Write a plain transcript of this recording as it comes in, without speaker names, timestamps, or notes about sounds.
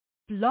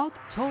Blog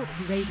Talk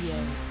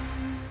Radio.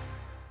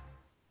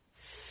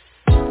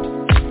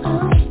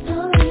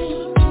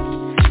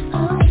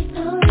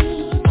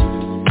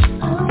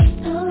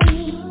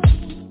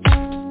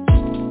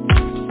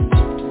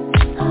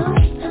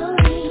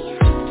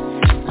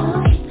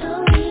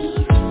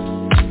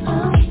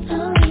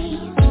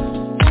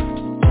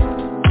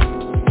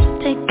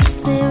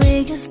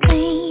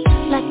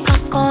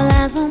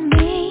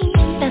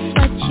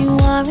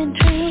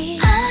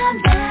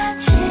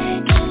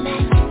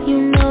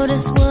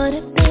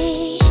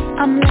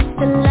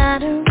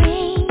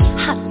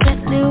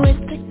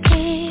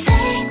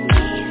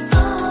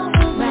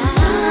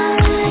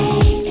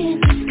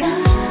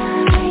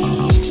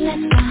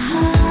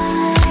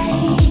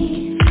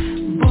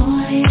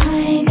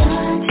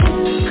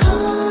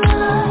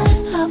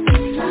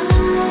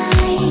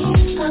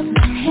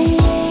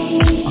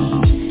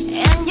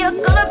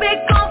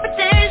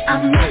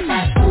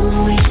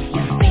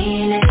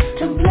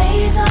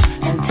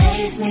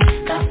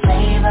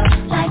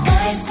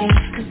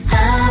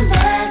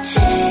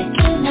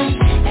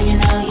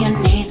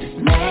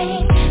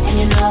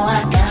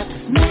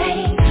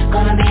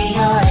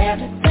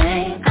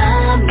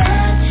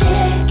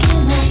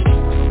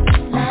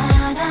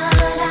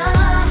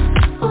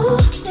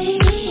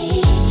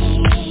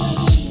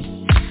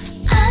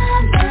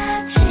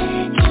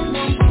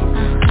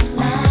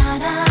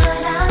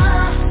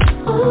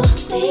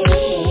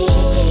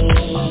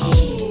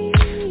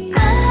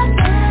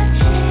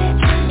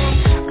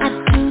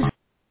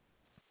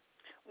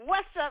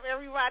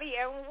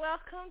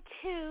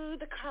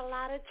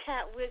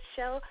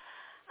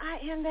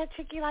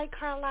 Like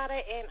Carlotta,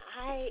 and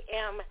I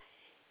am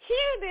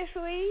here this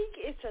week.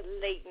 It's a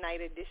late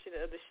night edition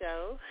of the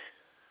show.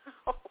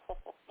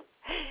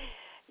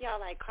 Y'all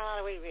like,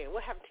 Carlotta, wait a minute,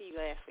 what happened to you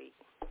last week?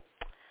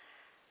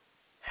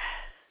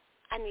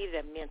 I needed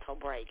a mental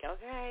break,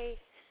 okay?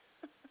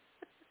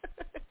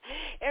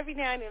 Every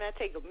now and then I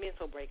take a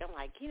mental break. I'm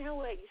like, you know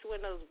what? It's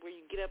one of those where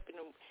you get up and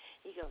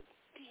you go,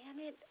 damn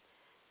it,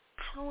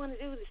 I don't want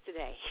to do this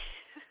today.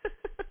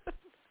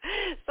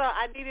 So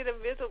I needed a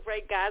mental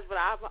break, guys, but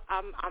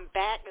I'm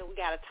back, and we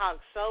got to talk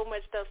so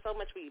much stuff, so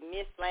much we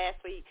missed last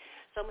week,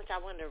 so much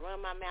I wanted to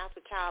run my mouth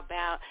with y'all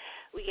about.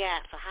 We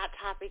got, for Hot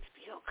Topics,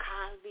 Bill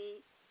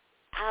Cosby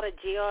out of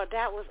jail.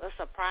 That was a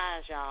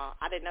surprise, y'all.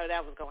 I didn't know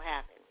that was going to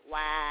happen.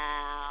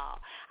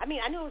 Wow. I mean,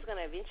 I knew it was going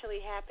to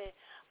eventually happen,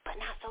 but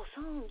not so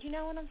soon. You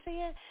know what I'm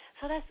saying?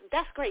 So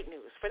that's great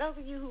news. For those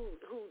of you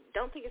who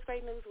don't think it's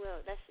great news,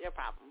 well, that's your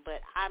problem. But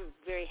I'm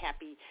very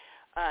happy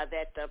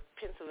that the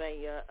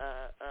Pennsylvania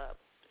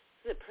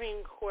Supreme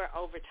Court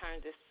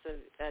overturned this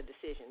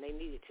decision. They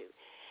needed to.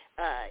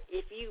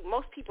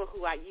 Most people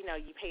who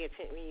you pay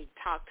attention when you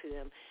talk to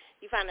them,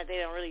 you find that they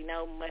don't really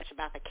know much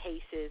about the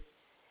cases,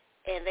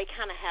 and they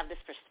kind of have this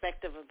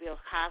perspective of Bill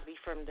Cosby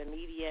from the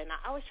media. And I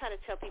always try to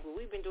tell people,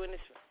 I've been doing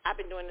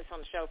this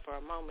on the show for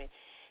a moment,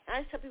 and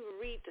I just tell people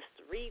read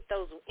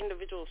those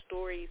individual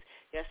stories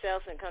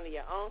yourselves and come to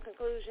your own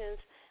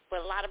conclusions.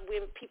 But a lot of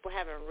people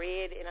haven't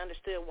read and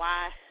understood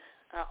why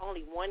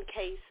only one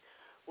case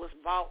was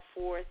brought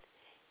forth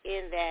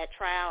in that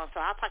trial. And so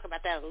I'll talk about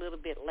that a little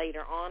bit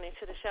later on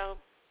into the show.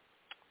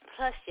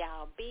 Plus,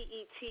 y'all,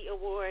 BET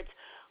Awards,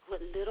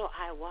 what little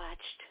I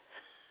watched.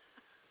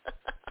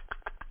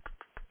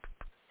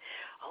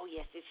 Oh,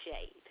 yes, it's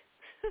shade.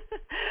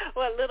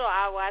 What little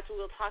I watched,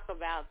 we'll talk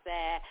about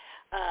that.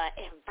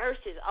 And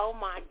Verzuz, oh,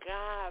 my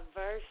God,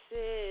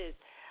 Verzuz.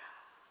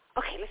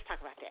 Okay, let's talk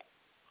about that.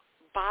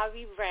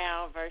 Bobby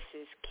Brown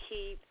versus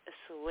Keith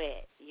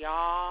Sweat.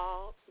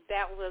 Y'all,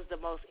 that was the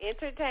most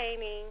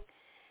entertaining,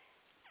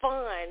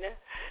 fun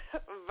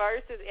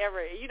Verzuz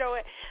ever. You know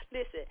what?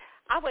 Listen,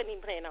 I wasn't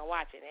even planning on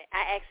watching it.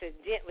 I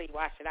accidentally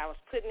watched it. I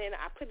put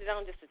it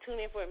on just to tune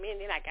in for a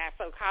minute, and I got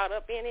so caught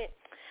up in it.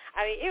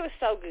 I mean, it was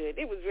so good.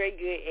 It was very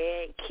good.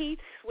 And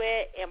Keith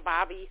Sweat and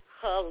Bobby,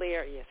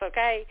 hilarious,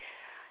 okay?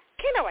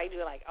 Can't nobody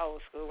do it like old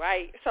school,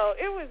 right? So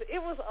it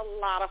was a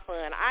lot of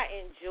fun. I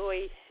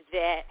enjoyed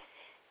that.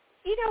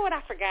 You know what I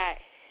forgot?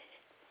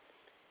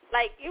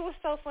 Like, it was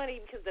so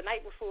funny because the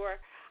night before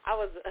I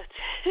was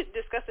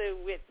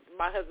discussing with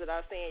my husband,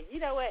 I was saying,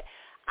 you know what?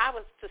 I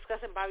was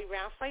discussing Bobby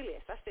Brown's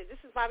playlist. I said, this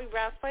is Bobby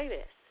Brown's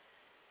playlist.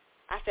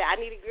 I said, I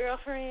need a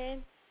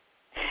girlfriend.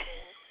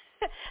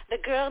 The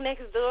girl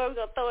next door, we're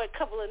going to throw a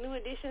couple of new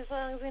edition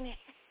songs in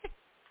there.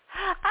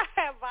 I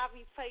had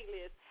Bobby's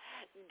playlist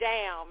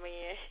down,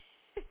 man.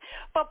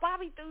 But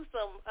Bobby threw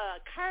some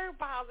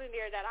curveballs in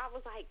there that I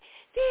was like,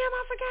 damn,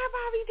 I forgot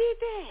Bobby did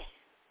that.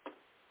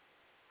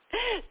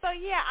 So,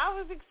 yeah, I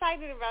was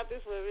excited about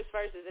this one, Miss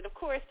Verzuz. And, of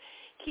course,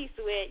 Keith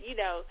Sweat,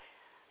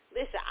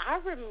 listen, I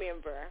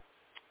remember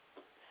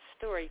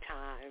story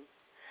time,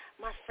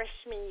 my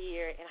freshman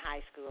year in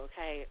high school,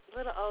 okay?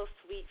 Little old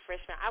sweet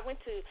freshman. I went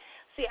to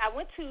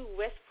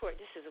Westport.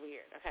 This is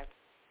weird, okay?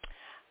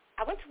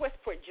 I went to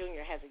Westport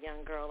Junior as a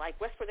young girl. Like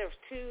Westport, there was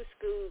two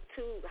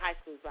high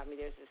schools by me.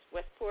 There's this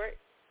Westport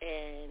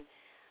and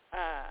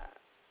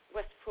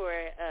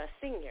Westport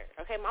Senior.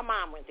 Okay, my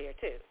mom went there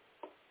too,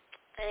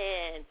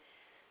 and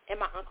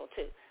my uncle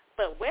too.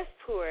 But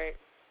Westport,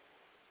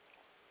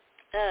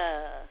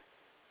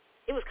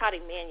 it was called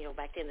Emmanuel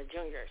back then, the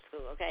junior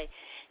school, okay?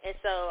 And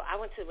so I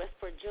went to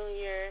Westport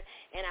Junior,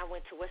 and I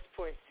went to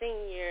Westport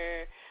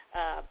Senior.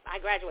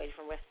 I graduated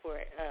from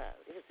Westport.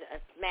 It was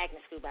a magnet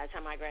school by the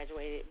time I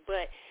graduated.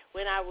 But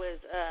when I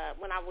went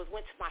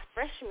to my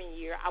freshman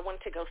year, I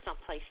wanted to go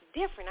someplace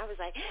different. I was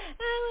like,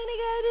 I want to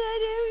go to a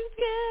different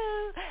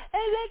school.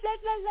 La, la,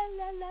 la, la,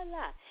 la, la,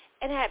 la.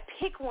 And I had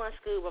picked one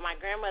school, but my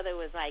grandmother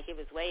was like, it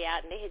was way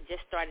out, and they had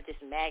just started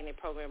this magnet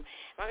program.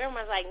 My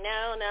grandma was like,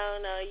 no,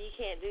 you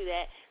can't do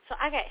that. So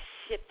I got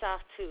shipped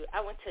off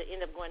I went to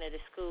end up going to the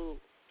school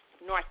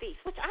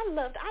Northeast, which I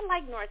loved. I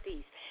like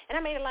Northeast, and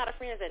I made a lot of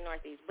friends at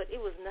Northeast, but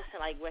it was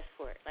nothing like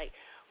Westport. Like,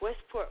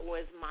 Westport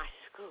was my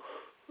school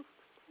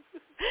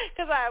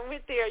because I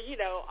went there,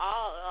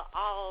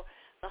 all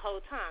the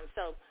whole time.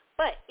 So,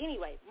 but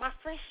anyway, my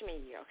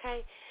freshman year,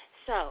 okay?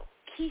 So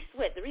Keith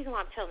Sweat, the reason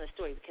why I'm telling the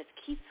story, because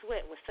Keith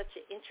Sweat was such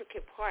an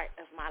intricate part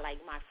of my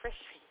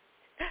freshman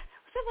year.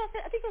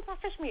 I think it was my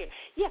freshman year.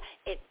 Yeah,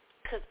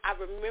 because I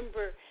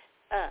remember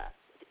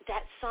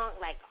that song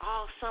like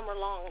all summer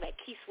long, that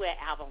Keith Sweat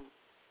album,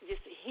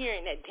 just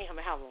hearing that damn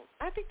album.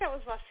 I think that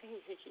was my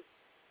senior year.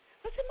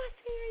 Was it my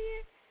senior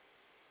year?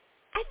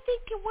 I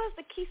think it was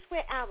the Keith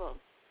Sweat album.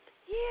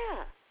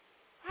 Yeah.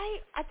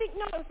 Right?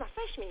 It was my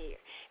freshman year.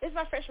 It was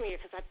my freshman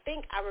year because I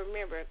think I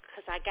remember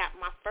because I got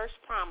my first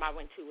prom I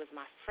went to was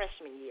my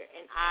freshman year.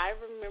 And I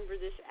remember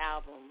this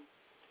album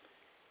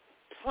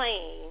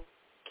playing,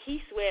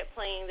 Keith Sweat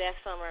playing that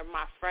summer,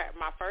 my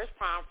first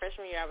prom,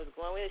 freshman year. I was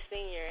going with a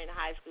senior in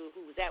high school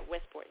who was at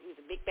Westport. He was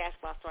a big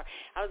basketball star.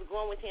 I was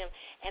going with him,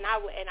 and I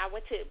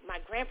went to, my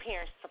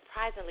grandparents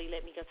surprisingly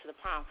let me go to the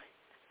prom.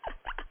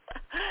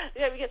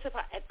 Let me go to the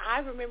prom. And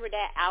I remember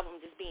that album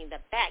just being the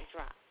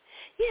backdrop.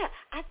 Yeah,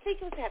 I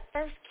think it was that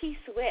first Keith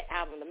Sweat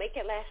album, the Make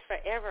It Last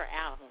Forever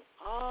album.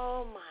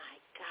 Oh, my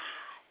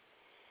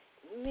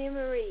God.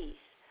 Memories.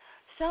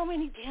 So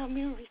many damn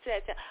memories.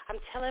 I'm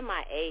telling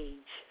my age.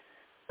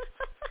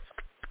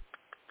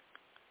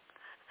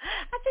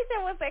 I think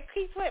that was that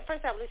Keith Sweat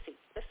first album. Let's see.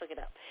 Let's look it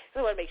up.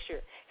 I want to make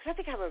sure. Because I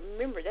think I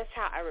remember. That's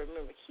how I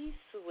remember. Keith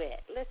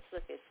Sweat. Let's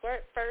look at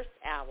Sweat first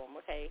album,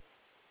 okay?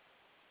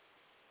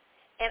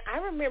 And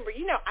I remember,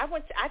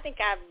 I think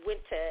I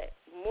went to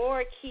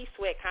more Keith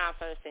Sweat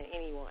concerts than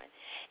anyone.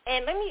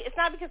 And it's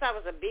not because I'm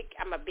a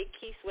big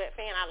Keith Sweat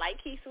fan. I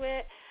like Keith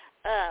Sweat,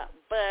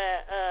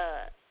 but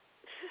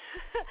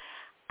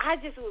I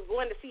just was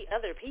going to see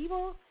other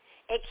people,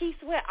 and Keith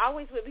Sweat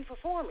always would be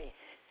performing.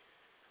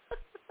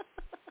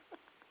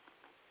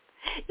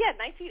 Yeah,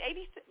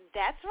 1980.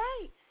 That's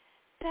right.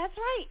 That's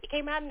right. It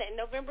came out in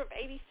November of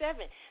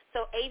 87.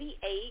 So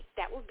 88,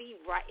 that would be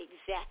right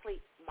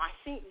exactly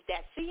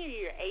that senior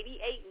year,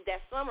 88,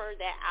 that summer,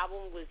 that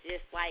album was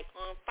just like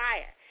on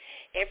fire.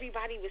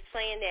 Everybody was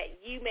playing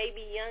that You May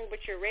Be Young But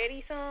You're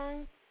Ready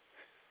song.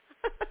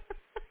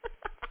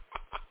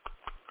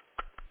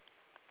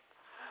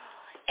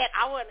 And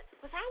I Want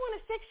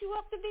to Sex You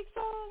Up, the big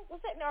song?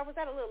 Was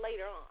that a little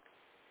later on?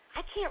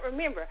 I can't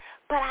remember,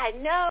 but I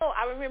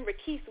remember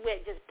Keith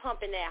Sweat just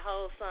pumping that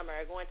whole summer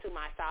going through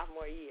my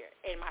sophomore year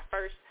and my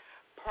first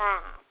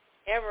prom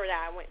ever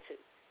that I went to.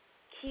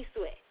 Keith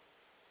Sweat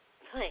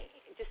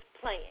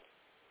playing,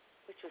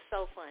 which was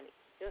so funny.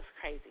 It was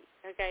crazy,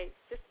 okay?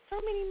 Just so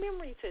many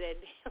memories to that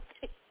damn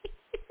thing.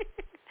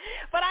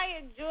 But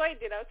I enjoyed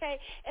it, okay?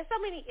 And so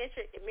many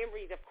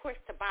memories, of course,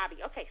 to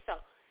Bobby. Okay,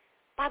 so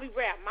Bobby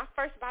Brown. My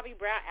first Bobby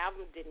Brown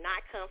album did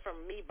not come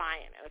from me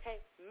buying it, okay?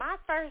 My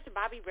first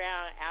Bobby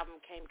Brown album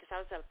came because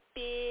I was a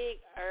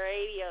big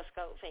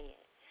Radioscope fan.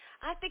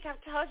 I think I've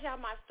told y'all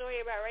my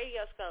story about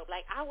Radioscope.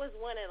 Like, I was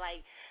one of,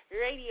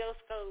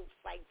 Radioscope's,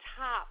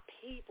 top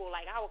people.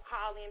 Like, I would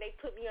call in. They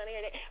put me on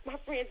there. My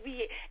friends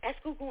be at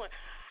school going,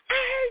 I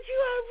heard you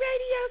on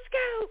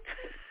Radioscope.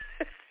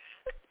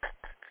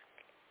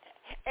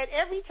 And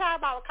every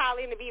time I would call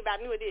in to be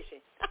about New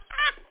Edition.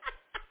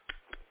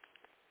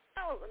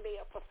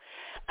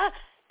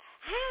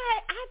 Hi,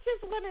 I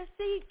just want to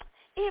see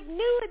if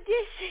New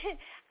Edition,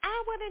 I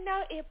want to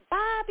know if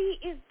Bobby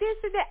is this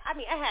and that. I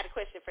mean, I had a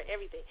question for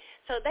everything.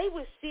 So they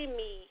would send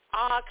me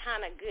all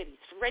kind of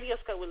goodies.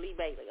 Radioscope with Lee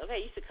Bailey,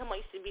 okay? Used to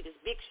be this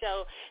big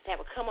show that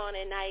would come on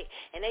at night,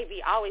 and they'd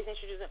be always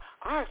introducing,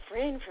 our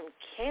friend from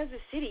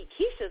Kansas City,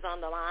 Keisha's on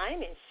the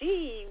line, and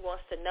she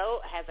wants to know,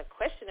 has a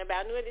question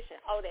about New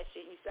Edition. Oh, that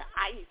shit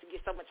I used to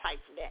get so much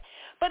hype from that.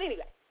 But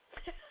anyway.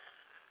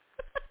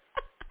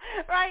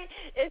 Right?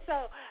 And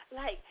so,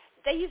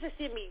 they used to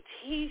send me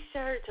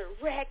T-shirts or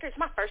records.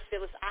 My first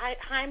Phyllis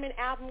Hyman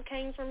album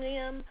came from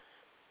them.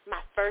 My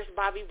first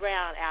Bobby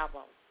Brown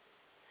album,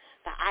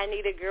 the I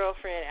Need a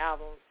Girlfriend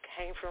album,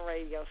 came from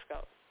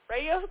Radioscope.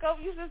 Radioscope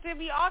used to send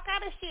me all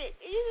kind of shit.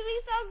 It used to be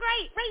so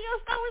great.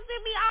 Radioscope would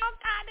send me all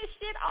kind of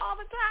shit all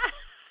the time.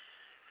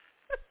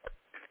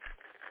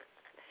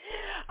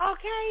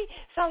 Okay?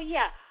 So,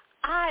 yeah,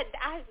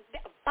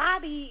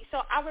 Bobby,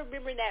 so I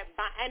remember that,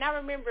 and I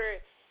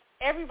remember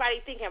everybody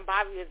thinking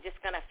Bobby was just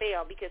going to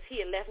fail because he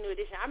had left New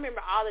Edition. I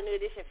remember all the New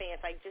Edition fans,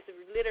 just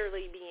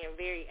literally being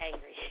very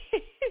angry.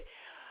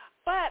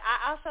 But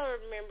I also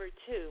remember,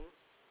 too,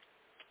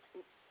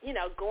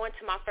 going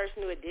to my first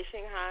New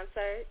Edition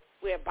concert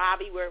where it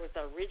was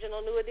the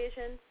original New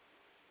Edition,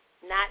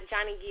 not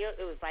Johnny Gill.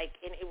 It was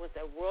it was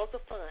a Worlds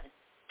of Fun.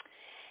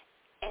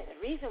 And the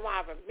reason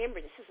why I remember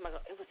this is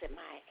it was in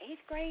my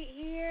 8th grade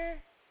year,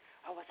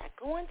 or was I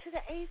going to the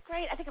 8th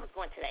grade? I think I was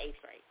going to the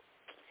 8th grade.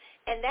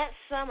 And that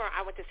summer,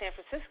 I went to San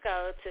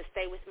Francisco to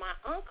stay with my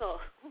uncle.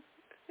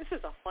 This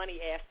is a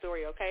funny-ass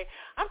story, okay?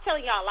 I'm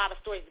telling y'all a lot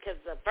of stories because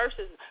the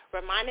verses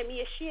reminded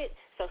me of shit.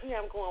 So here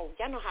I'm going.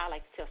 Y'all know how I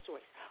like to tell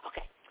stories.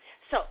 Okay.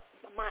 So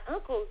my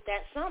uncle,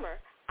 that summer,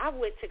 I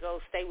went to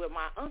go stay with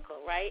my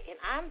uncle, right? And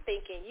I'm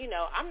thinking,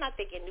 I'm not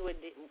thinking New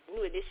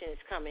Edition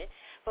is coming.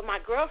 But my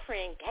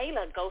girlfriend,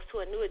 Kayla, goes to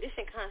a New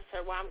Edition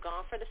concert while I'm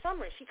gone for the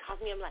summer. She calls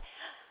me. I'm like,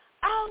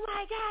 oh,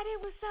 my God,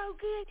 it was so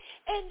good.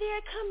 And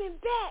they're coming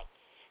back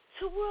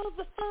to Worlds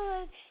of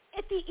Fun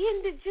at the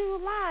end of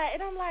July.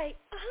 And I'm like,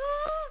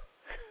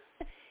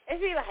 huh? And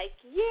she's like,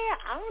 yeah,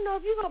 I don't know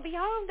if you're going to be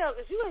home, though,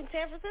 because you're in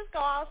San Francisco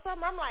all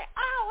summer. I'm like,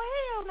 oh,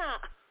 hell no.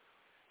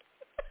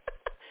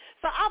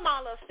 So I'm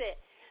all upset.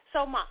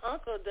 So my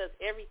uncle does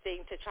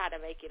everything to try to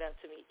make it up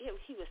to me.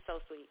 He was so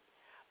sweet.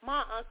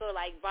 My uncle,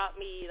 bought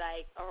me,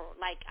 I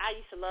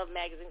used to love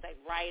magazines, like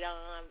Right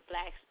On,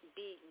 Black,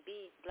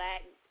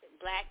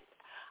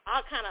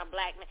 all kind of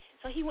black men.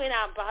 So he went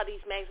out and bought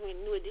these magazines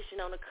with New Edition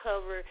on the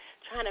cover,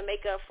 trying to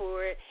make up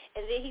for it.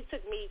 And then he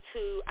took me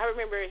to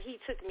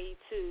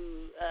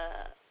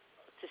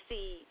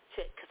see,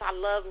 because I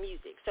love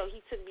music. So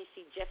he took me to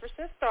see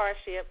Jefferson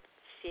Starship.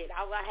 Shit,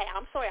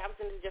 I'm sorry, I was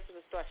in the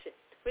Jefferson Starship.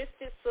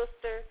 Twisted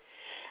Sister.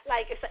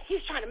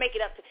 He's trying to make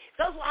it up to.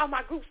 Those were all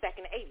my groups back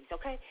in the 80s,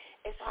 okay?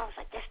 And so I was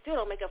like, that still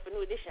don't make up for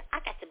New Edition. I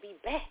got to be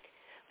back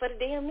for the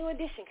damn New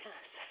Edition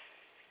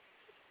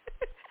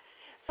concert.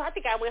 So I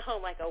think I went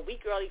home a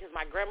week early because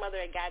my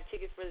grandmother had got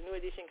tickets for the New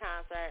Edition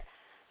concert.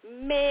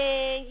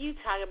 Man, you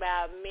talk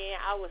about,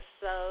 I was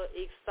so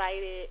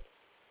excited.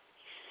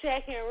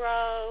 Second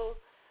row.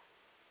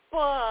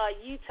 Boy,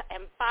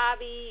 and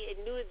Bobby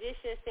and New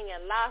Edition singing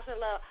Lost in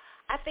Love.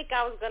 I think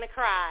I was going to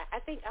cry. I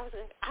think I am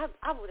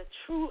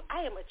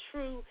a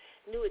true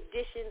New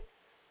Edition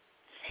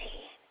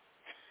fan.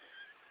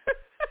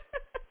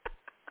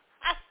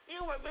 I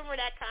still remember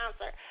that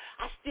concert.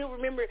 I still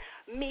remember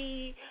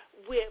me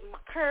with my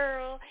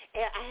curl,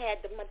 and I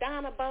had the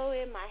Madonna bow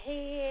in my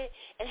head,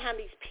 and had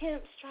these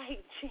pimp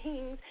stripe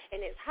jeans,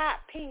 and this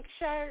hot pink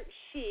shirt.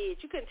 Shit,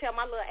 you couldn't tell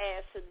my little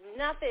ass to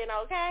nothing,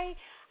 okay?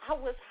 I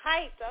was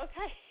hyped,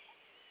 okay?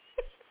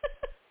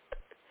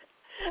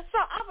 So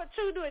I'm a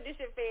true New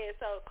Edition fan,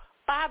 so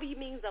Bobby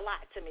means a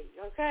lot to me,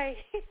 okay?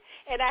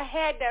 And I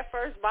had that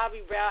first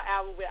Bobby Brown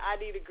album with I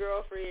Need a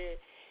Girlfriend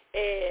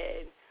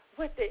and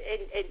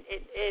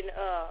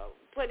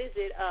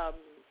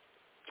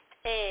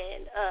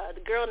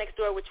The Girl Next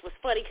Door, which was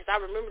funny because I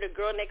remember the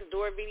Girl Next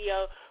Door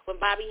video when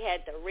Bobby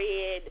had the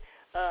red,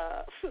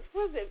 what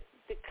was it,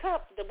 the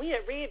cup, the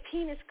weird red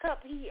penis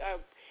cup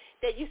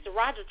that used to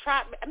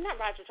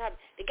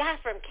the guy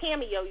from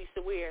Cameo used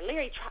to wear,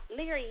 Larry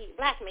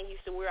Blackman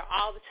used to wear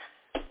all the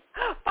time.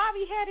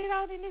 Bobby had it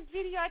on in this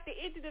video at the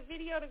end of the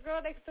video, The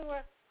Girl Next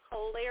Door.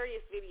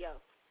 Hilarious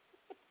video.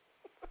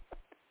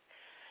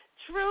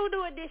 True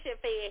New Edition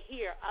fan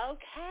here,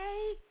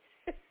 okay?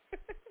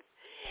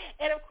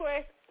 And, of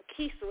course,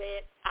 Keith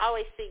Sweat. I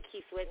always see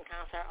Keith Sweat in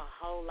concert a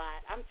whole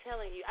lot. I'm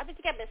telling you, I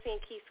think I've been seeing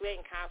Keith Sweat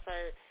in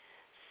concert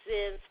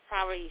since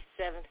probably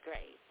 7th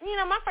grade.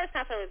 My first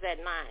concert was at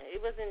 9. It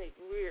wasn't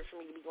weird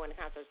for me to be going to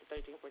concerts at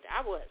 13, 14.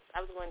 I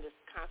was going to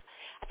concert.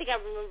 I think I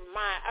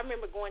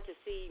remember going to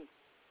see,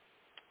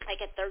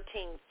 at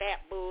 13,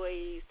 Fat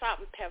Boys, Salt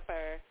and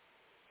Pepper.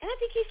 And I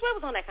think Keith Sweat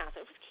was on that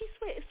concert. It was Keith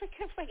Sweat. It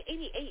was like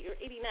 88 or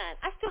 89.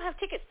 I still have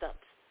ticket stubs.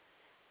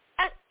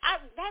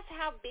 That's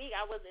how big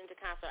I was into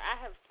concert. I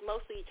have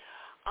mostly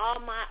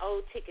all my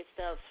old ticket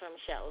stubs from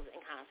shows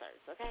and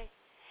concerts, okay?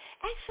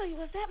 Actually,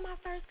 was that my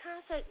first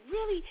concert?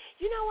 Really?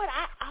 You know what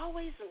I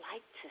always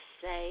like to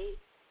say?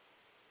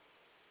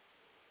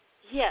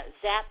 Yeah,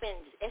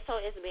 Zappin'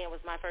 SOS Band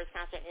was my first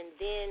concert, and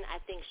then I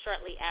think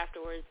shortly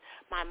afterwards,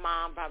 my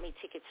mom brought me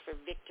tickets for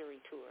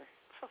Victory Tour.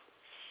 Oh,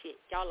 shit.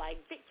 Y'all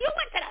like, you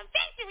went to the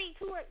Victory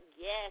Tour?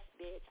 Yes,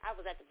 bitch. I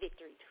was at the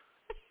Victory Tour.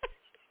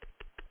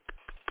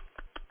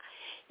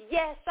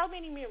 Yes, so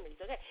many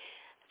memories, okay?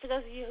 For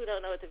those of you who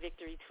don't know what the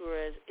Victory Tour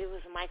is, it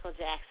was Michael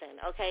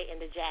Jackson, okay, and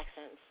the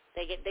Jacksons.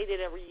 They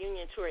did a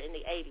reunion tour in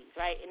the 80s,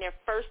 right? And their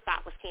first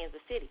stop was Kansas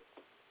City.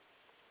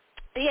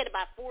 They had to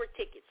buy 4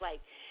 tickets.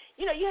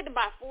 You had to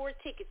buy 4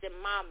 tickets, and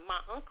my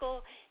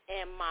uncle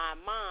and my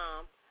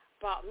mom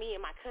bought me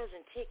and my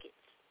cousin tickets.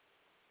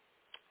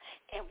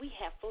 And we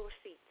had 4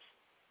 seats.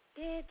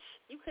 Bitch,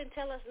 you couldn't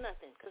tell us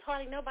nothing because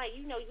hardly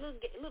nobody,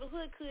 little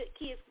hood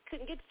kids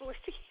couldn't get 4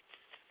 seats.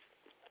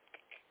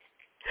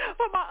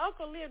 But my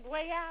uncle lived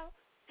way out,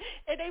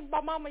 and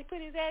my mama put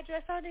his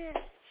address on there.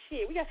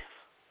 Shit,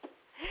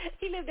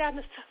 he lived down in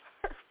the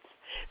suburbs,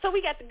 so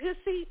we got the good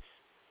seats.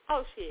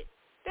 Oh shit,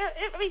 there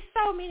be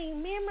so many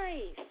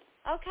memories.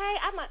 Okay,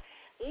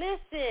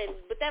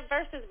 Listen, but that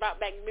Verzuz brought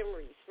back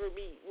memories for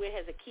me when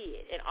as a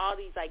kid and all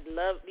these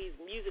these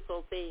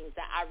musical things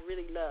that I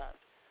really loved.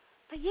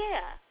 But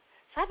yeah,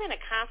 so I've been a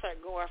concert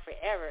goer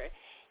forever.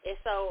 And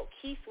so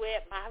Keith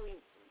Sweat, Bobby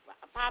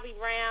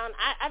Brown,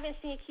 I've been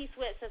seeing Keith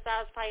Sweat since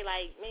I was probably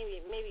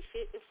maybe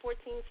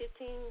 14,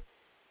 15.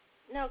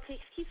 No,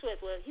 Keith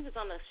Sweat he was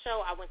on the show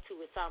I went to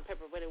with Salt and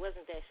Pepper, but it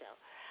wasn't that show.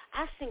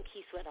 I've seen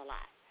Keith Sweat a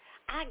lot.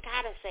 I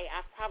gotta say,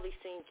 I've probably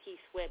seen Keith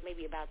Sweat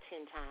maybe about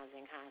 10 times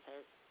in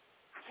concert.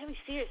 Really,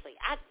 seriously,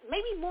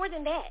 maybe more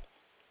than that.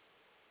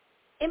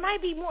 It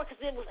might be more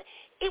because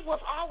it was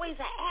always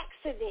an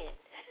accident.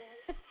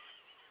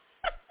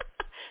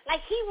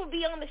 Like he would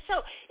be on the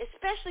show,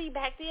 especially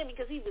back then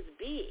because he was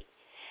big.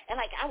 And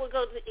I would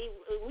go to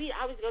we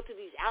always go to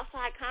these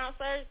outside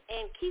concerts,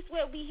 and Keith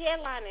Sweat would be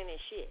headlining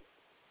and shit.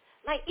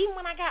 Like even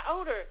when I got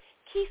older,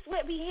 Keith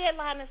Sweat be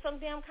headlining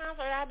some damn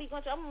concert I'd be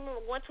going to. I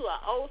remember going to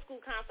an old school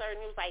concert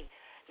and it was like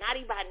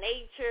Naughty by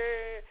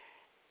Nature.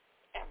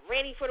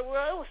 Ready for the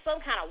World. It was some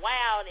kind of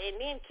wild,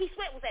 and then Keith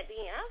Sweat was at the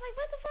end. I was like,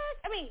 what the fuck?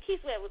 I mean, Keith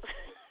Sweat was...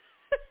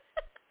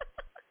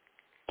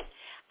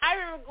 I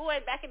remember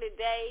going back in the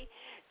day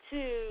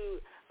to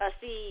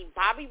see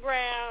Bobby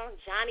Brown,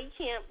 Johnny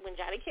Kemp, when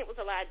Johnny Kemp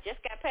was alive, Just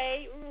Got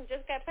Paid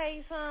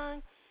song.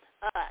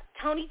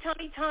 Tony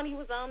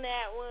was on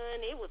that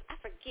one. It was, I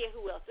forget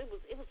who else. It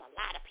was a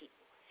lot of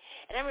people.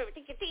 And I remember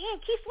thinking at the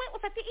end, Keith Sweat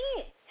was at the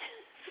end.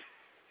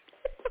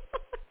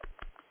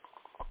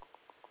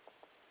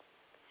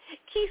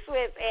 Keith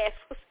Sweat's ass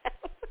was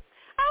out.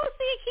 I was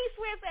seeing Keith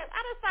Sweat's ass. I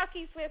done saw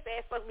Keith Sweat's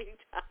ass so many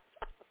times.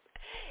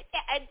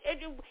 And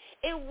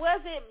it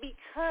wasn't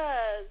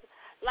because,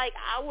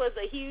 I was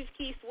a huge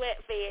Keith Sweat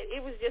fan.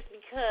 It was just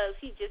because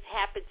he just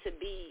happened to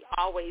be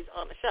always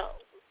on the show.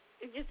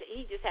 He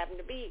just happened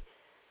to be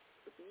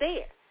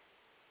there.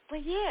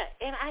 But, yeah,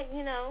 and I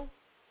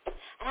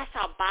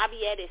saw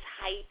Bobby at his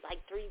height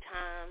 3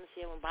 times,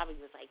 when Bobby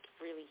was,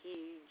 really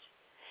huge.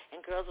 And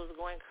girls was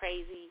going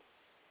crazy.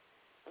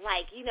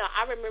 I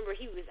remember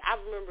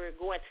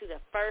going to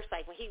the first,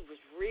 when he was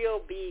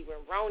real big,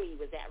 when Ronnie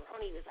was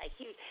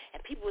huge,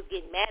 and people was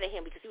getting mad at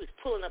him because he was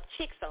pulling up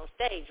chicks on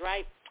stage,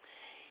 right?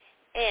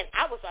 And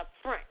I was up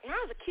front, and I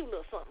was a cute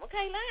little something, okay?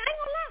 I ain't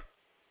gonna lie.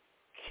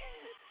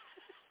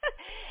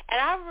 And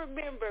I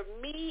remember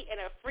me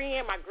and a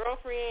friend, my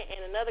girlfriend,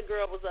 and another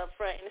girl was up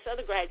front, and this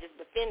other girl had just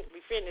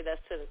befriended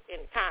us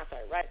in the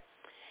concert, right?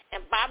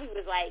 And Bobby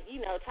was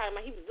talking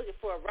about he was looking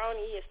for a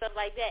Ronnie and stuff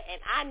like that.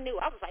 And I knew,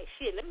 I was like,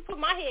 shit, let me put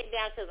my head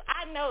down because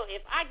I know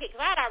if I get,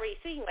 because I'd already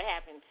seen what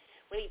happened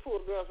when he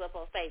pulled girls up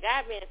on stage.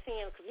 I'd been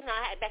seeing, because,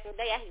 back in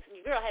the day,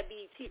 your girl had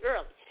BET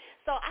early.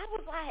 So I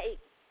was like,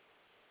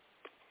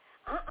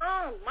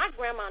 my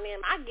grandma and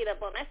them, I get up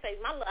on that stage,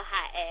 my little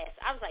hot ass.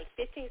 I was like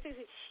 15,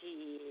 16,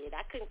 shit,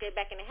 I couldn't get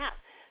back in the house.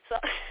 So,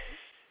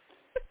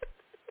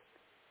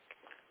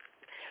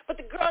 but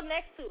the girl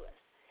next to us,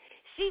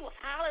 she was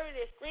hollering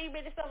and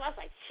screaming and stuff. I was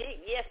like,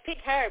 shit, yes, pick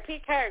her,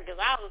 because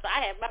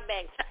I had my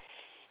back.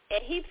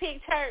 And he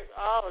picked her.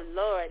 Oh,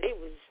 Lord, it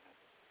was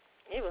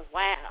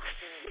wild.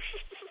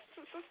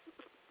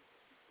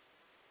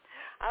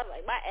 I was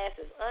like, my ass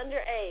is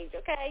underage,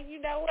 okay? You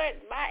know what?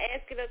 My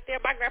ass get up there.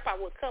 My grandpa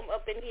would come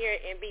up in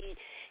here and be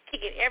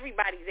kicking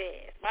everybody's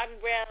ass. Bobby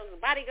Brown's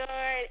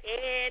bodyguard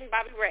and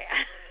Bobby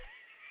Brown.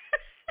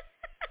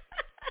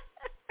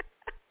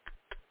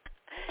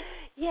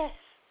 Yes.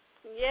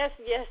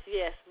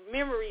 Yes.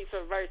 Memories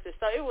of Verzuz.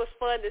 So it was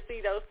fun to see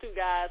those two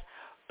guys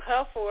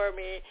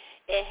performing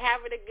and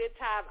having a good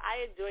time.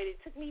 I enjoyed it.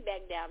 It took me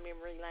back down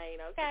memory lane,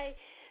 okay?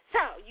 So,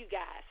 you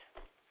guys,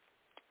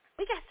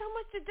 we got so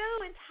much to do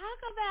and talk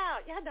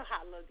about. Y'all know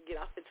how I love to get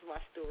off into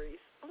my stories.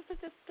 I'm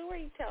such a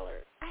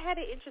storyteller. I had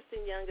an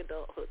interesting young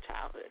adulthood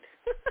childhood.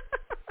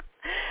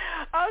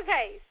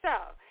 Okay,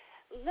 so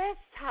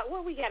let's talk.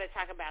 What we got to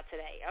talk about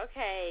today?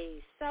 Okay,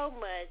 so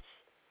much.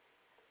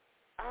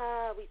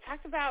 We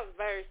talked about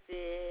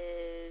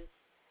Verzuz.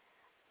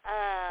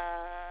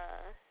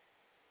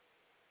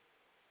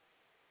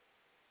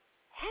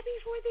 Happy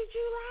 4th of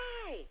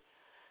July.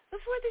 The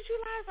 4th of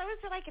July is over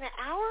to in an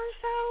hour or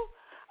so.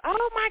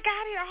 Oh, my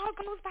God, it all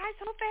goes by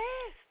so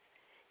fast.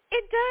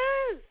 It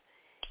does.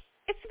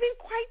 It's been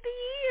quite the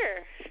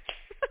year.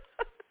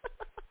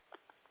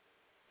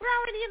 We're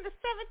already in the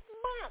 7th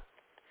month.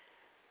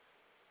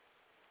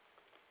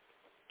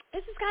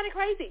 This is kind of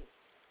crazy.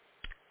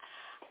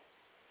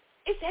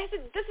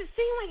 Does it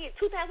seem like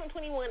 2021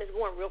 is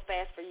going real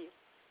fast for you?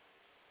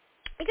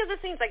 Because it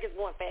seems like it's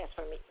going fast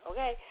for me,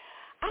 okay?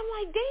 I'm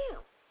like,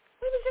 damn,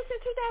 we was just in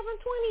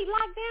 2020,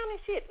 locked down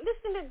and shit,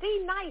 listening to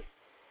D Nice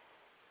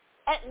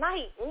at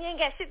night when you ain't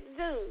got shit to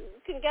do.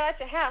 You couldn't get out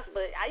your house,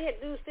 but all you had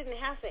to do was sit in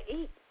the house and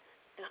eat.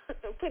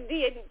 Put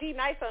D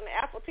Nice on the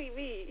Apple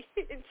TV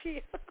and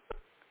chill.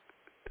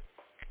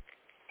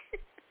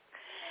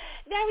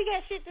 Now we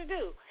got shit to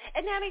do.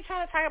 And now they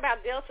trying to talk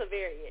about Delta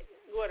variant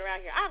going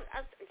around here.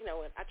 You know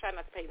what? I try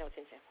not to pay no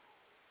attention.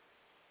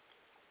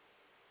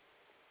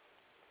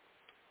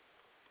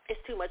 It's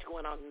too much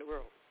going on in the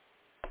world.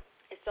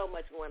 It's so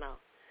much going on,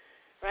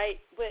 right?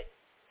 But,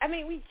 I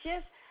mean, we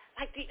just,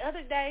 Like the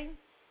other day,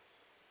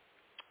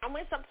 I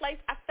went someplace,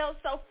 I felt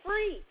so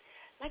free.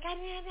 Like I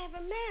didn't have to have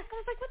a mask.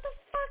 I was like, what the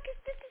fuck is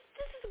this?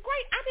 This is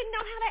great. I didn't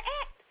know how to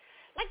act.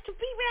 Like to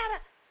be without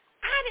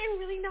I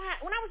didn't really know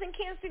how. When I was in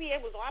Kansas City,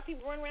 there was a lot of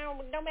people running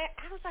around with no mask.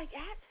 I was like,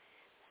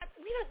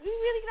 we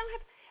really don't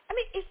have. I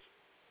mean,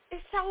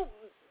 it's so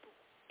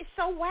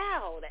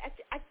wild.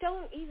 I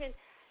don't even.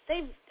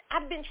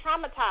 I've been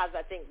traumatized,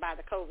 I think, by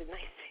the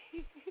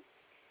COVID-19.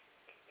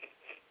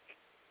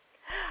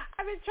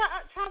 I've been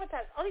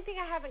traumatized. Only thing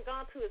I haven't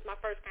gone to is my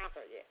first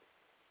concert yet.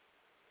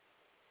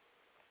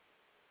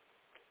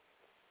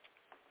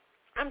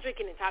 I'm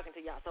drinking and talking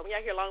to y'all, so when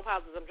y'all hear long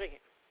pauses, I'm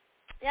drinking.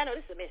 Y'all know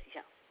this is a messy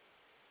show.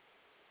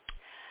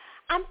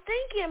 I'm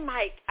thinking,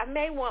 Mike, I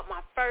may want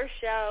my first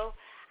show.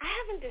 I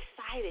haven't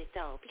decided,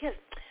 though, because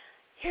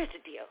here's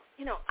the deal.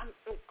 You know, I'm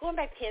going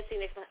back to Kansas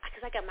City next month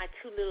because I got my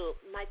two little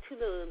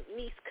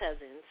niece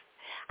cousins.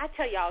 I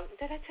tell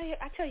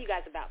you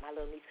guys about my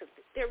little niece because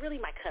they're really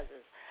my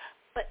cousins,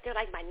 but they're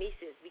like my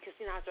nieces because,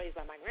 you know, I was raised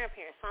by my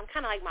grandparents, so I'm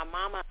kind of like my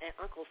mama and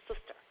uncle's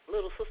sister,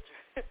 little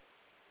sister.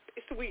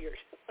 It's weird,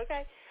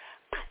 okay?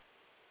 But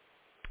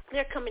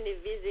they're coming to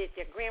visit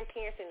their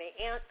grandparents and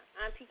their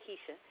Auntie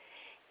Keisha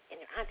and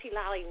their Auntie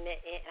Lolly, and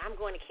I'm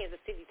going to Kansas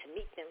City to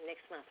meet them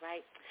next month,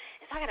 right?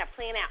 And so I got to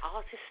plan out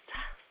all this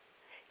stuff.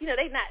 You know,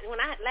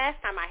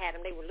 last time I had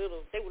them, they were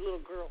little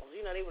girls.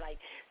 You know, they were like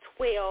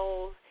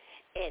 12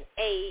 and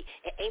 8,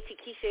 and Auntie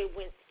Keisha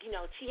went, you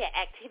know, she had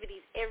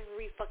activities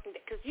every fucking day,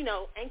 because, you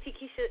know, Auntie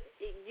Keisha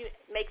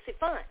makes it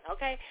fun,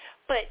 okay?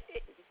 But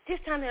this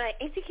time they're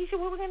like, Auntie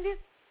Keisha, what are we going to do?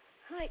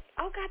 I'm like,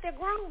 oh, God, they're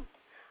grown.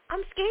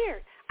 I'm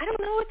scared. I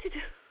don't know what to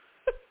do.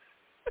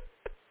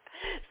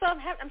 So I'm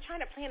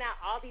trying to plan out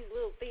all these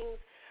little things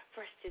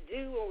for us to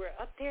do when we're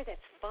up there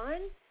that's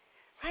fun,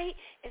 right?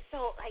 And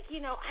so, like, you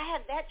know, I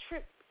have that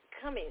trip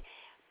coming.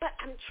 But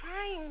I'm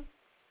trying,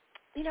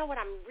 you know what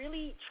I'm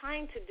really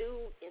trying to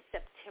do in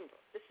September?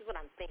 This is what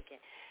I'm thinking.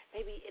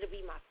 Maybe it'll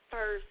be my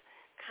first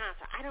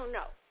concert. I don't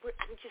know.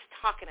 I'm just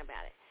talking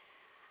about it.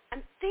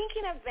 I'm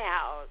thinking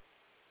about,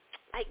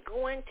 like,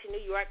 going to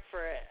New York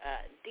for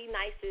D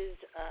Nice's,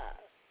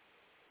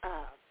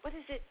 what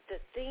is it,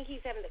 the thing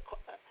he's having,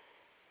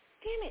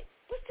 damn it,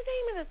 what's the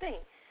name of the thing?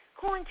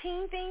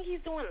 Quarantine thing he's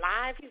doing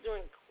live. He's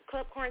doing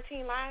Club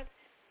Quarantine Live.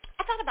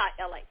 I thought about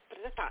L.A., but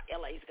I thought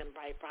L.A. is going to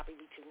probably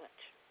be too much.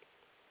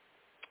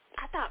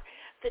 I thought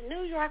the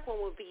New York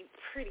one would be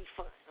pretty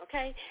fun,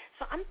 okay?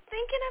 So I'm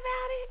thinking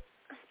about it.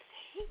 I'm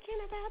thinking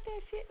about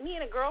that shit. Me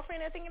and a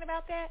girlfriend are thinking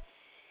about that.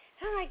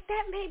 And I'm like,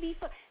 that may be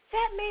fun.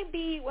 That may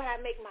be when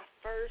I make my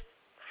first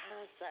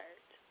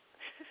concert.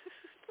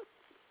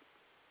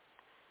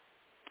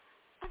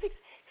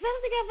 I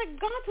don't think I've ever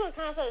gone to a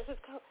concert since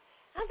COVID.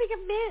 I don't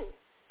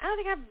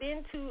think I've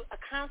been to a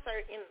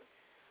concert in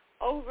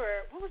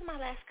over, what was my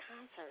last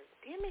concert?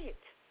 Damn it.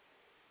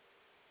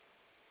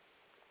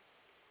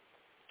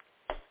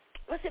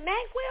 Was it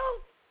Maxwell?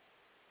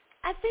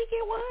 I think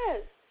it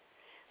was.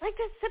 Like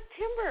that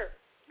September.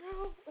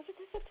 No, was it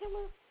this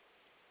September?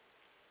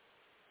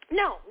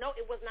 No,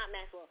 it was not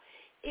Maxwell.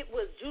 It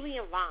was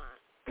Julian Vaughn.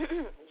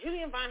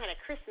 Julian Vaughn had a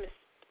Christmas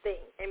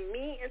thing, and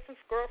me and some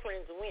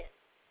girlfriends went.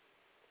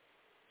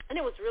 And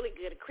it was really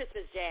good, a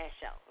Christmas jazz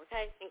show,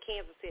 okay, in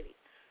Kansas City.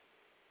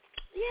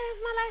 Yeah, that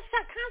was my last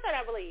concert,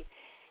 I believe.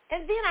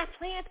 And then I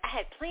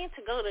had planned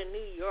to go to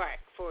New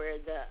York for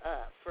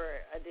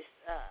this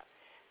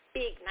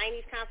big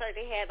 90s concert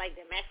they had, like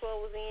that Maxwell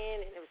was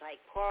in, and it was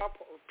like Carl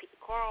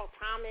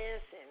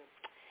Thomas, and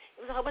it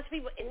was a whole bunch of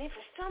people. And then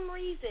for some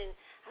reason,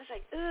 I was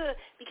like,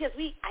 because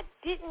I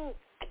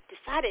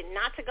decided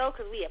not to go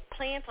because we had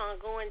plans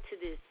on going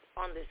to this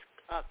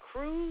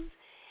cruise.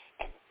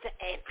 And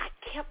I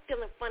kept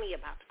feeling funny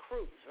about the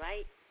cruise,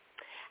 right?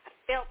 I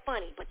felt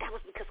funny, but that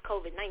was because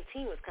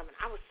COVID-19 was coming.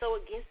 I was so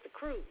against the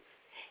cruise.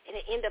 And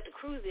the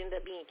cruise ended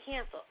up being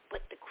canceled.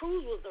 But the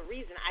cruise was the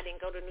reason I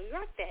didn't go to New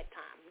York that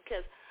time.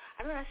 Because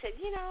I remember I said,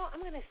 you know,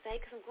 I'm going to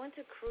stay because I'm going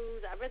to a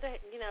cruise. I'd rather,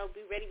 you know,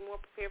 be ready,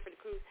 more prepared for the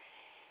cruise.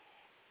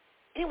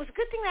 And it was a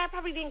good thing that I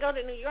probably didn't go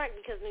to New York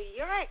because New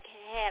York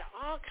had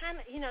all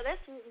kind of, you know, that's,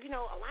 you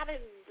know, a lot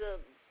of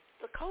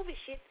the COVID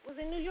shit was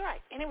in New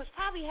York. And it was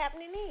probably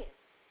happening then.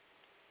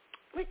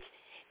 Which,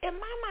 in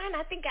my mind,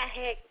 I think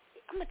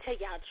I'm going to tell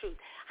y'all the truth.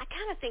 I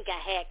kind of think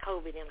I had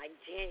COVID in, like,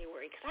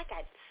 January because I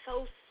got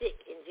so sick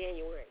in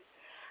January.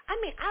 I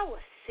mean, I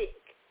was sick.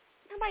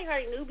 Nobody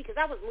already knew because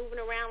I was moving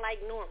around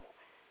like normal.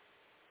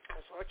 I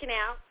was working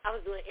out. I was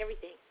doing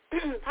everything.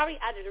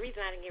 Probably the reason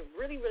I didn't get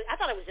really, I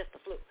thought it was just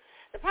the flu.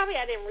 But probably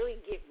I didn't really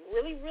get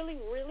really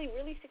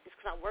sick just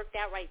because I worked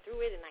out right through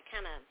it and I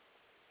kind of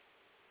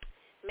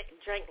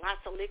drank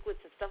lots of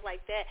liquids and stuff like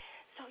that.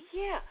 So,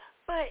 yeah,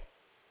 but...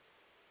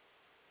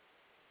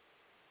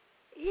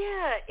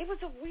 yeah, it was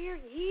a weird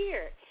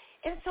year.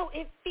 And so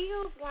it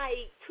feels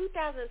like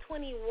 2021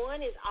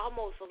 is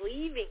almost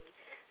leaving.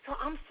 So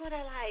I'm sort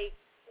of like,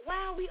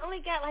 wow, we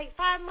only got like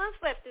 5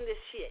 months left in this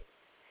shit.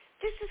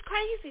 This is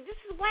crazy. This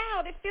is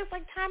wild. It feels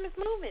like time is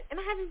moving. And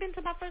I haven't been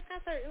to my first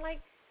concert in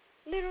like,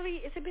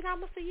 literally, has it been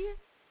almost a year?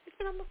 It's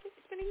been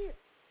a year.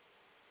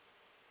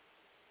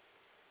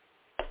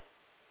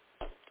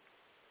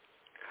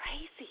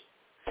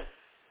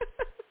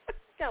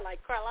 sound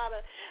like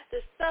Carlotta. The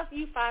stuff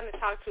you find to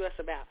talk to us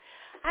about.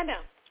 I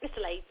know. It's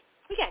late.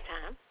 We got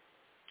time.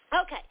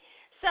 Okay.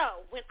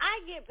 So when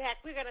I get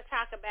back, we're going to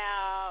talk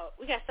about,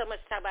 we got so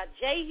much to talk about.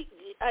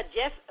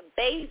 Jeff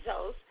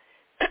Bezos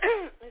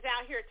is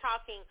out here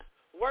talking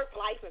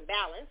work-life and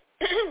balance.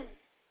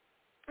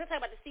 We're going to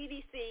talk about the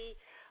CDC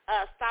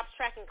stops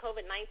tracking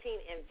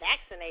COVID-19 and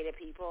vaccinated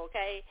people,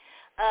 okay?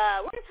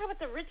 We're going to talk about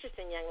the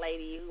Richardson young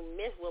lady who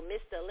will miss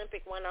the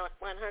Olympic 100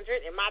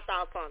 and my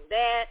thoughts on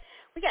that.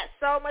 We got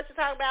so much to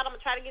talk about. I'm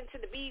going to try to get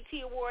into the BET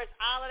Awards,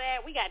 all of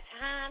that. We got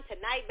time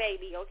tonight,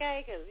 baby,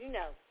 okay? Because, you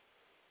know,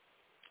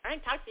 I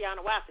ain't talked to y'all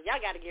in a while, so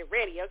y'all got to get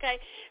ready, okay?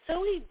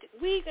 So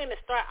we're going to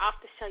start off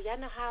the show. Y'all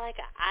know how I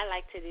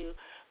like to do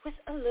with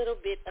a little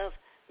bit of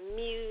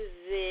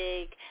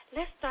music.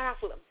 Let's start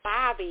off with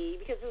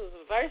Bobby, because it was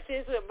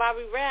Verzuz with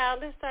Bobby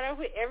Brown. Let's start off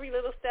with Every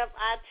Little Step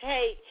I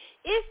Take.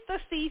 It's the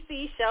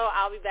CC Show.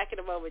 I'll be back in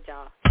a moment,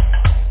 y'all.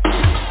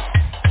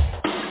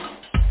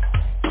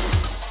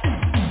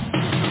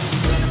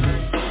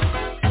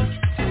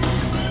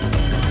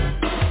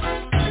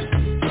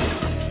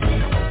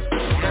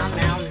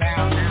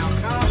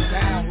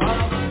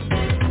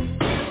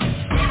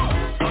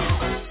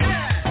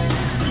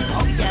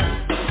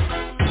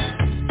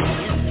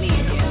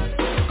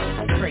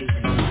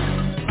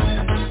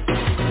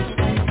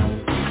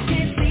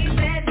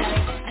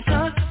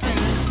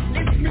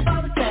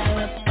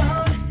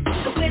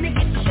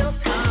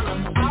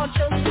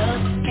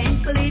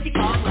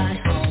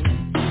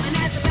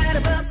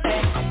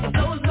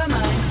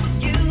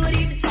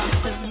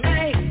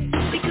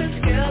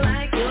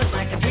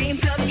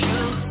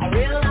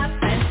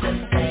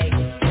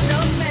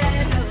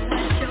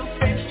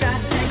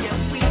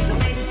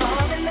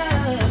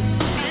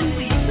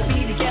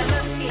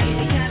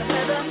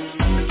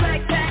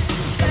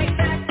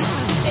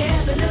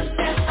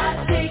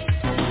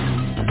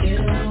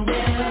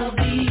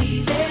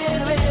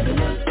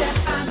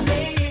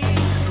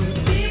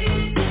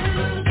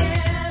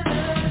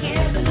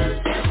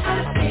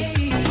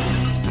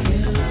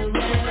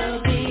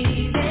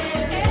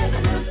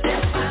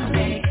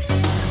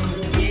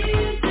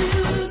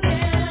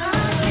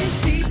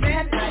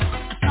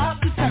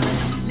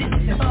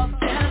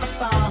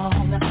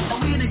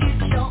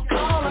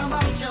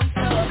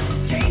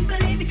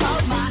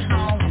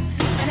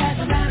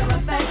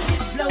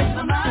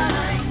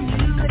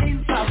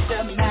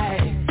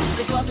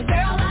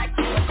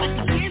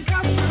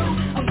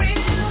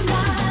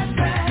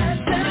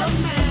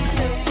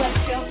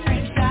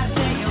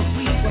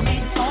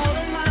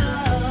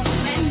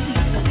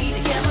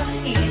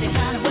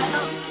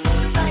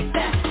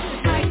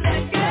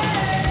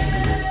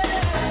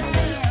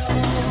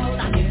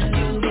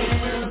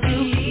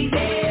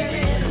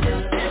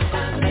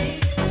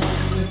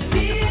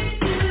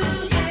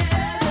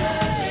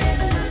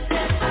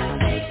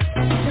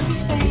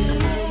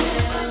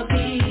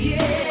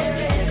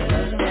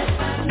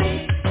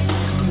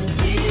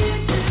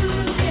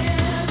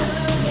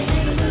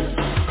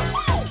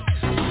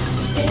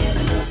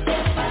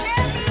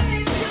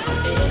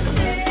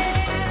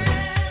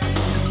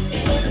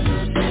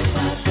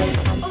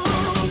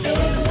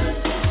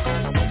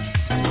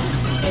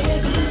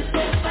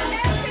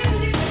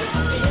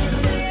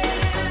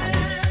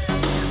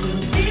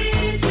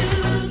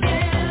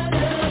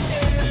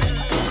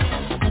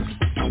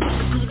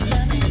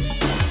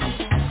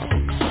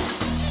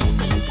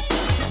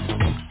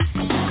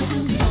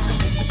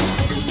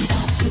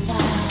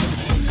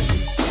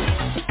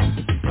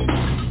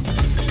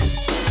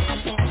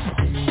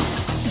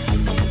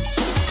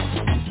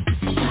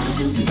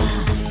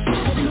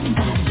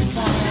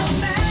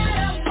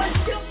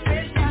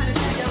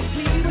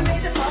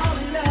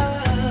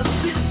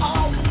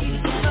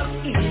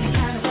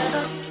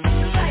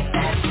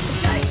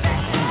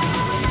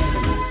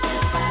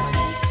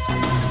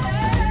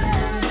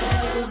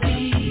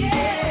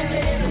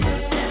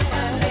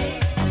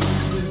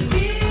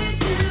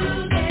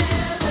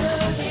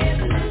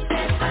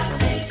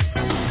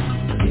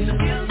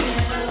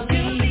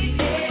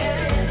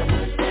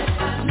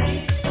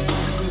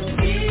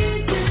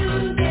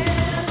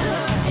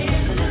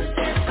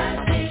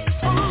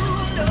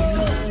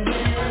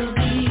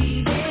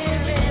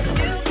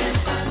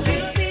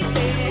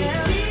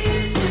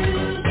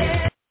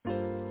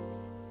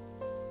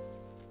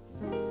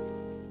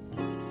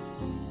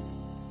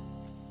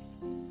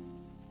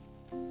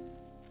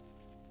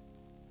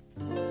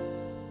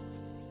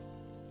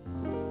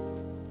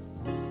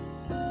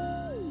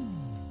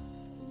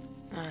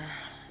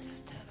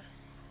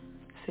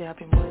 See, I've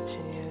been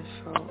watching you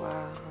for a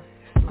while,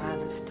 your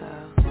smiling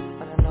style,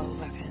 but I know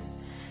I can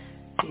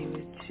be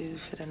with you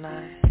for the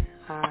night,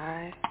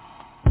 alright?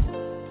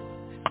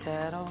 Is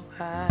that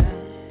alright,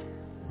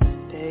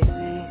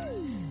 baby?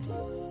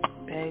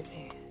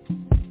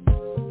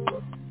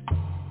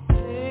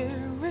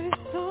 There is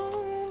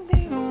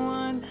only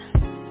one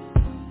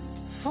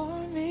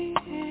for me.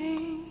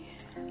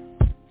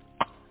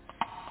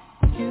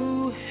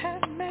 You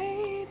have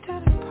made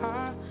that a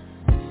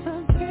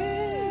possibility.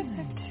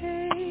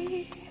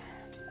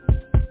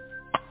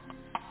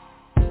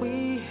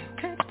 We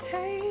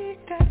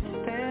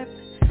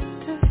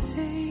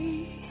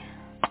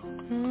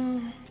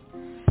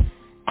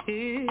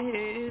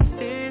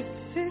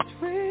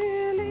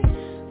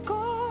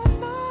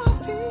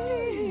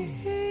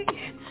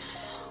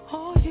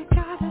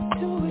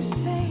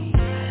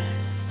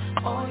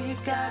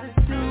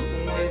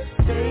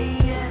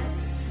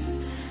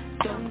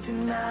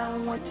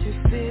what you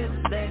feel,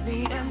 let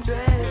me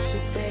undress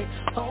you, babe.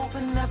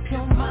 Open up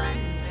your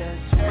mind,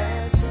 just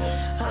rest.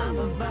 I'm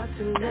about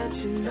to let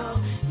you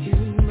know you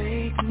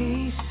make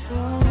me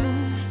so.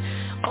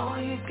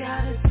 All you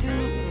gotta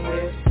do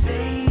is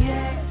say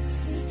yes.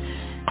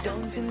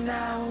 Don't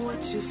deny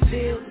what you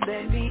feel,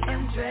 let me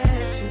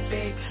undress you,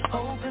 babe.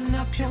 Open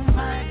up your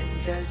mind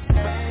and just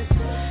rest.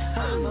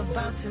 I'm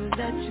about to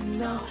let you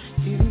know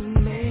you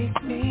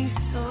make me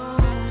so.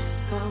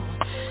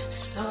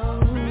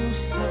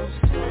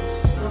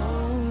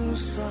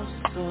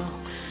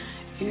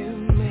 You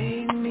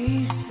made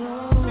me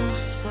so.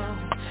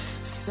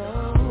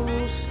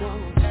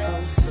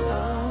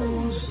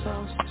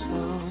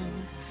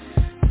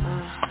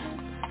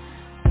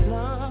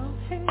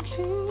 Loving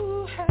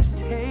you has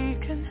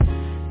taken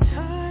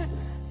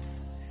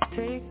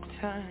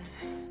time,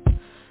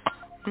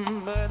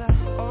 but I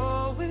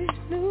always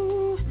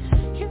knew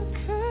you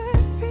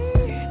could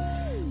be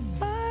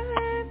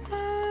mine.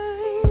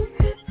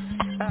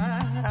 I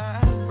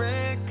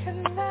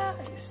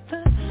recognize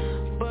the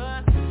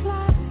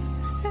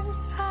butterflies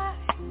inside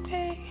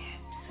me.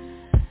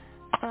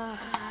 My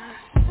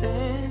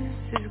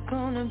sense is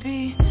gonna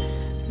be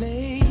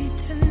made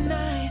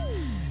tonight.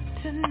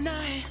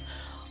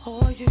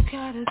 All you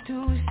gotta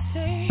do is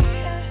say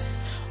yes.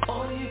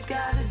 All you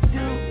gotta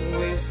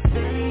do is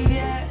say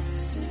yes.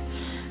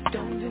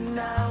 Don't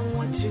deny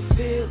what you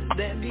feel,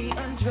 let me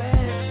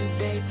undress you,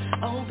 babe.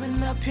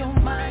 Open up your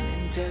mind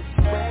and just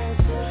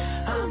rest.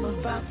 I'm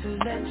about to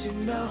let you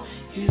know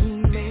you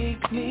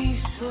make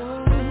me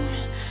so.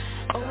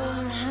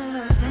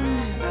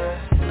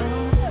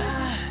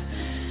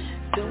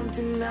 Don't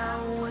deny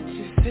what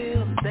you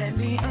feel, let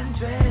me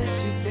undress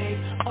you, babe.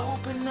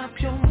 Open up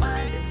your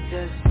mind and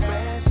just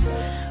rest.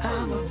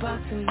 I'm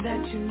about to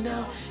let you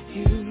know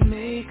you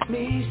make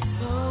me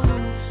so.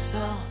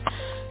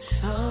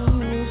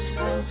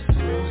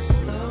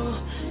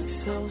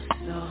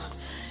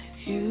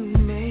 You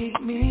make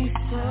me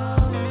so.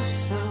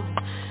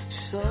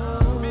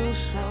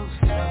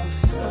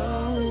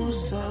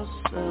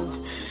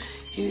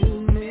 You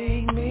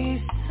make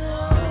me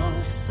so.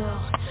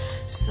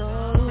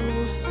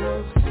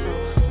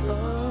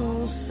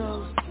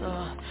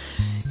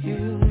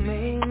 You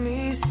make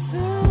me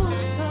so.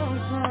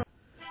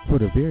 For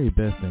the very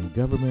best in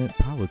government,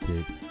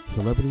 politics,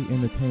 celebrity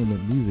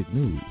entertainment, music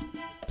news,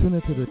 tune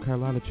into the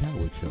Carlotta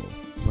Chadwick Show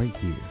right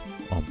here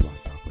on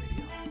Block Talk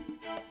Radio.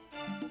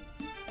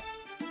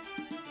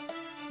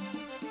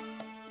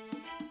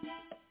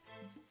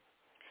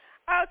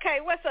 Okay,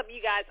 what's up,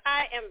 you guys?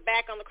 I am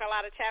back on the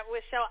Carlotta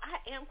Chadwick Show. I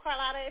am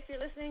Carlotta, if you're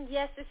listening.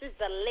 Yes, this is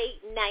the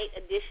late night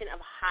edition of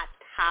Hot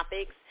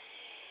Topics.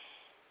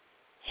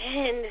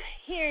 And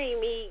hearing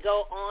me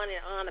go on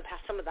and on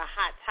about some of the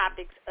hot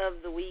topics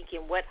of the week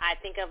and what I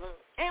think of them.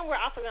 And we're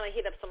also going to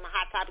hit up some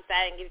hot topics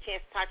I didn't get a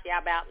chance to talk to you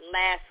about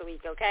last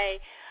week,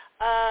 okay?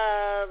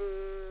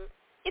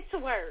 It's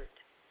a word.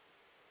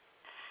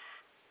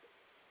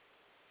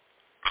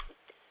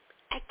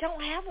 I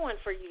don't have one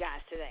for you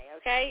guys today,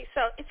 okay?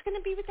 So it's going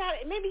to be without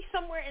it. Maybe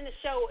somewhere in the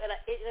show it'll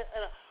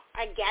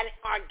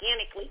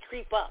organically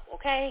creep up,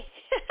 okay?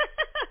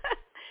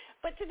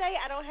 But today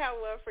I don't have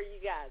one for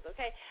you guys,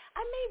 okay?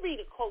 I may read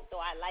a quote,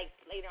 though, I liked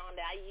later on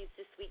that I used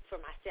this week for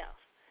myself.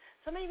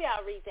 So maybe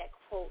I'll read that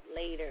quote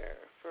later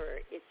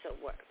for It's a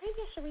Word.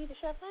 Maybe I should read the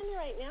show find it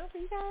right now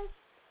for you guys.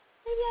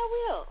 Maybe I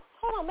will.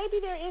 Hold on,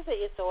 maybe there is a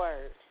It's a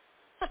Word.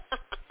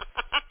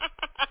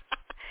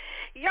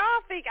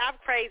 Y'all think I'm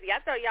crazy.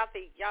 I know y'all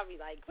think, y'all be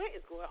like, what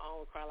is going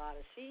on with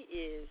Carlotta? She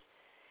is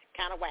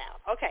kind of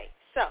wild. Okay,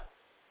 so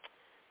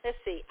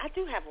let's see. I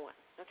do have one,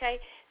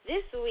 okay?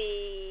 This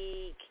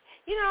week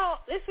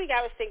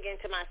I was thinking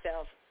to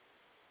myself,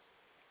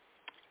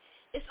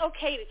 it's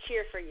okay to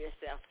cheer for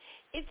yourself.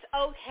 It's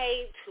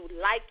okay to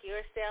like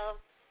yourself.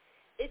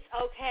 It's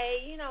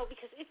okay,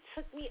 because it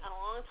took me a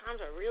long time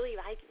to really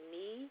like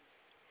me.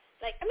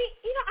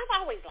 I've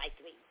always liked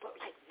me, but,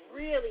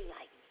 really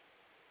like me.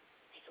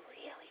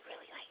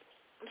 Really like me.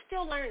 I'm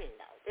still learning,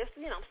 though.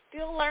 I'm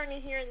still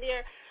learning here and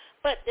there.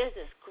 But there's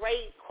this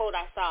great quote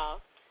I saw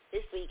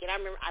this week, and I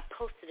remember I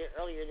posted it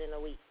earlier during the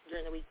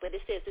week. But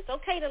it says, it's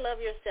okay to love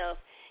yourself.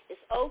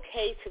 It's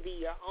okay to be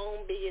your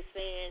own biggest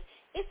fan.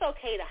 It's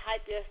okay to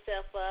hype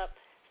yourself up.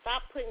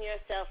 Stop putting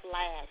yourself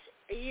last.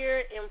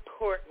 You're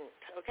important,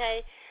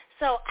 okay?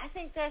 So I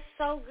think that's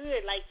so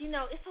good.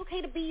 It's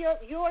okay to be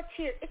your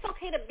cheer. It's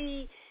okay to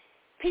be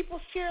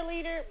people's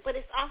cheerleader, but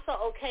it's also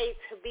okay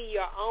to be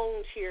your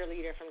own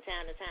cheerleader from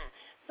time to time.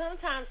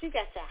 Sometimes you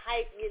got to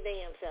hype your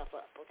damn self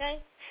up, okay?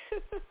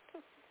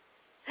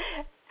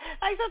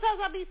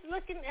 Sometimes I'll be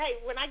looking,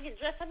 when I get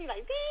dressed, I'll be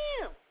like,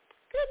 damn,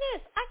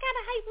 goodness, I got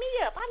to hype me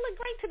up. I look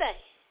great today.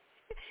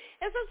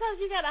 And sometimes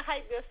you got to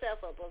hype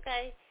yourself up,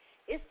 okay?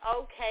 It's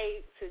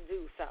okay to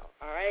do so,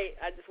 all right?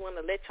 I just want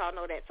to let y'all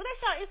know that. So that's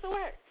y'all, it's a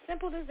word.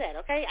 Simple as that,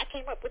 okay? I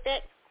came up with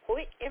that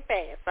quick and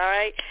fast, all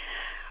right?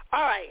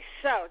 All right,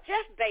 so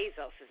Jeff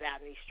Bezos is out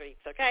in these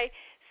streets, okay?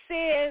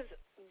 Says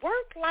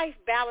work-life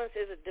balance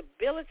is a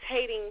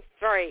debilitating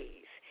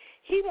phrase.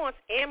 He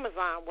wants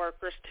Amazon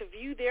workers to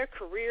view their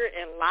career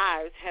and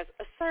lives as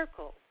a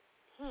circle.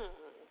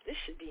 This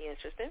should be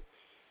interesting.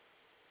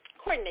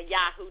 According to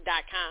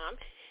Yahoo.com,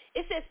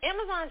 it says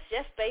Amazon's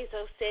Jeff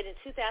Bezos said in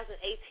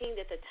 2018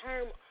 that the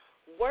term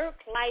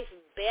work-life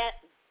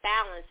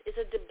balance is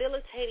a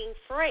debilitating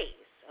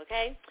phrase,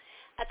 okay?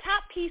 A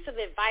top piece of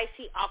advice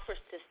he offers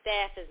to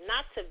staff is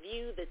not to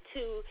view the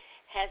two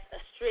as a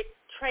strict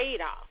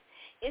trade-off.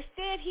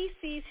 Instead, he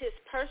sees his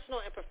personal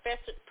and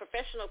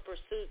professional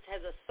pursuits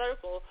as a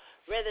circle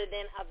rather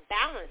than a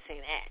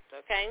balancing act,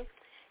 okay?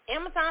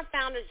 Amazon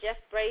founder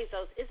Jeff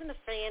Bezos isn't a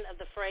fan of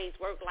the phrase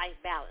work-life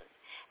balance.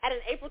 At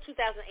an April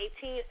 2018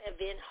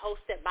 event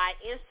hosted by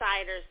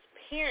Insider's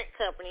parent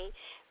company,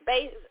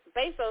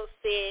 Bezos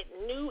said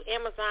new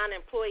Amazon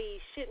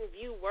employees shouldn't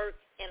view work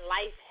and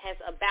life as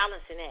a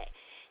balancing act.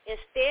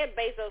 Instead,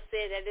 Bezos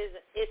said that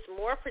it's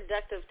more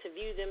productive to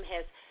view them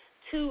as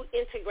two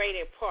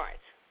integrated parts.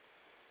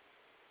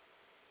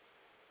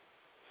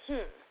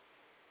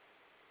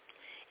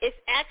 It's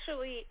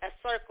actually a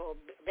circle,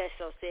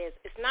 Bezos says.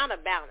 It's not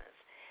a balance.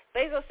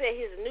 Bezos said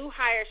his new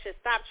hires should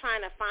stop trying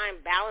to find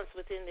balance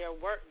within their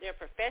work, their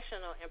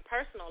professional and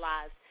personal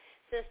lives,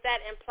 since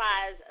that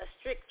implies a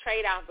strict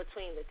trade-off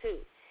between the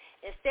two.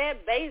 Instead,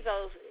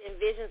 Bezos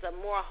envisions a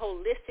more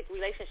holistic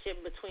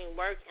relationship between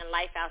work and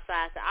life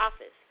outside the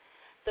office.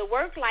 The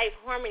work-life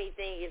harmony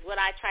thing is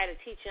what I try to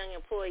teach young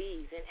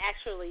employees and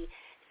actually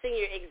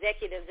senior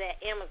executives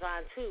at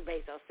Amazon too,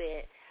 Bezos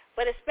said.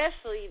 But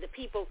especially the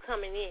people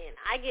coming in.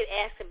 I get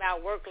asked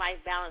about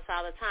work-life balance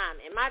all the time,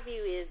 and my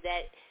view is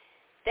that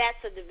that's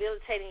a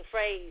debilitating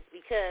phrase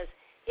because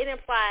it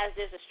implies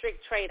there's a strict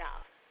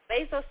trade-off.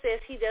 Bezos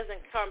says he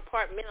doesn't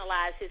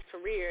compartmentalize his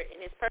career and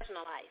his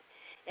personal life.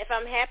 If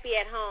I'm happy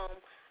at home,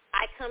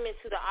 I come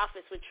into the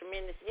office with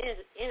tremendous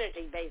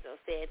energy, Bezos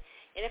said.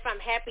 And if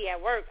I'm happy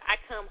at work, I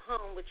come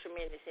home with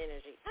tremendous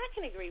energy. I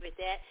can agree with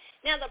that.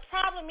 Now, the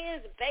problem is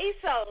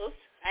Bezos,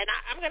 and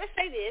I'm going to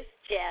say this,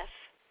 Jeff,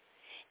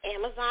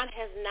 Amazon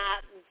has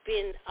not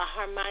been a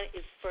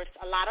harmonious, for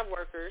a lot of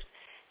workers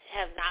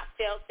have not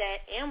felt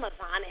that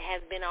Amazon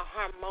has been a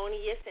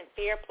harmonious and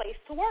fair place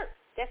to work.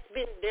 There's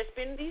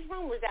been these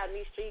rumors out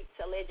in these streets,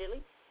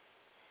 allegedly,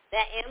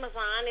 that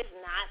Amazon is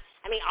not,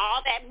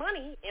 all that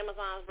money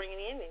Amazon's bringing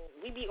in, and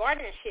we be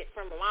ordering shit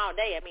from them all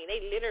day.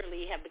 They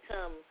literally have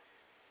become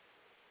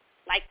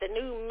like the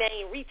new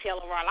main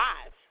retailer of our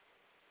lives.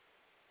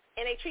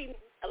 And they treat,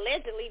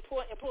 allegedly,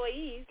 poor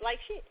employees like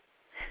shit.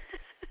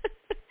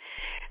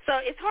 So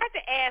it's hard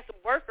to ask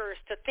workers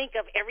to think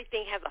of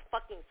everything as a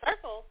fucking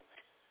circle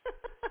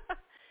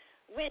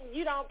when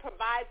you don't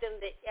provide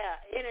them the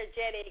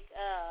energetic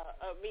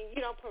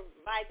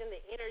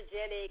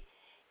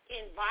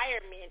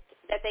environment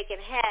that they can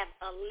have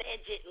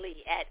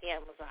allegedly at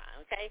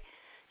Amazon, okay?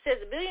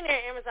 Says the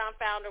billionaire Amazon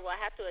founder will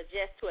have to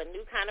adjust to a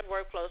new kind of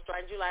workflow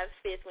starting July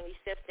 5th when he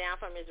steps down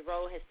from his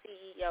role as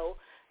CEO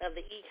of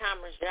the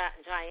e-commerce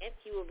giant.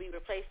 He will be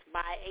replaced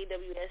by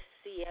AWS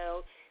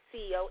CEO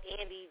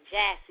Andy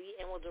Jassy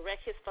and will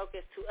direct his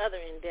focus to other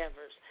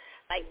endeavors,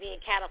 like being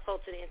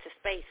catapulted into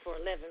space for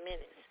 11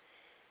 minutes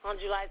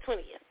on July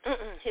 20th.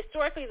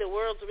 Historically, the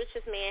world's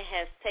richest man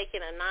has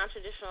taken a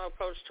non-traditional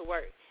approach to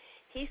work.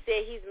 He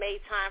said he's made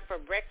time for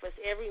breakfast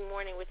every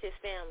morning with his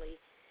family,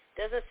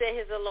 doesn't set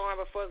his alarm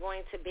before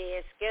going to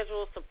bed,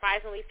 schedules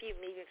surprisingly few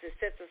meetings, and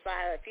sets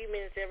aside a few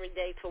minutes every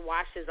day to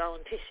wash his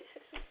own dishes.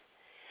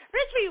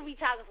 Rich people be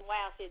talking some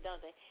wild shit, don't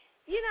they?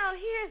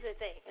 Here's the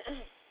thing.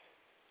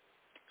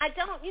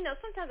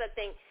 Sometimes I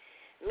think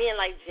men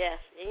like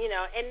Jeff,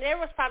 and there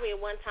was probably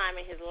one time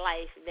in his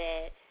life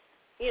that,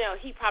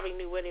 he probably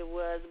knew what it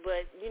was,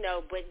 but you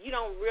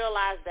don't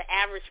realize the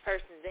average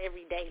person's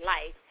everyday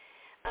life.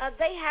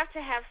 They have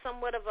to have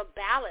somewhat of a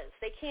balance.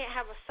 They can't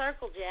have a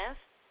circle, Jeff.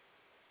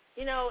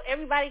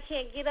 Everybody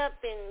can't get up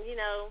and,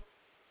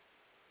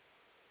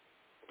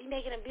 be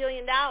making $1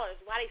 billion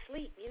while they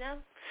sleep,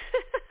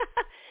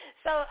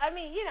 So,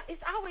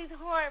 it's always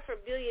hard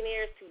for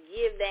billionaires to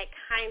give that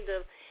kind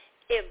of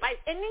advice.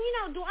 And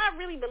then, do I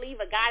really believe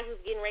a guy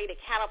who's getting ready to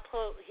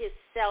catapult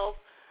himself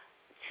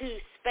to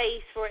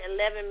space for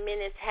 11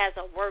 minutes has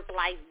a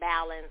work-life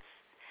balance?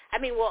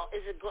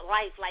 Is a good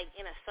life like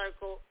in a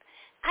circle?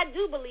 I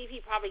do believe he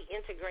probably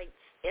integrates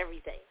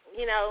everything,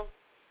 He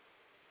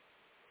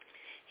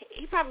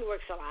probably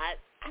works a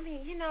lot.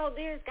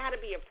 There's got to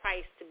be a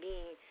price to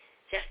being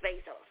Jeff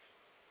Bezos,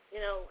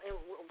 and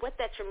what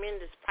that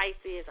tremendous price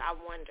is, I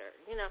wonder,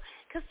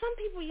 because some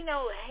people,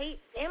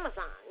 hate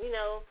Amazon,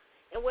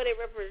 and what it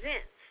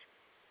represents.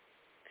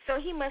 So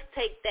he must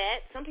take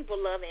that. Some people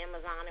love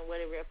Amazon and what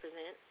it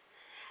represents.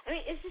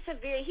 It's just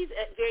he's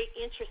a very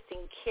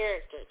interesting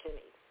character to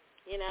me,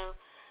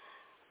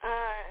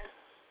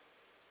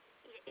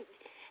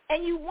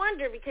 and you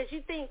wonder because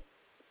you think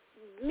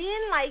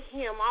men like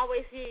him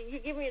always, you're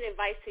giving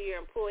advice to your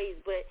employees,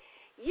 but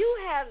you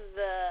have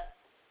the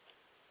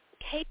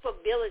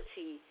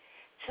capability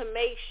to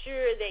make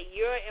sure that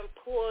your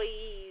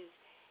employees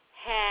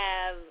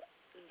have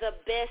the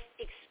best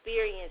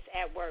experience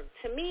at work.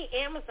 To me,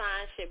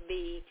 Amazon should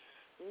be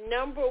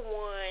number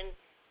one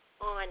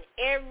on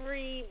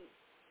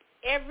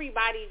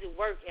everybody's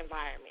work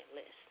environment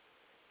list.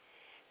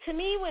 To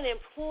me, when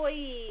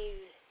employees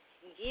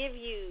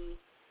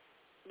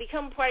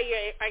become part of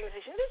your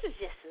organization, this is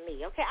just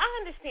me, okay? I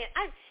understand.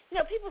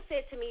 People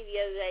said to me the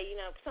other day,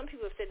 some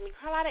people have said to me,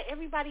 Carlotta,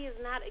 everybody is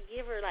not a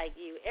giver like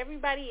you.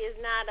 Everybody is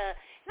not and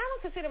I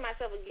don't consider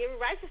myself a giver,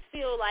 but I just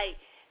feel like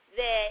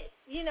that,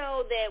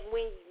 that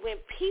when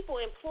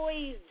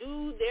employees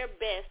do their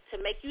best to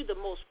make you the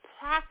most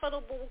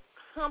profitable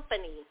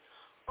company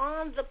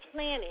on the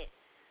planet,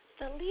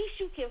 the least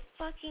you can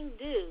fucking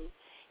do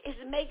is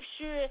make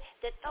sure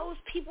that those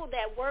people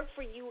that work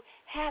for you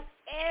have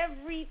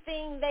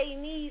everything they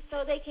need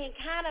so they can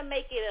kind of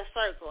make it a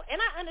circle. And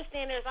I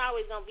understand there's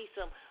always going to be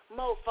some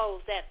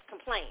mofos that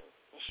complain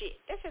and shit.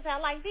 That's just how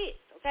life is,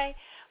 okay?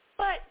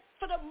 But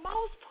for the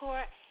most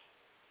part,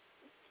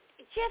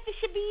 Jeff, it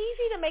should be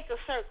easy to make a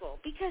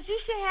circle because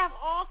you should have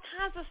all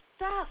kinds of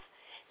stuff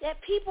that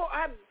people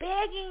are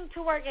begging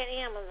to work at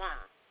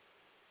Amazon.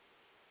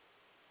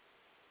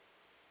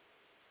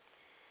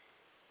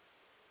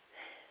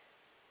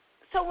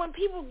 So when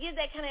people give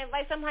that kind of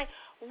advice, I'm like,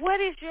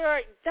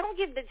 don't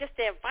give just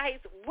the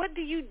advice. What do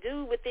you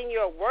do within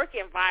your work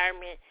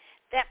environment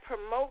that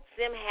promotes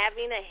them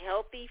having a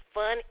healthy,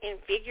 fun,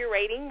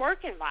 invigorating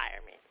work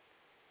environment?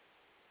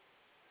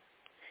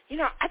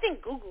 I think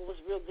Google was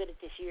real good at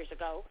this years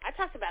ago. I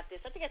talked about this.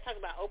 I think I talked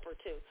about Oprah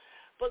too.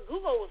 But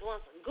Google,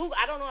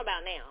 I don't know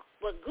about now,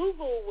 but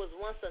Google was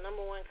once the number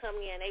one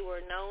company, and they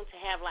were known to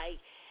have like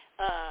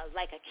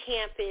a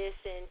campus,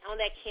 and on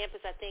that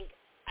campus, I think,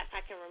 if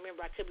I can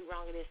remember, I could be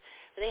wrong with this,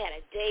 but they had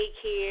a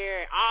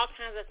daycare and all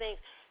kinds of things.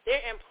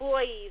 Their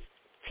employees,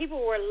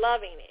 people were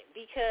loving it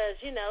because,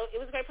 it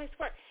was a great place to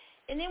work.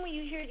 And then when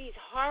you hear these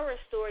horror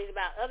stories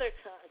about other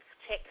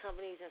tech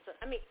companies and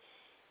stuff,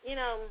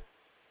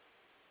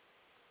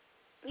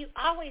 you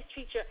always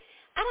treat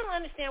I don't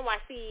understand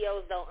why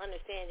CEOs don't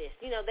understand this.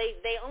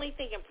 They only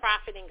think in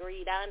profit and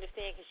greed. I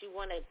understand because you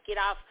want to get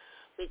off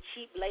with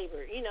cheap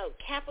labor.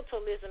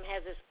 Capitalism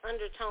has this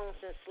undertone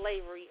since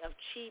slavery of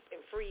cheap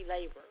and free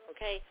labor,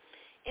 okay?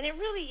 And it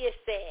really is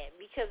sad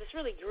because it's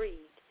really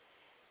greed.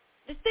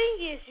 The thing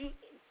is,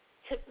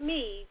 to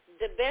me,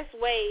 the best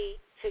way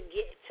to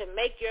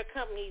make your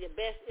company the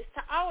best is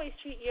to always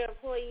treat your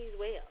employees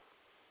well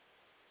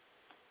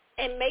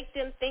and make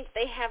them think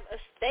they have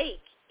a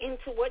stake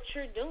into what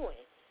you're doing.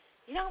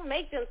 You don't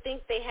make them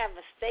think they have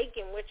a stake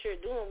in what you're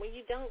doing when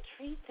you don't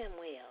treat them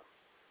well.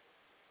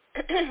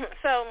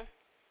 So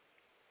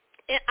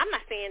I'm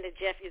not saying that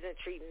Jeff isn't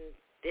treating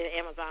the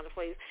Amazon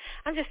employees.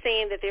 I'm just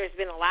saying that there's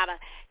been a lot of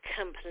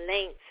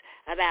complaints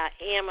about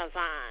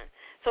Amazon.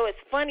 So it's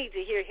funny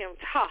to hear him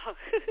talk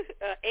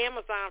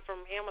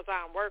from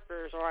Amazon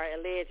workers or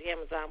alleged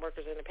Amazon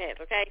workers in the past,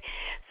 okay?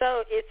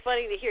 So it's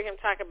funny to hear him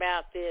talk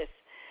about this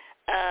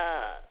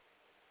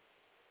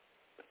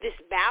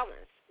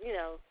balance.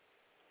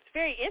 It's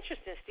very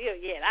interesting still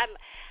yet.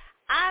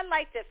 I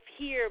like to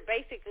hear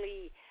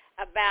basically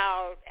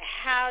about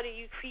how do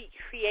you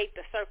create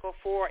the circle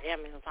for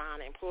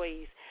Amazon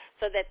employees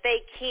so that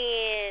they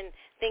can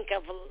think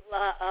of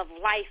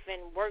life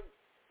and work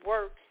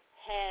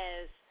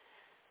has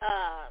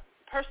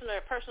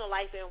personal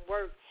life and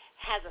work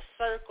has a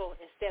circle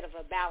instead of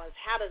a balance.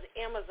 How does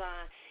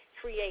Amazon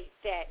create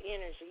that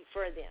energy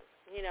for them?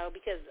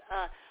 Because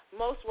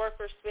most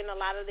workers spend a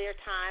lot of their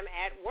time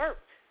at work.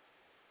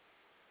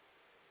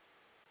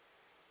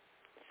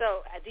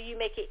 So do you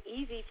make it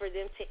easy for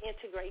them to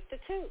integrate the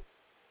two?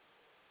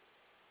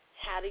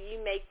 How do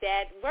you make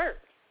that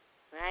work,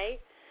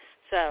 right?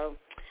 So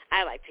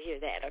I like to hear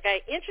that,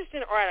 okay?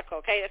 Interesting article,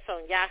 okay? That's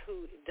on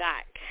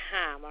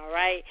yahoo.com, all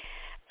right?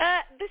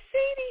 The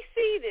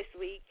CDC this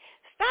week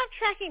stopped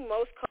tracking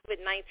most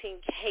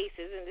COVID-19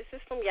 cases, and this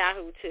is from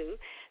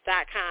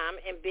yahoo.com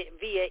and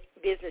via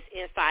Business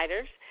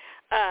Insider.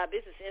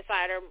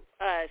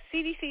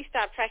 CDC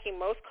stopped tracking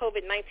most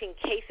COVID-19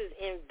 cases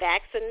in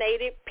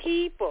vaccinated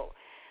people.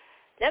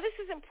 Now, this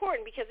is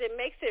important because it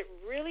makes it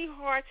really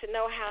hard to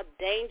know how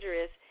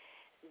dangerous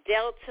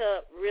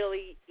Delta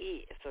really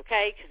is,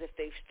 okay? Because if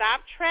they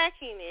stop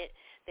tracking it,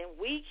 then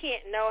we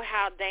can't know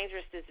how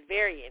dangerous this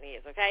variant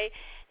is, okay?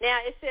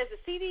 Now, it says the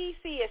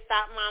CDC has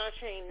stopped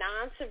monitoring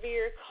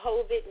non-severe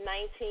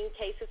COVID-19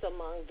 cases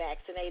among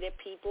vaccinated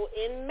people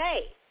in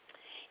May.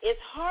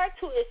 It's hard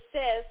to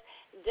assess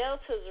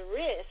Delta's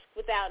risk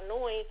without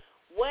knowing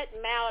what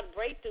mild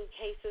breakthrough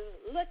cases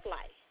look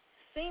like,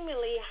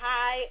 seemingly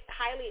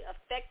highly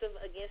effective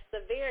against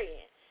the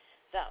variant,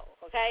 though,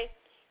 okay?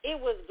 It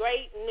was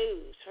great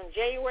news. From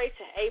January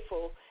to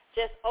April,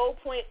 just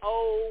 0.01%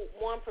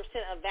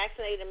 of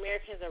vaccinated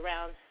Americans,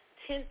 around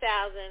 10,000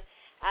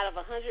 out of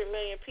 100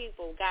 million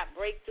people, got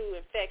breakthrough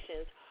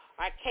infections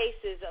or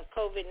cases of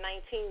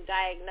COVID-19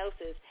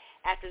 diagnosis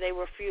after they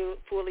were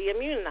fully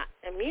immunized,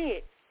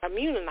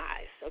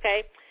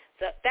 okay?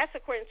 So that's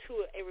according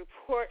to a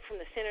report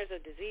from the Centers of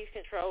Disease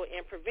Control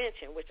and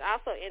Prevention, which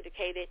also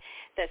indicated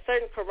that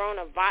certain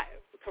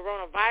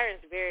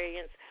coronavirus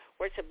variants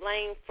were to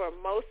blame for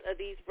most of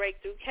these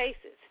breakthrough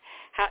cases.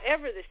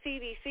 However, the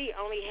CDC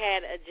only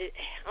had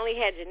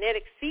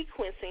genetic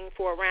sequencing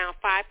for around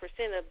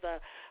 5% of the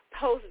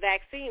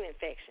post-vaccine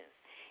infections,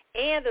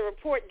 and the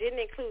report didn't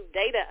include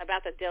data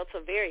about the Delta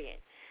variant.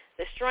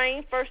 The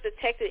strain, first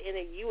detected in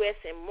the U.S.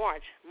 in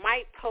March,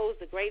 might pose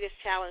the greatest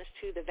challenge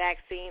to the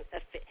vaccine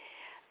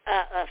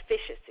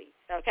efficacy.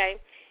 Okay.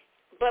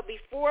 But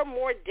before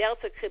more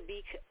data could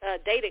be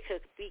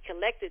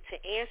collected to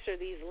answer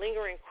these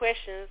lingering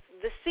questions,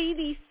 the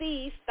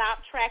CDC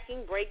stopped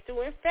tracking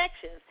breakthrough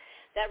infections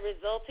that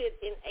resulted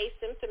in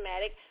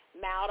asymptomatic,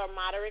 mild or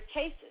moderate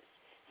cases.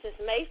 Since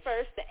May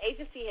 1st, the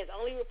agency has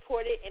only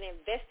reported and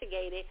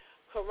investigated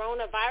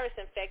coronavirus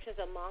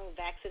infections among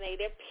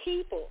vaccinated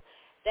people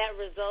that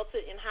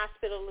resulted in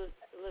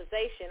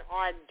hospitalization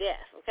or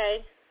death.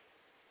 Okay.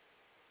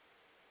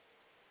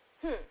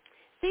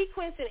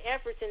 Sequencing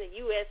efforts in the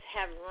U.S.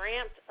 haven't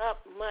ramped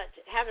up much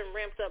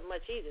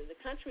either. The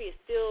country is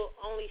still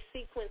only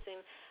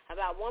sequencing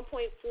about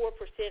 1.4%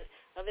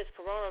 of its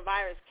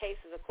coronavirus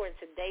cases, according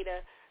to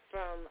data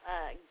from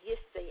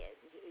GISAID,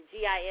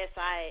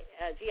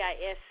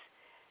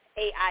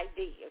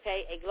 okay,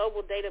 a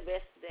global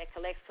database that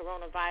collects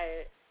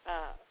coronavirus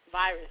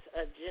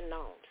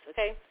genomes,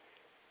 okay?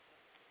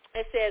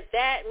 It says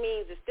that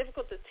means it's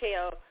difficult to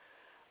tell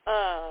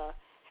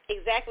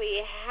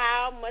exactly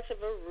how much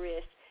of a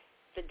risk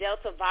the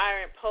Delta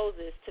variant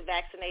poses to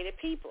vaccinated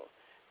people.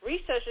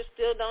 Researchers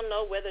still don't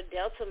know whether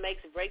Delta makes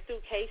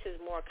breakthrough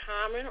cases more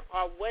common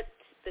or what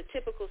the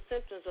typical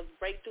symptoms of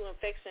breakthrough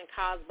infection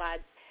caused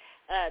by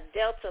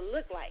Delta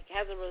look like.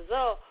 As a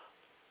result,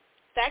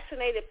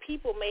 vaccinated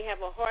people may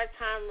have a hard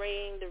time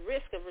weighing the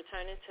risk of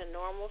returning to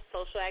normal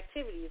social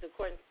activities,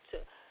 according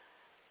to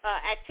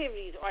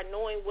activities, or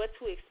knowing what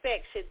to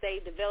expect should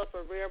they develop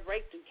a rare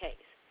breakthrough case.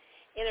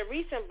 In a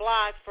recent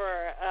blog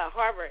for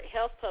Harvard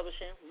Health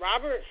Publishing,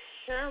 Robert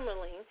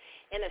Shermerling,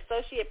 an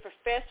associate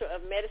professor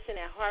of medicine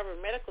at Harvard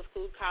Medical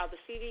School, called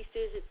the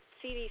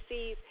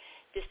CDC's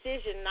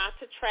decision not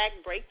to track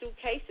breakthrough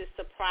cases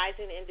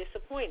surprising and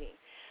disappointing.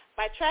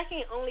 By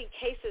tracking only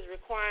cases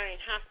requiring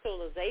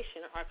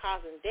hospitalization or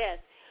causing death,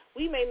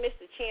 we may miss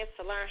the chance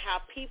to learn how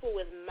people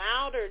with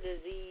milder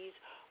disease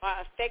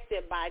are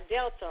affected by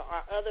Delta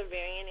or other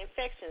variant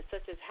infections,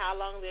 such as how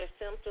long their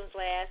symptoms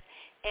last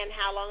and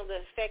how long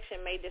the infection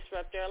may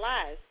disrupt their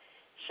lives,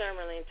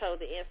 Shermerling told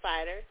the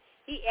Insider.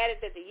 He added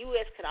that the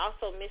U.S. could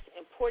also miss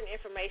important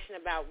information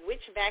about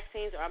which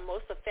vaccines are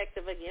most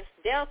effective against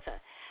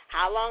Delta,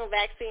 how long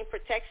vaccine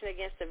protection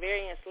against the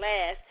variants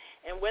lasts,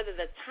 and whether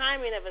the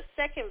timing of a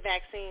second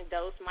vaccine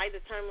dose might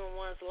determine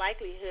one's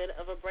likelihood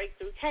of a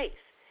breakthrough case.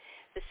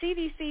 The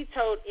CDC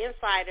told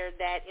Insider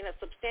that in a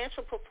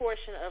substantial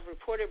proportion of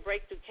reported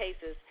breakthrough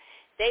cases,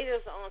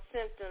 data on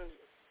symptoms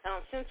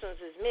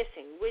is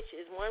missing, which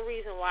is one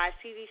reason why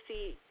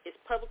CDC is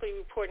publicly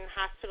reporting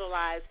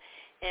hospitalized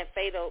and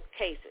fatal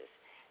cases.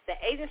 The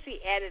agency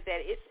added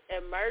that its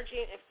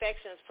emerging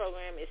infections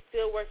program is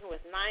still working with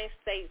 9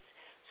 states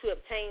to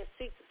obtain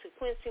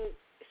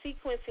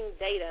sequencing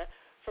data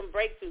from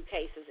breakthrough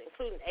cases,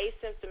 including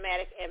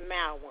asymptomatic and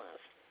mild ones.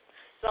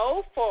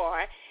 So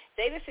far,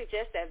 data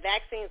suggests that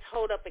vaccines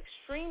hold up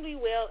extremely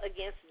well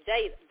against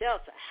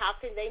Delta. How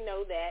can they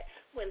know that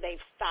when they've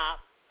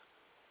stopped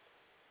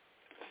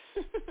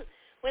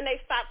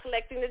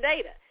collecting the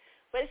data?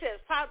 But it says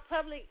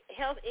Public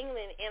Health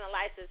England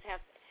analysis have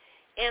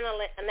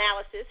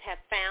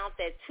found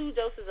that 2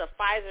 doses of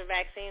Pfizer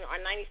vaccine are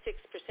 96%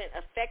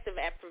 effective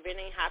at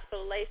preventing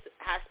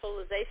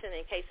hospitalization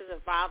in cases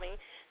involving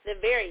the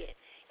variant,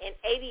 and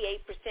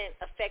 88%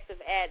 effective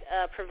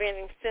at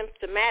preventing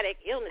symptomatic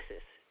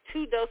illnesses.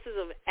 2 doses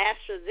of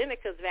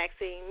AstraZeneca's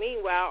vaccine,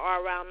 meanwhile,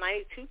 are around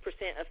 92%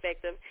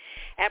 effective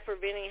at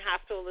preventing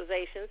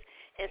hospitalizations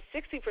and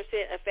 60%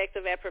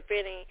 effective at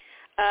preventing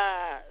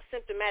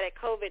symptomatic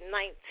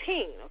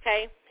COVID-19,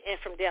 okay, and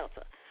from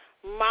Delta.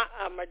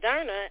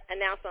 Moderna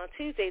announced on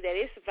Tuesday that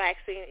its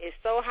vaccine is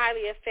so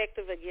highly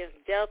effective against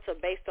Delta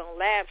based on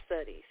lab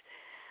studies,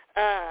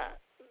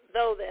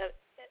 though the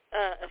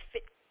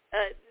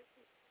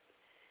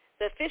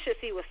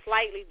efficacy was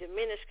slightly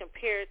diminished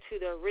compared to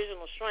the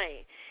original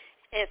strain.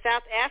 And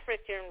South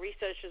African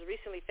researchers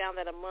recently found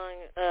that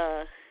among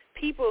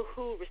people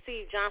who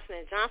received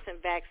Johnson &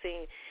 Johnson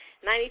vaccine,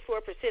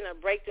 94%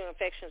 of breakthrough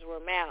infections were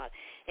mild,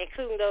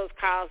 including those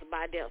caused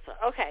by Delta.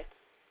 Okay.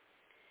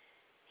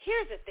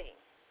 Here's the thing.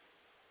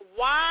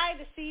 Why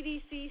the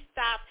CDC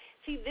stopped.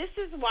 See, this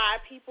is why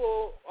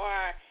people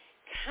are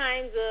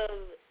kind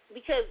of,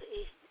 because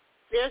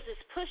there's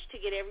this push to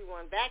get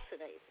everyone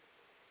vaccinated.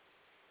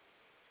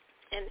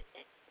 And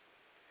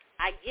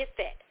I get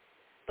that.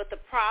 But the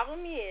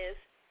problem is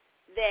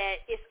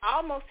that it's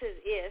almost as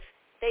if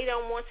they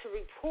don't want to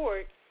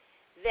report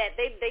that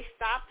they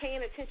stop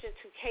paying attention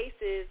to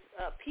cases,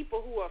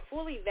 people who are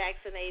fully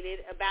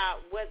vaccinated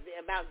about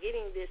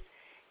getting this,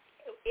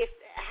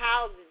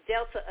 how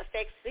Delta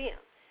affects them.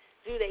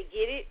 Do they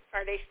get it?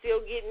 Are they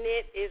still getting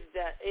it? Is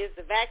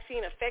the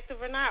vaccine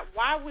effective or not?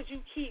 Why would you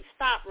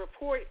stop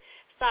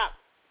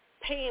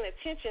paying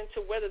attention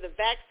to whether the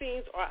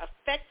vaccines are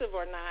effective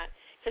or not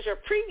Because your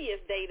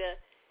previous data,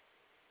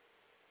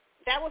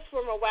 that was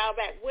from a while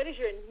back. What is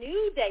your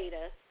new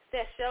data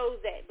that shows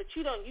that? But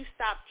you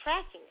stop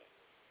tracking it,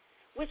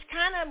 which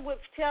kind of would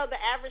tell the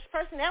average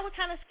person, that would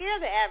kind of scare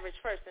the average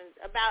person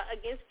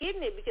against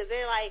getting it, because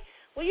they're like,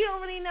 well, you don't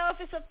really know if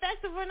it's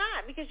effective or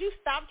not, because you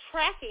stop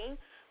tracking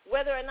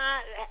whether or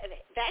not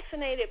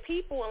vaccinated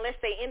people, unless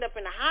they end up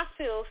in the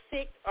hospital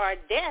sick or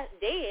dead,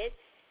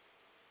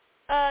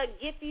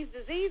 get these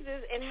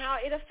diseases and how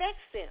it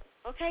affects them.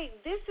 Okay,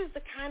 this is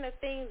the kind of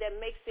thing that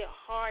makes it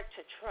hard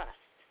to trust.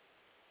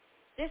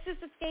 This is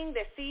the thing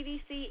that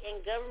CDC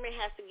and government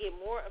has to get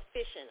more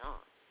efficient on.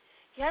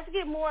 You have to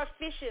get more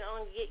efficient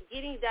on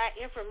getting that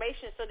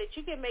information so that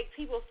you can make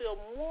people feel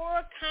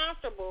more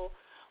comfortable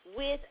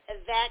with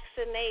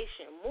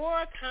vaccination,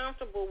 more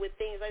comfortable with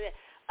things like that.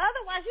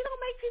 Otherwise, you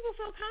don't make people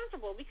feel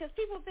comfortable, because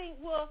people think,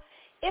 well,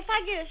 if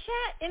I get a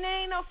shot and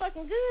it ain't no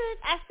fucking good,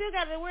 I still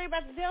got to worry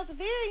about the Delta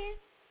variant.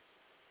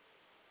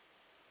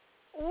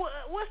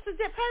 What's the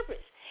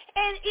purpose?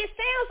 And it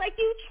sounds like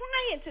you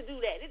trying to do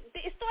that.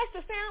 It starts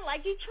to sound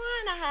like you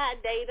trying to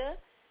hide data.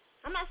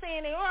 I'm not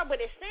saying they are,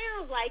 but it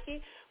sounds like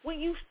it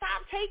when you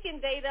stop taking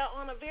data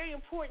on a very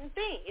important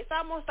thing. It's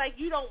almost like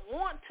you don't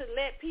want to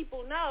let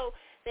people know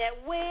that,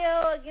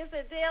 well, against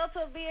the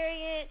Delta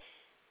variant,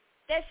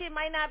 that shit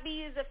might not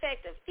be as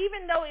effective,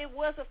 even though it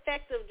was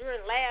effective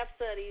during lab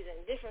studies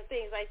and different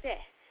things like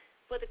that.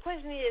 But the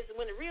question is,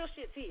 when the real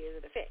shit's here, is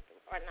it effective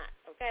or not,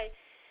 okay?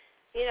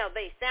 You know,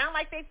 they sound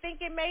like they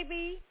think it may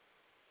be,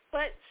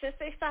 but since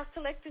they stopped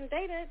collecting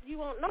data, you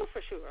won't know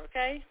for sure,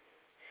 okay?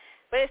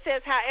 But it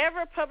says,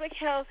 however, Public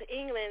Health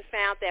England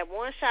found that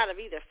one shot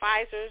of either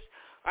Pfizer's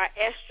or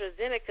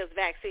AstraZeneca's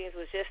vaccines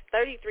was just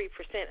 33%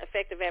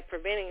 effective at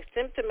preventing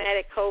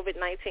symptomatic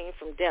COVID-19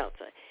 from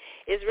Delta.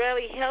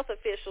 Israeli health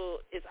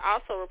official is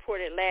also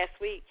reported last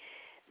week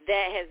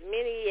that as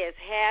many as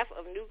half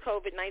of new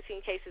COVID-19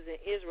 cases in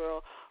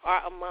Israel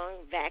are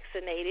among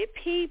vaccinated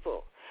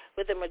people,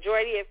 with the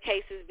majority of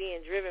cases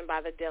being driven by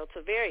the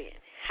Delta variant.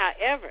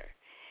 However,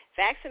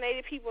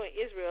 vaccinated people in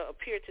Israel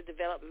appear to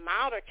develop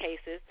milder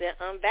cases than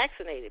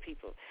unvaccinated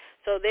people.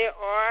 So there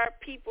are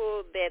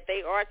people that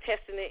they are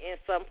testing it in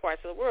some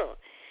parts of the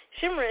world.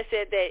 Shimmerin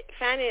said that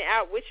finding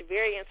out which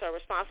variants are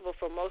responsible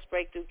for most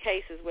breakthrough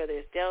cases, whether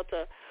it's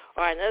Delta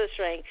or another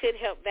strain, could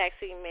help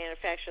vaccine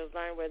manufacturers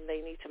learn whether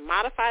they need to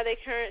modify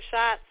their current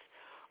shots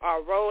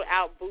or roll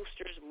out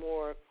boosters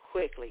more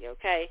quickly,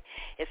 okay?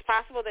 It's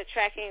possible that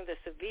tracking the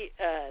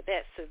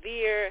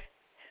severe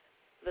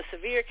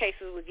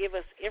cases will give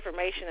us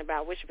information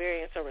about which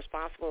variants are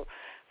responsible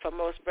for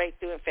most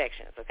breakthrough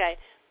infections, okay?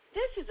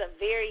 This is a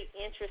very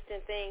interesting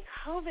thing.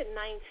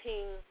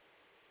 COVID-19,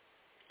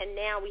 and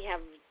now we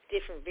have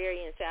different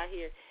variants out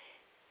here.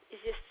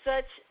 It's just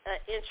such an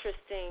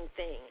interesting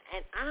thing.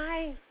 And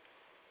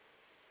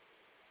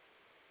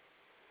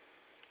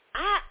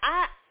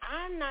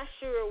I'm not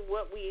sure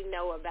what we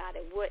know about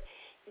it.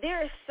 There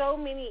are so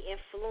many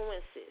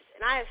influences,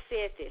 and I have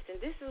said this,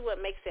 and this is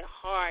what makes it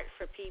hard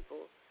for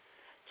people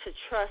to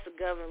trust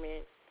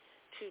government,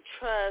 to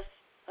trust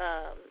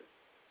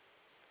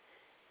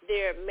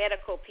their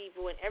medical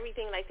people and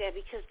everything like that,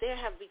 because there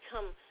have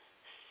become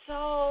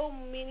so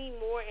many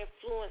more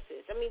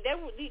influences. I mean,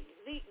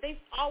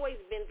 they've always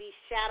been these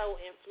shadow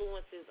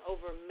influences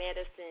over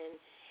medicine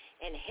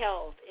and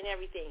health and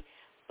everything.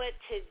 But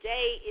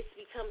today it's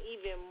become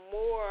even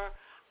more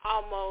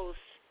almost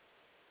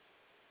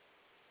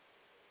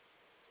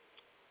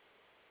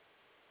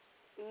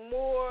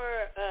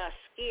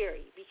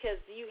scary, because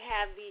you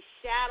have these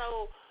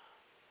shadow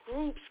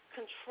groups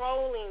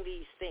controlling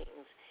these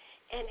things.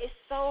 And it's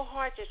so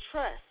hard to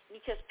trust,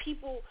 because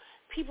people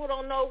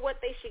don't know what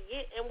they should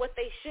get and what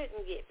they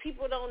shouldn't get.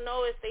 People don't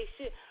know if they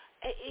should.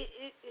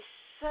 It's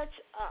such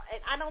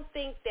and I don't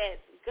think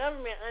that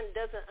government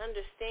doesn't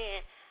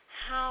understand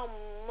how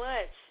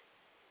much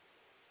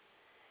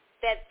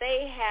that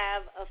they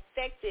have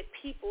affected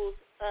people's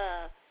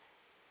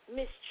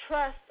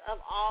mistrust of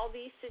all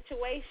these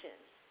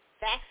situations.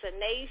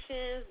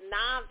 Vaccinations,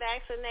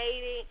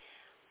 non-vaccinating,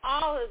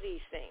 all of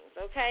these things,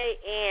 okay?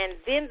 And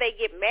then they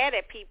get mad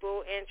at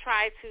people and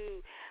try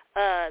to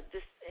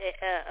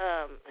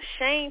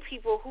shame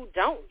people who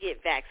don't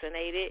get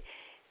vaccinated,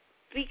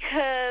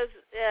 because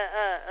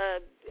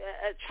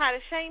try to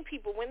shame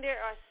people when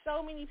there are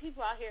so many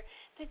people out here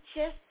that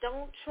just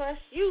don't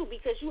trust you,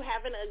 because you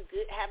haven't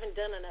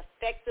done an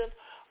effective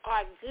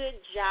or a good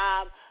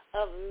job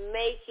of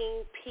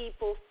making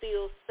people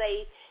feel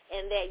safe,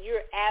 and that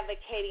you're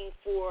advocating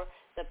for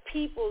the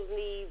people's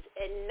needs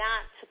and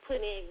not to put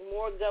in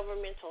more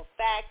governmental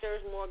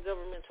factors, more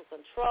governmental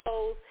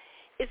controls.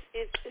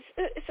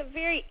 It's a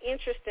very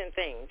interesting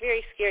thing,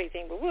 very scary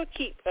thing, but we'll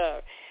keep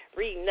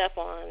reading up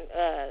on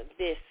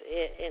this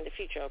in the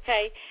future,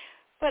 okay?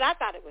 But I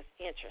thought it was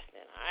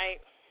interesting, all right?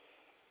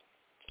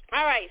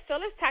 All right, so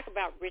let's talk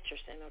about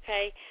Richardson,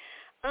 okay?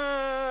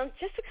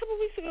 Just a couple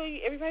weeks ago,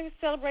 everybody was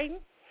celebrating.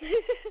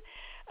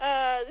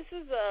 This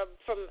is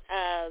from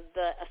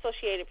the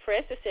Associated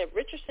Press. It said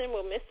Richardson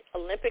will miss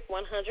Olympic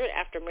 100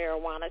 after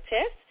marijuana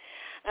test.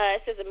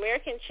 It says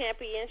American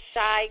champion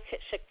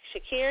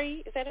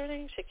Sha'Carri, is that her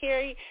name?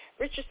 Sha'Carri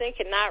Richardson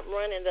cannot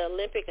run in the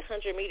Olympic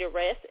 100-meter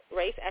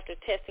race after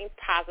testing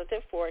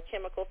positive for a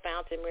chemical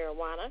found in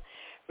marijuana.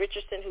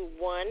 Richardson, who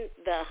won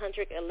the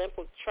 100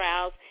 Olympic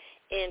trials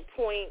in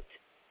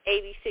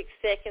 .86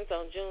 seconds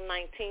on June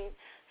 19th,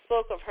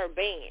 spoke of her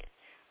ban.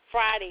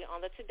 Friday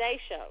on the Today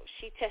Show,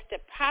 she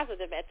tested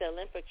positive at the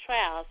Olympic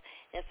trials,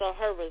 and so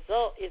her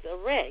result is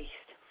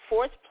erased.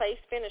 Fourth-place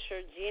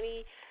finisher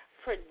Jenny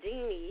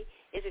Perdini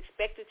is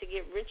expected to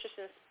get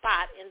Richardson's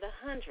spot in the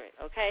 100,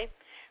 okay?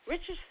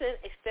 Richardson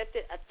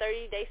accepted a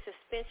 30-day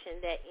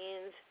suspension that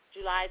ends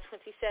July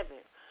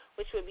 27th,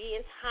 which would be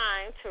in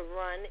time to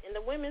run in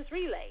the women's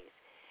relays.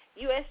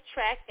 U.S.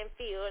 Track and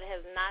Field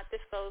has not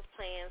disclosed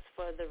plans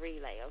for the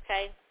relay,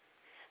 okay?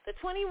 The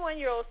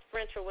 21-year-old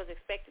sprinter was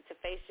expected to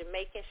face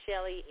Jamaican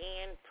Shelley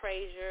Ann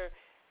Fraser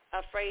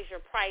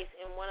Price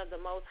in one of the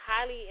most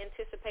highly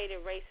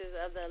anticipated races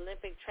of the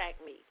Olympic track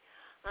meet.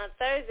 On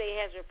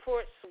Thursday, as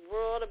reports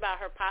swirled about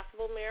her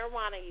possible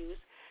marijuana use,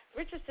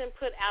 Richardson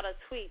put out a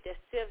tweet that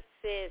said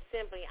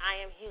simply, "I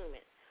am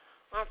human."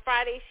 On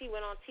Friday, she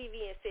went on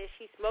TV and said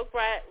she smoked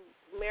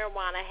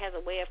marijuana as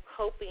a way of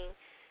coping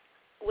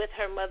with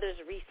her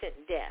mother's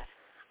recent death.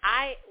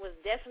 "I was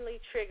definitely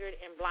triggered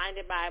and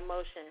blinded by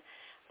emotion,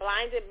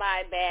 blinded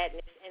by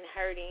badness and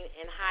hurting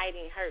and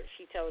hiding hurt,"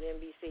 she told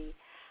NBC.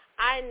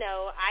 "I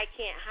know I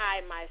can't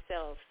hide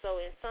myself, so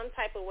in some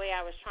type of way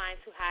I was trying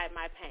to hide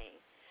my pain."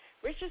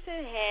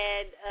 Richardson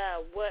had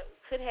what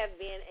could have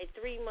been a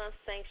 3-month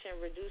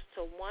sanction reduced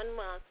to 1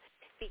 month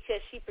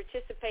because she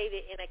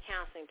participated in a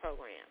counseling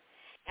program.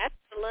 After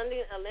the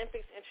London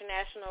Olympics,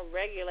 international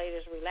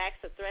regulators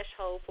relaxed the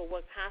threshold for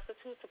what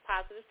constitutes a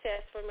positive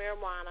test for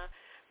marijuana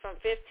from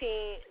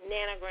 15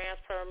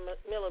 nanograms per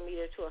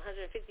millimeter to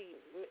 150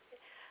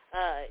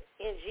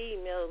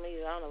 ng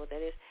millimeters. I don't know what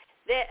that is.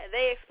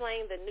 They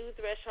explained the new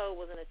threshold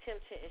was an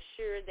attempt to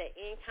ensure that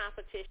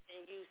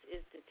in-competition use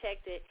is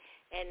detected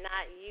and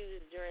not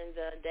used during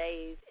the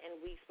days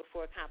and weeks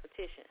before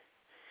competition.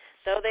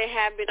 So there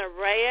have been a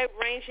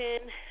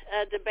ranging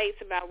debates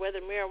about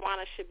whether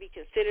marijuana should be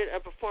considered a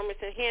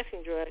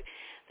performance-enhancing drug.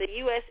 The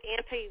U.S.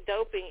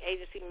 Anti-Doping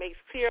Agency makes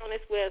clear on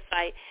its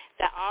website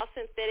that all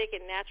synthetic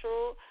and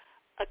natural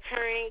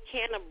occurring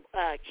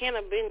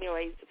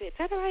cannabinoids, is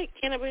that right?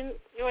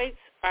 Cannabinoids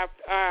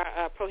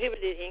are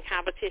prohibited in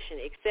competition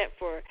except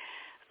for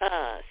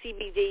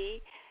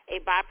CBD, a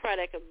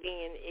byproduct of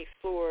being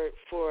explored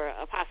for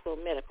a possible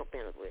medical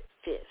benefit.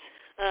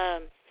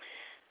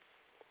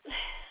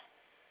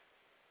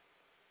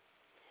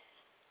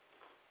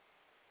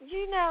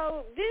 You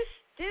know,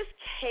 this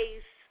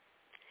case,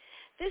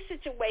 this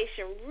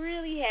situation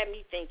really had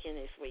me thinking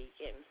this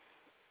weekend.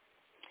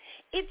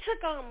 It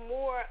took on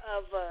more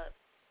of a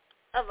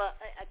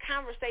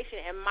conversation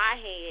in my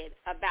head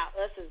about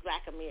us as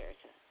Black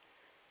America,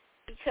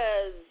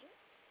 because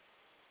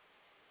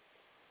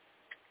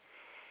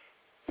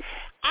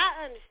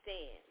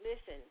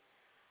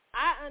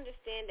I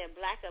understand that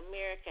Black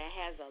America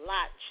has a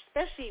lot,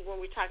 especially when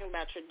we're talking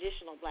about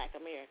traditional Black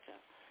America.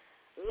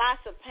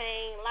 Lots of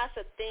pain, lots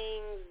of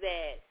things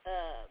that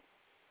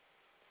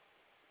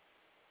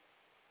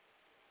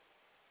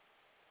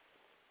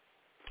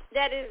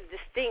is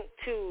distinct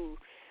to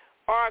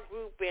our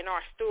group and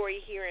our story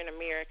here in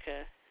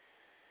America.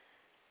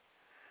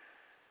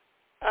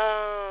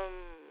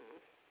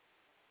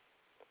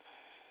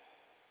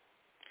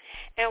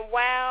 And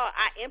while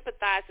I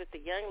empathize with the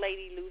young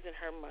lady losing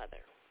her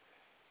mother,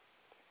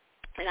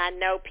 and I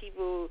know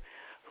people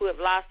who have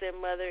lost their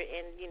mother,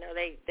 and, you know,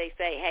 they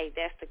say, hey,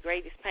 that's the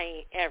greatest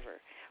pain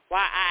ever.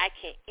 While I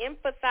can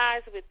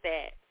empathize with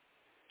that,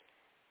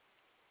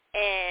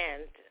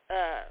 and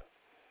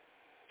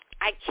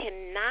I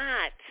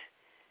cannot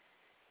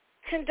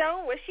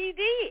condone what she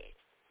did.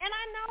 And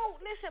I know,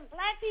 listen,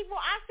 Black people,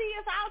 I see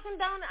us all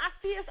condoning, I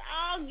see us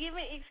all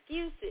giving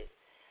excuses.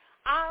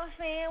 All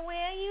saying,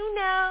 well, you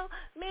know,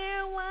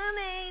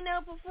 marijuana ain't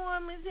no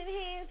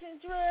performance-enhancing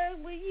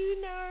drug. Well,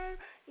 you know,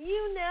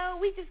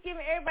 we just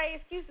giving everybody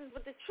excuses.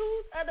 But the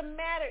truth of the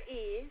matter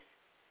is,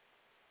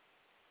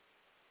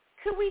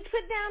 could we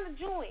put down the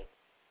joint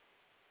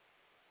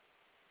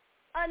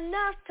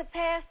enough to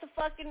pass the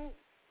fucking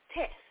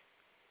test?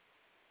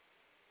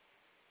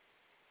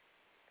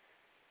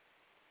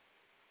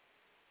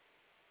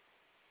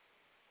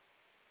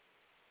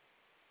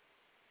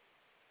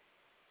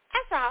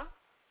 That's all.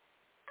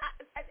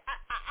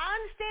 I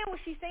understand what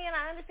she's saying.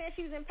 I understand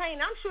she's in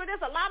pain. I'm sure there's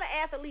a lot of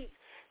athletes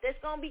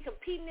that's going to be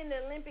competing in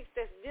the Olympics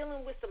that's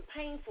dealing with some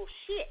painful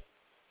shit.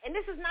 And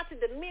this is not to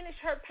diminish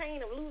her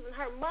pain of losing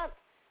her mother.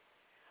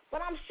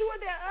 But I'm sure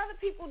there are other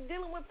people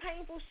dealing with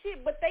painful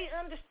shit, but they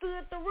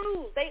understood the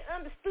rules. They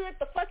understood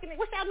the fucking,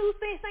 what's y'all news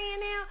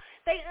saying now?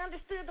 They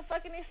understood the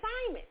fucking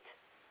assignment.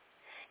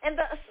 And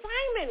the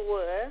assignment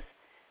was,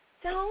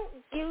 don't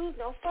use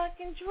no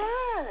fucking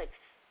drugs.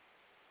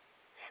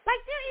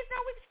 Like, there is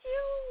no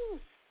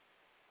excuse.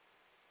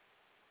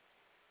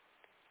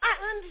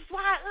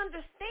 Why I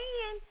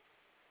understand,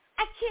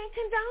 I can't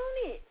condone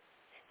it.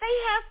 They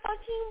have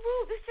fucking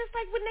rules. It's just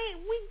like when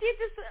we did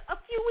this a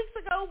few weeks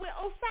ago with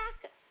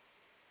Osaka.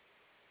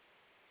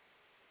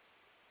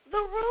 The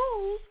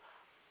rules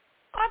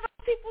are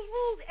those people's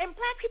rules. And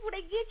black people,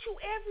 they get you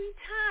every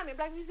time. And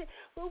black people say,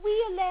 well, we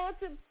allowed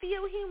to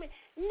feel human.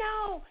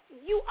 No,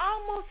 you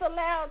almost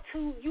allowed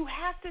to. You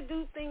have to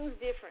do things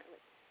differently.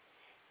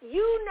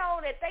 You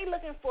know that they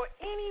looking for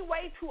any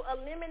way to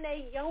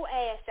eliminate your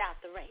ass out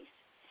the race.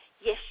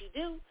 Yes, you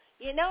do.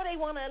 You know they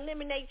want to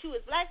eliminate you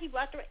as black people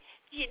out the race.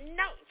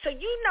 So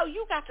you know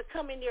you got to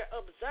come in there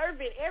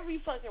observing every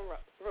fucking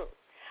rule.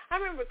 I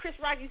remember Chris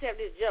Rock used to have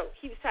this joke.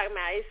 He was talking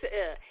about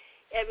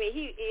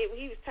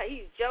he was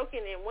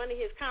joking in one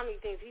of his comedy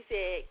things. He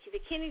said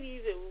the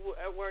Kennedys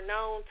were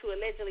known to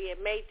allegedly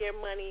have made their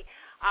money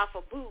off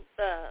of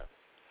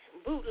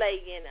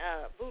bootlegging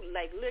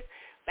liquor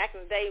back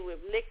in the day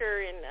with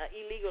liquor and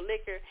illegal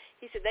liquor.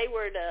 He said they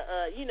were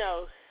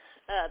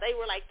they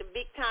were like the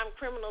big-time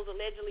criminals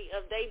allegedly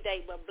of their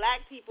day, but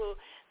black people,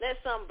 let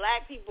some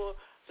black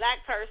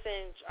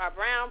person or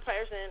brown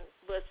person,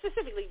 but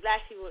specifically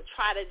black people,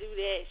 try to do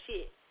that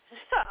shit.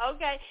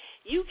 Okay?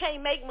 You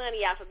can't make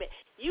money off of it.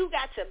 You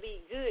got to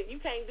be good. You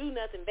can't do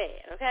nothing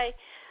bad, okay?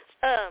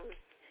 And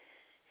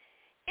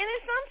in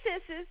some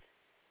senses,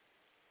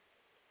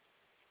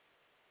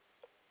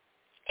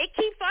 it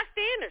keeps our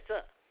standards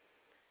up.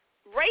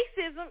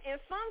 Racism,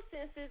 in some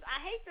senses, I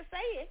hate to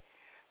say it,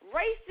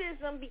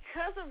 racism,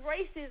 because of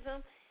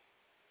racism,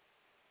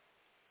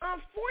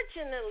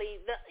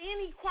 unfortunately, the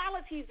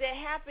inequalities that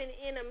happen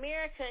in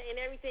America and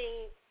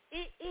everything,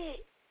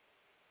 it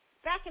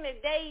back in the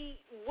day,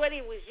 what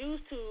it was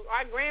used to,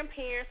 our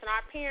grandparents and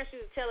our parents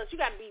used to tell us, you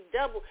got to be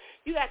double,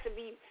 you got to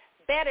be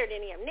better than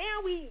them.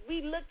 Now we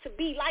look to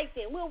be like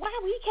them. Well, why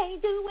we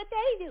can't do what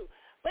they do?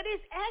 But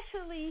it's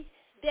actually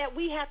that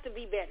we have to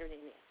be better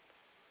than them.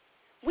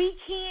 We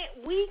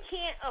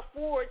can't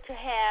afford to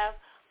have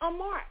a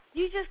mark.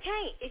 You just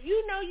can't. If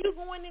you know you're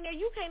going in there,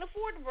 you can't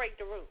afford to break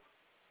the rules.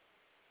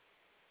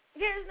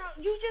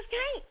 You just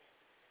can't.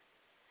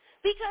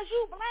 Because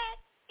you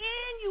black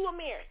and you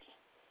American.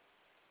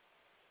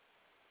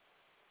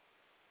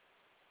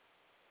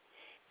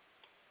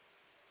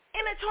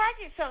 And the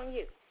target's on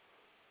you.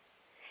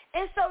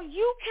 And so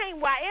you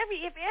can't,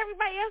 if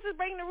everybody else is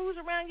breaking the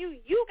rules around you,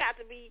 you got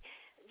to make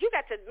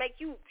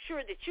you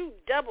sure that you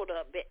double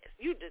the best.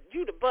 You the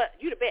best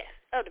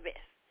of the best.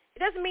 It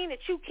doesn't mean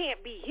that you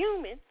can't be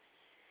human.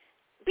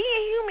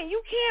 Being human,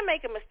 you can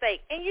make a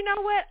mistake. And you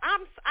know what? I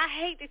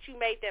hate that you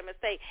made that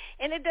mistake.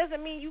 And it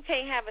doesn't mean you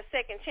can't have a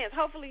second chance.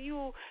 Hopefully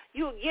you'll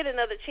get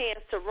another chance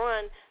to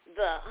run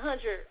the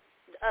 100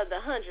 of the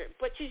 100,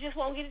 but you just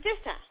won't get it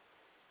this time.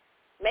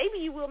 Maybe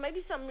you will.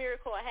 Maybe some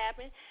miracle will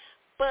happen,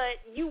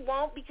 but you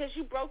won't because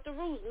you broke the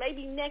rules.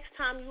 Maybe next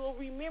time you will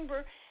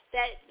remember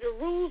that the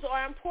rules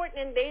are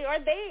important and they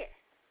are there.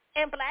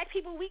 And black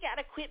people, we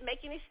got to quit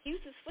making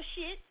excuses for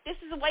shit.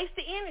 This is a waste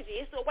of energy.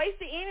 It's a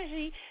waste of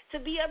energy to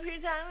be up here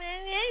talking,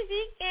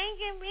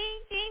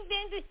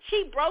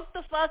 she broke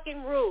the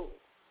fucking rule.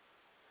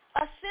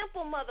 A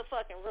simple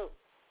motherfucking rule,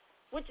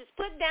 which is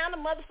put down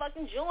the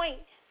motherfucking joint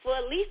for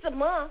at least a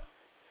month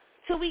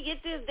till we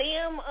get this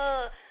damn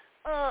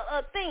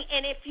thing.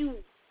 And if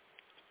you,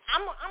 I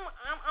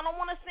don't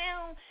want to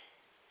sound...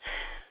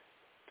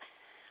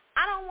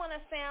 I don't want to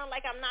sound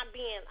like I'm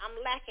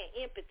lacking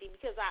empathy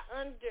because I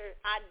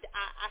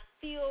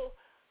feel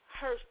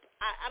her.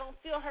 I don't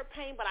feel her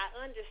pain, but I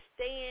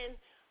understand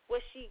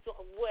I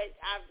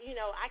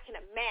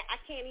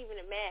can't even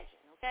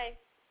imagine. Okay.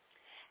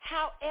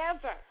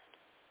 However,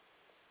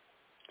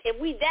 if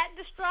we that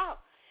distraught,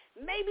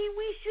 maybe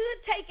we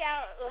should take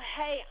out.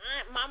 Hey,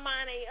 my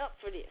mind ain't up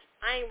for this.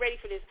 I ain't ready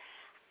for this.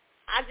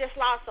 I just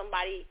lost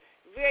somebody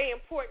very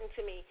important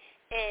to me,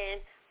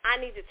 and I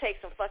need to take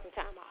some fucking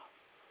time off.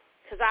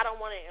 Because I don't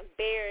want to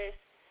embarrass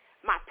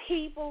my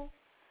people.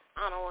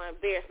 I don't want to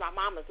embarrass my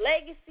mama's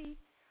legacy.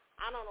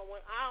 I don't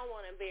want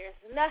to embarrass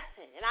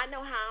nothing. And I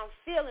know how I'm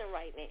feeling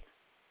right now.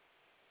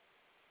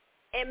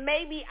 And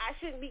maybe I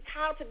shouldn't be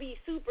called to be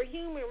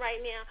superhuman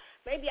right now.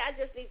 Maybe I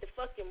just need to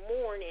fucking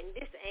mourn and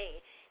this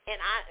ain't.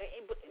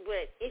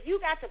 But if you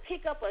got to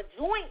pick up a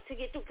joint to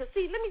get through, because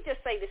see, let me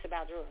just say this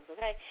about drugs,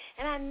 okay?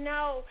 And I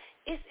know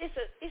it's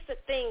a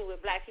thing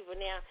with black people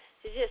now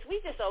we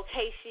just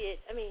okay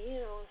shit. I mean, you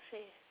know what I'm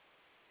saying?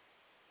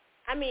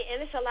 I mean, and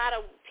it's a lot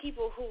of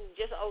people who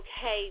just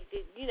okay,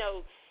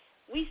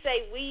 we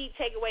say weed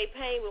take away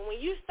pain, but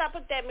when you stop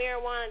put that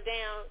marijuana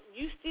down,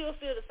 you still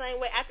feel the same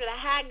way. After the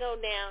high go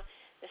down,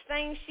 the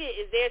same shit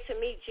is there to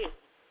meet you.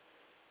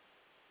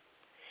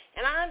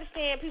 And I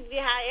understand people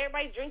get high,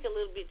 everybody drink a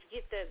little bit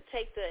to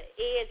take the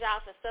edge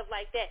off and stuff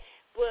like that,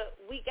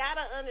 but we got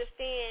to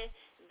understand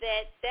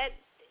that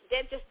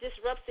just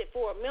disrupts it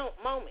for a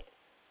moment.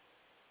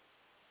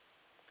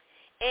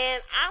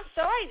 And I'm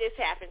sorry this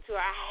happened to her.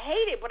 I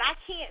hate it, but I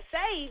can't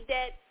say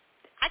that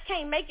I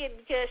can't make it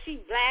because she's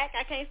black.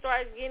 I can't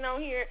start getting on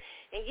here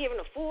and giving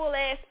a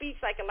full-ass speech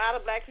like a lot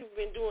of black people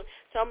been doing,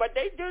 talking about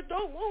they just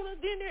don't want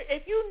us in there.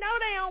 If you know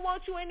they don't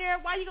want you in there,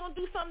 why you going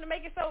to do something to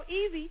make it so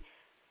easy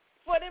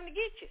for them to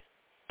get you?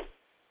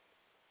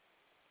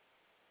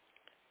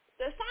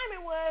 the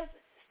assignment was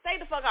stay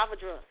the fuck off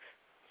of drugs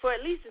for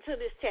at least until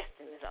this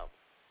testing is over.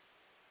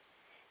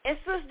 And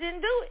sis didn't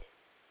do it.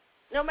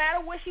 No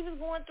matter what she was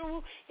going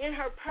through in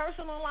her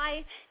personal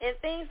life and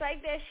things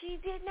like that,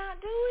 she did not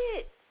do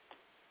it.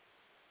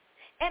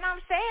 And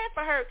I'm sad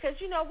for her because,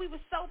 you know, we were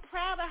so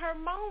proud of her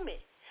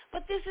moment.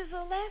 But this is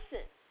a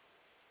lesson.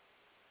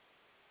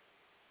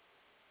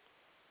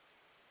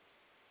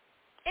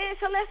 And it's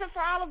a lesson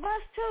for all of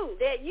us, too,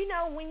 that, you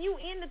know, when you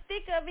in the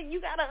thick of it,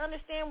 you got to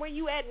understand where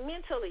you at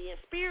mentally and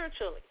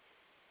spiritually.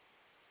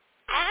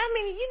 I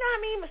mean, you know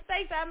how many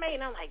mistakes I made,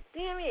 and I'm like,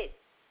 damn it,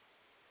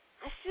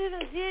 I should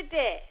have did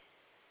that.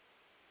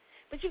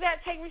 But you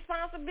got to take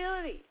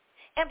responsibility.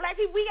 And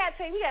black people, we got to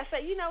say,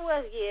 you know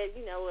what,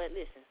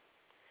 listen.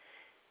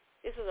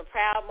 This was a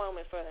proud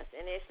moment for us,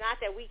 and it's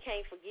not that we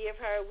can't forgive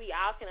her. We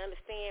all can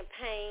understand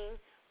pain.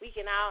 We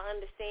can all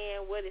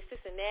understand what is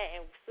this and that,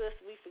 and sis,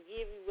 we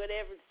forgive you,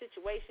 whatever the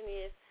situation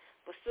is.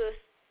 But sis,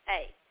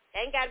 hey,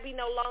 ain't got to be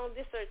no long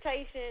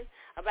dissertation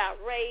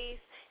about race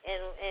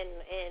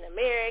and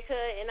America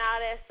and all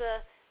that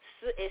stuff.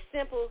 It's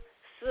simple,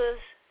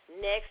 sis,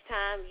 next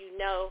time you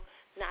know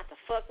not to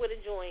fuck with a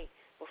joint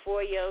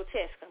before your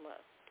test come up.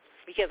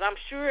 Because I'm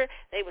sure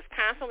they was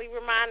constantly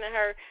reminding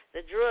her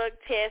the drug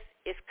test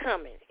is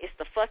coming. It's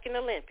the fucking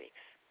Olympics.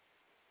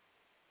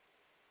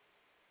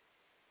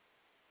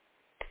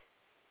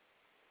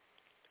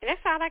 And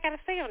that's all I got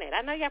to say on that.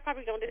 I know y'all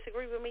probably going to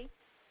disagree with me.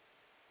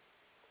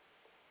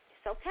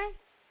 It's okay.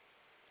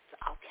 It's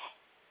okay.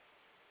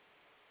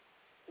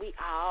 We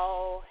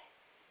all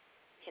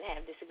can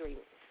have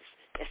disagreements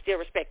and still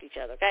respect each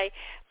other, okay?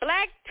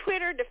 Black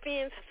Twitter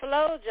defends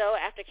Flojo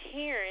after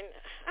Karen.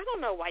 I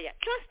don't know why y'all.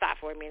 Can I stop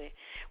for a minute?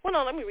 Well,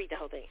 no, let me read the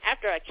whole thing.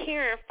 After a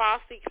Karen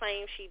falsely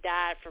claimed she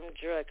died from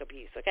drug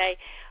abuse, okay,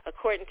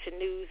 according to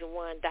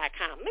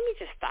news1.com. Let me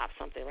just stop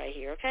something right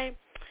here, okay?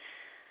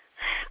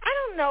 I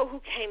don't know who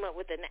came up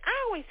with it. I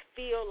always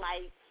feel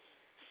like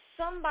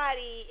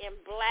somebody in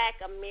Black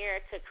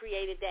America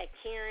created that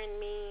Karen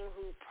meme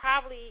who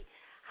probably,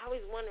 I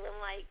was wondering,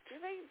 like, do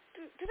they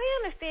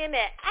understand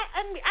that?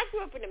 I mean, I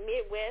grew up in the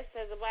Midwest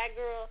as a black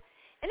girl,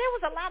 and there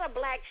was a lot of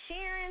black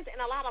Sharons and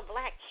a lot of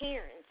black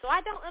Karens. So I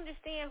don't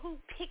understand who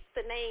picked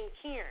the name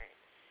Karen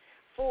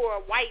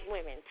for white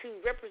women to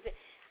represent.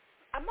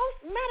 Matter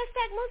of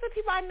fact, most of the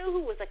people I knew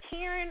who was a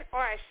Karen or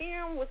a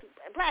Sharon was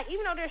black,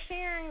 even though there's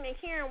Sharon and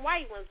Karen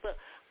white ones.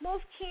 But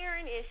most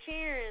Karen and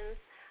Sharons,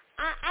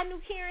 I knew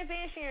Karens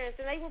and Sharons,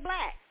 and they were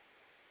black.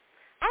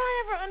 I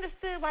don't ever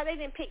understood why they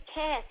didn't pick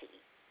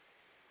Kathy.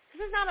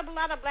 Because there's not a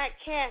lot of black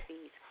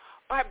Kathys,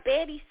 or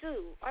Betty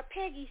Sue, or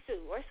Peggy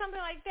Sue, or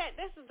something like that.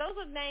 Those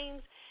are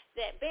names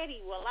that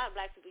Betty, well, a lot of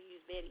black people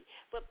use Betty,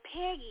 but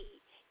Peggy,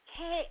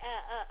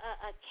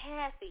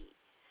 Kathy,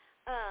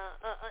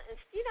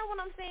 you know what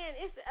I'm saying?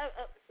 It's a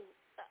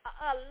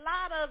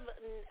lot of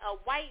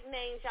white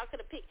names y'all could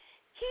have picked.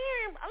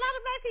 Karen, a lot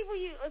of black people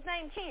was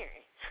named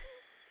Karen.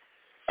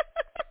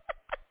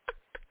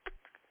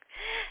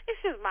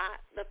 It's just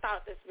the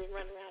thought that's been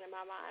running around in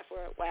my mind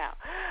for a while.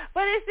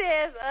 But it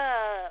says,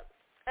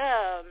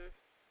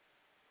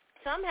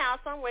 somehow,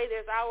 some way,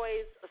 there's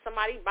always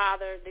somebody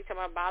bothered. They talk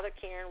about bother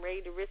Karen,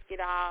 ready to risk it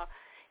all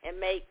and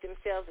make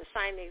themselves a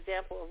shining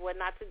example of what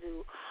not to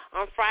do.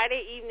 On Friday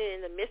evening,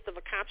 in the midst of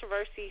a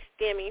controversy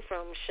stemming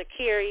from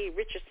Sha'Carri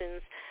Richardson's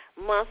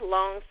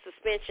month-long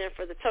suspension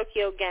for the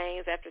Tokyo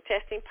Games after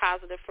testing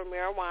positive for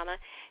marijuana,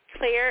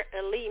 Claire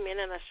Lehman,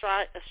 an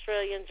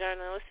Australian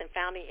journalist and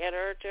founding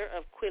editor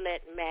of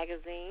Quillette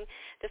magazine,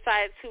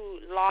 decided to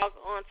log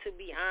on to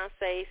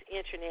Beyonce's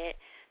internet.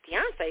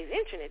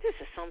 This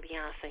is some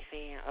Beyonce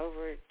fan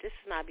over. This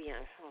is not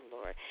Beyonce. Oh,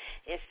 Lord.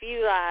 And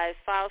spew lies,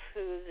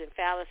 falsehoods, and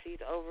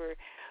fallacies over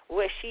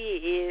what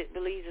she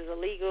believes is a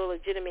legal,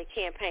 legitimate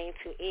campaign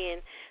to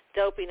end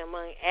doping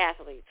among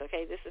athletes.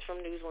 Okay, this is from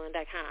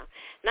news1.com.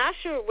 Not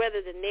sure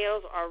whether the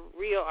nails are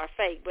real or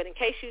fake, but in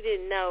case you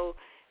didn't know,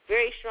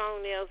 very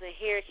strong nails and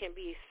hair can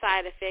be a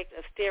side effect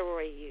of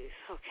steroid use.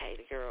 Okay,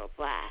 the girl,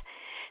 blah.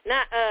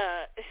 Not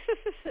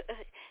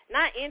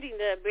ending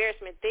the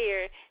embarrassment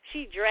there,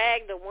 she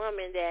dragged the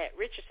woman that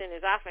Richardson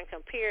is often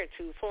compared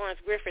to, Florence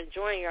Griffith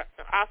Jr.,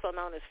 also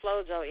known as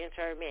Flojo, into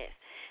her mess.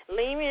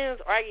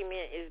 Lehman's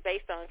argument is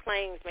based on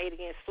claims made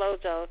against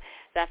Flojo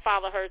that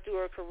followed her through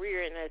her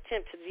career in an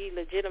attempt to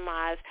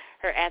delegitimize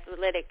her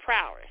athletic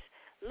prowess.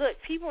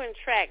 Look, people in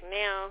track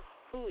now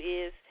who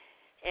is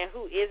and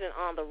who isn't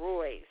on the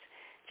roids.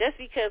 Just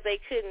because they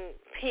couldn't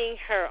ping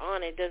her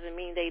on it doesn't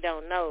mean they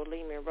don't know,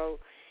 Lehman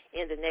wrote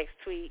in the next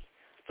tweet.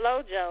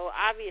 Flojo,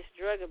 obvious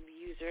drug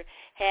abuser,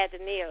 had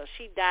the nails.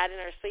 She died in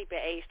her sleep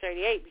at age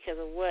 38 because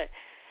of what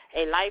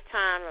a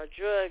lifetime of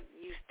drug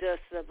use does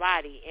to the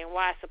body and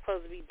why it's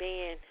supposed to be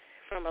banned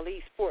from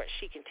elite sports,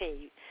 she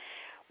continued.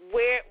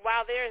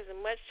 While there is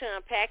much to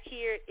unpack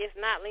here, it's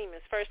not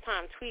Lehman's first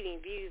time tweeting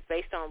views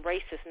based on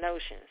racist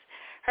notions.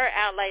 Her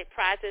outlet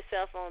prides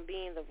itself on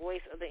being the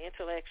voice of the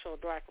intellectual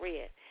dark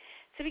red.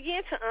 To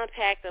begin to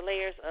unpack the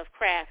layers of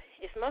crap,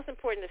 it's most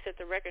important to set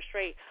the record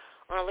straight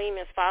on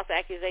Lehman's false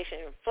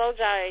accusation.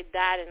 Flojoy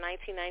died in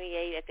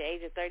 1998 at the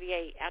age of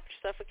 38 after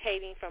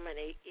suffocating from an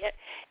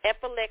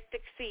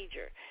epileptic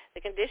seizure.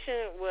 The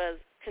condition was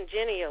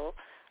congenital,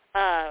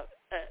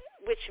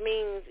 which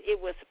means it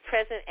was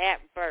present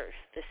at birth.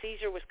 The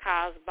seizure was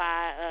caused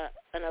by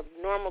an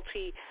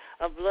abnormality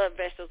of blood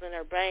vessels in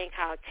her brain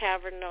called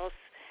cavernous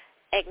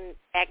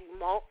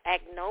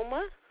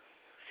adenoma,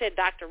 said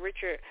Dr.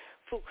 Richard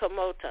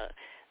Fukumoto,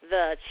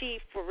 the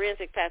chief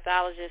forensic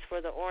pathologist for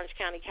the Orange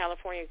County,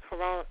 California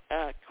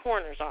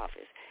coroner's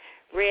office.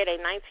 Read a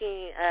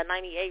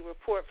 1998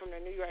 report from the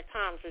New York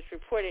Times which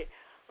reported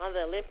on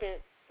the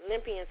Olympian's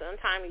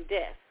untimely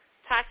death.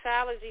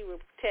 Toxicology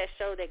tests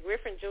showed that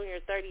Griffin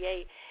Jr.,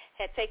 38,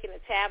 had taken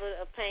a tablet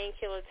of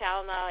painkiller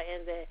Tylenol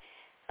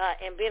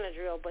and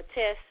Benadryl, but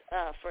tests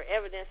for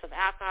evidence of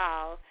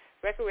alcohol,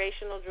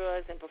 recreational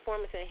drugs, and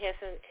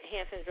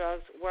performance-enhancing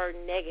drugs were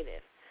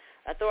negative.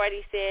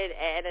 Authorities said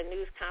at a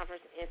news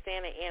conference in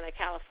Santa Ana,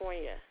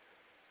 California.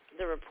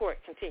 The report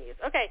continues.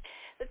 Okay,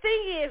 the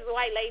thing is,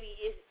 white lady,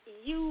 is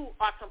you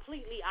are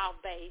completely off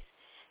base.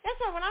 That's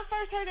why when I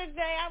first heard it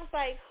today, I was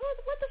like,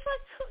 what the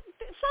fuck?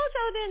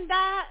 Flojo didn't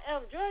die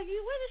of drug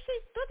use. What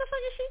the fuck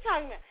is she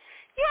talking about?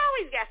 You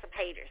always got some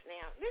haters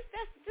now. This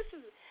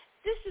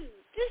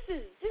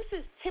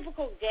is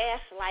typical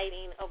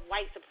gaslighting of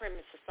white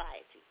supremacist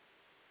society.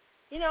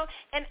 You know,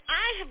 and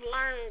I have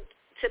learned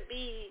to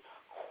be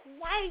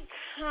quite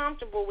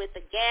comfortable with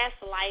the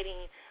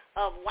gaslighting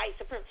of white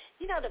supremacy.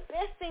 You know, the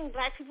best thing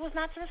black people is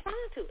not to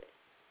respond to it.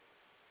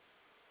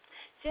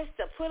 Just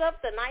to put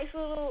up the nice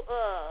little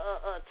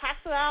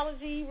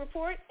toxicology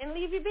report and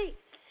leave you be.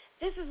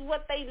 This is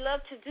what they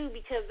love to do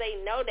because they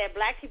know that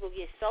black people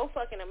get so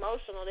fucking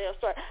emotional. They'll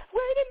start,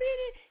 wait a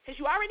minute, because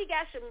you already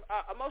got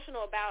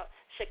emotional about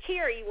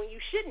Sha'Carri when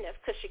you shouldn't have,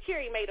 because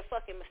Sha'Carri made a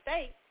fucking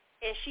mistake.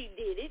 And she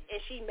did it, and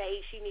she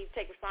needs to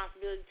take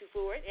responsibility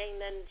for it.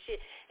 Ain't nothing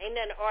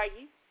to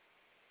argue.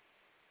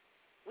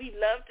 We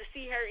love to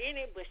see her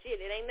in it, but shit,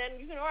 it ain't nothing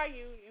you can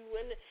argue.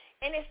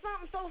 And it's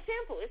something so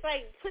simple. It's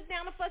like put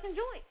down a fucking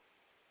joint.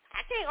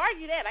 I can't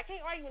argue that. I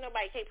can't argue with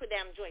nobody can't put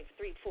down a joint for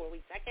 3 to 4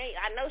 weeks. I can't.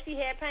 I know she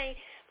had pain,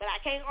 but I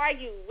can't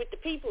argue with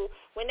the people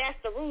when that's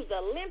the rules.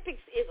 The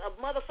Olympics is a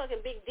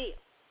motherfucking big deal.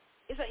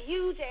 It's a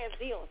huge ass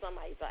deal in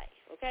somebody's life.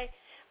 Okay,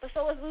 but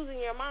so is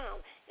losing your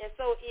mom. And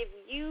so if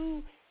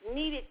you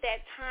needed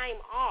that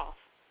time off,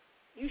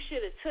 you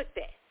should have took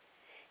that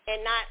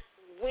and not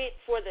went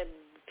for the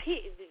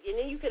and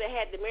then you could have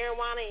had the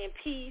marijuana in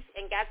peace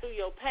and got through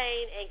your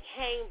pain and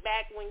came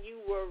back when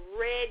you were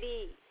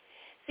ready.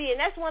 See,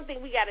 and that's one thing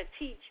we got to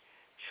teach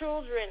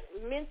children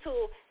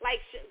mental,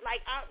 like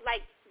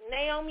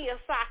Naomi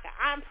Osaka.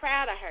 I'm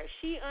proud of her.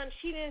 She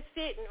didn't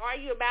sit and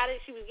argue about it.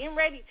 She was getting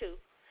ready to,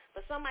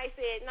 but somebody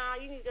said, "Nah,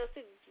 you need to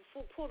sit,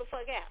 pull the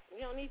fuck out.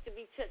 You don't need to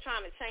be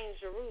trying to change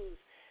the rules."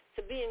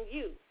 To being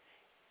you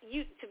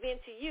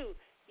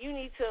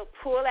need to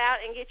pull out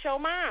and get your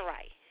mind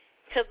right,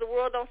 because the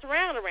world don't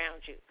surround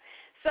around you.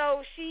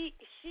 So she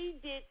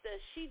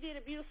did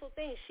a beautiful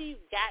thing. She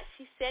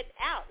set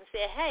out and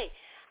said, "Hey,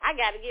 I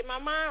got to get my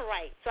mind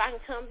right so I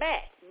can come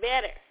back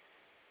better."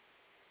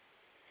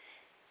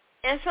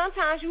 And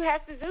sometimes you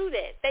have to do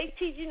that. They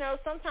teach,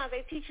 sometimes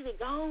they teach you to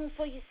go on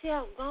for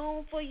yourself, go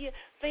on for your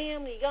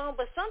family, go on.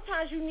 But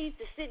sometimes you need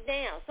to sit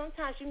down.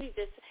 Sometimes you need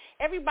to,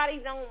 everybody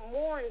don't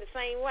mourn the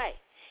same way.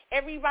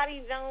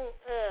 Everybody don't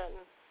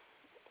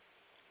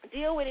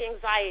deal with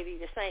anxiety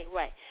the same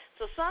way.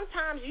 So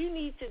sometimes you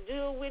need to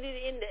deal with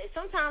it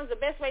sometimes the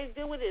best way to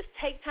deal with it is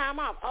take time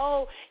off.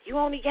 Oh, you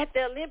only got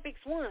the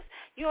Olympics once.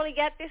 You only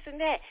got this and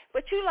that.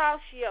 But you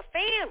lost your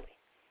family.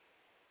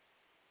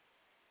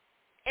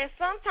 And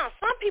sometimes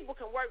some people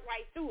can work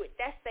right through it.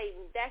 That's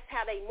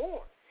how they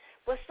mourn.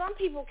 But some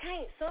people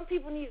can't. Some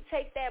people need to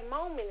take that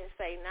moment and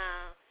say,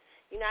 nah,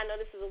 I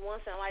know this is a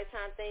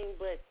once-in-a-lifetime thing,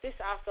 but this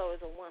also is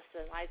a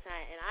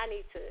once-in-a-lifetime, and I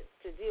need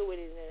to deal with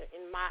it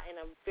in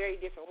a very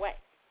different way.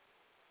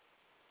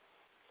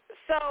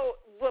 So,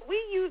 but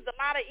we used a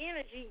lot of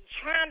energy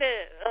trying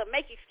to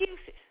make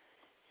excuses.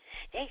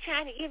 They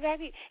trying to get back,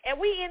 and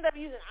we end up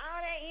using all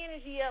that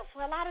energy up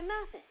for a lot of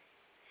nothing.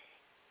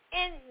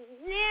 And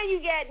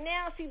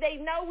they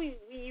know we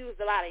used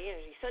a lot of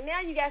energy. So now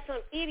you got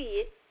some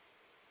idiot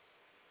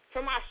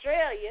from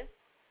Australia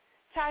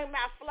talking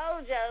about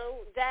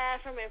Flojo died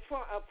from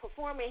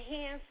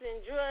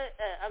performance-enhancing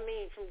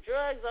from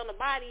drugs on the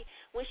body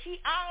when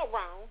she all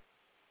wrong.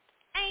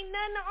 Ain't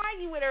nothing to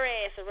argue with her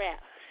ass about.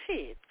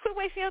 Shit, quit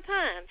wasting your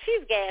time.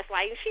 She's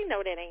gaslighting. She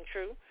know that ain't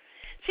true.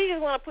 She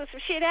just want to put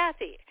some shit out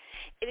there.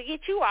 It'll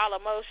get you all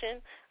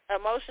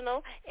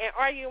emotional and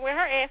arguing with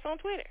her ass on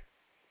Twitter.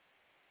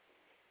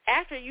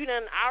 After you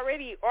done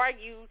already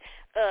argued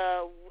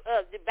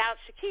about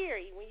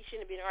Sha'Carri when you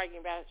shouldn't have been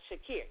arguing about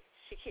Sha'Carri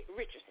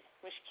Richardson.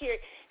 When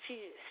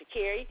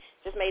Sha'Carri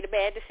just made a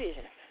bad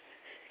decision,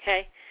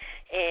 okay?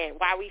 And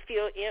while we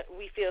feel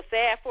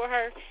sad for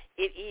her,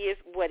 it is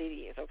what it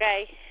is,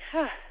 okay?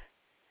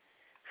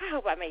 I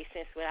hope I made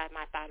sense with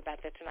my thought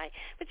about that tonight.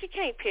 But you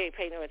can't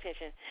pay no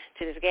attention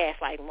to this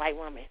gaslighting white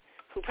woman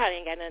who probably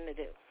ain't got nothing to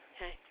do,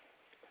 okay?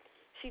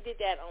 She did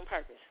that on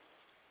purpose.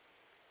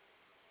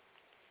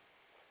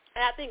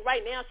 And I think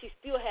right now she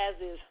still has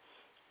this,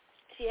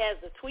 she has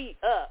the tweet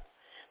up,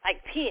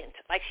 like pinned,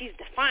 like she's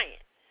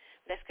defiant.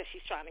 That's because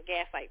she's trying to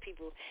gaslight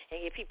people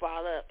and get people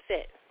all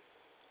upset.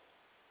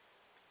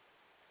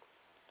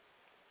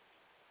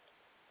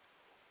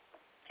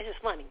 It's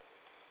just funny.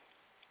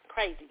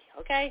 Crazy,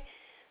 okay?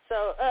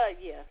 So,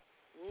 yeah,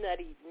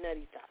 nutty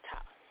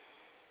top.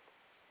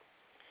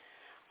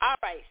 All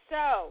right,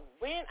 so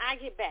when I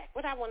get back,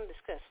 what I want to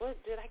discuss,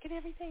 did I get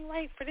everything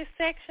right for this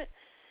section?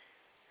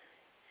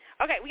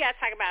 Okay, we got to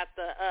talk about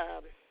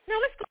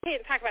let's go ahead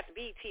and talk about the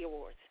BET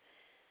Awards.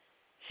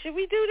 Should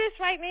we do this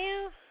right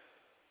now?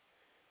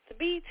 The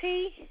BET?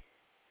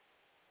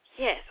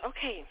 Yes,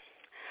 okay.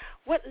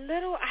 What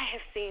little I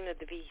have seen of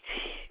the BET.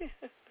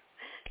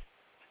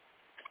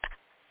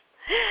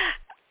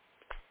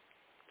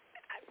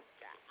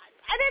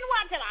 I didn't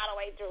watch it all the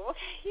way through,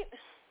 okay?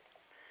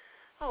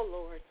 Oh,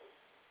 Lord.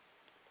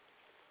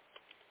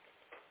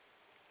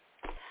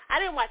 I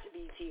didn't watch the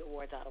BET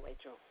Awards all the way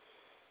through.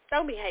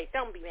 Don't be mad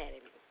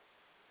at me.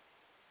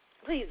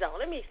 Please don't.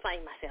 Let me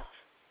explain myself.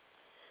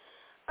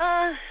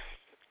 The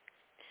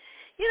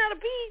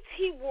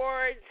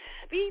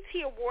BET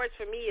Awards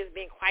for me has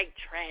been quite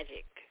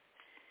tragic.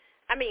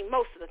 I mean,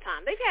 most of the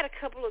time. They've had a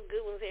couple of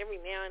good ones every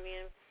now and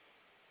then.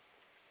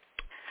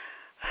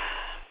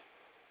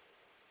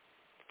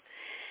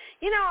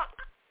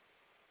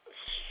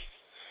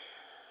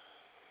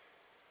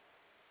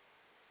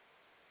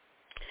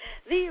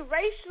 The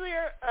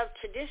erasure of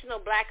traditional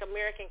Black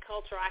American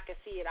culture, I can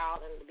see it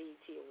all in the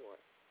BET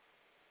Awards.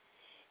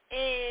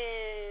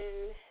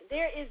 And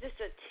there is this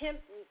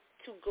attempt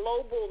to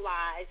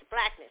globalize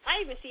Blackness.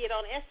 I even see it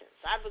on Essence.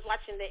 I was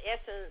watching the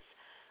Essence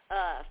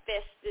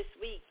Fest this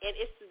week, and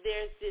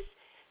there's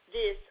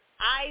this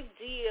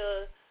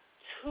idea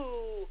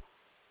to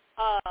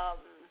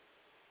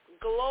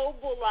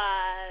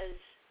globalize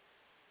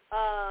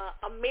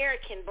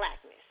American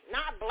Blackness.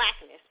 Not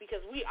Blackness,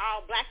 because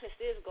Blackness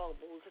is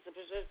global, because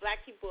there's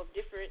Black people of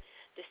different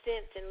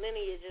descents and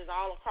lineages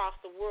all across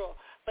the world.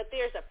 But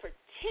there's a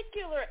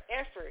particular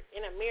effort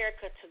in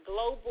America to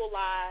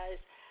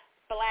globalize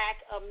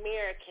Black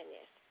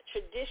Americanness,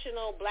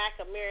 traditional Black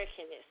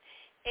Americanness.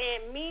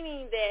 And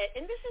meaning that,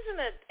 and this isn't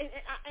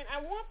and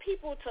I want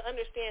people to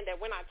understand that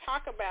when I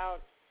talk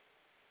about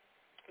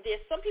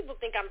this, some people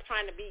think I'm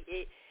trying to be,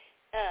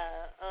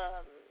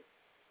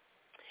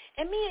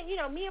 and me and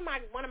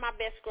one of my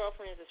best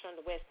girlfriends is from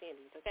the West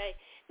Indies, okay?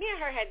 Me and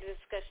her had a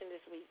discussion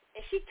this week,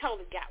 and she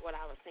totally got what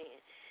I was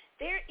saying.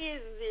 There is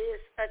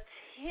this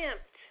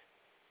attempt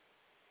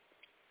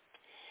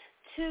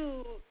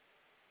to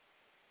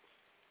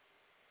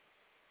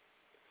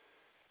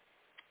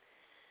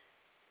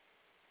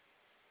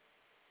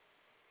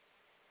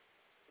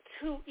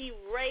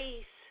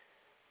erase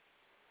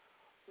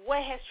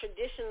what has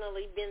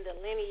traditionally been the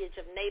lineage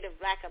of Native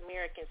Black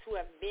Americans who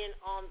have been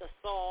on the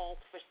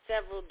soil for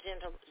several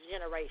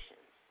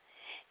generations.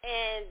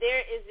 And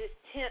there is this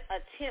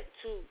attempt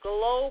to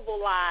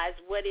globalize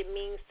what it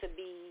means to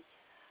be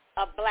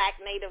a Black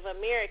Native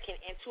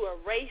American and to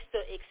erase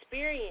the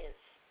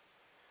experience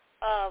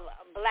of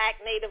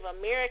Black Native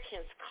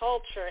Americans'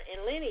 culture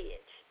and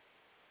lineage,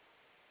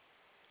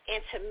 and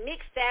to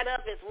mix that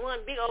up as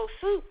one big old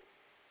soup.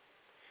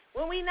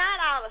 When we not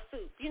all a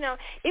soup,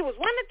 it was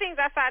one of the things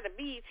I saw at the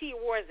BET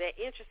Awards that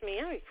interests me.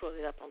 Let me pull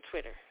it up on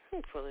Twitter.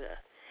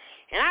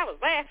 And I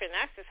was laughing.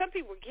 I said, some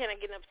people are kind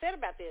of getting upset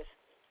about this.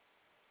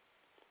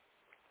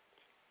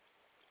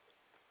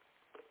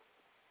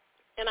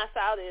 And I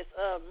saw this.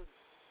 Let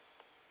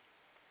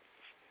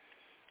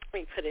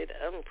me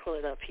pull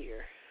it up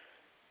here.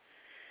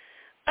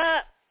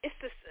 It's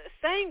the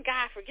same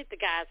guy. I forget the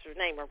guy's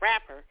name, a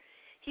rapper.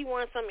 He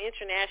won some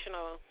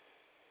international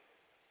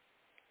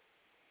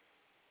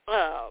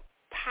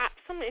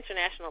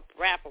international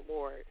rap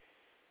award.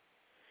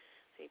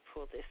 Let me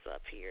pull this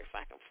up here if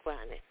I can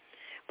find it.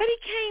 But he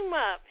came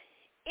up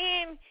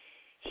and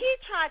he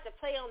tried to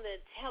play on the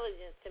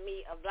intelligence to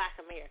me of Black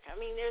America. I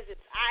mean, there's this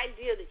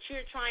idea that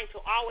you're trying to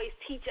always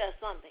teach us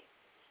something,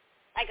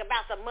 like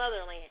about the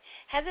motherland,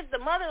 as if the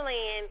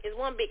motherland is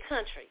one big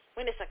country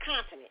when it's a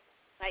continent.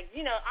 Like,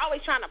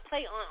 always trying to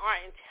play on our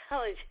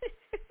intelligence.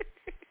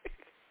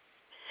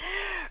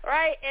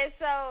 Right? And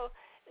so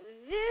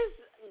this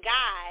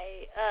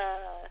guy,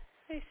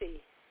 let me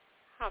see.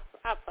 I'll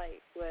play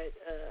what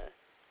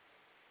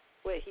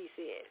he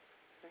said.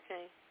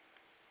 Okay?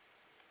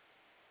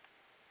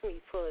 Let me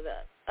pull it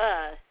up.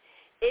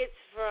 It's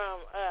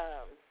from,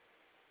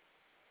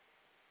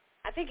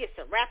 I think it's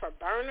the rapper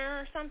Burner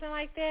or something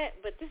like that.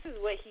 But this is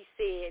what he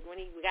said when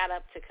he got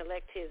up to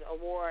collect his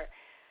award,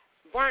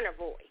 Burner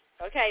Boy,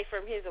 okay,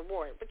 from his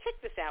award. But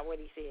check this out, what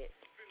he said.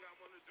 The thing I'm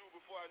going to do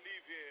before I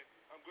leave here,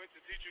 I'm going to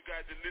teach you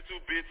guys a little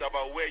bit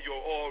about where you're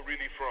all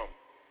really from.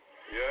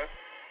 Yeah?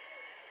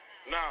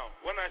 Now,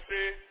 when I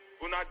say,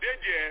 una did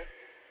yeah,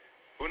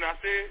 una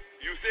say,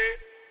 you say,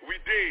 we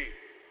did.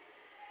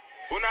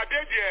 Una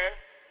did yeah?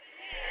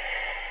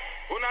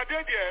 Una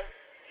did yeah?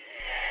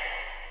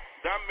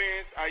 That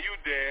means, are you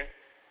there?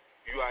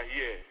 you are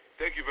here.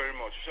 Thank you very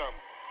much. Sham.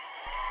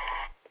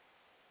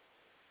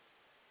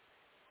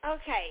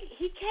 Okay,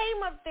 he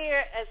came up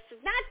there as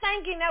not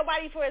thanking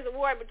nobody for his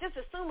award, but just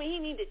assuming he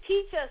needed to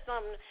teach us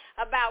something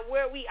about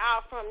where we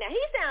are from. Now,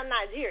 he's down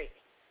Nigeria,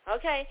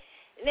 okay?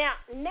 Now,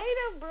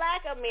 Native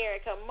Black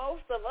America,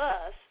 most of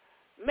us,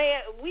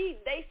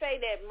 they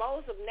say that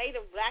most of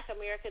Native Black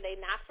America, they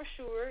not for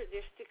sure,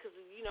 because,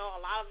 you know,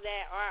 a lot of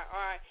that,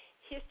 our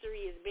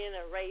history has been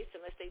erased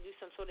unless they do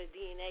some sort of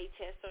DNA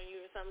test on you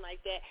or something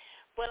like that.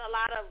 But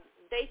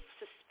they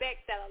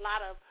suspect that a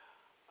lot of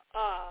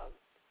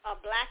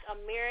Black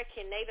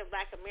American, Native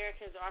Black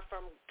Americans are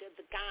from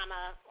the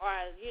Ghana,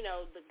 or you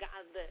know the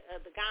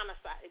Ghana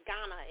side,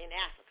 Ghana in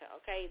Africa,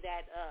 okay,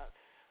 that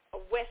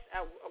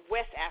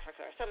West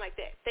Africa or something like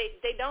that.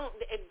 They don't,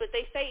 but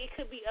they say it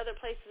could be other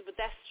places, but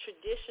that's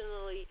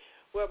traditionally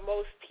where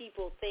most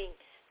people think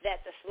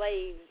that the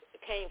slaves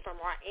came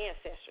from, our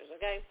ancestors,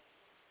 okay.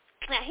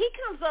 Now, he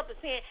comes up and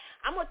saying,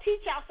 I'm going to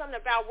teach y'all something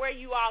about where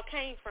you all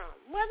came from.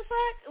 What the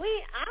fuck?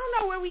 I don't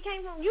know where we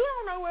came from. You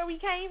don't know where we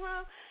came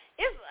from.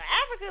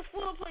 Africa's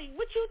full of places.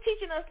 What you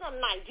teaching us, some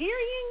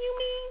Nigerian, you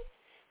mean?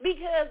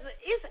 Because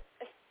it's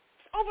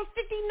over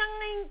 59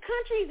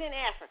 countries in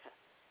Africa.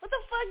 What the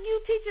fuck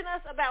you teaching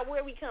us about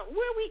where we come?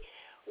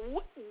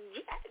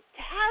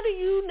 How do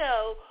you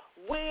know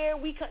where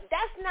we come?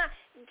 That's not,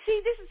 see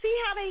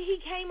how he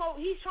came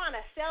over, he's trying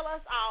to sell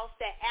us off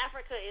that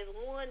Africa is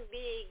one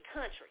big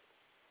country.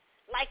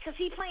 Like, because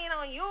he playing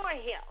on your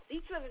health.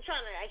 He's trying to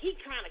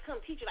come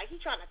teach you, like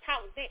he's trying to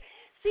talk with them.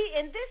 See,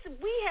 and this,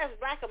 we have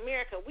Black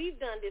America, we've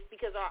done this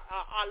because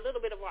our little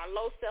bit of our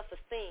low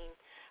self-esteem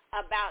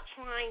about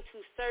trying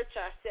to search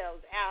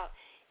ourselves out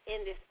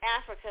in this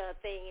Africa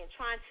thing and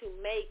trying to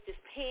make this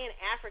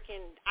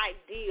Pan-African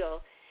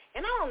ideal.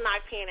 And I don't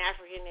knock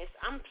Pan-Africanists.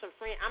 I'm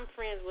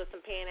friends with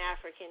some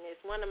Pan-Africanists.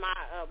 One of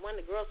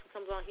the girls who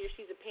comes on here,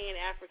 she's a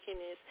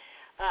Pan-Africanist.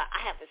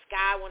 I have this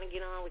guy I want to get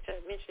on, which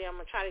eventually I'm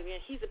going to try to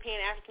get in. He's a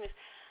Pan-Africanist.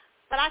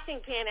 But I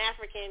think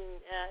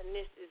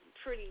Pan-Africanist is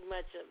pretty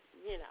much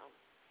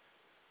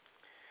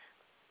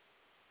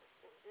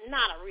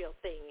not a real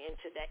thing in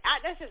today.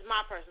 That's just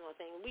my personal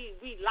thing.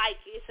 We like,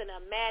 it's an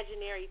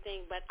imaginary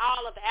thing, but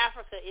all of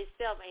Africa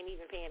itself ain't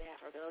even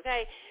Pan-Africa,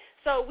 okay?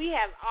 So we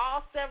got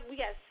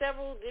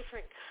several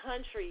different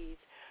countries,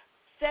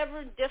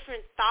 several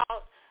different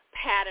thought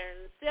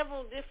patterns,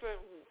 several different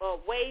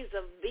ways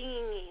of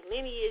being,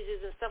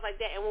 lineages and stuff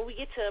like that. And when we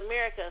get to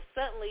America,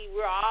 suddenly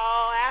we're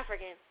all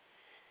African.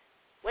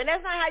 When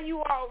that's not how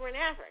you are over in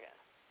Africa.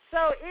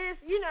 So it's,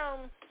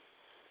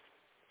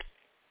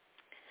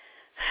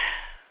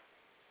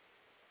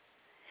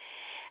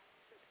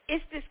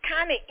 it's this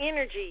kind of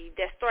energy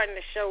that's starting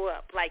to show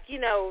up. Like,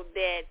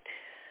 that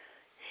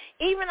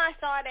even I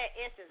saw that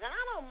essence. And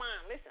I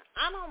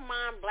don't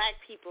mind Black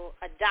people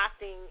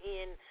adopting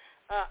in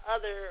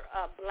other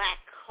Black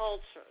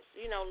cultures,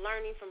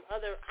 learning from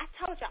other. I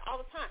told you all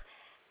the time,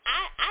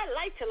 I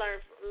like to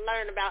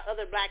learn about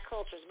other Black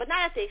cultures, but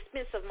not at the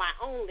expense of my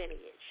own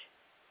lineage.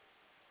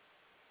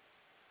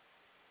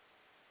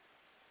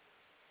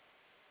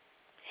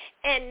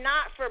 And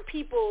not for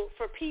people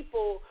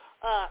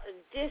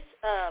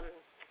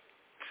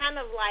kind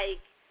of like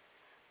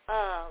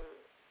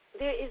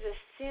there is a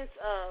sense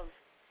of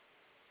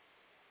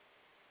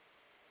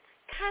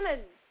kind of,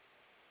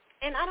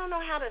 and I don't know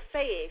how to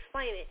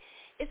explain it.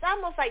 It's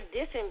almost like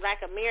dissing Black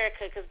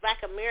America because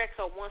Black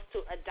America wants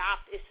to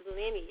adopt its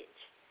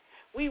lineage.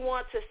 We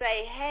want to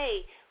say,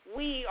 hey,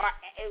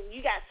 you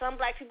got some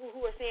Black people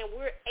who are saying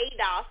we're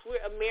ADOS,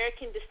 we're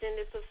American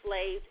descendants of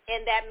slaves,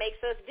 and that makes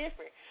us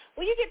different.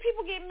 Well, you get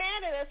people get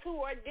mad at us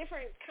who are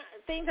different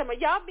things. I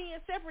mean, y'all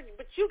being separate,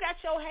 but you got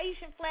your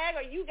Haitian flag,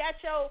 or you got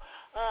your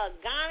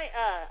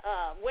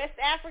Ghana, West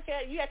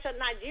Africa, you got your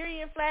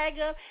Nigerian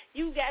flag up,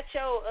 you got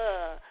your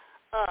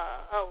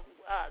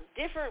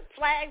different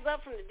flags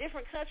up from the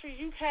different countries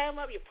you came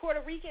up, your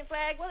Puerto Rican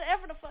flag,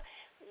 whatever the fuck.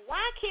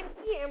 Why can't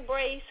we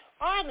embrace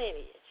our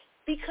lineage?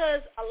 Because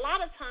a lot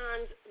of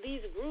times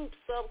these groups,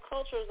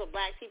 subcultures of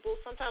Black people,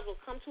 sometimes will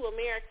come to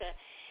America,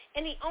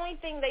 and the only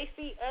thing they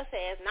see us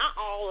as, not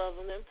all of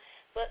them,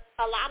 but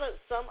a lot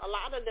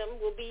of them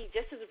will be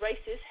just as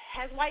racist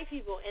as white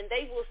people, and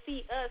they will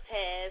see us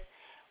as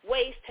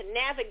ways to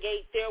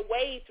navigate their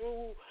way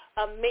through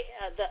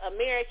the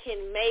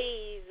American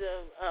maze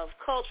of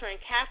culture and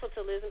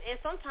capitalism, and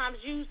sometimes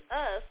use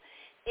us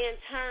in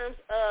terms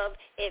of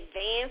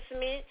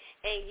advancement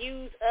and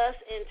use us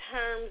in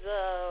terms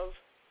of,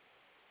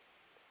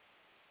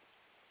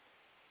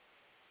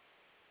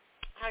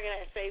 how can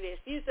I say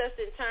this? Use us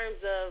in terms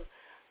of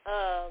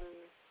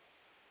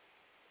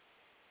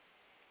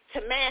to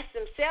mask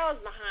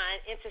themselves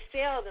behind and to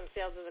sell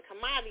themselves as a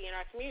commodity in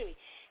our community.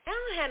 I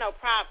don't have no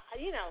problem.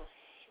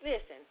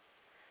 Listen.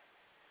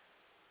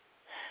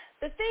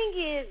 The thing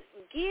is,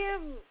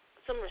 give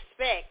some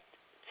respect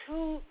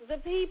to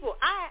the people.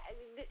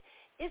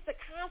 It's the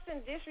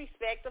constant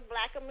disrespect of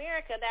Black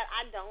America that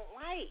I don't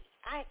like.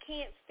 I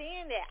can't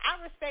stand that. I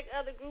respect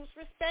other groups.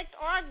 Respect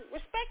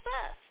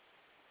us.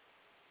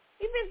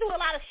 We've been through a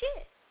lot of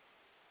shit.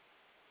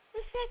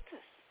 Respect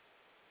us.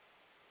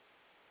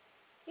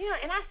 You know,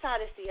 and I saw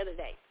this the other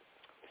day.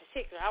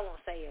 I won't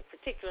say a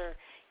particular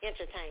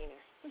entertainer.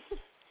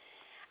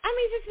 I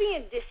mean, just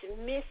being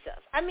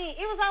dismissive. I mean,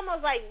 it was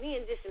almost like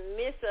being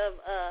dismissive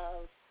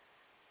of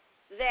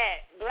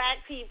that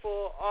black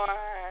people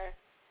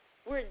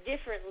we're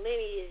different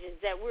lineages,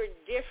 that we're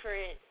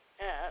different.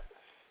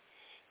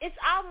 It's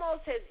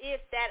almost as if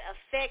that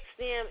affects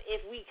them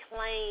if we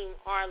claim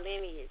our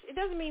lineage. It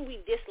doesn't mean we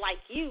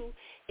dislike you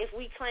if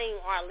we claim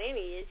our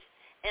lineage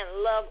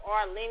and love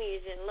our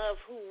lineage and love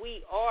who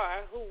we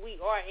are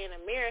in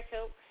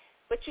America.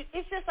 But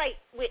it's just like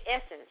with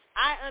Essence.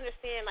 I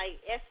understand, like,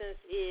 Essence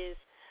is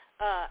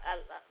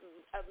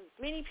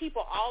many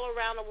people all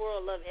around the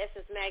world love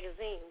Essence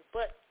magazine.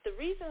 But the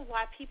reason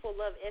why people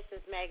love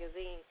Essence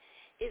magazine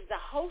is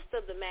the host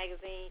of the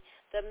magazine.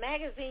 The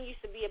magazine used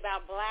to be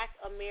about black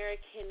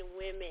American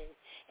women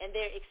and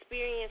their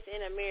experience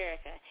in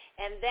America.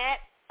 And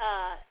that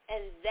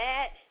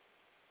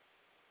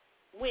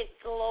went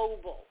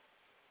global.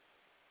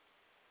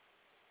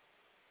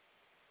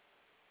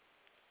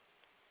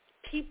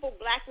 People,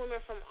 black women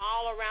from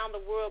all around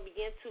the world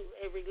began to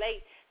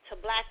relate to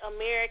black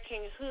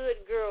American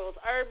hood girls,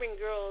 urban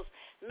girls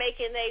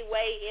making their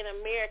way in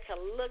America,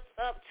 looked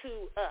up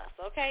to us,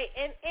 okay?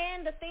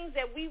 And the things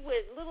that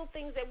little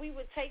things that we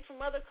would take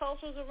from other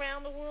cultures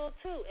around the world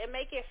too and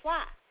make it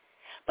fly.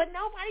 But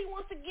nobody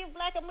wants to give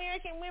black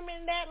American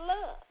women that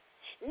love.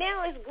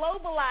 Now it's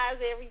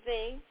globalize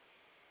everything.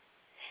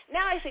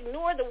 Now it's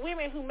ignore the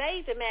women who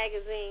made the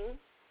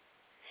magazine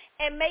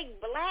and make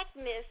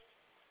blackness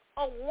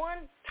a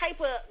one type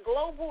of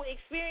global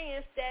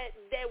experience that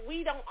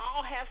we don't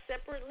all have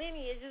separate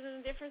lineages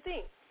and different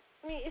things.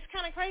 I mean, it's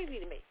kind of crazy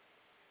to me.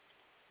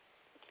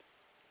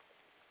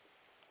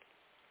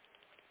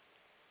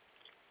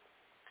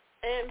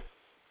 And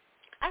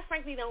I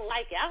frankly don't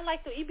like it. I don't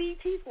like the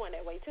BET's going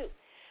that way too.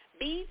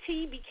 BET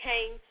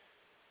became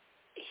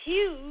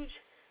huge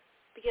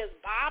because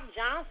Bob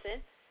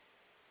Johnson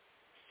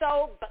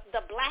sold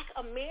the black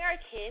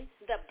American,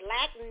 the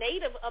black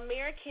Native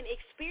American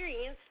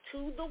experience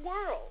to the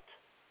world.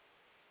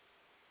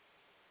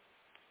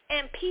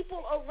 And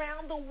people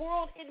around the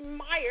world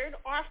admired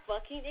our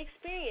fucking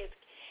experience.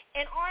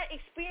 And our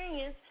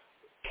experience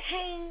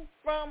came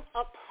from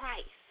a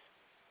price.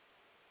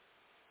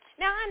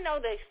 Now, I know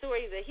the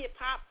stories of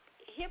hip-hop.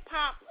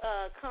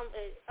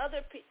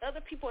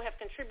 Other people have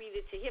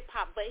contributed to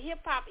hip-hop, but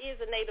hip-hop is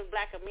a Native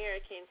black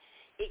American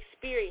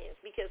experience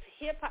because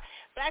hip-hop,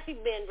 black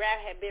people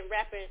have been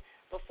rapping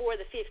before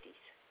the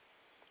 50s.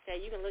 Okay,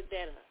 you can look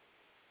that up.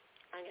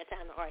 I ain't got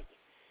time to argue.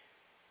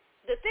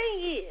 The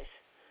thing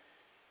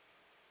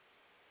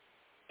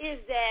is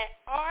that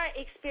our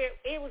experience,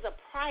 it was a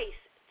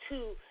price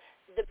to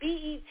the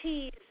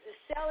BET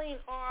selling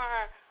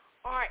our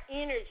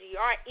energy,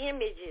 our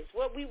images,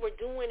 what we were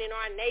doing in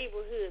our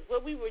neighborhoods,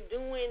 what we were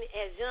doing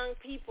as young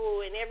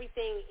people and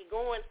everything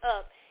going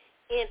up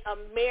in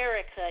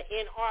America,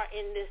 in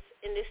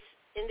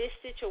this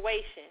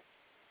situation,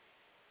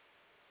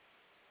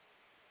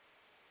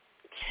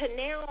 to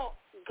now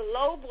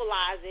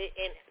globalize it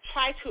and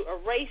try to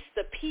erase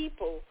the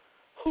people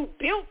who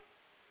built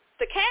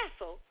the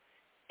castle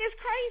is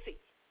crazy.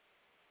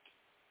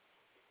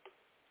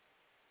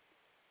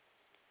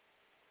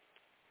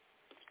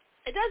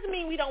 It doesn't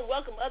mean we don't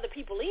welcome other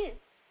people in.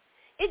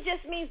 It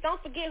just means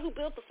don't forget who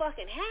built the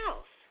fucking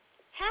house.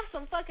 Have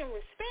some fucking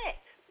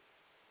respect.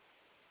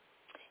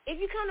 If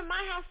you come to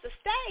my house to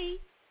stay,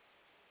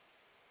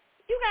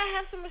 you gotta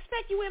have some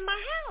respect. You in my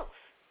house.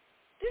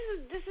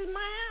 This is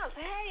my house.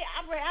 Hey,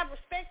 I have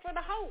respect for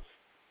the host.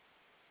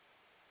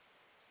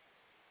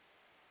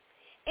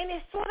 And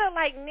it's sort of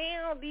like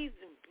now the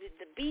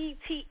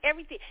BET,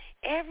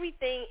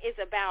 everything is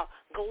about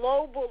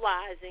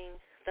globalizing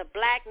the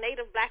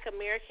Native Black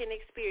American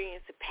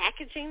experience,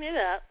 packaging it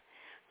up,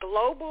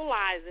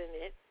 globalizing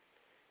it,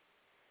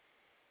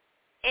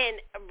 and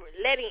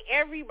letting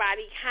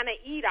everybody kind of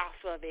eat off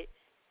of it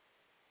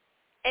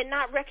and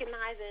not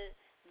recognizing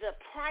the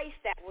price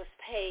that was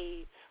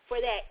paid for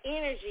that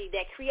energy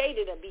that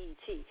created a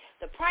BET,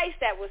 the price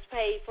that was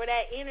paid for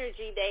that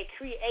energy that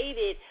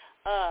created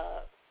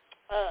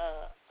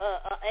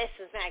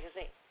Essence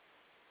magazine.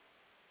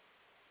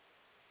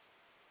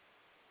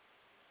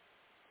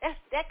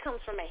 That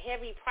comes from a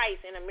heavy price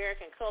in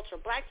American culture.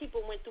 Black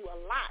people went through a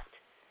lot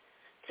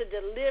to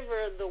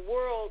deliver the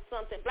world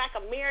something.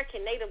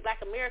 Native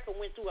Black America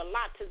went through a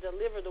lot to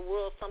deliver the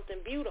world something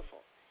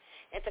beautiful.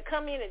 And to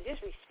come in and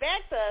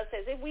disrespect us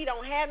as if we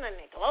don't have nothing,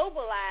 and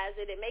globalize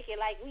it and make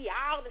it like we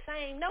all the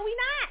same. No, we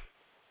not.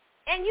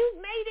 And you've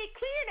made it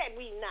clear that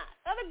we not.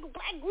 Other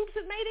black groups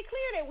have made it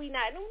clear that we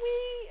not, and we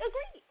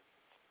agree.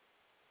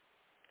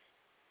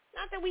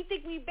 Not that we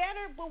think we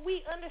better, but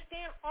we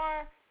understand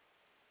our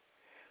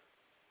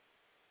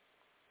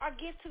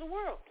gift to the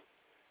world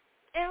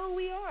and who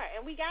we are,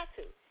 and we got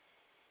to.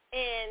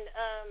 And,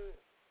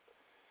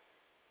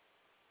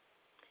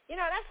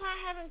 that's why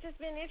I haven't just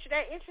been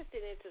that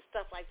interested into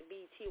stuff like the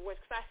BET Awards,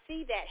 because I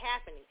see that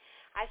happening.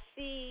 I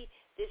see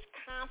this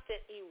constant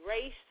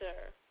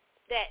eraser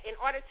that in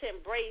order to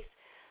embrace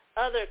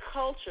other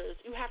cultures,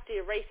 you have to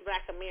erase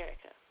Black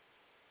America.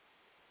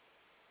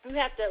 You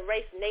have to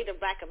erase Native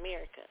Black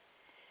America.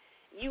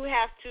 You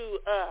have to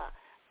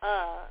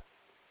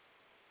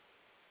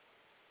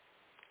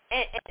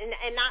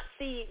and not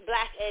see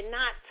Black and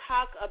not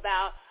talk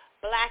about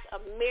Black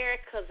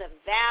America's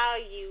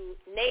value.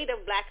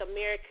 Native Black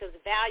America's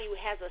value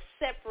has a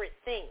separate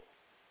thing.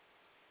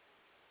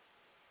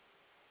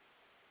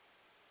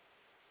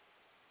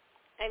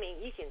 I mean,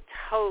 you can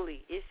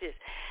totally. It's just,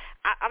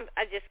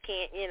 I just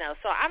can't,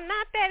 So I'm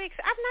not that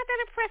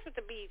impressed with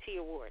the BET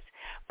Awards.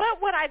 But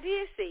what I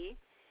did see,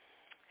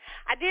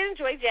 I did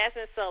enjoy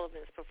Jasmine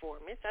Sullivan's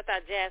performance. I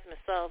thought Jasmine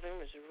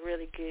Sullivan was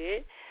really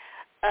good.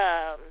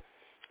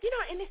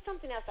 And it's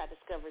something else I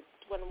discovered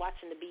when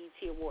watching the BET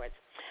Awards.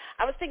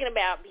 I was thinking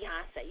about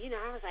Beyonce.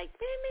 I was like,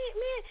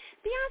 man,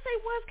 Beyonce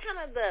was kind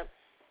of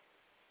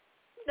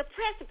the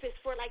precipice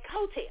for like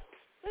Hotels.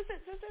 What's the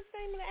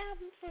name of the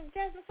album from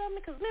Jasmine Sullivan?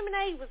 Because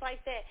Lemonade was like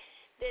that,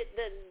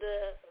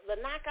 the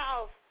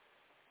knockoff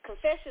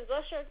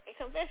Usher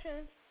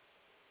Confessions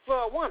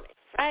for a woman,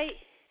 right?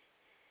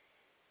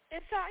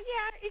 And so,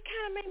 it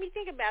kind of made me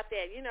think about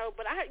that,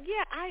 But I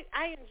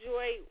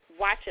enjoy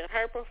watching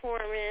her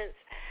performance.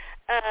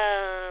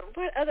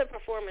 What other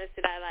performance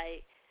did I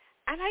like?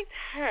 I liked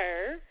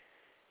her.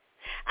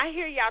 I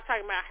hear y'all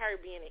talking about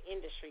her being an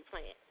industry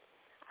plant.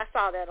 I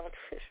saw that on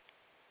Twitter.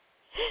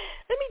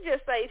 Let me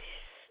just say,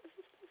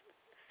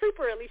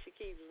 Super Alicia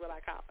Keys is what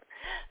I call her.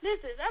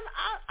 Listen,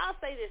 I'll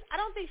say this. I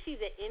don't think she's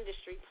an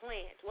industry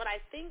plant. What I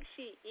think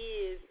she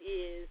is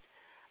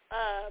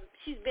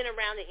she's been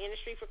around the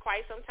industry for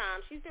quite some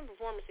time. She's been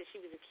performing since she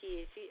was a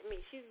kid. She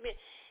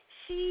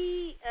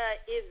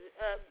is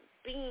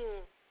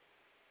being,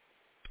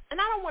 and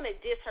I don't want to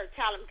diss her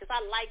talent because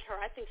I like her.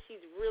 I think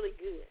she's really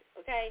good,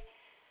 okay?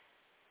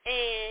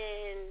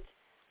 And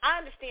I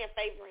understand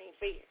favor ain't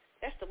fair.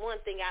 That's the one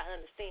thing I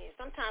understand.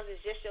 Sometimes it's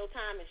just your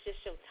time. It's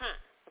just your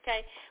time.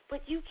 Okay,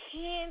 but you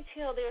can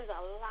tell there's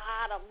a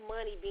lot of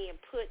money being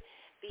put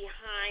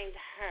behind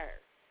her.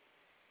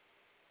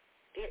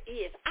 There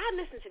is. I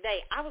listened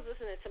today. I was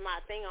listening to my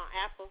thing on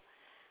Apple.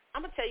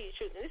 I'm gonna tell you the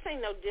truth, and this ain't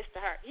no diss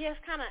to her. Yeah,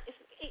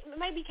 it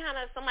may be kind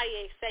of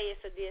somebody say it's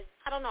a diss.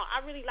 I don't know.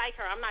 I really like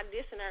her. I'm not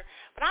dissing her,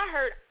 but I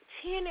heard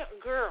 10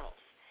 girls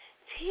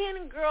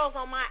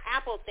on my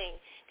Apple thing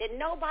that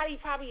nobody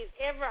probably has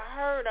ever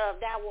heard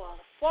of that was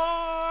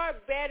far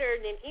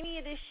better than any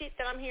of this shit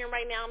that I'm hearing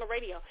right now on the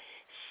radio.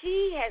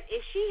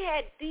 If she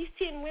had these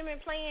 10 women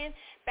playing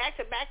back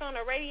to back on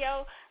the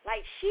radio,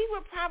 like she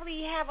would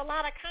probably have a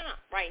lot of comp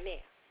right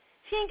now.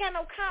 She ain't got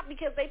no comp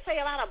because they play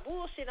a lot of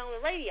bullshit on the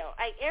radio.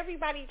 Like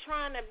everybody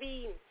trying to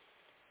be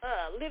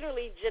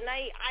literally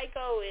Janae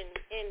Aiko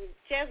and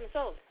Jasmine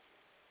Sullivan.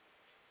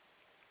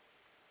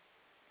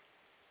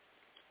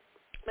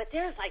 But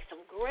there's like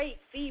some great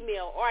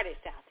female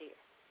artists out there.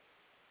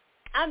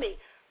 I mean,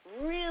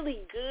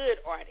 really good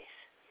artists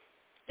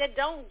that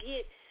don't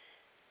get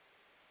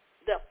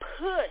the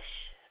push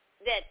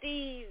that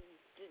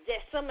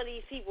some of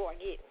these people are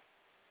getting.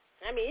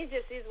 I mean, it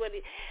just is what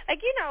it. Like,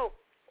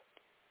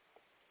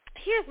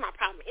 here's my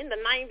problem. In the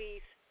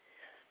 90s,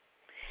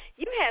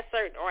 you had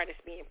certain artists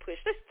being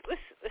pushed. Let's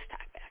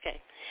talk about it, okay?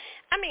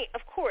 I mean,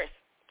 of course,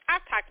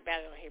 I've talked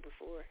about it on here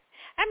before.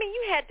 I mean, you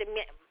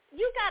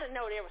got to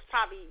know there was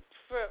probably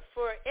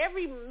for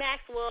every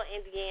Maxwell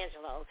and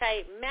D'Angelo,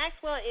 okay?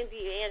 Maxwell and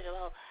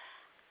D'Angelo,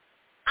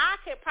 I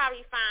could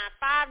probably find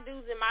 5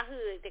 dudes in my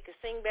hood that could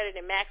sing better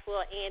than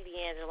Maxwell and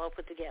D'Angelo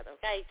put together,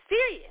 okay?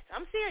 Serious.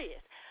 I'm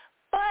serious.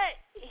 But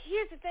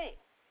here's the thing.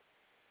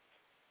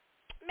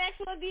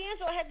 Maxwell and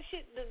D'Angelo had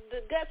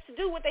the guts to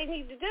do what they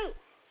need to do.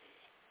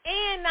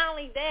 And not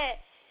only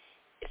that,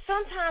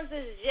 sometimes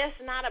it's just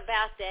not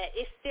about that.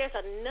 There's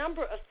a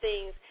number of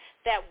things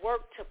that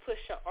work to push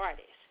an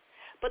artist.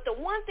 But the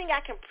one thing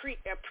I can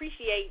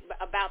appreciate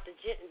about the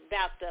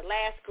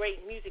last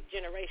great music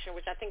generation,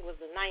 which I think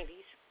was the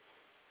 90s,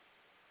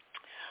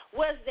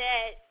 was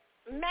that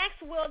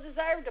Maxwell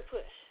deserved a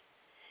push.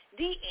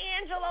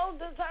 D'Angelo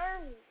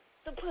deserved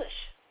the push.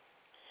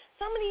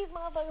 Some of these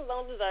motherfuckers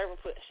don't deserve a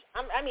push.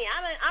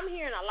 I'm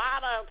hearing a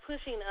lot of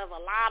pushing of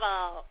a lot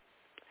of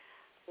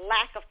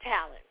lack of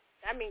talent.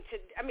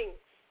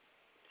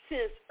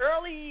 Since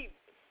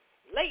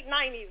late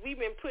 90s, we've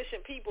been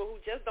pushing people who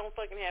just don't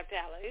fucking have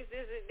talent.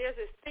 There's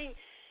this thing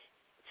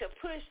to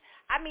push.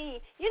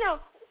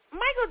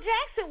 Michael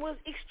Jackson was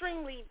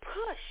extremely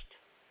pushed.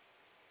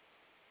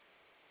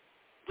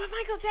 But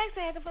Michael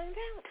Jackson had the fucking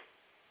talent.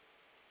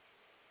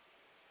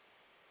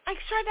 Like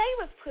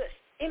Sade was pushed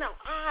in an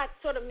odd,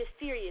 sort of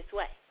mysterious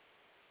way.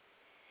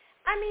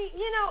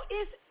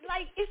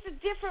 It's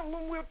different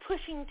when we're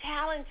pushing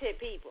talented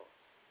people.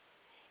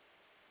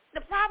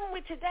 The problem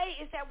with today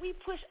is that we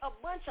push a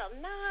bunch of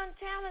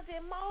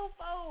non-talented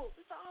mofos.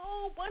 There's a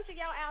whole bunch of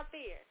y'all out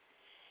there.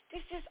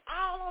 It's just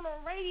all on the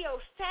radio,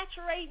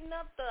 saturating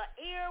up the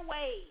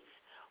airwaves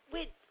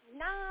with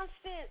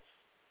nonsense.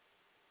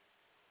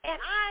 And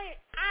I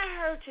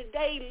heard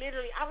today,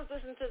 literally, I was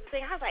listening to the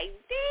thing. I was like,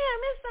 damn,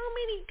 there's so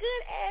many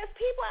good-ass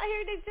people out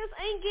here that just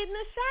ain't getting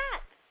a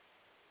shot.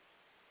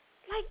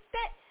 Like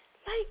that,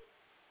 like,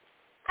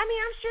 I mean,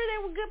 I'm sure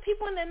there were good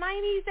people in the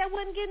 90s that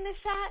wasn't getting a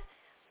shot,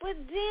 but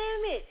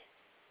damn it,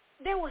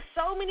 there were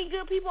so many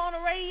good people on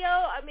the radio.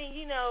 I mean,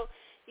 you know,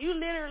 you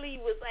literally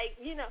was like,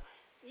 you know,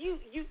 you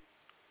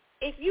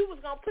if you was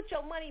going to put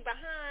your money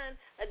behind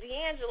a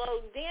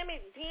D'Angelo, damn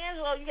it,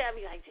 D'Angelo, you got to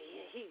be like,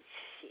 yeah, he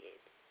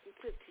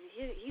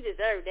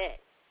deserved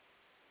that.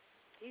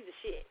 He's the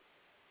shit.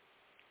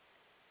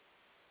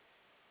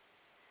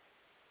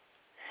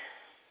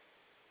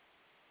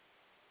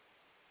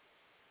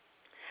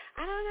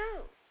 I don't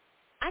know.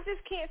 I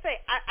just can't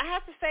say. I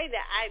have to say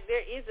that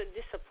there is a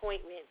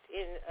disappointment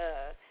in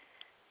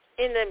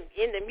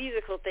the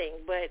musical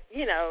thing, but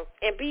you know,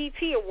 and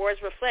BET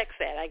Awards reflects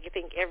that. I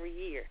think every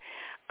year.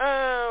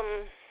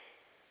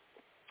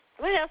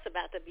 What else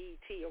about the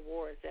BET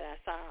Awards that I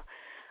saw?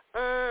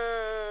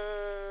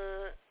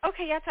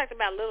 Okay, y'all talked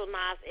about Lil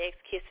Nas X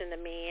kissing the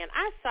man.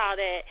 I saw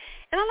that,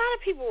 and a lot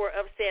of people were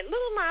upset.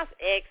 Lil Nas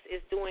X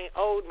is doing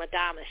old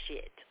Madonna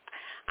shit.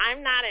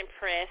 I'm not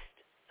impressed,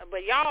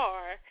 but y'all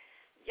are.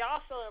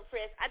 Y'all so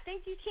impressed. I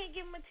think you can't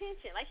give him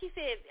attention. Like he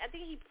said, I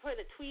think he put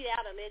a tweet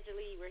out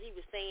allegedly where he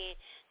was saying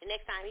the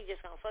next time he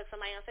just going to fuck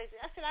somebody on stage.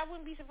 I said I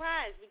wouldn't be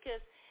surprised because,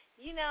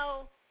 you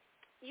know,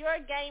 your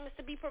game is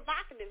to be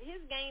provocative.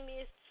 His game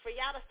is for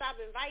y'all to stop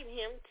inviting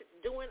him to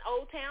doing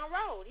Old Town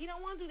Road. He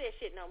don't want to do that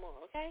shit no more,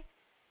 okay?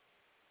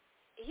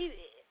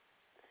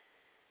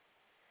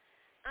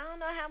 I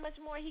don't know how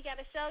much more he got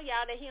to show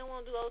y'all that he don't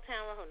want to do Old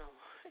Town Road no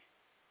more.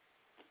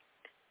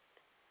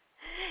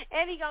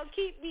 And he gonna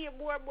keep being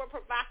more and more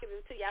provocative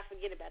until y'all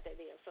forget about that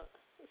damn song.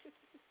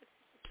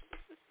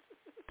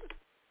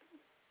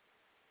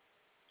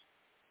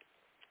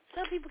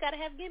 Some people gotta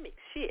have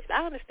gimmicks. Shit,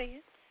 I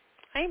understand.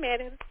 I ain't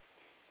mad at him.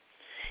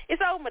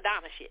 It's old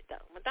Madonna shit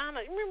though.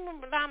 Madonna,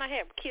 remember Madonna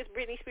had kissed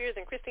Britney Spears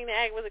and Christina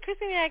Aguilera? Was it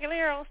Christina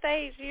Aguilera on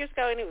stage years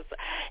ago? And it was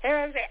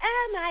everyone was like,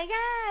 "Oh my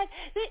God,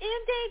 the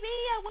MTV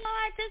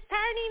Awards is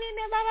turning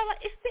into blah blah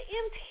blah." It's the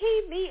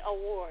MTV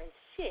Awards.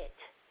 Shit.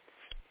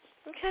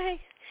 Okay.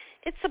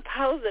 It's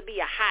supposed to be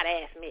a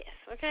hot-ass mess,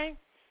 okay?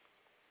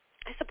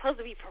 It's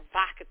supposed to be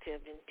provocative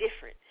and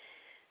different.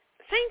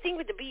 Same thing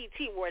with the BET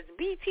Awards. The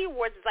BET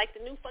Awards is like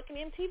the new fucking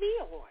MTV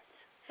Awards,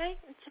 okay?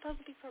 It's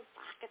supposed to be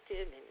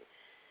provocative and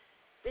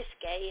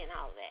risque and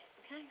all that,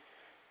 okay?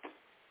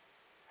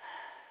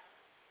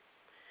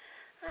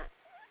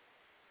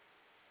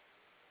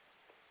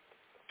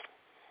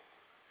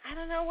 I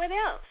don't know what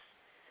else.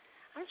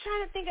 I'm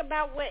trying to think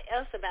about what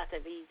else about the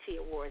BET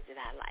Awards that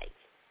I like.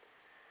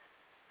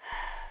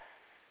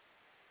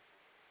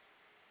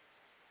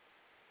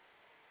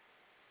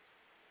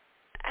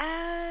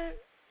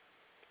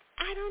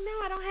 I don't know.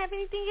 I don't have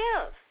anything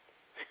else.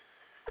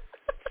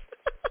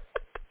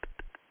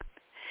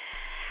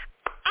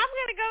 I'm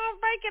going to go on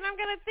break and I'm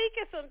going to think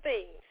of some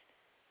things.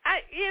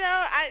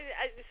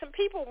 Some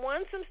people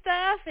won some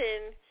stuff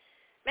and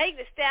Meg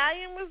Thee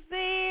Stallion was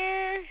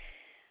there.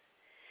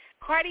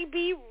 Cardi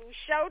B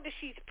showed that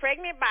she's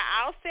pregnant by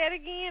Offset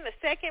again, a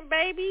second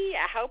baby.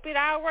 I hope it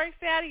all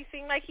works out. He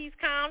seemed like he's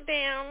calmed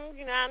down,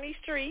 on these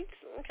streets,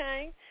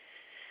 okay?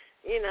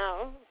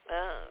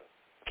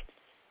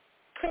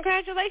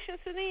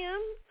 Congratulations to them.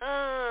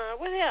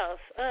 What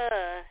else?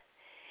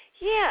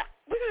 Yeah,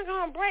 we're going to go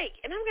on break,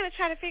 and I'm going to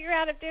try to figure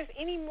out if there's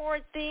any more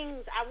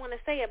things I want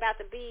to say about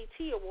the BET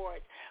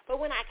Awards. But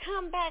when I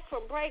come back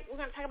from break, we're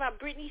going to talk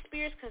about Britney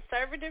Spears'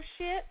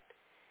 conservatorship.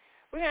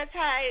 We're going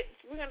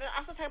to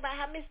also talk about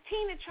how Miss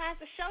Tina tries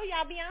to show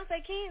y'all Beyonce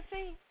can't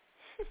sing.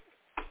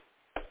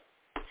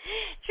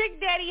 Trick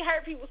Daddy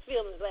hurt people's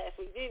feelings last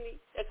week, didn't he?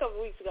 A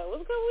couple weeks ago. It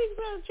was a couple weeks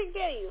ago. Trick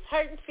Daddy was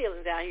hurting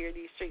feelings out here in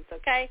these streets,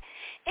 okay?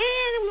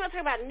 And we're going to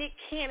talk about Nick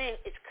Cannon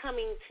is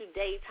coming to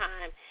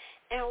daytime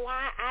and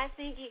why I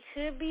think it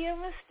could be a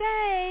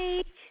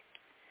mistake.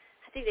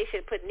 I think they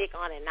should have put Nick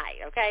on at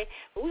night, okay?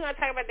 But we're going to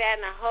talk about that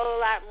and a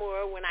whole lot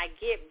more when I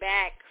get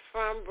back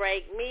from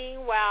break.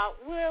 Meanwhile,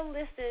 we'll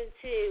listen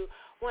to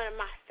one of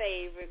my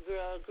favorite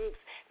girl groups,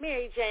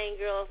 Mary Jane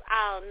Girls,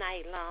 all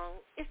night long.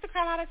 It's the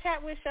Carlotta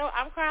Chatwood Show.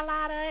 I'm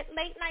Carlotta,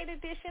 late night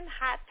edition,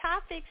 hot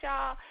topics,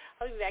 y'all.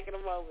 I'll be back in a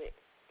moment.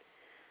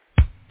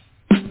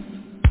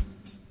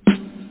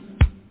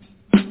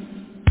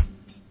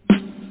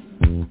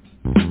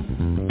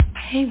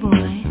 Hey,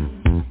 boy,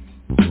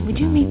 would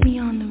you meet me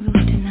on the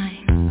roof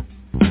tonight?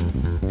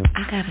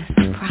 I got a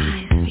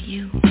surprise for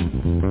you.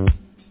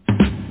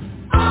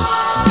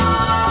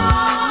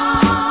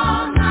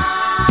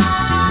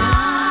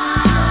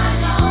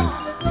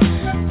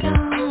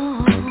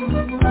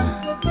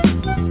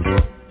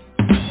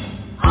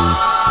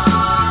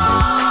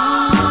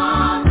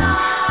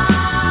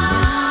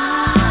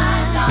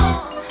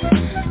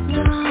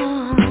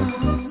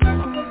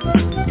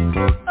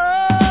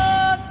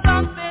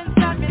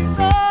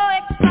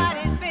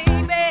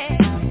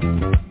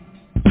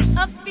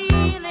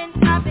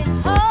 I've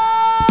been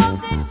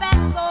holding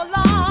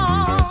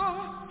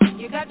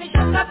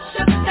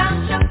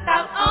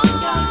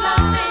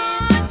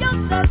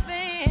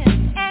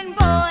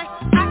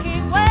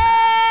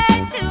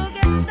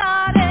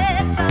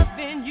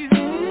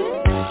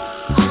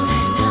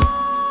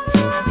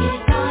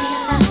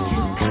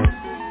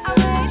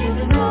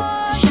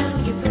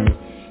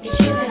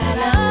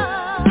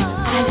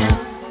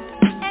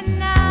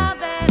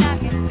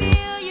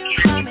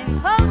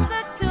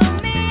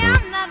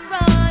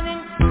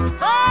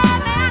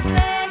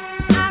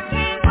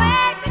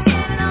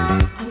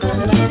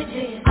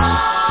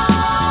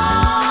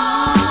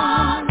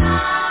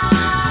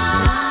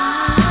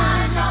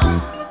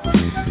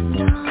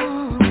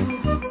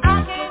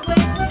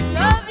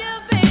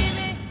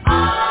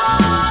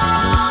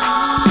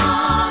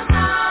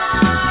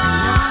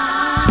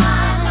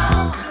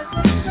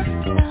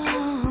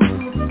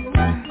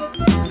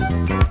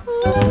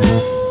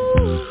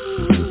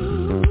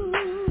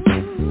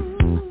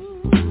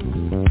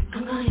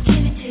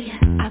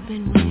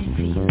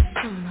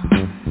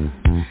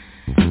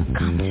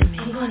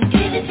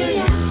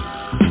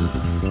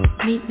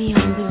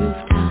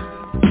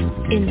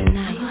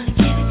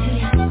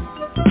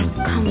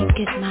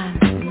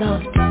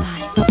love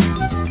tonight.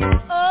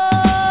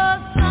 Oh,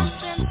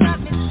 something got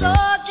me so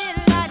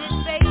delighted,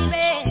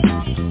 baby.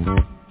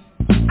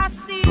 I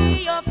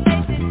see your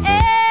face in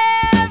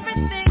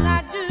everything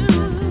I do.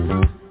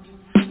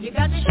 You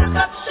got me shook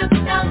up, shook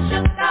down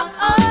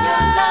on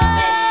your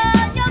loving.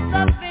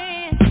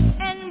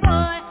 And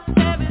boy,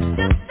 there is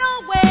just no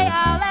way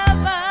I'll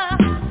ever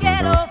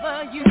get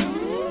over you.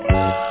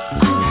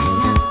 All night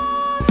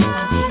long,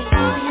 I'm waiting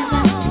for your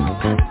love to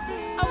come.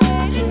 I'm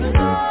waiting To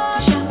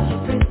show you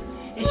proof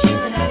that you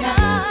that I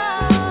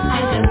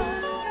love.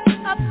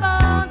 up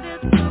on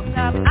this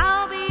rooftop.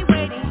 I'll be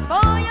waiting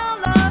for your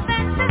love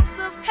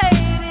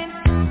anticipating.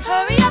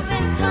 Hurry up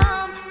and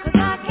come, 'cause I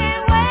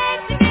can't wait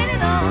to get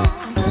it on.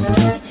 I'm gonna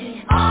give it to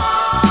you. All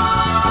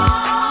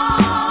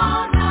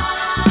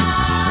night.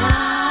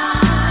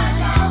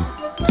 I'm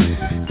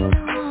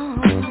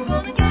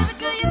gonna give it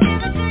to you,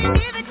 give it to you,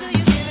 give it to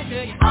you, give it to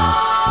you. All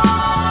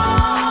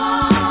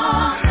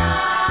night.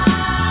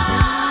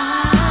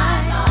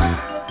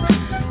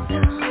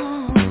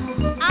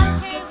 I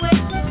can't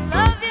wait to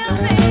love you,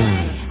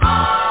 baby. All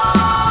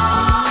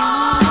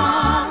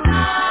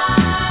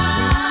night.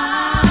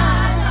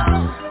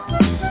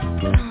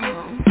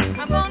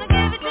 I'm gonna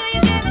give it to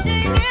you, give it to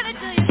you, give it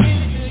to you,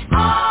 give it to you. All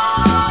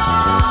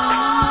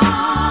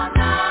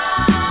night.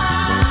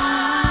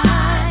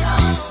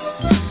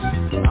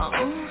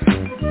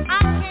 I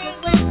can't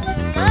wait to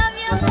love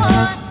you,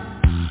 boy.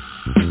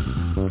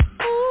 I'm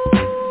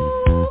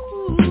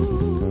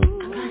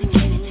gonna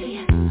give it to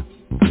you.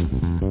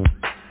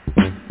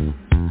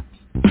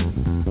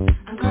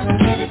 I'm gonna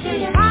give it to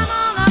you. Come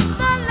on up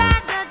the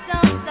ladder,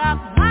 don't stop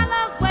while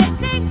I'm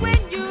waiting when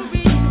you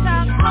reach the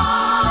top.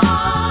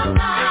 All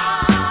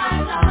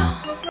night long.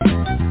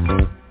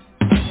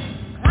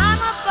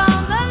 Climb up on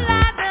the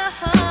ladder,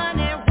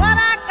 honey. What I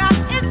got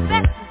is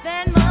better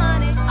than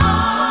money.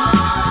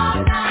 All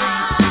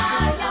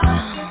night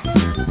long.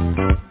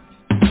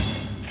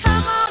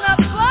 Come on up,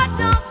 boy,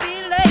 don't be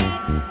late.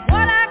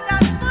 What I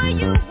got for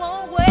you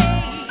won't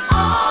wait.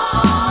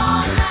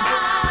 All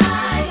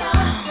night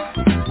long.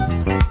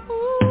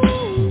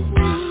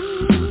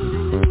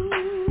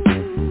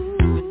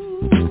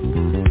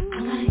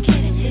 I'm gonna give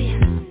it to you.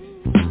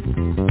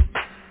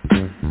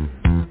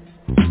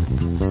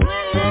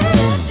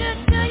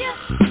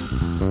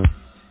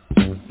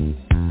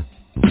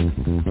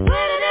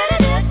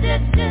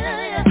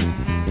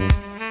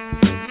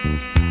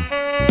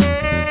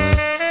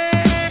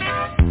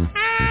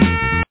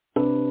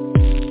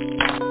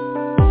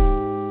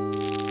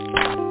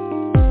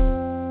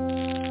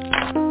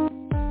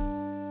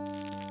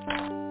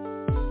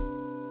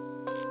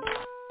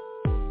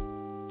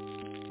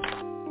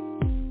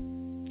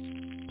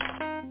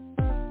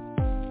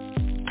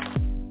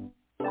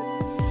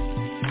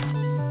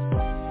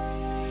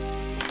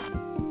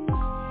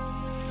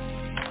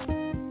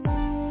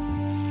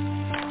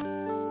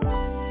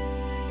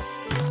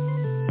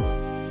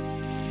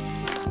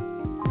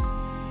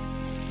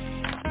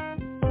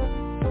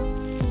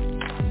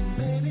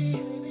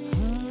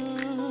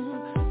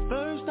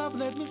 First off,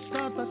 let me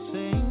start by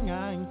saying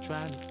I ain't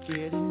trying to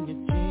get in your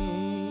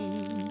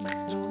jeans.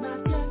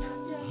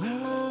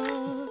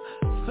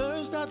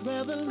 First, I'd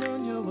rather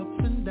learn your ups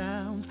and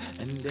downs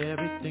and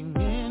everything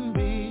in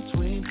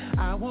between.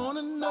 I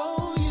wanna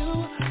know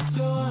you,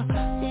 your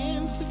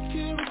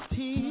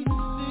insecurities,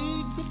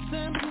 secrets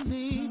and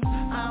beliefs.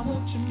 I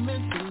want your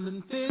mental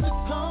and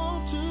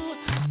physical too.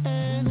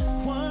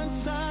 And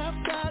once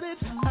I've got it,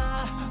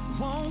 I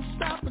won't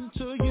stop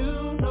until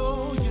you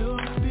know you're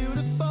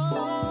beautiful.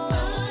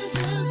 I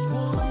just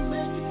wanna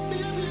make you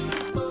feel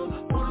beautiful,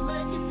 wanna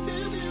make you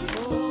feel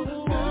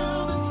beautiful.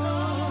 Girl, that's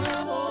all I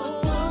wanna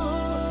do.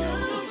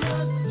 Girl,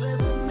 just let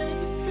me make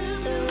you feel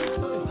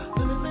beautiful,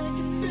 let me make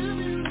you feel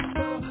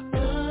beautiful.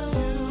 Girl,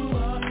 you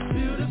are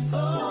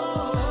beautiful.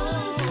 I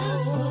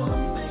just wanna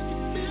make you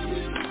feel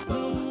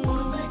beautiful,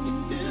 wanna make you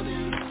feel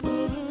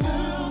beautiful.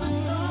 Girl,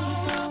 that's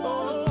all I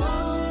wanna do.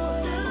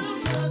 Girl,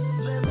 just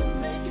let me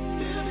make you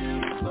feel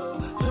beautiful,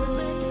 let me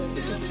make you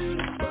feel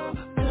beautiful.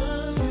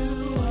 Girl, you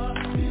are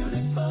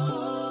beautiful.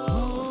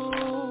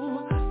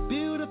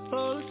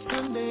 Beautiful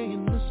Sunday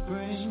in the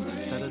spring,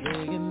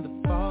 Saturday in the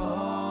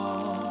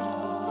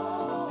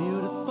fall.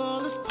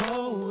 Beautiful as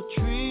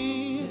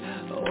poetry.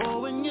 Oh,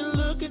 when you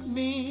look at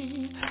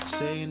me,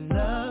 saying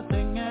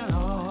nothing at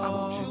all. I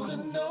want you to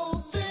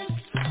know this,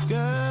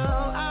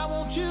 girl. I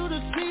want you to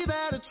see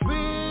that it's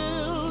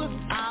real.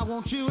 I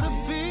want you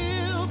to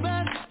feel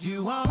that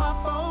you are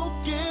my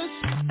focus.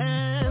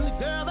 And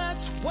girl,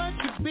 that's what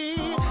you be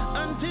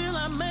until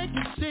I make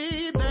you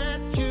see that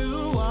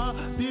you are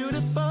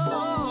beautiful.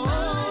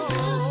 I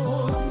just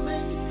wanna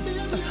make you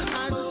feel beautiful. I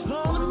just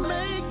wanna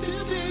make you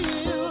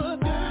feel.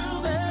 Girl, that's all I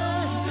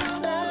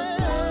wanna do.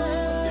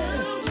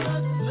 Girl,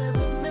 just let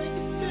me make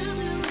you feel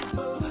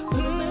beautiful. Let me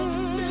make you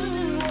feel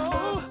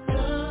beautiful.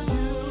 Girl,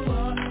 you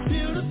are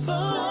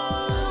beautiful.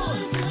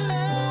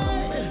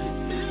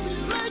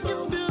 Make you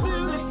feel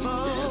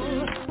beautiful.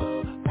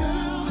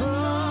 Girl,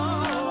 that's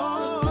all I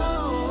wanna do.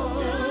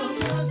 Girl,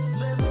 just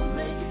let me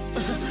make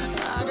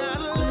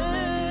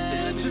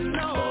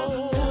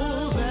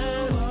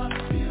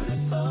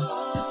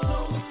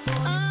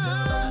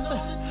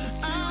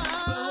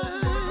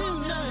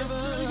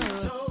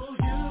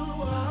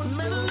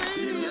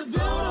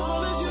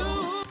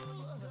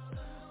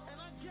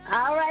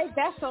right,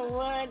 that's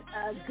a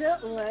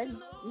good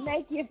one.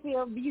 Make You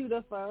Feel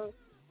Beautiful.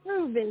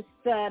 Ruben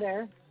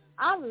Studdard.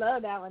 I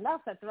love that one.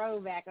 That's a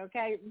throwback,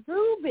 okay?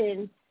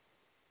 Ruben,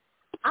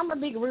 I'm a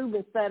big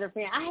Ruben Studdard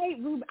fan. I hate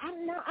Ruben. I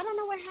don't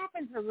know what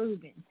happened to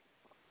Ruben.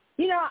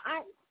 You know,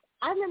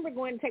 I remember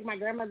going to take my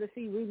grandmother to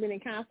see Ruben in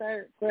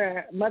concert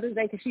for Mother's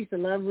Day because she used to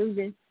love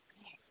Ruben,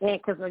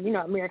 and because of, you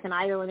know, American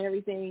Idol and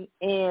everything.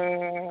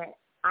 And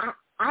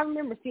I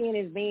remember seeing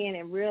his band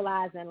and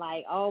realizing,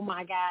 like, oh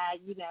my God,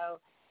 you know,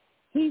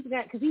 he's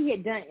got, because he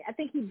had done, I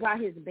think he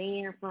brought his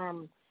band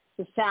from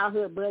his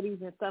childhood buddies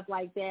and stuff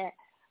like that.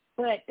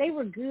 But they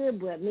were good,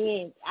 but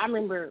man, I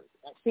remember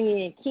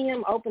seeing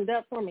Kim opened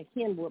up for him and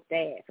Kim whooped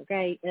ass,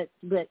 okay?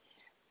 But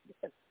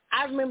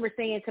I remember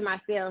saying to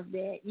myself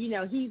that, you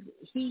know, he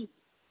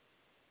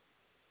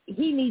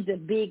needs a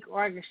big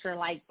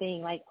orchestra-like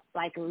thing, like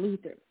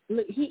Luther.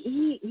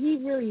 He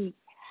really,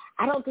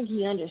 I don't think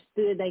he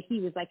understood that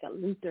he was like a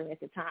Luther at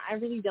the time. I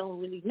really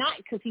don't not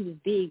because he was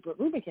big, but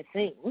Ruben can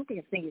sing. Ruben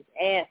can sing his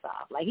ass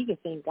off. Like, he can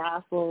sing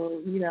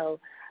gospel, you know,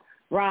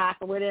 rock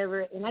or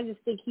whatever. And I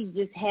just think he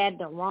just had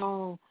the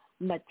wrong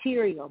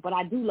material. But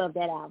I do love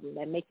that album,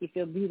 that Make You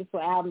Feel Beautiful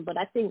album. But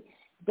I think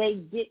they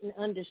didn't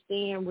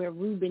understand where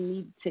Ruben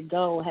needed to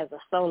go as a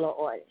solo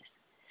artist.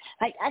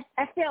 Like,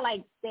 I feel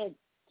like that,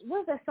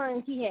 what's that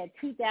song he had,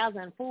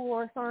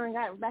 2004 song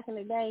back in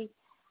the day?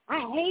 I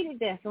hated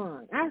that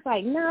song. I was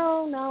like,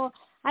 no,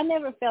 I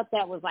never felt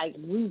that was like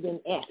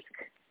Ruben-esque.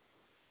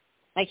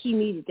 Like, he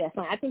needed that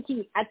song. I think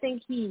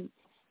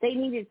they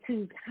needed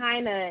to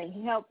kind of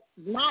help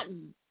not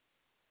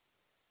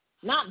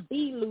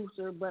be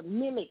Luther, but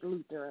mimic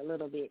Luther a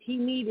little bit. He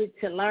needed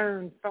to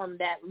learn from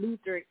that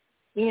Luther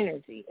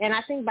energy. And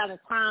I think by the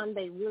time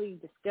they really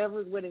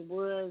discovered what it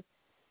was,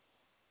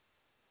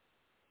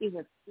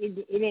 it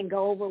didn't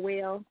go over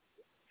well.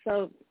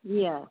 So,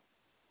 yeah.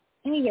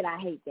 And yet I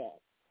hate that.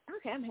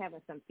 Okay, I'm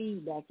having some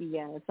feedback, you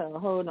guys, so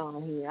hold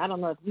on here. I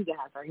don't know if you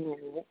guys are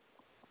hearing it.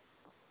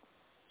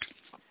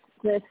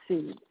 Let's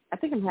see. I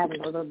think I'm having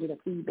a little bit of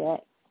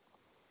feedback.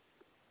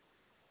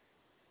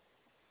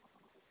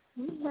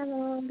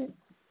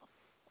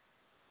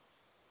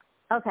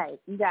 Okay,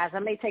 you guys, I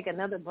may take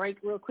another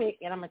break real quick,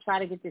 and I'm going to try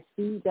to get this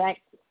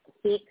feedback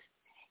fixed.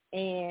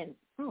 And,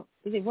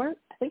 did it work?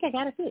 I think I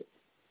got it fixed.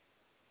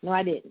 No,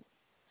 I didn't.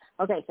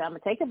 Okay, so I'm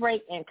going to take a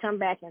break and come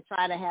back and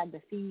try to have the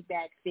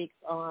feedback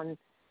fixed on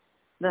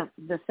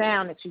the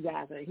sound that you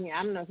guys are hearing.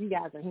 I don't know if you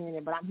guys are hearing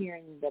it, but I'm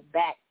hearing the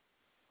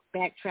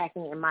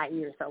backtracking in my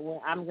ear. So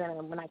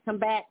when I come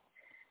back,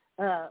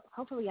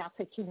 hopefully I'll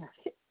take care of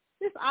it.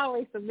 There's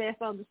always some mess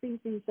on the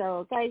CC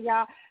show, okay,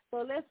 y'all?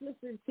 So let's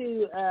listen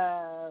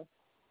to,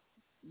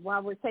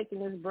 while we're taking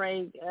this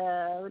break,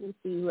 let me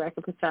see who I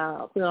can put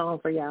on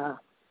for y'all.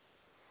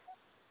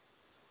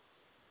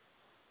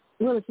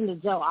 We'll listen to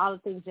Joe, All the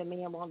Things Your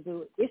Man Won't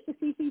Do. It's the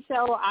CC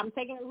show. I'm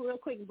taking a real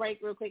quick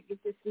break,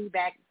 get this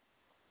feedback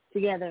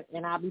together,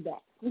 and I'll be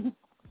back. Hey,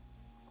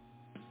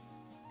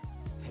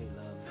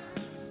 love.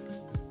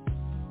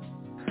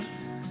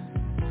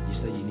 You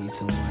say you need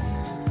someone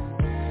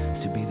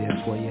to be there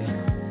for you,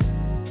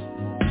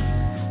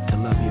 to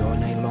love you all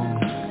night long.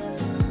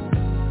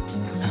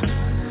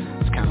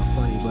 It's kind of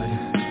funny, but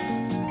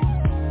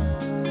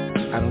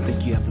I don't think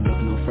you have to look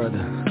no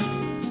further,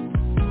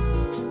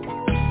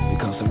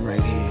 because I'm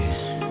right here,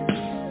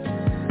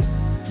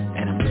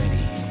 and I'm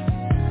ready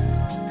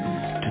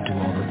to do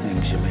all the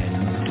things your man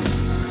won't do.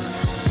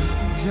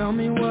 Tell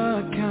me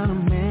what kind of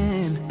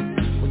man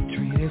would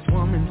treat his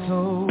woman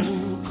so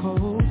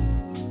cold,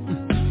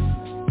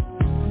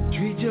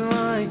 treat you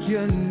like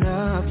you're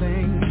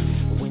nothing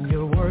when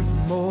you're worth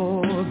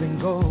more than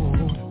gold.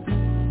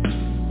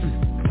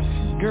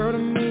 Girl, to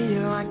me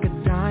you're like a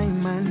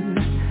diamond.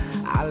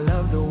 I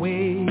love the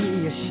way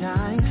you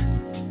shine.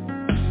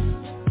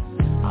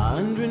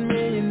 $100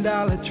 million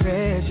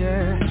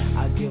treasure,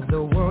 I'd give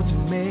the world to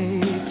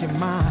make you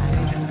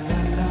mine.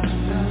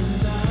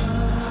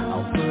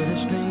 I'll put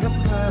a string of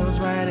pearls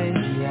right in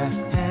your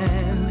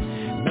hand,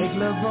 make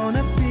love on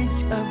a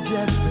beach of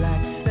jet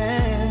black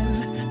sand.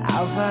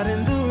 Outside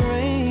in the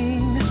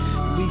rain,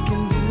 we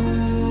can do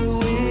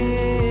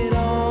it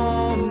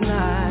all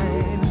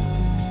night.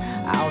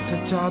 I'll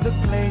touch all the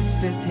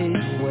places he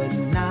would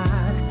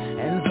not,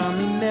 and some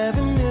he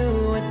never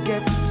knew it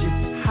gets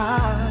just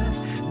hot.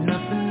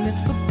 Nothing is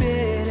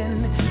forbidden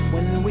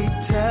when we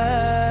touch.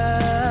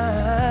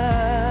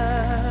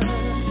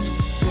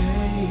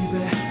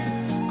 Baby,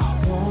 I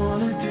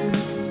wanna do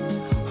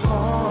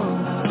all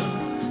of the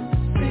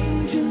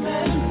things your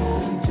man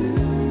won't do.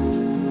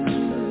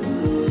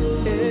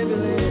 Every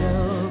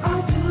little,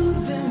 I'll do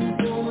them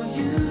for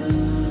you.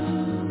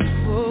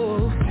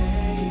 Oh,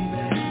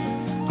 baby,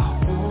 I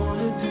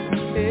wanna do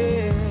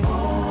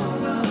all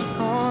of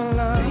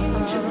the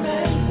things your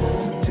man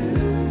won't do.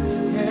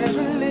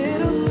 Every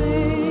little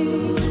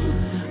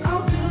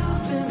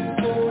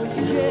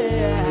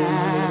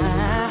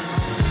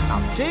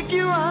take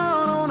you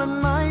out on a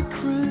night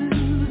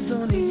cruise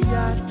on a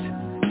yacht.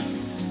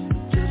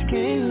 Just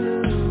can't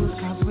lose,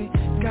 'cause we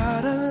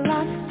got a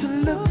lot to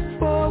look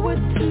forward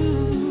to.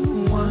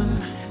 One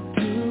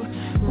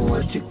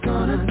you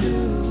gonna do?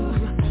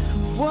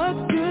 What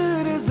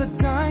good is a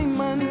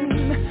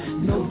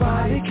diamond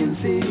nobody can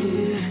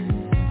see?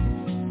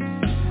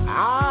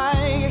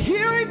 I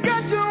hear it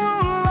got you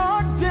on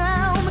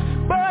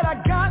lockdown, but I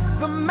got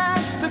the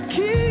master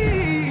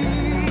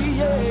key,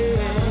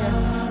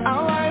 yeah.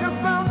 I'll light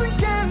 1,000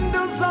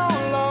 candles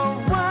all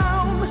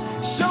around.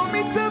 Show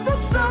me to the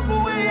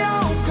subway,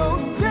 I'll go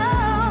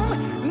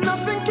down.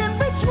 Nothing can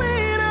be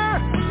sweeter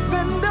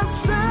than the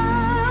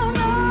sound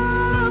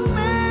of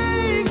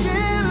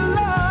making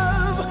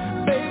love.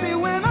 Baby,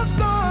 when I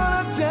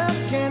start, I just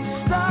can't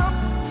stop.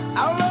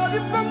 I'll love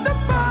you from the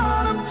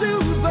bottom to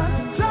the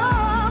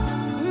top.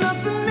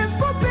 Nothing is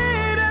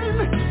forbidden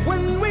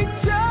when we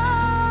touch,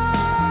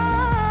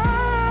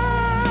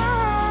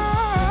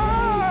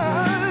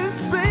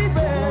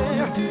 baby.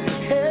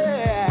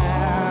 Yeah,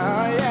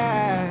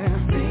 yeah.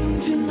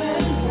 Things you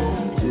men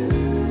won't do.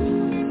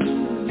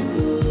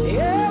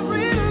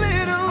 Every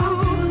little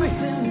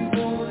thing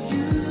for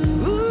you.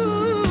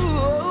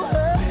 Ooh,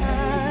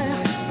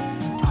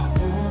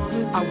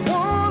 I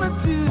wanna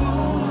do,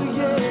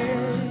 yeah.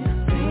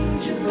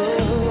 Things you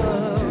men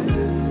won't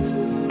do.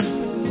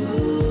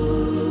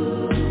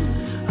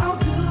 I'll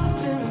do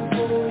them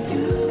for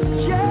you,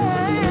 yeah.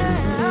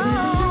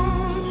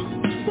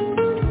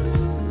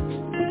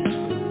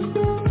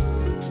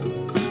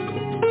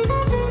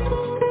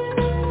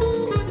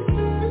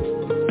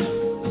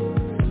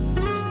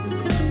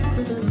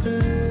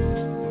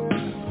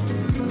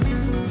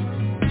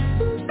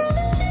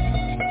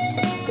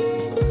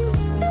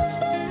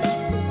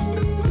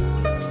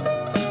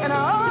 And oh,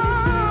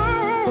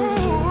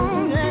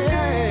 yeah,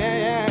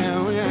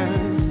 yeah.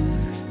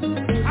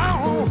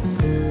 Oh.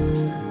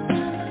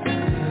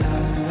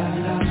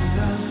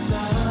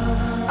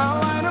 I'll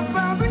light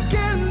 1,000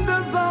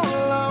 candles all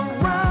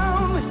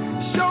around.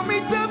 Show me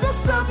to the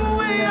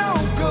subway,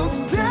 I'll go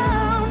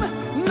down.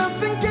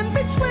 Nothing can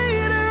be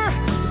sweeter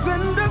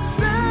than the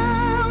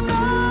sound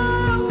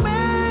of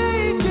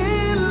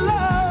making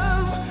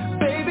love.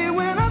 Baby,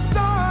 when I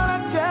start, I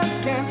just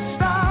can't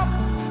stop.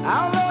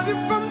 I'll love you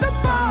from the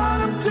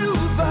bottom to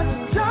the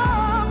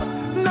top.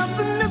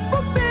 Nothing is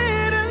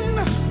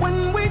forbidden when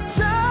we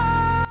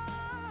touch.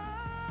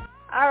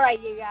 All right,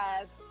 you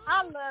guys.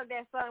 I love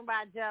that song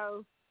by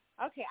Joe.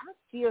 Okay, I'm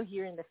still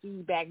hearing the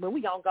feedback, but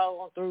we're going to go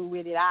on through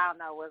with it. I don't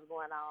know what's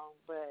going on,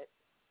 but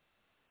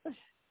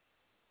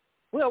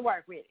we'll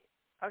work with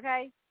it,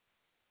 okay?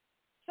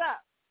 So,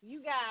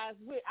 you guys,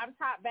 I'm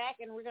top back,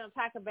 and we're going to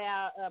talk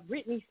about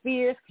Britney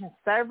Spears'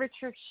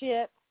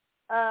 conservatorship.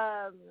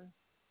 Let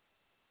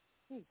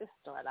me just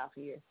start off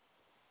here. It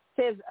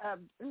says,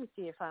 let me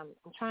see if I'm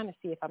trying to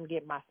see if I'm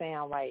getting my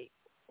sound right.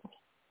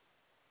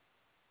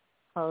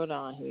 Hold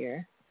on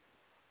here.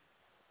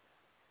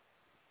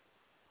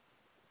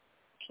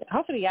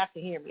 Hopefully y'all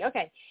can hear me.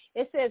 Okay.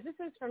 It says, this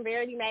is from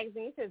Verity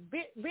Magazine. It says,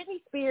 Britney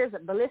Spears'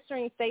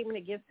 blistering statement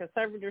against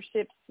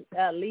conservatorship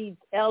leads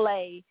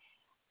L.A.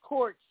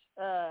 courts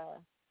to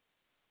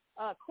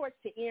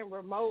end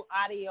remote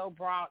audio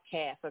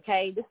broadcast.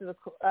 Okay. This is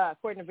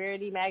according to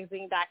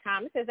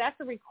VerityMagazine.com. It says,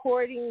 after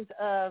recordings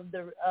of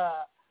the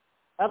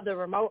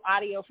remote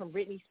audio from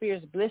Britney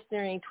Spears'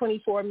 blistering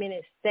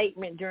 24-minute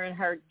statement during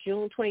her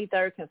June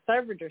 23rd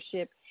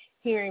conservatorship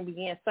hearing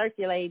began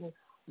circulating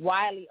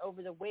widely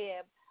over the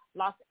web,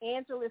 Los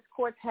Angeles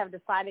courts have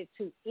decided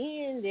to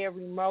end their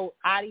remote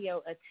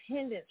audio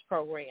attendance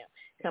program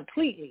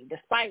completely,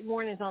 despite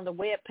warnings on the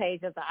web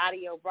page of the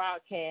audio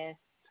broadcast,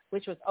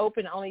 which was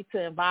open only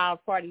to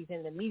involved parties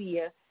in the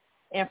media.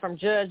 And from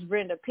Judge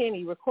Brenda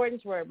Penny,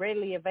 recordings were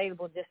readily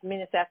available just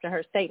minutes after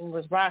her statement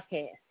was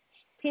broadcast.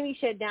 Penny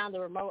shut down the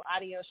remote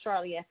audio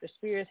shortly after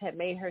Spears had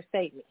made her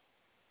statement.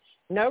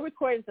 No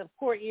recordings of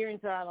court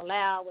hearings are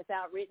allowed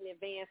without written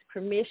advance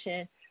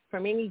permission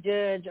from any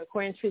judge,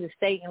 according to the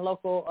state and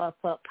local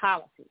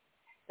policy.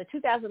 The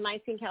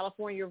 2019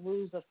 California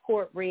Rules of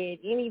Court read,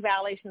 any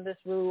violation of this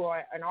rule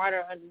or an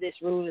order under this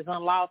rule is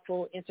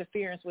unlawful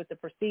interference with the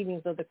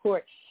proceedings of the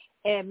court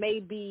and may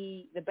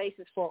be the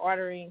basis for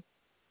an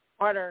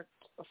order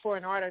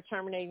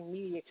terminating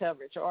media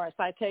coverage or a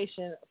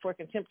citation for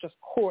contempt of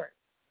court,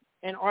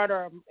 an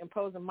order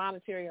imposing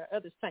monetary or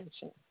other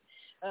sanctions.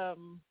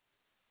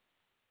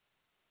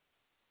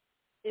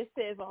 It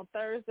says on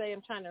Thursday,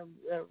 I'm trying to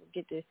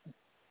get this.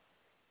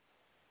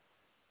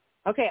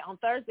 Okay, on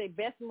Thursday,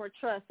 Bessemer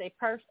Trust, a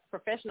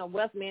professional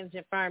wealth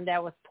management firm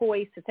that was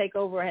poised to take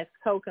over as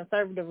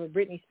co-conservative of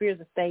Britney Spears'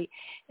 estate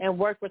and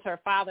work with her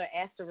father,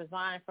 asked to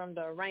resign from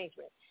the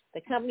arrangement.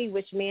 The company,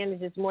 which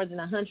manages more than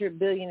 $100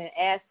 billion in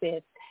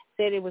assets,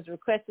 said it was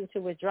requesting to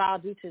withdraw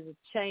due to the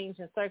change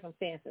in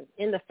circumstances.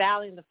 In the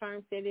filing, the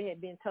firm said it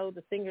had been told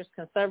the singer's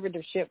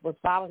conservatorship was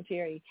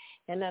voluntary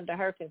and under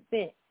her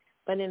consent.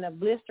 But in a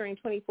blistering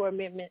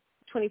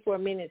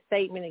 24-minute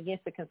statement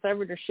against the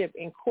conservatorship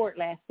in court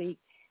last week,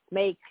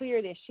 made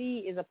clear that she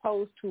is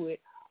opposed to it,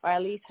 or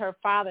at least her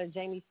father,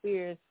 Jamie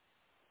Spears,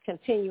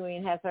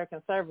 continuing as her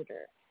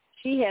conservator.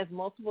 She has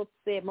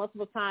said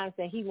multiple times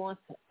that he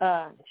wants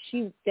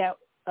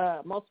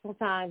multiple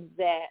times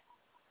that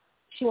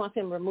she wants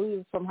him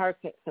removed from her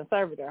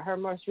conservator. Her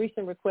most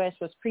recent request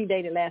was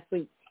predated last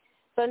week.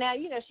 So now,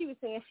 she was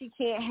saying she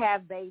can't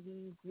have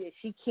babies.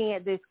 She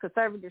can't, this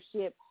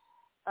conservatorship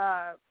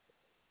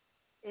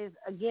is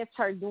against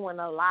her doing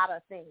a lot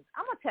of things.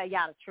 I'm going to tell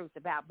y'all the truth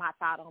about my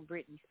thought on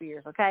Britney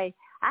Spears, okay?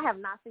 I have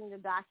not seen the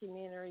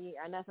documentary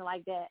or nothing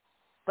like that,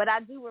 but I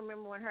do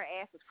remember when her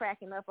ass was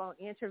cracking up on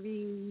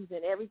interviews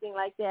and everything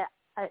like that.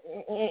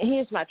 And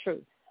here's my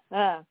truth.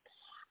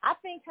 I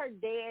think her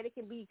dad, it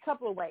can be a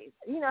couple of ways.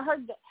 A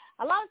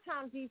lot of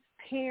times these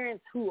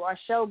parents who are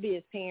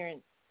showbiz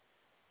parents,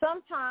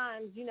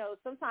 sometimes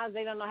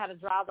they don't know how to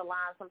draw the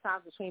line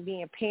sometimes between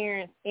being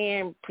parents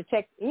and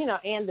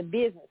and the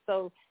business.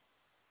 So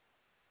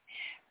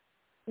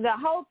the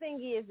whole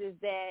thing is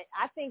that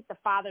I think the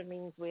father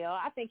means well.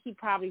 I think he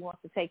probably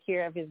wants to take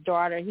care of his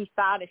daughter. He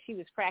saw that she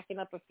was cracking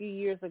up a few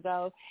years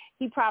ago.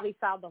 He probably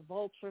saw the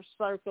vultures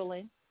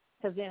circling,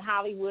 because in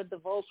Hollywood the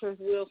vultures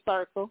will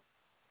circle.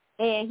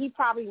 And he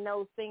probably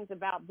knows things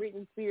about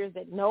Britney Spears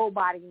that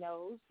nobody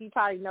knows. He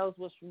probably knows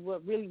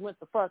what really went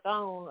the fuck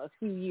on a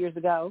few years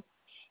ago.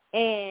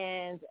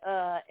 And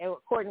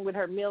according with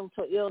her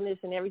mental illness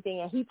and everything,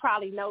 and he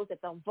probably knows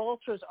that the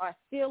vultures are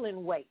still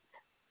in wait.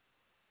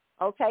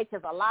 Okay,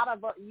 because a lot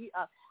of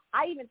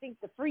I even think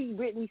the free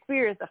Britney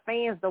Spears, the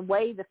fans, the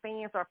way the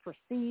fans are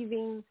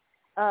perceiving,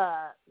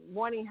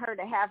 wanting her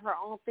to have her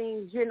own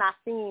things, you're not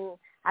seeing.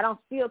 I don't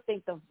still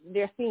think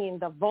they're seeing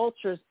the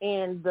vultures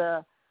and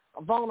the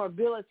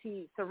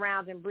vulnerability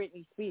surrounding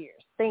Britney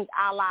Spears. Think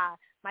a la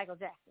Michael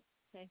Jackson.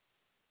 Okay.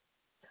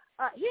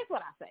 Here's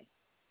what I say: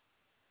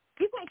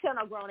 you can't tell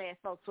no grown ass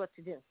folks what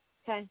to do.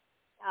 Okay,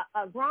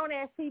 grown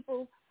ass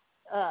people.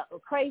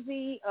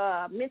 Crazy,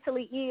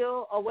 mentally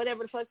ill, or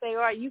whatever the fuck they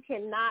are, you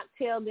cannot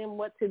tell them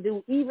what to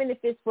do, even if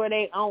it's for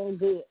their own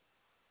good.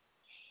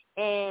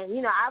 And,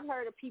 I've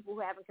heard of people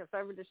who have a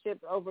conservatorship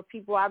over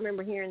people. I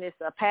remember hearing this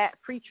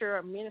preacher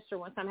or minister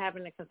one time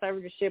having a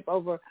conservatorship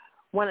over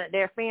one of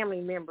their family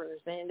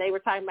members, and they were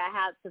talking about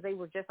how, because they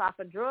were just off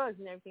of drugs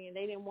and everything, and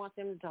they didn't want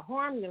them to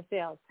harm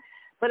themselves.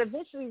 But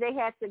eventually they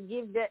had to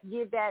give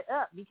that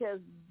up because,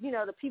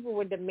 the people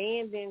were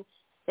demanding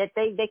that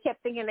they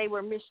kept thinking they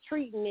were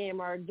mistreating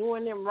them or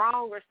doing them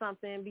wrong or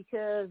something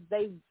because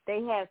they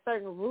had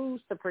certain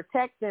rules to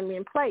protect them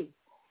in place.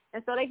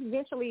 And so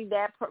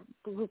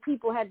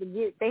people had to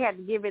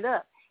give it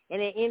up.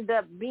 And it ended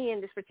up being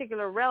this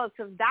particular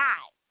relative died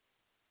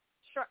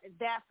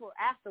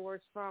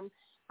afterwards from,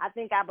 I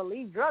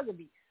believe, drug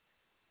abuse.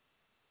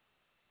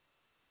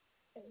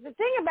 The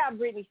thing about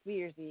Britney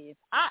Spears is,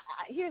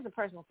 here's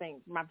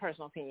my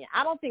personal opinion.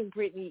 I don't think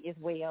Britney is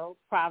well,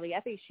 probably. I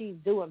think she's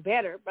doing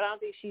better, but I don't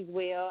think she's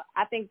well.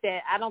 I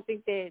don't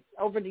think that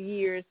over the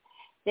years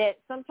that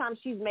sometimes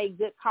she's made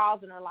good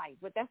calls in her life,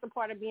 but that's a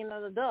part of being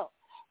an adult.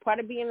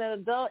 Part of being an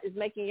adult is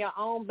making your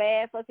own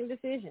bad fucking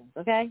decisions,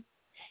 okay?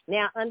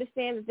 Now,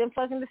 understand that them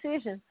fucking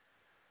decisions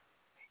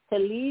to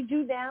lead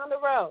you down the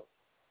road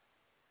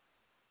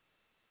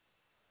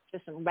to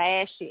some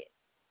bad shit,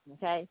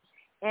 okay?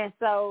 And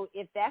so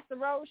if that's the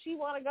road she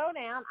want to go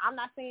down, I'm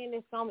not saying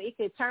it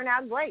could turn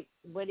out great,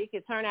 but it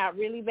could turn out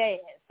really bad.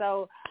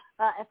 So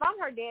if I'm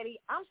her daddy,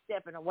 I'm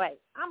stepping away.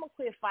 I'm going to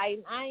quit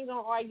fighting. I ain't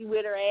going to argue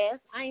with her ass.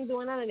 I ain't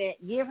doing none of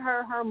that. Give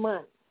her her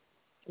money.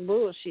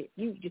 Bullshit.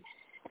 You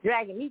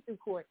dragging me through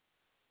court.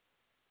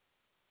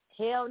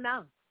 Hell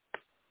no.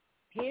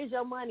 Here's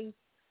your money.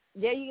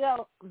 There you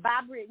go.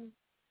 Bye, Britney.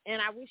 And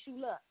I wish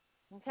you luck.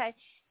 Okay?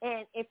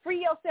 And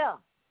free yourself,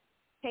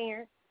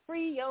 parents.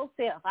 Free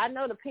yourself. I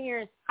know the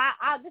parents,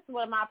 this is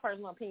one of my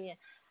personal opinion.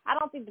 I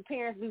don't think the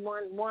parents be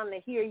wanting to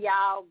hear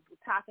y'all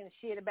talking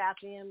shit about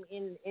them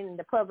in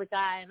the public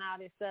eye and all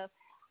this stuff.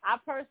 I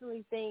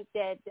personally think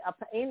that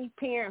any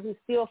parent who's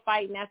still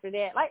fighting after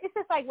that, like it's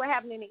just like what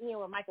happened in the end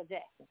with Michael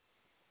Jackson.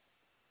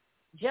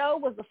 Joe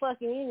was the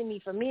fucking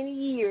enemy for many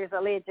years,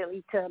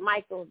 allegedly, to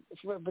Michael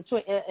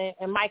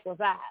in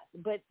Michael's eyes.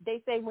 But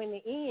they say when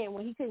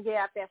he couldn't get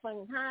out that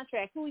fucking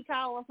contract, who he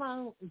called on the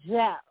phone?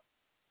 Joe.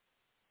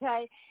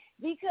 Okay?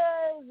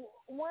 Because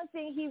one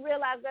thing he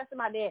realized, that's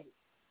my daddy.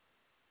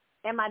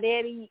 And my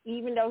daddy,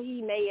 even though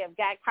he may have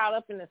got caught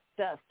up in the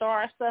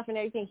star stuff and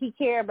everything, he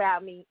cared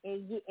about me,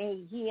 and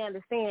he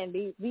understands.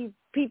 These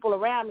people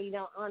around me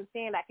don't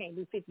understand I can't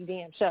do 50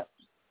 damn shows.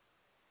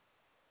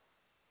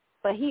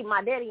 But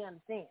my daddy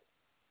understands.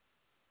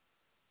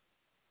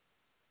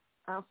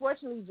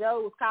 Unfortunately,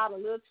 Joe was called a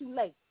little too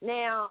late.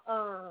 Now,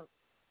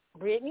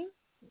 Britney,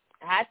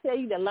 I tell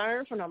you to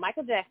learn from the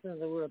Michael Jacksons of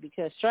the world,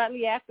 because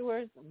shortly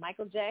afterwards,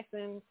 Michael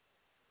Jackson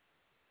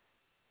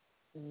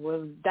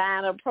was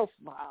dying of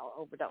propofol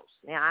overdose.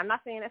 Now, I'm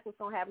not saying that's what's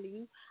going to happen to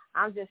you.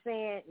 I'm just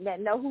saying that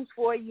know who's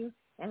for you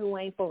and who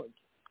ain't for you,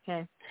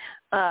 okay?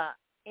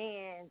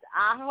 And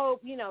I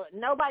hope,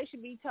 nobody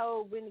should be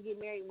told when to get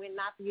married, when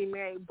not to get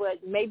married, but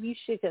maybe you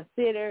should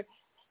consider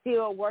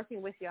still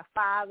working with your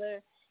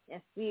father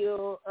and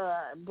still,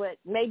 but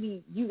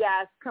maybe you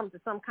guys come to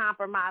some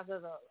compromise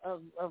of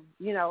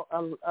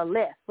a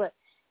less. But,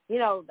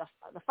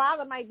 the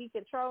father might be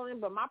controlling,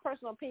 but my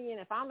personal opinion,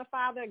 if I'm the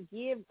father,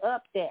 give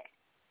up that.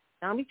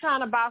 Don't be trying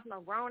to boss no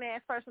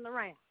grown-ass person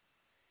around.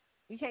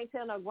 You can't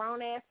tell no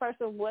grown-ass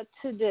person what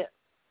to do.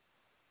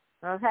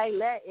 Okay?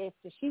 If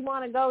she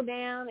want to go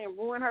down and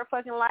ruin her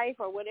fucking life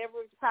or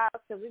whatever it's called,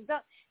 because it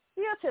don't,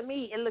 still to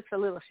me, it looks a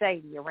little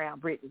shady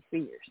around Britney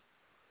Spears.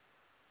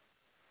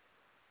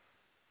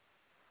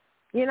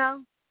 You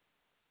know?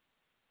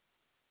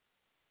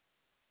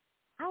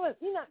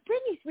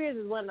 Britney Spears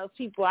is one of those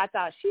people I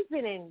thought she's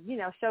been in,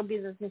 show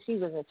business since she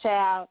was a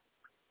child.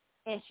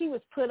 And she was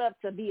put up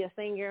to be a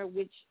singer,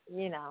 which, I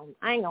ain't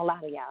going to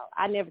lie to y'all.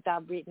 I never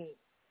thought Britney,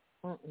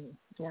 no,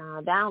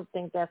 I don't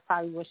think that's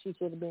probably what she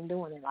should have been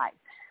doing in life.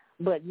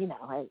 But,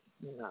 hey,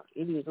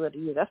 it is what it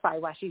is. That's probably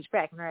why she's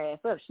cracking her ass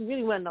up. She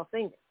really wasn't no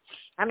singer.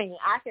 I mean,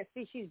 I can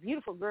see she's a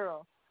beautiful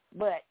girl,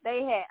 but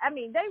they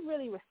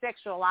really were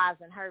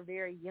sexualizing her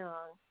very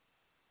young.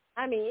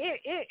 I mean,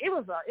 it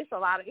was a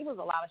lot of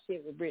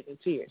shit with Britney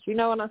Spears. You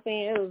know what I'm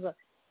saying?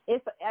 They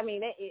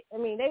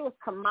was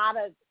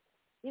commodity.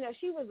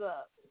 She was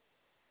a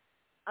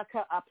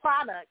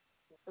product,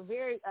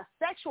 a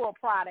sexual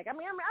product. I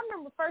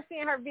remember first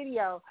seeing her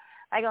video,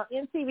 like on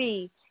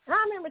MTV, and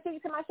I remember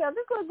thinking to myself,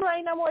 this little girl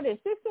ain't no more than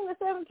 16 or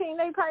 17.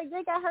 They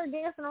got her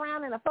dancing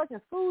around in a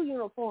fucking school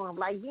uniform,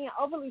 like being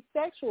overly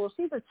sexual.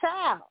 She's a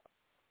child.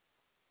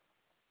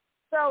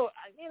 So,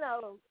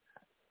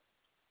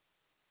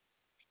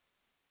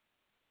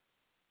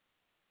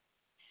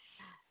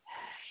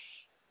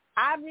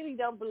 I really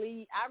don't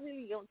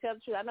tell the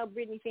truth. I know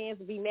Britney fans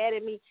will be mad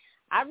at me.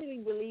 I really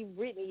believe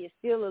Britney is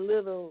still a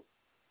little,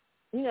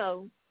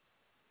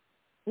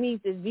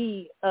 needs to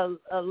be a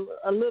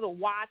little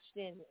watched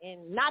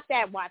and not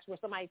that watched where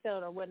somebody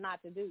telling her what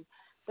not to do.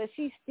 But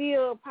she's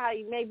still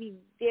probably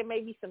there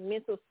may be some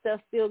mental stuff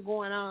still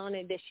going on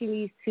and that she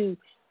needs to,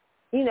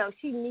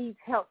 she needs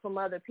help from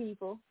other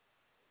people.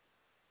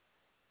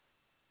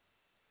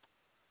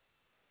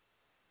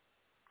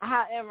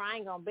 However, I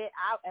ain't going to bet.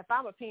 If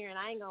I'm a parent,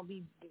 I ain't going to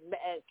be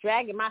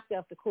dragging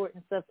myself to court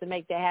and stuff to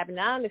make that happen.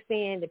 I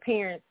understand the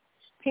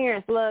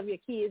parents love your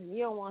kids and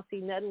you don't want to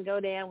see nothing go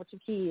down with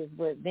your kids.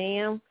 But,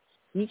 damn,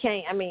 you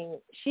can't. I mean,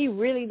 she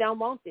really don't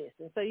want this.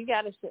 And so you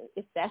got to –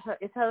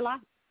 it's her life.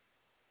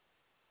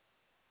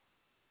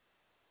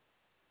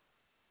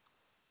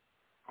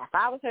 If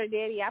I was her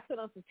daddy, I'd put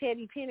on some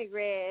Teddy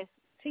Pendergrass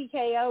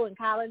TKO and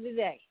call it a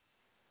day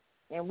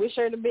and wish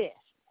her the best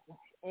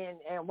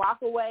and walk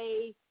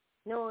away –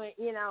 knowing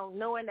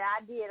that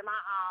I did my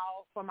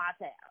all for my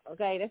child,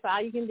 okay? That's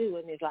all you can do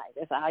in this life.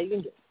 That's all you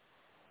can do.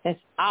 That's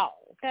all,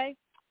 okay?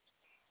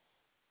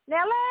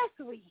 Now,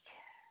 last week,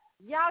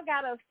 y'all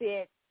got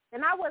upset,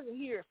 and I wasn't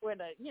here for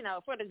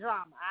the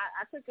drama.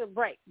 I took a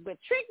break. But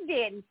Trick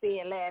Daddy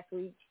said last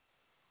week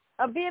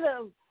a bit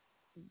of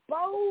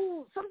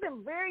bold,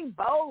 something very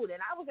bold,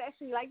 and I was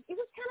actually like, it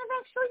was kind of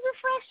actually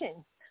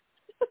refreshing.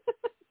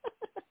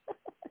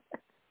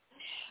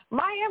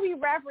 Miami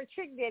rapper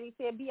Trick Daddy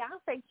said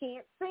Beyonce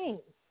can't sing.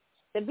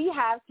 The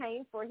Beehive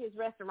came for his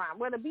restaurant.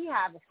 Well, the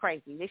Beehive is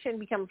crazy. They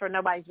shouldn't be coming for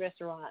nobody's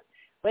restaurant.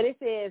 But it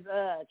says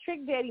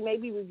Trick Daddy may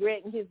be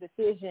regretting his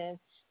decision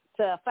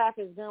to flap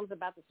his gums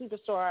about the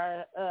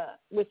superstar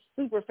with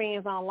super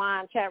fans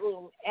online chat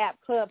room app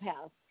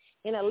Clubhouse.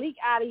 In a leaked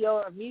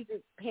audio of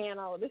music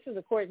panel, this is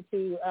according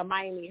to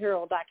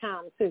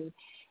MiamiHerald.com too.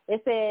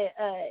 It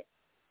said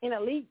in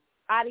a leaked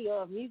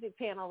audio of music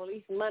panel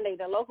released Monday,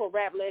 the local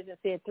rap legend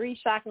said 3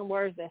 shocking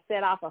words that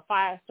set off a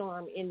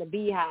firestorm in the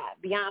Beehive.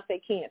 Beyonce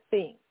can't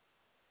sing.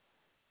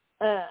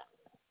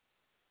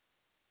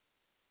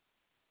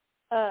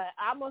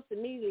 Almost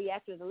immediately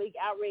after the leak,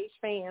 outraged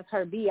fans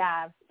heard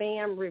Beehive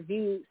spam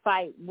review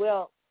site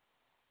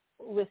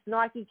with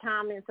snarky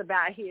comments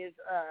about his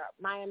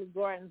Miami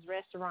Gardens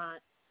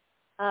restaurant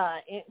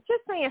and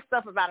just saying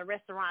stuff about a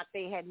restaurant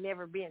they had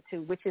never been to,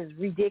 which is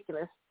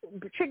ridiculous.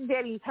 Trick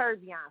Daddy's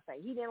heard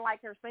Beyonce. He didn't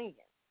like her singing,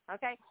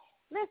 okay?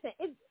 Listen,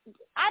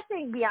 I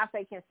think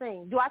Beyonce can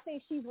sing. Do I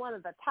think she's one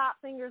of the top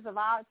singers of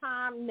all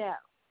time? No.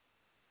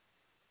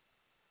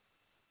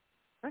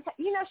 Okay,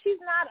 she's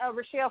not a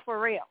Rochelle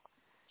Farrell.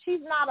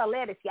 She's not a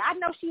Lettucey. I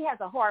know she has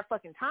a hard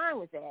fucking time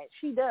with that.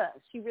 She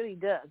does. She really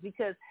does,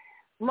 because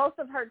most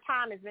of her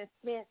time has been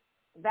spent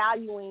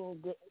valuing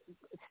the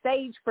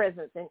stage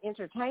presence and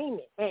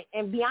entertainment.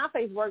 And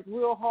Beyonce's worked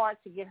real hard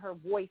to get her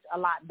voice a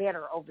lot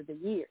better over the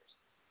years.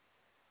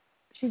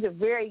 She's a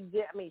very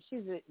good,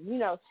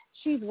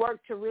 she's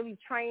worked to really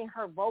train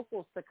her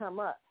vocals to come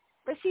up.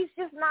 But she's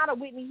just not a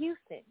Whitney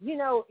Houston.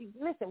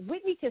 Listen,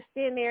 Whitney could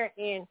stand there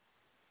and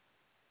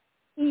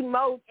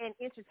emote and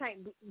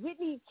entertain.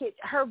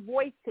 Her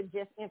voice could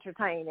just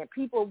entertain, and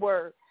people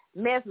were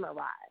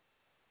mesmerized.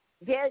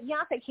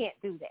 Beyonce can't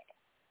do that.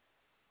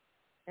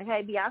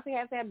 Okay, Beyonce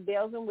has to have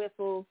bells and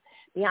whistles.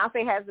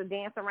 Beyonce has to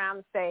dance around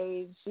the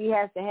stage. She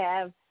has to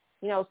have,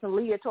 some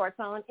leotards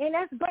on, and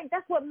that's great.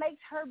 That's what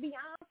makes her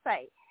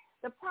Beyonce.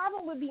 The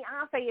problem with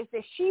Beyonce is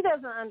that she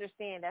doesn't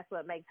understand that's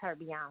what makes her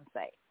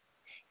Beyonce.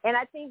 And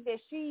I think that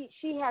she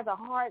has a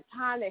hard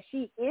time that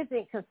she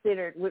isn't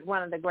considered with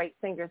one of the great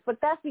singers. But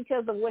that's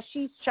because of what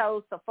she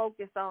chose to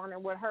focus on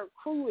and what her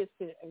crew is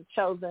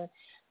chosen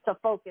to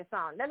focus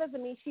on. That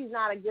doesn't mean she's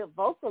not a good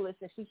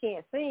vocalist and she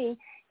can't sing.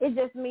 It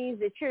just means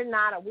that you're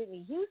not a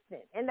Whitney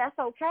Houston, and that's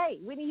okay.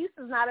 Whitney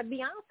Houston's not a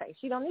Beyonce.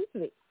 She don't need to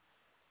be.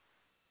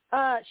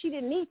 She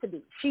didn't need to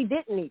be. She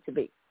didn't need to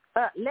be.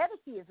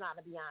 Legacy is not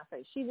a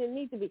Beyonce. She didn't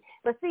need to be.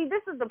 But see,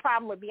 this is the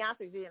problem with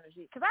Beyonce's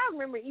energy. Because I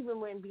remember even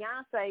when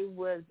Beyonce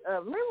was,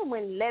 remember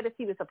when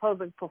Legacy was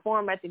supposed to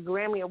perform at the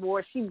Grammy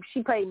Awards, she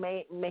played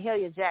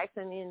Mahalia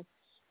Jackson in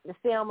the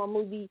Selma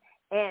movie,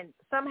 and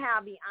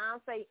somehow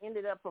Beyonce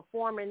ended up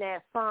performing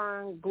that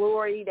song,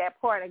 Glory, that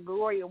part of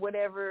Glory or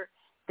whatever,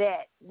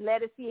 that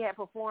Legacy had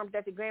performed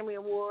at the Grammy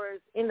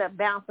Awards, ended up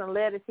bouncing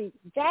Legacy.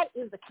 That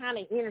is the kind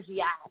of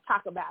energy I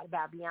talk about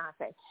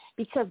Beyonce,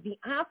 because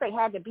Beyonce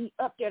had to be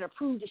up there to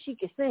prove that she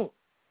could sing.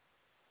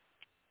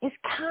 It's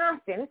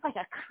constant. It's like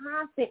a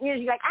constant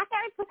energy. Like, I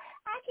can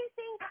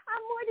sing.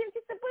 I'm more than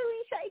just a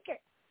booty shaker.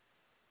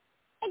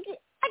 I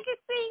can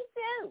sing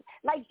too.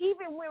 Like,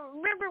 even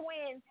remember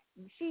when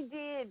she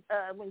did,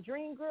 when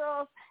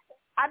Dreamgirls,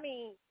 I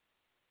mean,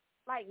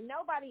 like,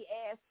 nobody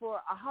asked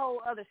for a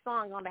whole other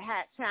song on the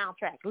Hat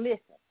soundtrack.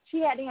 Listen. She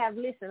had to have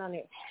Listen on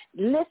it.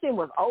 Listen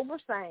was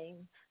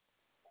oversang.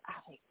 I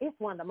think it's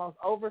one of the most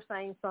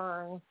oversang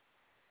songs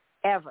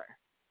ever.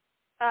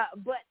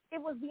 But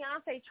it was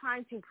Beyonce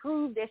trying to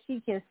prove that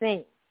she can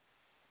sing.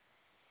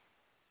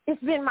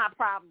 It's been my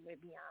problem with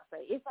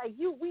Beyonce. It's like,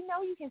 we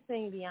know you can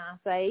sing,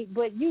 Beyonce,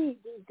 but you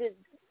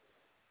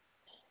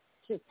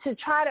to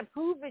try to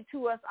prove it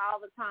to us all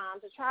the time,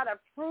 it's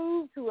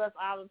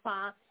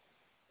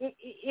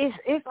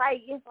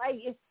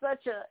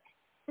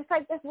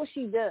like that's what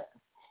she does.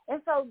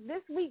 And so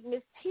this week,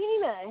 Miss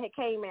Tina had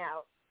came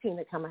out.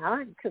 Tina come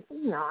out because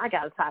I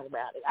got to talk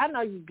about it. I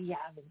know you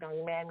Beehive is gonna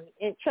be mad at me,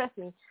 and trust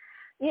me,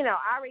 I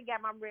already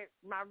got my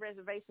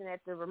reservation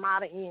at the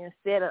Ramada Inn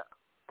set up.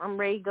 I'm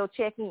ready to go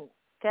check in.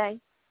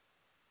 Okay,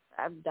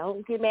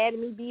 don't get mad at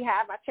me,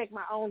 Beehive. I check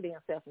my own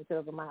damn self into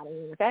the Ramada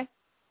Inn. Okay,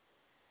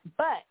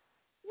 but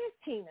Miss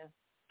Tina.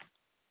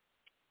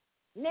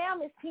 Now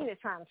Miss Tina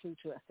trying to prove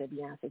to us that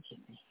Beyonce can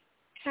sing.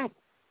 God,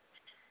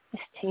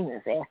 Miss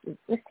Tina's ass.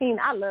 Miss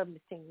Tina, I love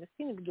Miss Tina. Miss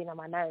Tina be getting on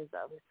my nerves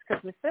though,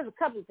 because there's a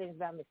couple of things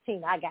about Miss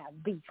Tina I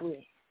got beef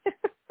with.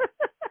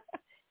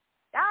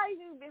 I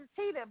do Miss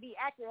Tina be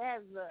acting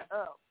as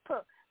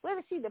what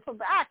is she? I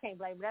can't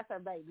blame her. That's her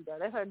baby though.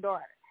 That's her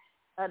daughter.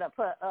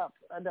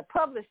 The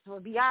published for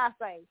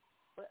Beyonce.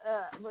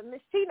 But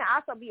Miss Tina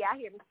also be out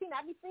here. Miss Tina,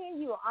 I be seeing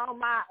you on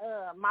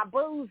my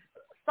boo's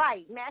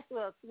site,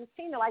 Maxwell. Miss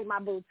Tina like my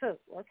boo too,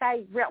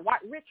 okay?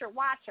 Richard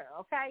Watcher,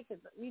 okay?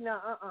 Because, you're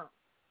not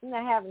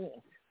having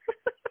this.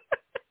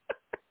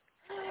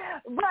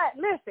 But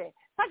listen,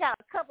 I got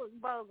a couple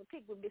of bows to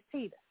pick with Miss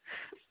Tina.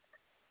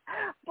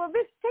 But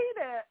Miss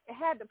Tina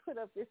had to put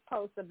up this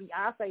post of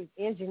Beyonce's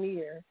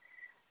engineer,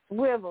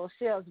 Swivel,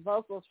 Shell's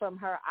vocals from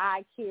her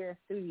I Care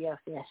studio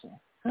session.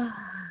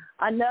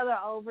 Another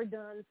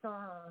overdone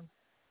song.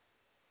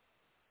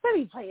 Let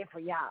me play it for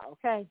y'all,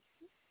 okay?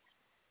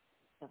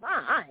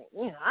 I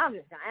ain't, I'm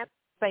just going to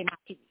say my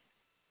piece.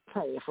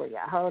 Play it for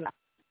y'all. Hold on.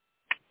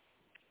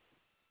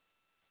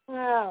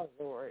 Oh,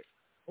 Lord.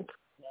 I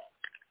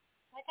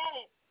got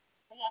it.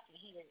 I got to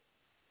hear it.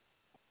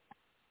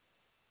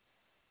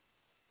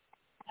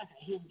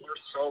 Okay, here we go. Her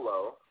solo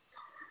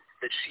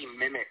that she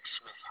mimics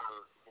with her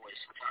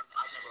voice, which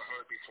I've never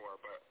heard before,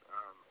 but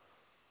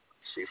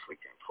let's see if we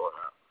can pull it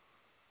up.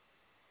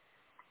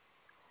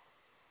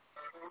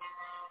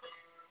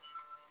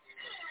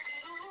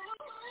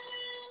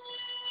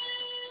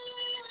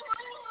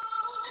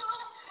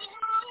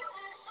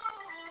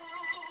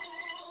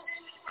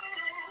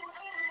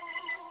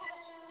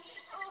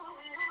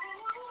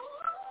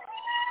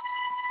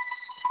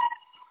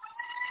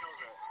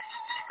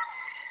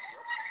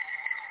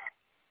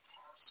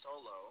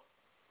 Solo.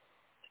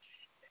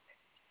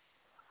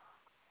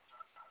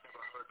 I've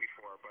never heard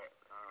before, but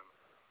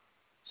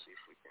let's see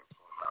if we can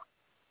pull it up.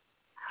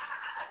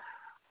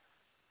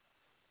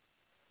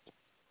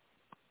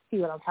 See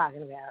what I'm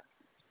talking about.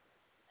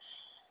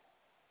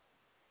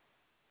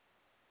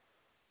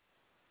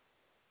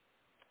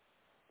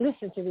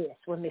 Listen to this,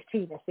 what Miss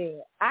Tina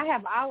said. I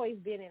have always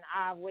been in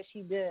awe of what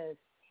she does.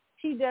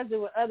 She does it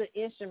with other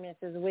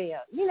instruments as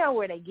well. You know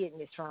where they getting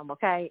this from,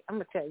 okay? I'm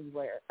going to tell you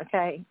where,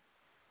 okay?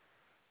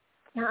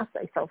 I'll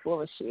say so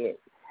full of shit.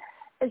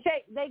 And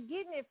they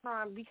getting it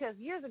from, because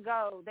years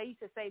ago, they used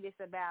to say this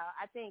about,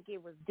 I think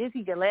it was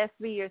Dizzy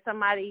Gillespie or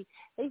somebody.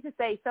 They used to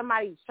say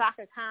somebody,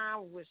 Shaka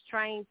Khan, was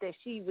trained that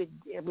she would,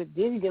 with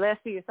Dizzy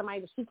Gillespie or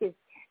somebody, that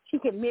she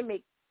could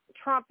mimic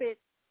trumpet,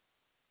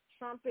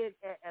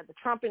 the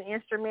trumpet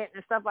instrument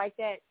and stuff like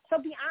that. So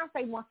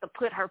Beyonce wants to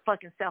put her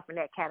fucking self in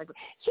that category.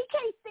 She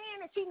can't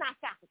stand that she not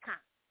Shaka Khan.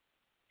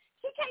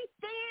 She can't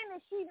stand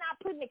that she's not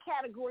put in the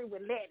category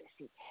with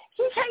Legacy.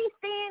 She can't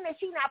stand that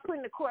she's not put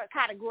in the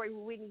category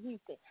with Whitney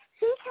Houston.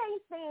 She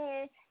can't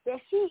stand that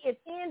she is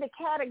in the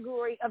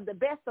category of the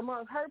best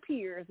among her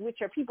peers,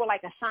 which are people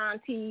like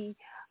Ashanti,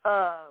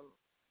 Janet's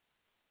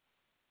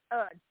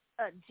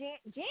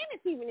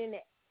even in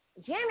that.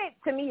 Janet,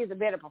 to me, is a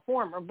better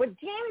performer, but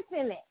Janet's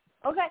in that.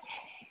 Okay?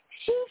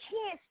 She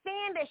can't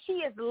stand that she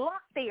is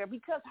locked there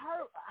because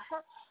her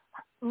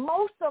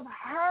most of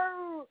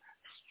her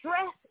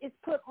stress is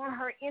put on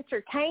her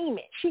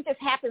entertainment. She just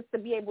happens to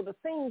be able to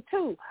sing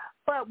too,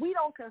 but we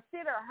don't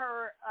consider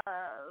her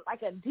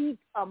like a deep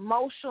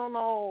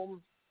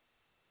emotional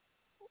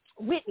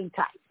Whitney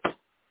type.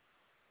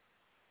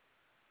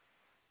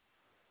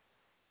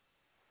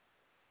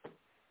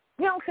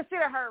 We don't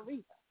consider her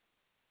Aretha,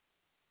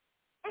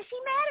 and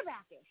she's mad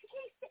about that. She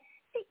can't.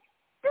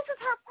 This is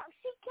her.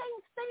 She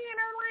can't stay in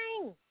her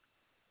lane.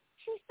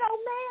 She's so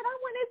mad. I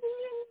want to be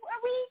in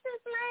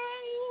Aretha's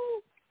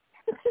lane.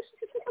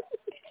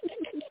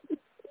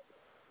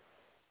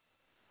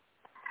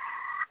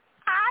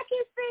 I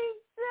can sing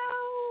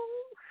too.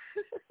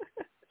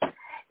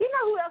 You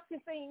know who else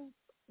can sing?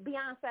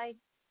 Beyonce.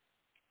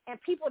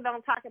 And people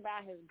don't talk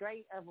about how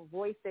great of a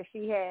voice that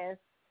she has.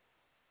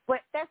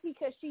 But that's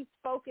because she's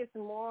focused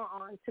more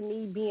on, to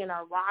me, being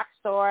a rock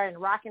star and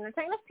rock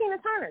entertainer. That's Tina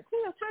Turner.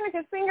 Tina Turner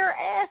can sing her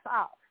ass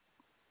off.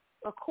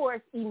 Of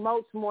course,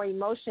 emotes more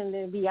emotion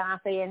than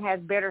Beyonce and has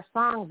better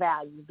song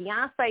value.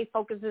 Beyonce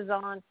focuses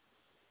on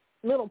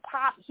little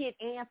pop hit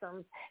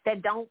anthems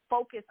that don't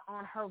focus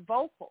on her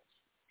vocals.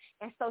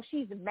 And so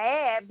she's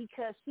mad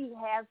because she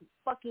has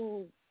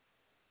fucking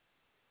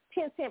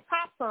 10-cent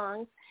pop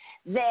songs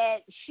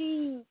that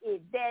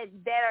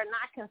are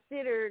not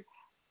considered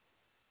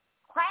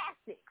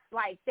classics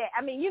like that.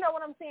 I mean, you know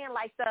what I'm saying?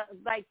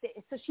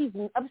 So she's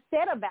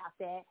upset about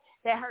that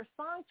her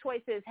song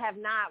choices have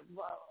not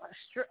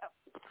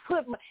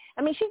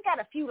she's got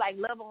a few like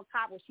Love on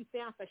Top where she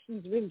sounds like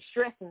she's really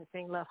stressing to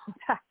sing Love on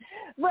Top.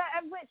 But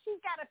she's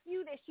got a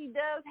few that she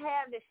does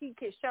have that she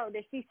could show,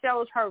 that she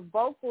shows her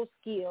vocal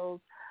skills.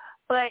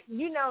 But,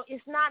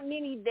 it's not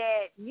many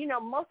that,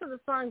 most of the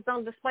songs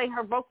don't display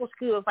her vocal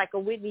skills like a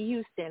Whitney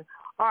Houston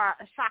or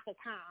a Chaka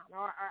Khan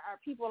or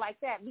people like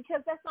that,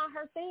 because that's not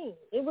her thing.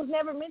 It was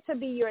never meant to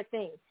be your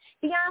thing.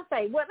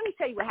 Beyonce, let me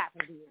tell you what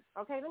happened, dear.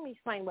 Okay, let me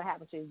explain what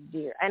happened to you,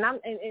 dear. And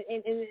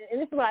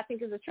this is what I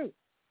think is the truth.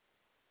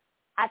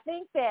 I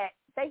think that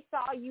they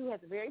saw you as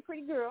a very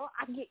pretty girl.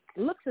 I get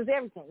looks is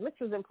everything. Looks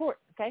is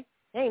important, okay?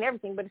 It ain't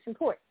everything, but it's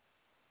important.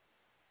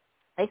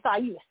 They saw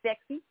you as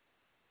sexy.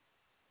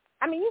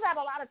 I mean, you got a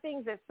lot of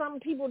things that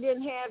some people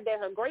didn't have that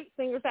are great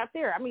singers out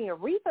there. I mean,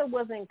 Aretha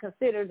wasn't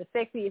considered the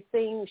sexiest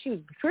thing. She was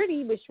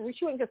pretty, but she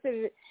wasn't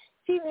considered,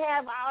 she didn't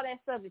have all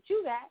that stuff that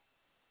you got.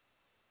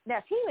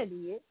 Now, Tina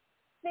did. I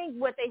think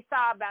what they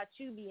saw about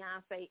you,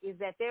 Beyonce, is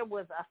that there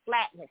was a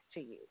flatness to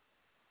you.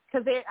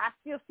 Because I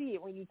still see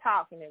it when you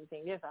talk and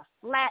everything. There's a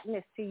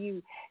flatness to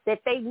you that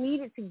they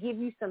needed to give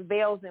you some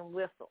bells and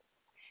whistles.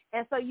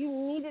 And so you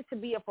needed to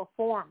be a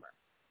performer.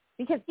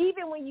 Because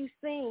even when you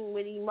sing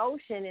with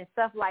emotion and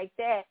stuff like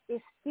that,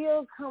 it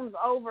still comes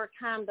over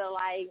kind of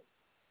like,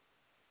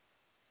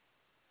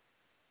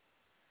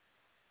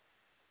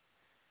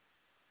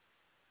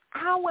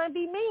 I don't want to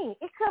be mean.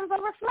 It comes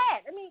over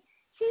flat. I mean,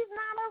 she's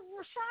not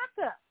a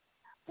Shaka.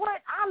 But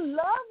I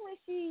love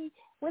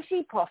when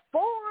she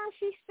performed.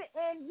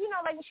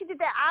 Like when she did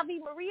that Ave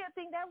Maria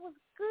thing, that was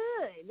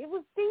good. It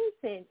was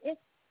decent.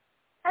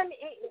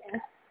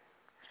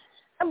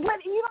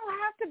 But you don't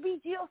have to be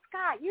Jill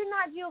Scott. You're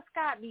not Jill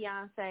Scott,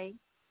 Beyonce.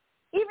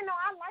 Even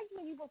though I like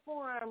when you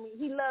perform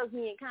He Loves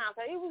Me in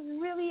concert. It was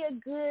really a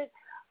good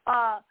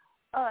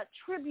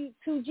tribute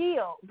to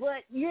Jill.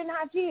 But you're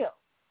not Jill.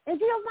 And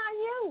Jill's not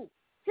you.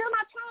 Jill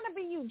not trying to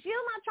be you.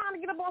 Jill not trying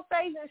to get up on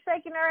stage and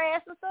shaking her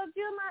ass and stuff.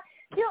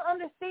 Jill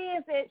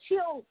understands that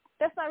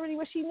that's not really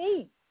what she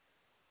needs.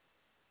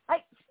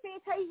 Like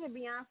Fantasia,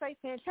 Beyonce,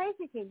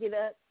 Fantasia can get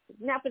up.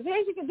 Now,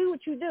 Fantasia can do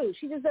what you do.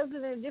 She just does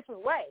it in a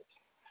different way.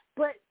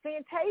 But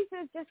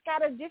Fantasia's just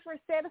got a different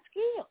set of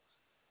skills.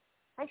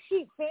 Like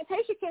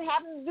Fantasia can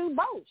happen to do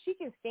both. She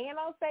can stand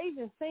on stage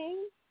and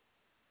sing,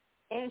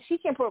 and she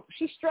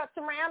struts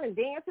around and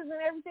dances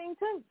and everything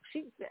too.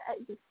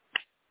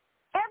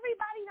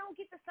 Everybody don't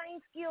get the same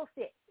skill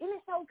set, and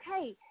it's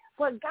okay.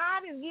 But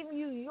God is giving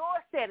you your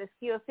set of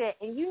skill set,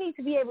 and you need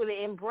to be able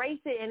to embrace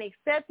it and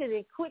accept it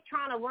and quit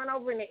trying to run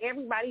over into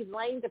everybody's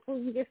lane to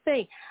prove you can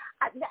sing.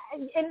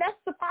 And that's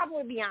the problem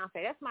with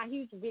Beyonce. That's my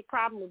big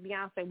problem with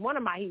Beyonce. One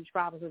of my huge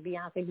problems with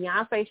Beyonce.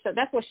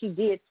 That's what she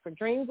did for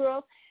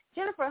Dreamgirls.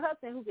 Jennifer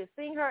Hudson, who could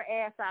sing her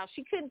ass out,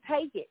 she couldn't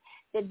take it.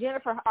 That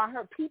Jennifer or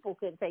her people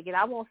couldn't take it.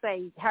 I won't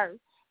say her.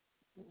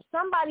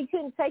 Somebody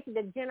couldn't take it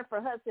that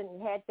Jennifer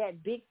Hudson had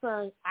that big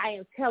song, I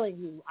Am Telling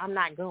You, I'm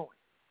Not Going.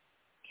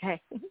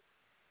 Okay.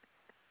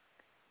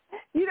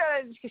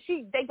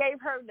 They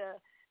gave her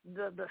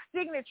the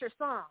signature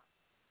song.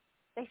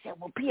 They said,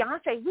 well,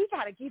 Beyonce, we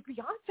got to give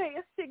Beyonce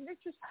a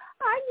signature.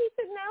 I need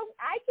to know.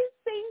 I can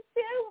sing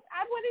too.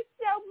 I want to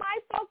show my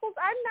vocals.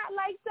 I'm not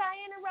like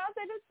Diana Ross.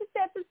 I just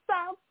have the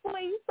soft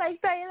voice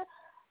like Diana.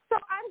 So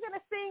I'm going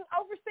to sing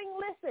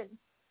Listen.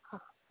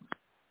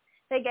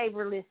 They gave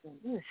her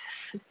Listen.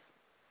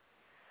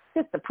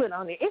 Just to put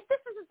on it.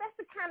 That's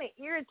the kind of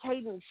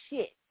irritating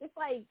shit. It's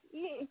like,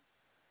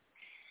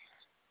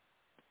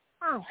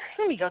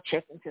 let me go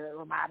check into the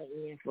Ramada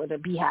Inn for the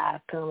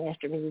Beehive come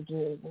after me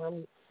again.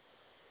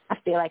 I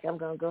feel like I'm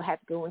going to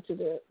have to go into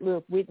the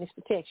little witness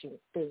protection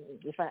thing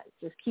if I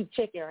just keep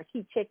checking into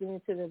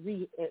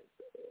the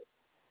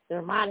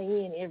reminding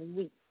in every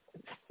week.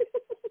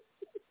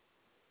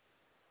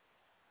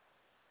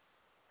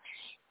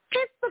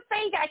 It's the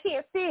thing I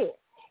can't stand.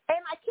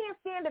 And I can't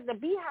stand that the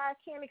Beehive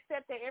can't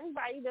accept that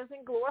everybody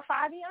doesn't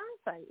glorify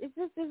Beyonce. It's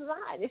just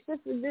not. It's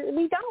just,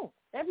 we don't.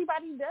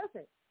 Everybody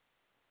doesn't.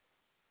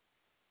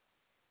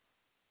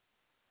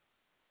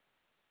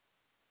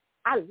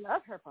 I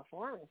love her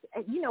performance.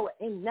 And you know what?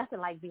 Ain't nothing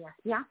like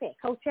Beyonce at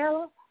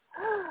Coachella.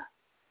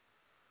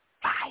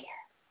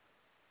 Fire.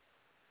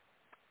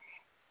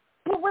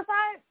 But was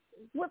I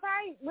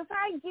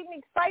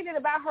getting excited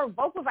about her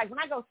vocals? Like when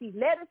I go see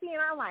Lettucey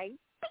and I'm like,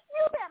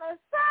 you better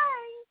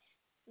sing.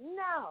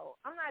 No,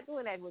 I'm not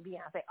doing that with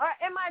Beyonce. Or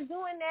am I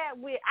doing that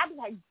with, I'd be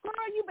like,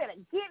 girl, you better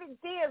get it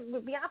there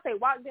with Beyonce.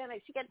 Walk down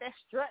there. She got that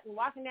strut and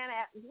walking down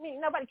that. I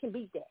mean, nobody can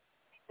beat that.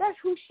 That's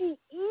who she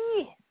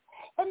is.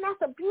 And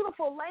that's a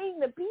beautiful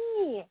lane to be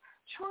in,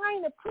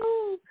 trying to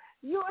prove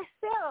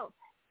yourself.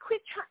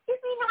 Quit trying.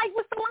 It's even like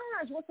with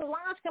Solange. When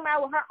Solange come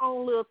out with her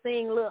own little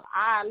thing, little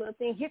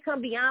thing, here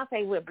come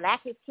Beyonce with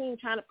Black is King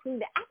trying to prove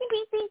that I can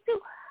beat these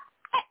two.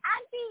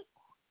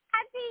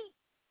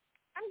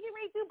 I'm getting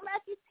ready to do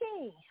Black is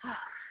King.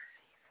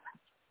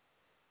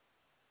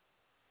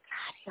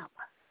 God help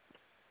us.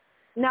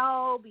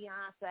 No,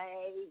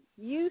 Beyonce,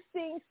 you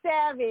sing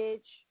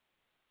Savage.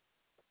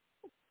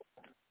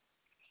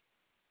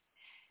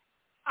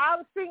 All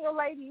the single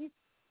ladies,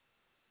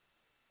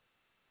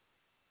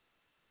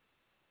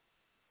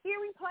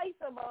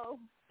 irreplaceable.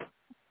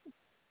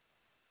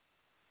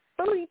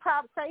 Booty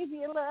Pop,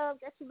 Crazy in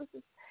Love. Got you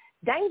listen.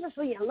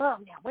 Dangerously in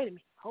Love. Now, wait a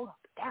minute. Hold up.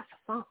 That's a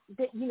song.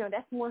 You know,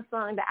 that's one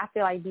song that I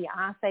feel like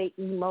Beyonce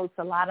emotes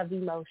a lot of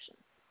emotion.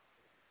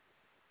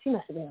 She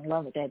must have been in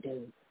love with that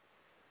dude.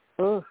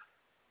 Ugh.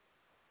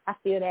 I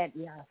feel that,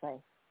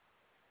 Beyonce.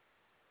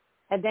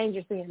 That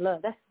Dangerously in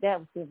Love. That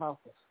was good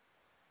vocals.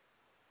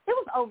 It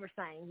was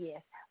oversing,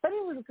 yes, but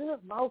it was good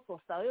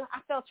vocals, so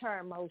I felt her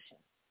emotion,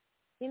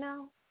 you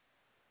know?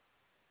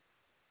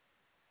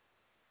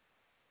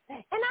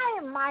 And I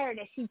admire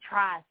that she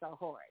tries so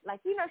hard.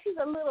 Like, you know, she's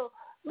a little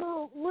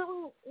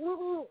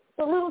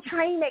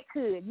train that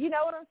could. You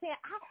know what I'm saying?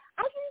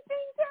 I can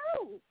sing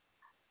too.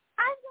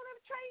 I'm going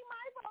to train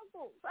my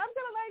vocals. I'm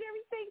going to learn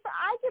everything so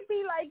I can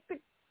be like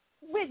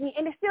Whitney.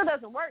 And it still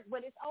doesn't work,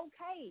 but it's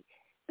okay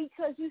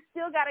because you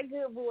still got a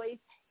good voice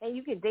and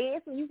you can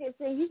dance and you can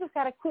sing. You just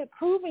got to quit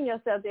proving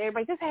yourself to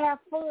everybody. Just have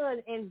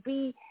fun and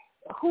be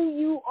who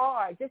you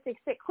are. Just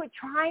quit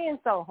trying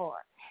so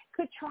hard.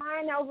 Quit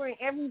trying over in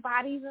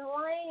everybody's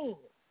lane.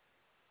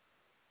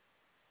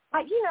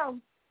 Like, you know,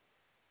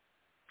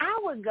 I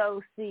would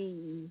go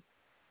see,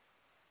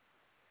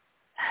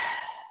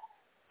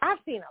 I've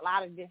seen a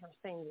lot of different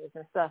singers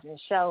and stuff in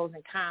shows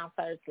and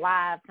concerts,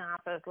 live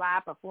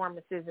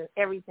performances and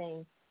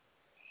everything.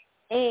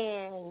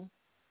 And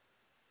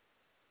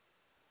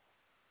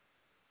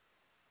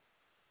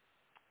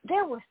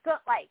there was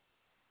stuff like,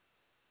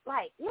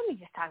 let me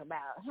just talk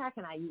about, who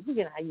can I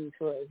use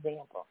for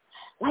example?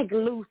 Like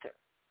Luther.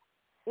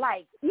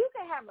 Like, you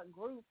can have a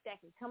group that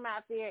can come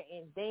out there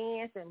and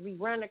dance and be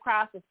running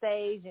across the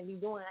stage and be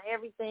doing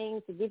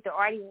everything to get the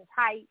audience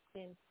hyped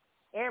and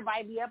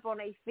everybody be up on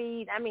their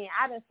feet. I mean,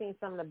 I done seen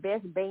some of the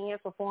best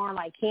bands perform,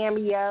 like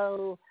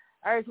Cameo,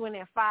 Earth, Wind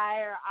 &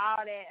 Fire,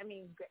 all that. I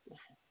mean,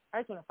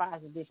 Earth, Wind & Fire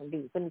is a different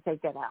beat. Let me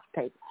take that off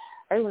tape.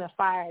 Earth, Wind &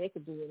 Fire, they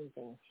could do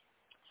anything.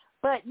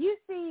 But you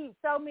see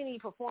so many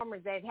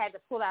performers that had to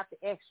pull out the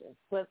extras.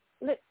 But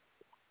look,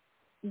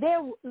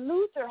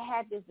 Luther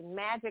had this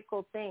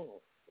magical thing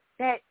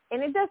that,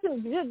 and it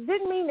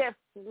didn't mean that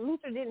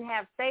Luther didn't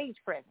have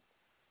stage presence.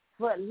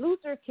 But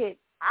Luther could.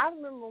 I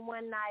remember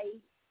one night,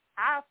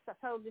 I've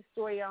told this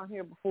story on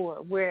here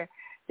before, where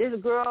this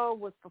girl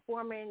was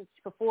performing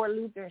before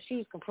Luther, and she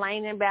was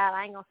complaining about,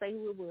 I ain't going to say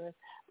who it was,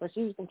 but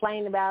she was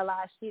complaining about a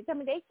lot of shit. I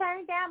mean, they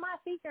turned down my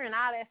speaker and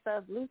all that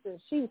stuff. Luther,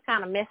 she was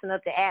kind of messing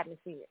up the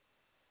atmosphere.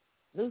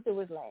 Luther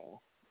was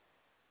last.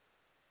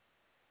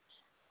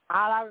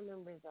 All I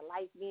remember is the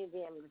lights being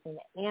dim. It was in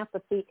the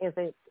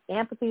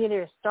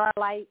amphitheater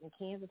Starlight in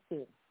Kansas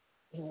City.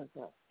 It was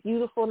a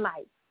beautiful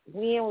night.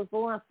 Wind was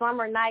blowing,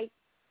 summer night.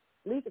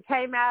 Luther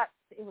came out.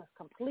 It was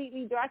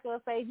completely dark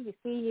on stage. You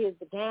could see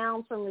the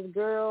gowns from his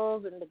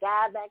girls and the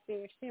guy back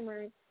there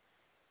shimmering.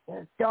 It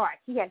was dark.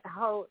 He had to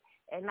hold,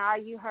 and all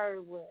you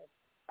heard was,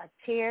 a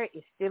chair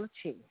is still a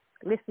chair.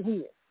 Listen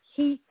here.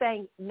 He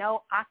sang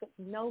no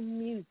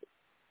music.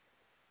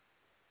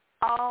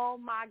 Oh,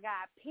 my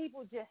God.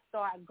 People just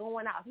started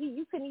going out.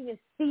 You couldn't even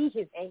see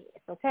his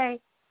ass, okay?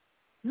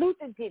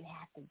 Luther didn't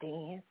have to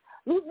dance.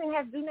 Luther didn't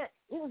have to do nothing.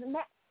 It was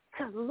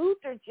because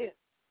Luther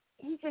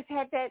he just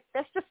had that.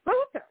 That's just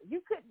Luther.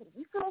 You couldn't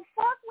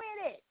fuck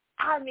with it.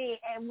 I mean,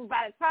 and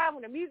by the time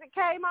when the music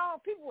came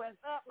on, people was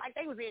up like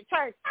they was in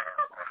church.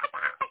 Oh, my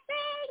God,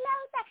 sing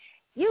Luther.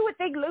 You would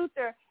think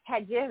Luther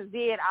had just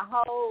did a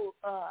whole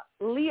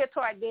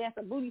leotard dance,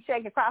 a booty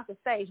shake across the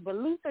stage, but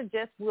Luther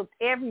just whooped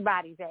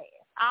everybody's ass.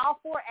 All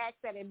four acts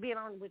that had been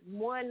on with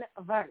one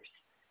verse.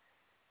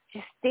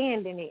 just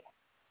standing there.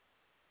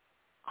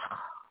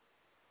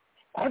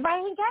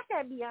 Everybody ain't got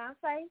that,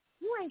 Beyonce.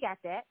 You ain't got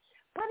that.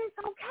 But it's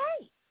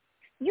okay.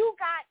 You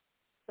got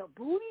the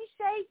booty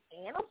shape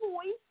and a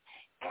voice,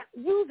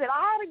 and use it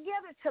all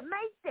together to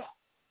make that.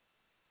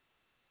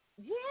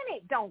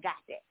 Janet don't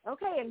got that,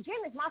 okay? And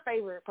Janet's my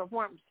favorite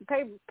performer,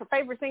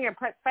 favorite singer,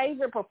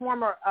 favorite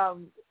performer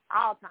of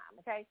all time,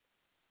 okay?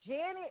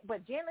 Janet,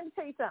 let me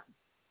tell you something.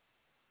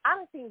 I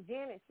done seen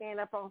Janet stand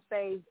up on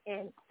stage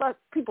and fuck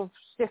people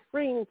just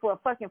screaming for a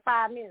fucking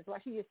 5 minutes while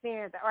she just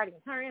standing at the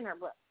audience, her in her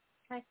butt,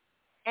 okay?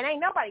 And ain't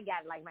nobody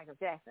got it like Michael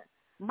Jackson.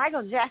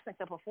 Michael Jackson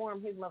could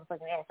perform his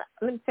motherfucking ass off.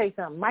 Let me tell you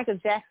something. Michael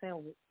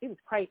Jackson, it was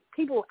crazy.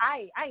 People,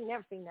 I ain't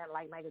never seen nothing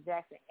like Michael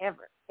Jackson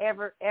ever. It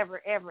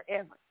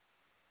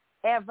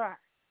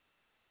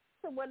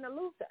wasn't a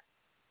loser.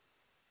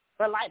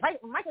 But like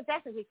Michael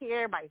Jackson could kick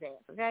everybody's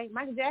ass, okay?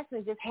 Michael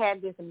Jackson just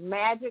had this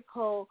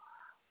magical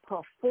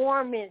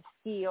performance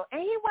skill,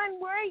 and he wasn't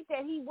worried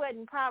that he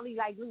wasn't probably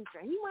like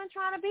Luther. He wasn't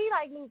trying to be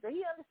like Luther.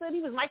 He understood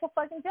he was Michael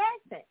fucking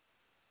Jackson.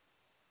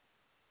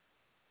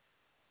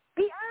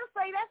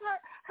 Beyonce, that's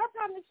her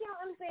problem. She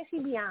don't understand she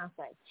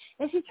Beyonce,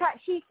 and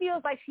she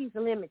feels like she's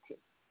limited,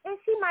 and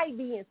she might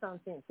be in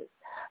some senses,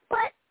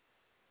 but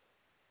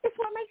it's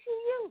what makes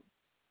you.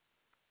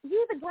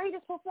 You're the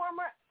greatest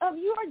performer of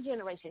your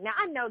generation. Now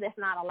I know that's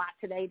not a lot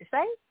today to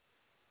say.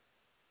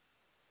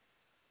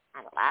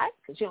 Not a lot,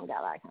 because you don't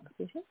got a lot of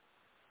competition.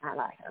 Not a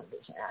lot of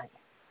competition out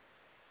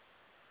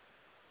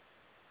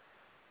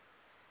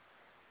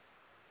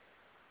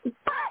here.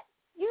 But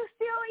you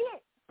still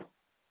it.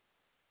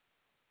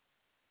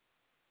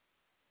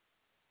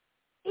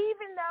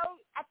 Even though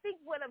I think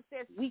what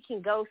upsets, we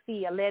can go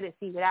see a Let It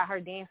See without her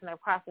dancing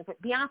across the.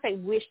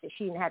 Beyonce wished that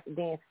she didn't have to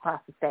dance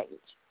across the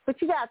stage, but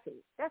you got to.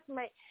 That's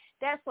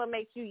what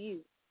makes you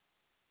you.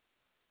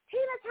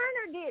 Tina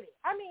Turner did it.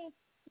 I mean,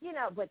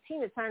 but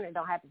Tina Turner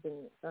don't have to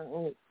do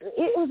it.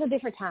 It was a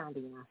different time,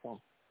 Beyonce.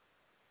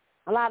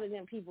 A lot of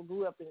them people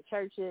grew up in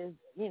churches,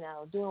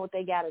 doing what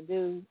they got to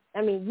do.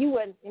 I mean, you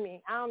wasn't. I mean,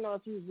 I don't know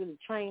if you was really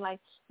trained. Like,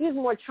 you was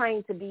more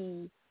trained to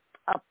be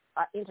a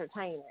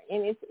entertainer,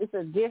 and it's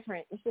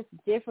just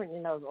different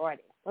in those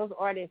artists. Those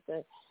artists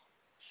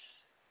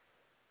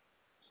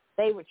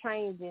they were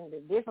trained in a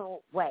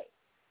different way,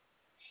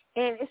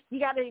 and you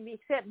got to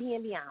accept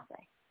being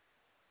Beyonce,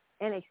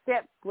 and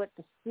accept what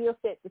the skill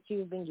set that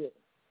you've been given.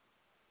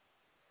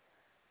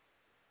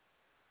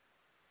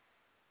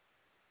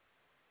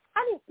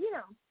 I mean,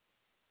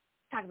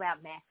 talk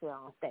about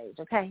Maxwell on stage,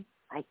 okay?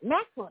 Like,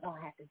 Maxwell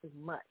don't have to do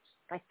much.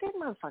 Like, that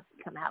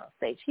motherfucker come out on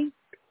stage,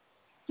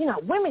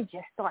 women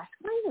just start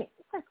screaming.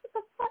 It's like, what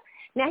the fuck?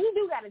 Now, he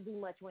do got to do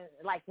much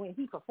when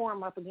he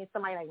perform up against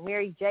somebody like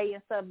Mary J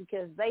and stuff,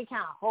 because they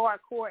kind of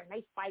hardcore and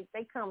they fight.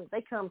 They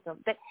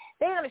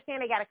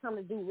understand they got to come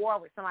to do war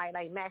with somebody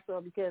like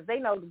Maxwell, because they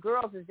know the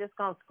girls is just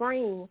going to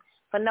scream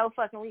for no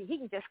fucking reason. He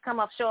can just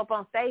show up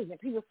on stage and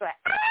people start,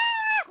 ah!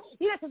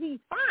 Because he's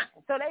fine.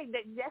 So they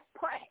just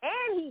pray.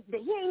 And he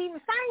ain't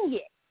even sang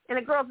yet. And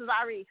the girls is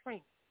already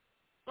screaming.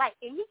 Like,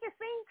 and he can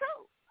sing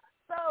too.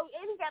 So,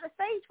 and he got a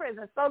stage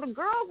presence. So the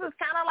girls is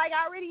kind of like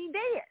already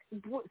there.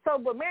 So,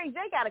 but Mary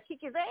J got to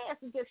kick his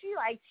ass, because she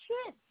like,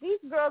 shit,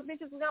 these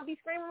bitches are going to be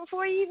screaming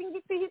before he even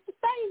gets to hit the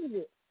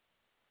stage.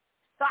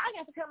 So I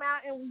got to come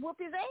out and whoop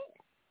his ass.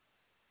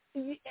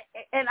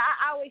 And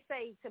I always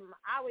say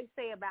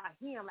about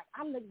him, like,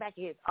 I look back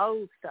at his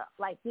old stuff,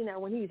 like,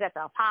 when he was at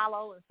the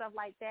Apollo and stuff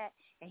like that,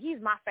 and he's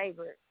my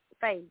favorite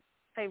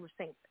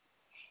singer,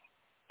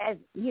 as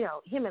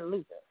him and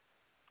Luther.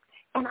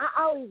 And I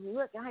always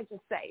look and I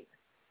just say,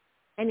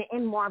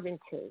 and Marvin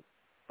too.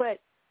 But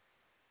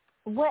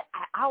what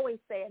I always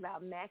say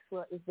about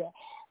Maxwell is that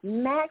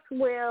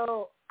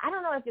Maxwell, I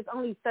don't know if it's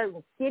only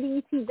certain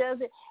cities he does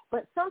it,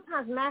 but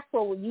sometimes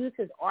Maxwell will use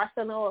his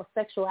arsenal of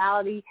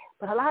sexuality,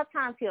 but a lot of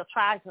times he'll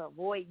try to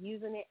avoid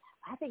using it.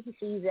 I think he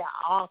should use it at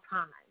all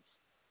times,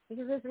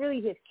 because it's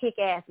really his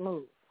kick-ass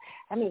move.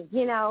 I mean,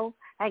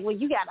 like when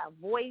you got a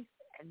voice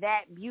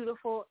that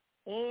beautiful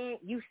and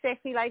you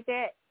sexy like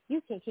that,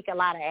 you can kick a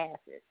lot of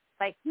asses.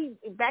 Like, he,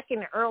 back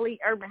in the early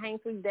Urban Hang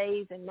Suite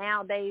days and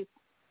nowadays,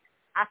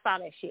 I saw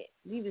that shit.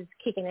 He was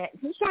kicking that.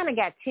 He kind of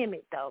got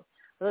timid, though,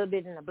 a little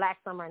bit in the Black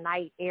Summer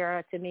Night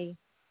era to me.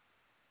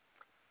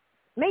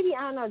 Maybe,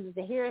 I don't know,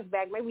 the hair is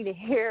back. Maybe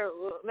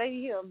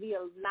he'll be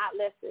not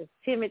less as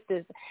timid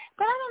as,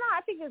 but I don't know.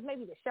 I think it's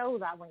maybe the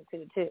shows I went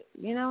to, too.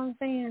 You know what I'm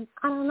saying?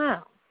 I don't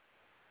know.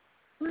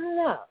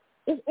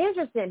 It's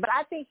interesting, but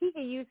I think he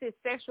can use his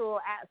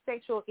sexual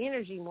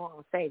energy more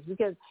on stage,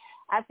 because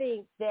I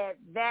think that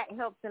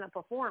helps in a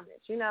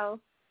performance, Beyonce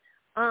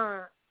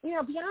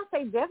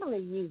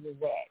definitely uses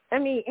that. I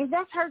mean, and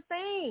that's her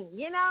thing,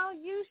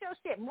 use your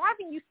shit.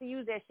 Marvin used to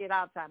use that shit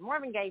all the time.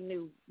 Marvin Gaye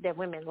knew that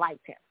women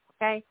liked him,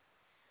 okay?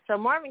 So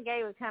Marvin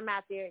Gaye would come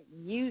out there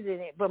using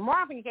it, but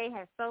Marvin Gaye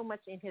has so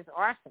much in his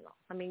arsenal.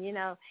 I mean, he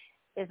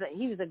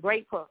was a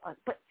great, but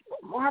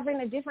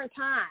Marvin, a different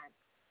time.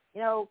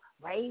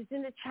 Raised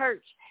in the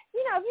church.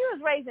 If you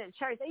was raised in the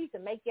church, they used to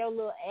make your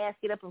little ass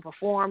get up and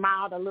perform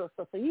all the little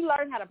stuff. So you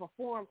learn how to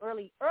perform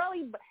early.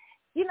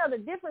 the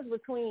difference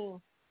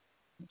between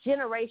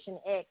Generation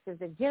X is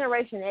that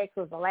Generation X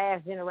was the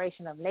last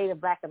generation of Native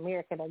Black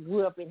America that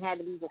grew up and had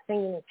to be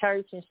singing in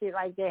church and shit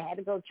like that, had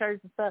to go to church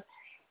and stuff.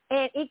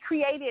 And it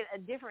created a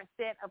different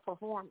set of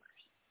performers.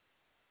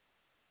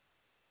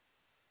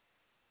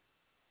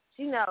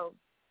 Aretha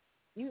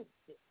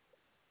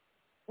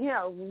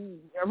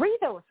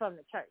was from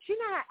the church.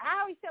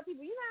 I always tell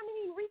people, how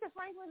many Aretha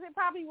Franklins it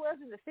probably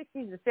was in the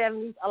 60s and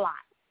 70s? A lot.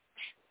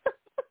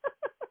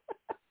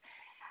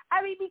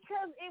 I mean,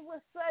 because it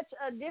was such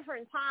a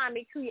different time,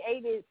 it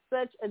created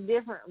such a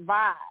different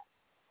vibe.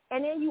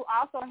 And then you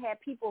also had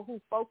people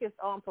who focused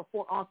on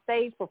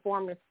stage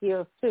performance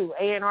skills too.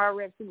 A&R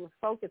reps who was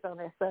focused on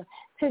that stuff.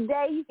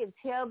 Today, you can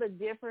tell the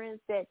difference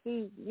that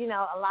a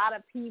lot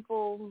of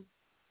people,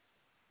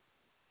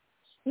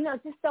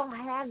 just don't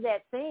have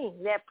that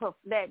thing, that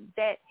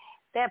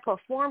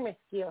performance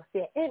skill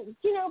set. And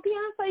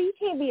Beyonce, you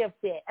can't be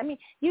upset. I mean,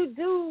 you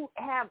do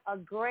have a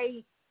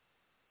great.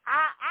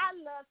 I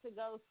love to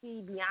go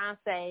see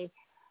Beyonce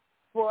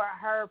for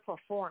her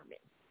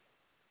performance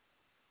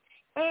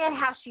and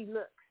how she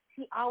looks.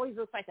 She always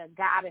looks like a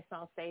goddess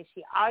on stage.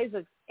 She always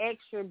looks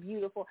extra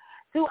beautiful.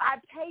 Do I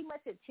pay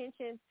much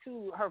attention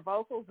to her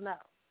vocals? No.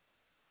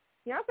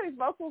 Beyonce's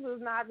vocals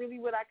is not really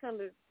what I come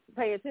to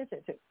pay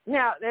attention to.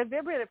 Now, there have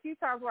been a few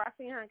times where I've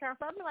seen her in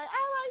concert. I've been like,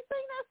 I like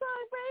sing that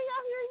song, baby.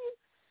 I hear you.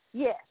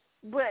 Yes,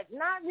 but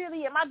not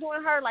really. Am I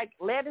doing her like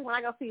Legacy when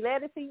I go see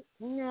Legacy?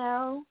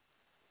 No.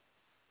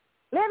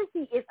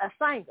 Legacy is a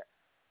singer.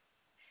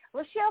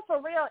 Rochelle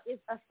Farrell is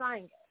a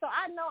singer. So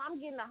I know I'm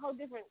getting a whole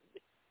different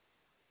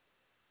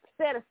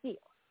set of skills.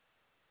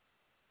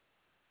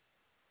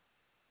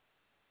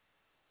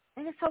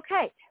 And it's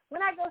okay.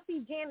 When I go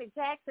see Janet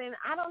Jackson,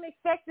 I don't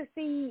expect to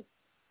see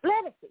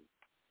Legacy.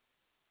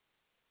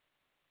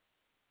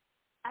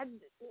 I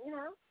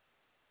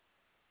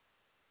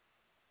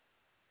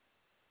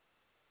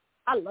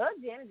love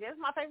Janet. That's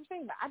my favorite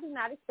singer, but I do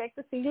not expect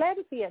to see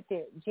Legacy up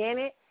there.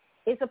 Janet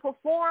is a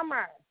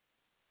performer.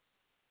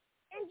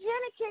 And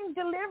Janet can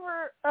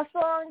deliver a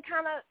song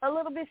kind of a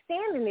little bit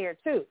standing there,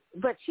 too.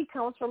 But she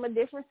comes from a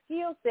different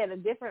skill set, a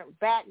different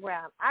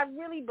background. I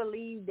really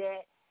believe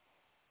that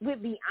with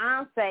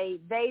Beyonce,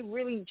 they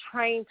really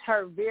trained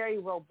her very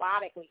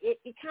robotically.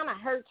 It kind of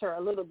hurts her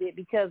a little bit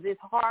because it's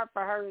hard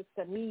for her,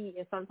 to me,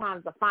 and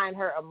sometimes to find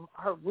her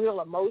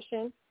real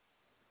emotion.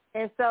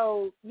 And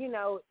so,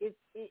 so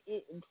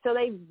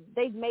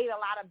they've made a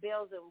lot of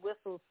bells and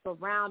whistles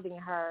surrounding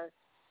her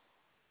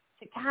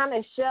to kind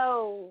of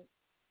show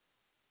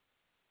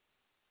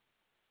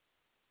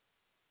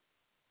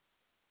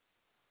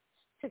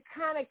to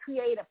kind of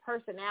create a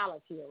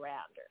personality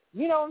around her.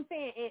 You know what I'm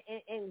saying?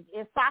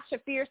 And Sasha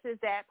Fierce is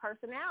that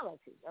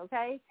personality,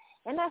 okay?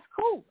 And that's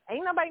cool.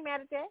 Ain't nobody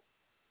mad at that.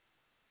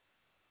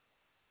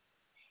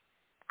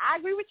 I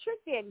agree with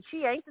Trick Daddy.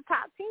 She ain't the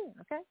top 10,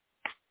 okay?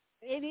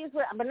 It is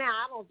what, but now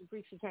I don't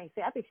agree she can't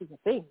sing. I think she can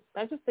sing.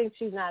 I just think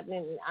she's not,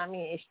 when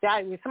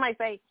somebody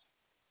say,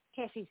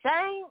 can she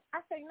sing?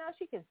 I say, no,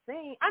 she can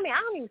sing. I mean,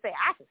 I don't even say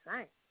I can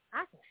sing.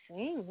 I can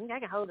sing. I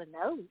can hold a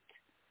note.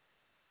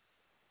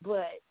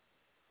 But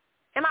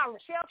am I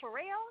Rochelle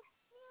Farrell?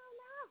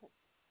 Hell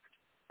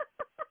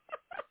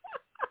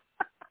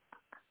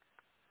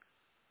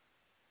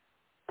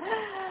no.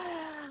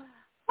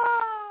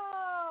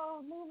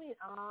 Oh, moving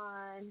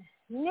on.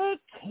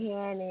 Nick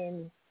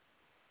Cannon's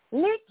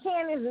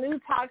new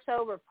talk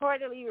show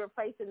reportedly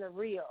replacing The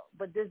Real.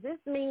 But does this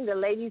mean the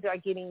ladies are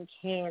getting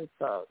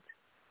canceled?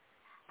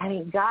 I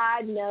mean,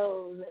 God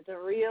knows that The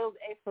Real's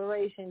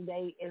expiration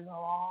date is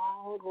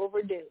long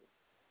overdue.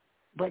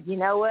 But you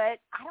know what?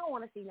 I don't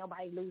want to see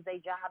nobody lose their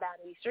job out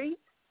in these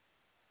streets.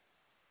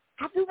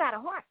 I do got a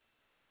heart.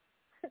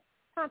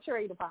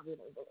 Contrary to popular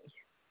belief.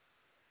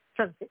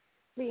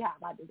 See how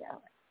I do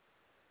that.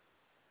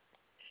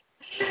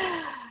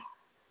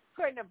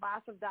 According to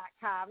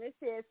Gossip.com, it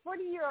says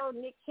 40-year-old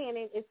Nick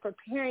Cannon is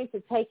preparing to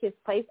take his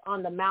place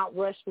on the Mount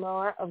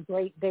Rushmore of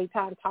great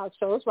daytime talk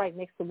shows right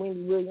next to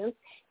Wendy Williams.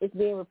 It's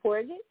being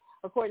reported.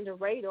 According to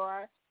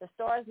Radar, the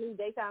star's new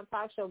daytime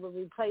talk show will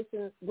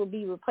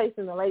be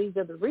replacing the ladies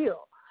of The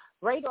Real.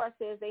 Radar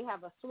says they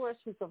have a source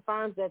who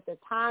confirms that the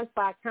time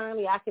slot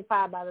currently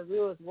occupied by The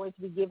Real is going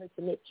to be given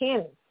to Nick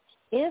Cannon.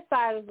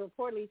 Insiders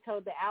reportedly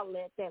told the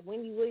outlet that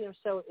Wendy Williams'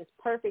 show is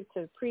perfect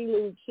to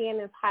prelude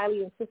Cannon's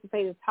highly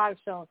anticipated talk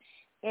show,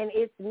 and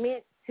it's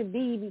meant to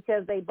be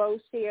because they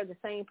both share the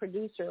same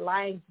producer,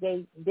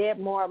 Lionsgate,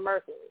 Debmore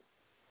Mercury.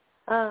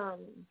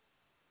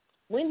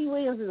 Wendy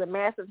Williams is a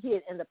massive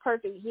hit and the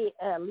perfect hit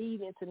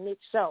lead into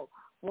Nick's show,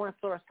 one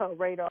source told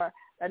Radar.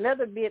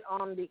 Another bit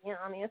on the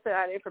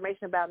inside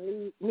information about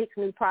Nick's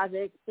new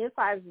project,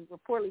 insiders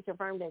reportedly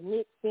confirmed that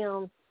Nick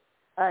filmed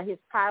his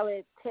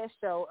pilot test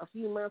show a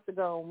few months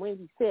ago on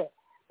Wendy's set.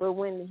 But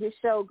when his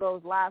show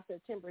goes live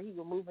September, he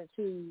will move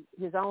into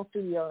his own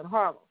studio in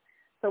Harlem.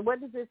 So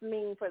what does this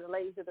mean for the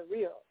ladies of The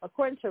Real?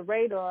 According to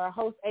Radar,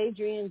 hosts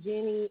Adrienne,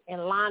 Jenny,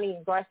 and Lonnie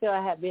and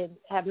Garcelle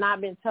have not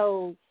been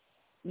told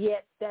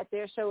yet that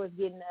their show is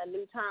getting a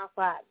new time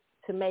slot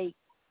to make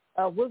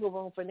wiggle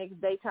room for next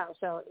daytime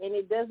show, and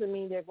it doesn't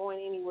mean they're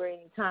going anywhere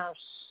anytime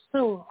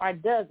soon, or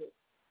does it?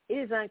 It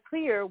is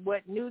unclear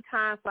what new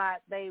time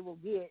slot they will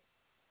get,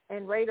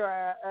 and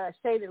Radar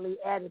shadily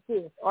added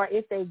this, or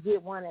if they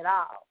get one at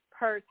all,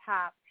 per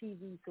top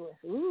TV source.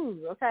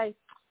 Ooh, okay.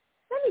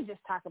 Let me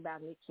just talk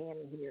about Nick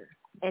Cannon here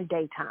and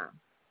daytime.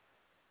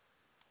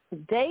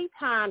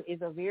 Daytime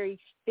is a very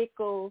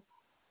fickle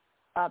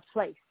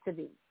place to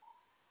be.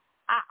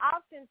 I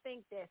often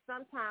think that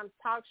sometimes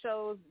talk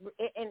shows,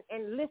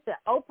 and listen,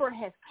 Oprah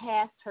has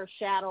cast her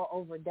shadow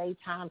over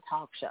daytime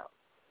talk shows.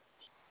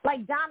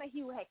 Like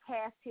Donahue had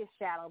cast his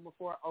shadow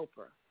before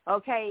Oprah,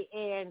 okay?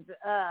 And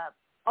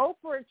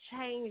Oprah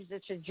changed the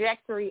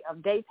trajectory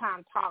of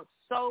daytime talk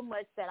so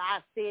much that I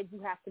said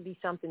you have to be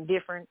something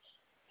different.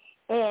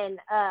 And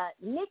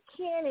Nick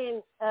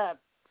Cannon,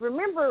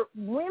 remember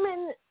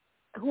women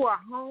who are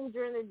home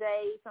during the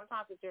day,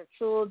 sometimes with their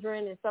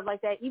children and stuff like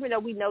that, even though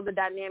we know the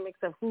dynamics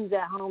of who's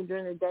at home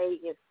during the day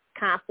is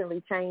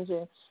constantly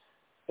changing.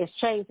 It's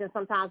changing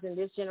sometimes in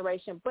this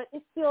generation, but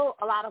it's still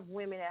a lot of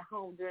women at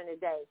home during the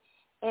day.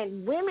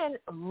 And women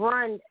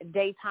run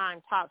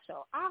daytime talk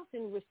show. I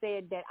often was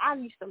said that I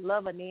used to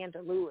love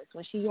Ananda Lewis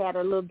when she had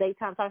her little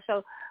daytime talk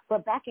show.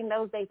 But back in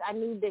those days, I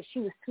knew that she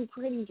was too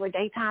pretty for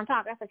daytime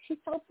talk. I was like, she's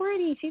so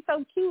pretty. She's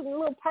so cute and a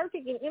little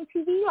perfect and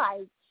MTV.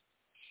 Like,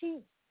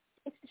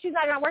 she's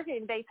not going to work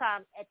it in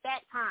daytime at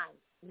that time,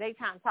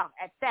 daytime talk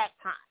at that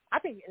time. I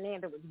think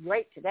Ananda was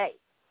great today.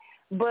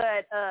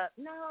 But,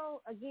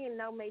 no,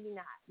 maybe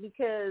not.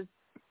 Because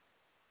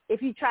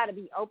if you try to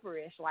be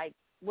Oprah-ish, like,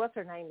 what's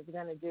her name is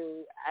going to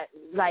do,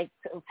 like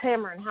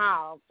Tamron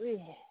Hall. You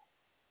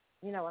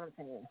know what I'm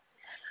saying?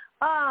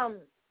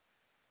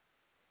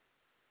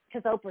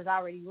 Because Oprah's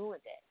already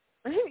ruined that.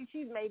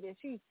 She's made it.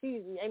 She's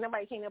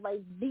can't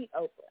nobody beat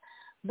Oprah.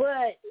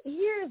 But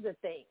here's the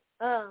thing.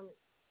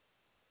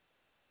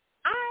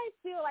 I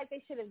feel like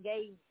they should have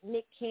gave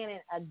Nick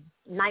Cannon a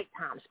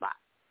nighttime spot.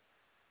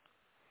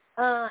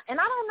 And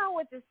I don't know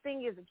what this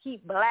thing is to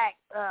keep black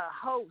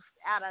hosts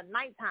out of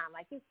nighttime.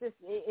 Like, it's just,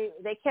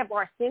 they kept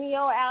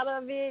Arsenio out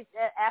of it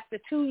after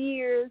 2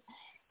 years.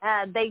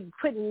 They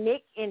put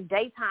Nick in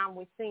daytime,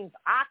 which seems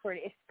awkward,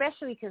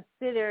 especially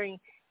considering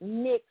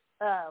Nick's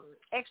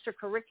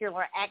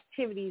extracurricular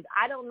activities.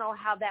 I don't know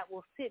how that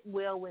will sit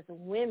well with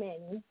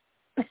women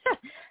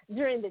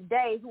during the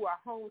day who are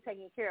home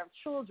taking care of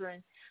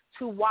children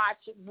to watch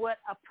what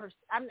a person,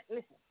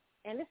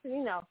 listen,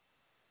 you know,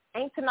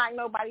 ain't tonight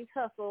nobody's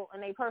hustle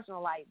in their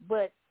personal life,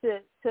 but to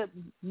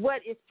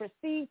what is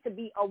perceived to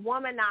be a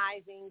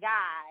womanizing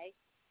guy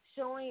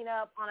showing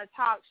up on a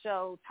talk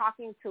show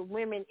talking to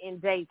women in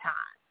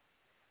daytime.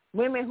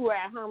 Women who are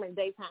at home in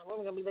daytime,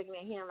 women going to be looking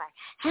at him like,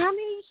 how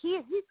many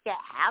kids? He's got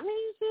how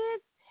many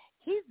kids?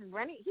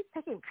 He's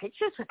taking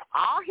pictures with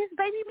all his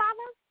baby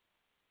mamas?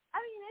 I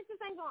mean, that just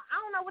ain't going, I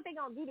don't know what they're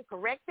going to do to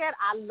correct that.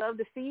 I love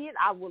to see it.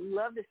 I would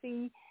love to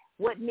see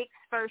what Nick's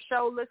first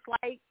show looks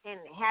like, and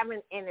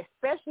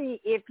especially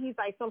if he's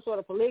like some sort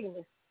of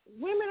polygamist.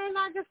 Women are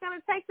not just going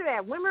to take to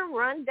that. Women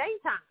run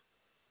daytime.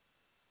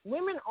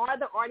 Women are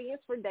the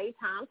audience for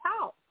daytime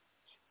talk.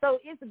 So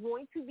it's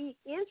going to be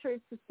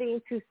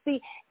interesting to see.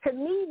 To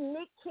me,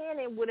 Nick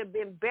Cannon would have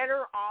been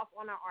better off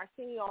on an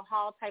Arsenio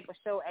Hall type of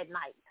show at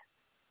night.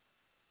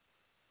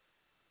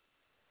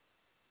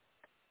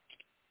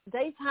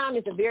 Daytime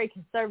is a very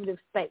conservative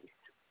space.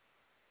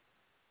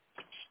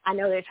 I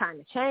know they're trying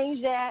to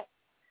change that,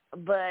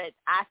 but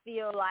I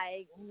feel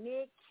like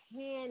Nick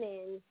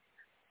Cannon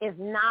is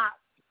not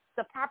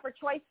the proper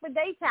choice for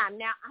daytime.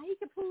 Now, he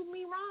could prove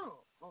me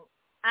wrong.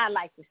 I'd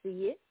like to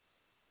see it.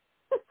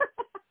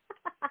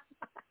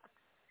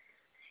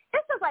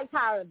 It's just like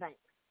Tyra Banks.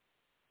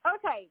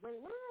 Okay, when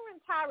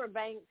Tyra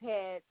Banks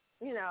had,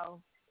 you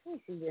know, let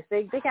me see this.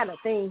 They got a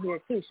thing here,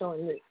 too,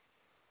 showing me.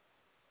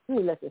 Let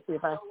me look and see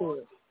if I see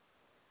it.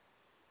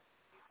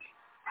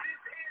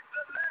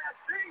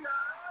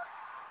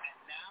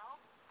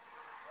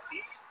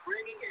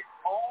 Bringing it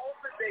all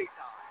to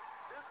daytime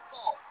this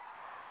fall.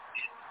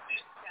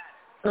 It's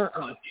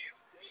Cannon. New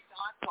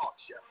daytime talk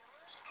show.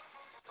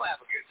 We'll have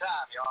a good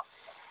time, y'all.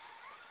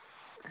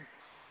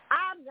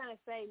 I'm going to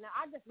say, now,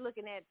 I'm just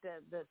looking at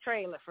the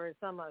trailer for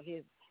some of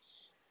his.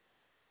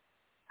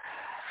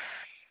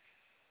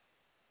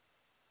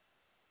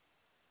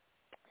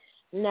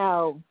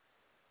 No.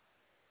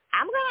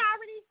 I'm going to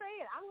already say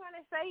it. I'm going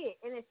to say it.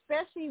 And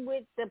especially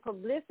with the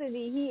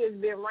publicity he has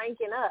been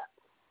ranking up.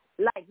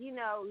 Like, you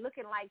know,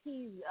 looking like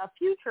he's a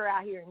future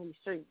out here in these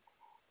streets.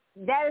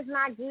 That is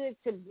not good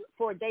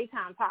for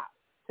daytime talk,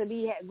 to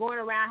be going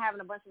around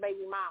having a bunch of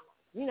baby mamas.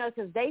 You know,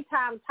 because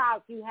daytime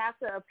talk, you have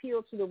to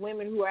appeal to the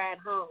women who are at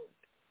home.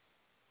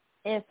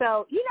 And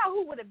so, you know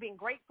who would have been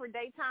great for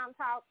daytime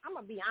talk? I'm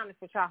going to be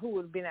honest with y'all, who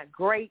would have been a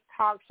great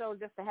talk show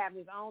just to have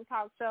his own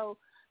talk show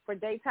for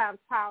daytime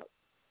talk,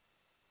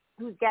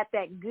 who's got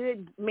that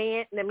good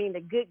man,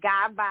 the good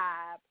guy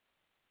vibe.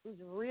 He's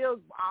real.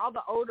 All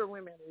the older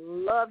women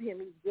love him.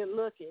 He's good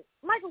looking.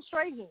 Michael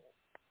Strahan.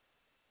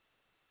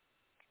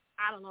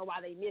 I don't know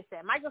why they missed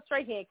that. Michael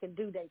Strahan can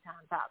do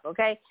daytime talk,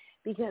 okay?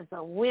 Because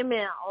the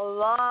women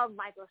love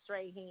Michael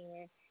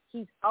Strahan.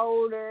 He's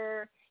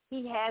older.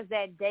 He has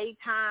that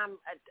daytime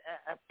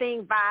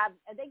thing vibe.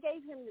 They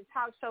gave him the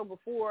talk show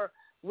before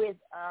with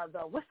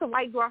what's the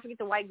white girl? I forget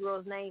the white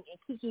girl's name, and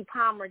Keke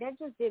Palmer. That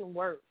just didn't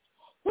work.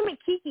 Him and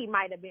Keke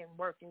might have been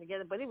working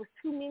together, but it was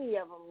too many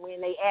of them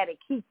when they added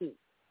Keke.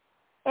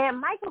 And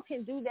Michael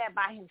can do that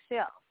by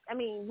himself. I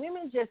mean,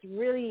 women just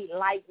really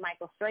like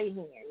Michael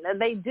Strahan.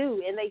 They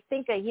do, and they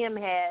think of him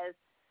as,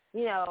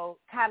 you know,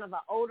 kind of an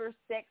older,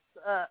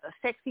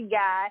 sexy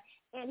guy,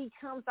 and he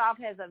comes off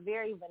as a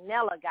very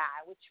vanilla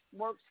guy, which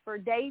works for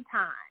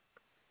daytime.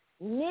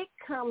 Nick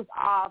comes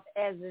off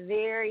as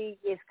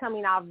he's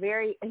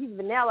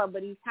vanilla,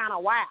 but he's kind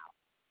of wild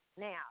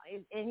now,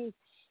 and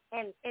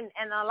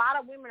a lot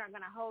of women are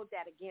going to hold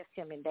that against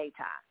him in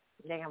daytime.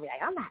 They're going to be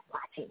like, I'm not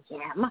watching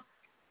him.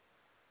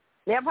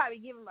 They'll probably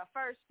give him the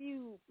first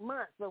few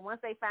months, but once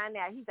they find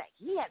out, he's like,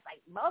 he has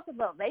like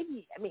multiple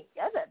babies. I mean,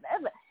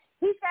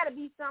 he's got to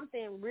be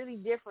something really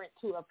different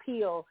to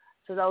appeal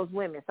to those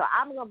women. So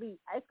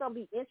it's gonna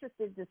be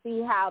interesting to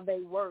see how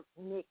they work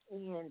Nick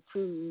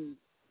into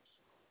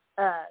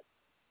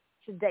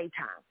to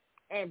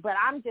daytime. But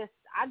I'm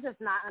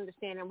just not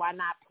understanding why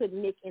not put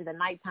Nick in the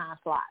nighttime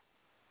slot.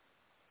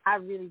 I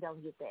really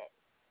don't get that.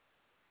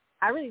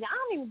 I don't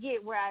even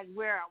get why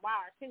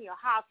Arsenio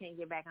Hall can't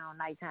get back on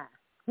nighttime.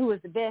 Who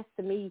was the best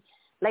to me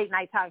late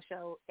night talk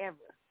show ever.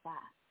 Wow.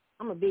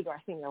 I'm a big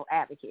Arsenio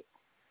advocate.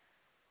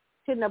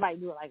 Couldn't nobody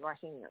do it like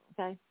Arsenio,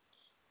 okay?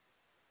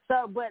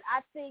 So, but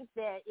I think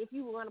that if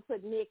you were going to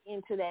put Nick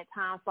into that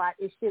time slot,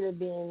 it should have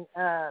been,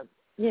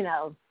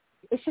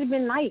 it should have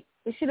been night.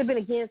 It should have been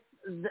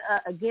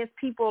against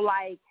people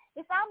like,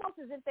 it's almost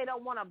as if they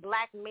don't want a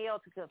black male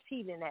to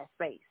compete in that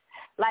space.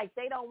 Like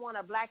they don't want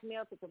a black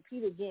male to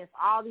compete against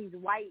all these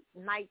white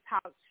night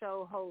talk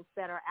show hosts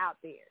that are out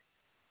there.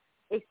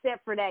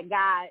 Except for that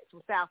guy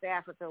from South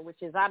Africa,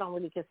 which is, I don't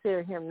really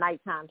consider him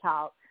nighttime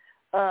talk,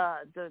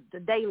 the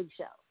Daily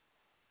Show.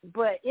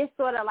 But it's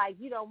sort of like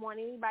you don't want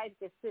anybody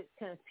to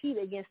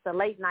compete against the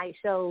late night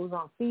shows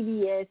on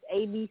CBS,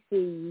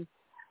 ABC,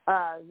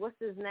 what's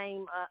his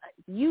name?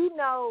 You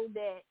know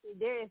that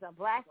there is a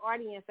black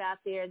audience out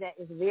there that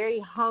is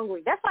very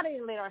hungry. That's why they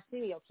didn't let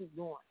Arsenio keep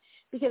going.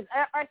 Because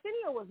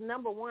Arsenio was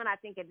number one, I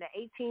think, at the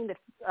 18 to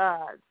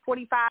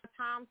 45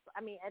 times.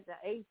 I mean, at the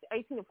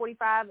 18 to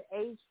 45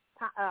 age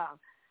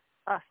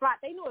slot,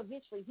 they knew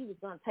eventually he was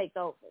going to take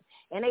over,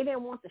 and they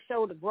didn't want the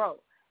show to grow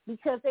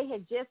because they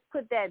had just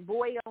put that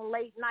boy on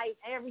late night.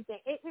 Everything.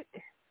 It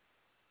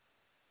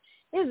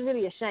was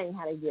really a shame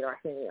how they did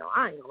Arsenio.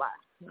 I ain't gonna lie.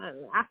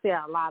 I see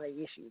a lot of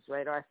issues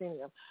with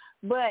Arsenio,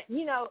 but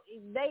you know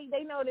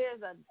they know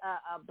there's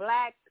a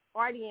black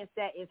audience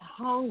that is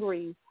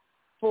hungry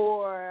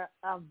for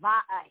a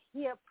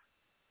hip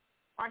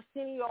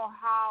Arsenio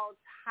Hall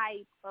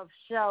type of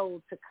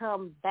show to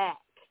come back.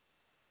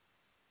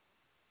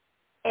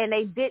 And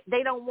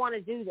they don't want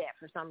to do that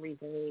for some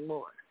reason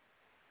anymore.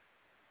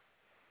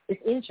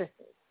 It's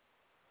interesting.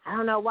 I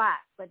don't know why,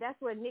 but that's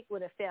where Nick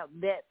would have felt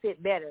that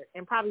fit better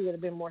and probably would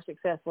have been more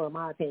successful in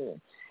my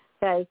opinion.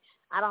 Okay?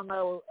 I don't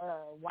know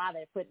why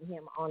they're putting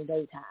him on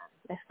daytime.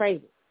 That's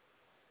crazy.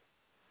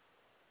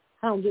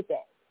 I don't get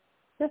that.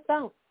 Just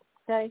don't.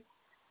 Okay?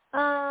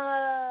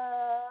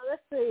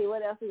 Let's see.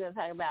 What else are we going to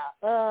talk about?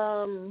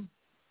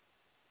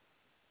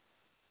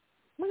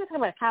 We're going to talk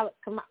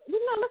about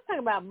let's talk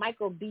about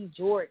Michael B.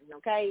 Jordan,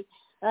 okay?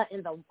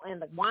 In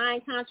the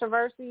wine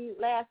controversy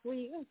last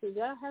week. Let me see.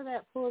 Do I have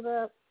that pulled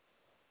up?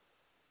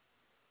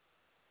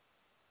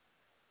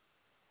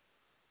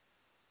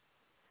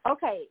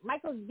 Okay,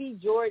 Michael B.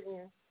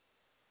 Jordan,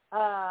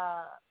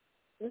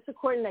 this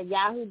according to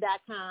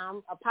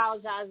Yahoo.com,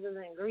 apologizes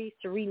and agrees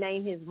to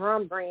rename his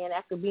rum brand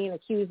after being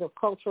accused of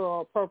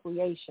cultural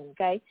appropriation,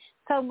 okay?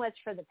 So much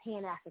for the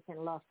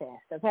Pan-African Love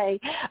Fest, okay?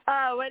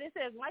 What it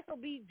says, Michael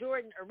B.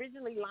 Jordan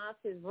originally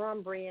launched his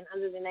rum brand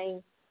under the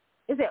name,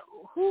 is it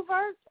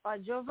Hoovert or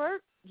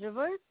Javert?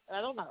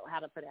 I don't know how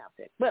to pronounce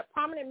it. But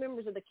prominent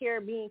members of the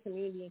Caribbean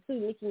community,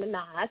 including Nicki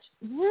Minaj,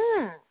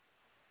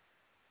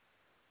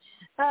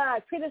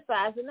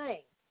 criticized the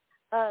name.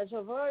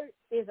 Javert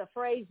is a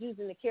phrase used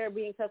in the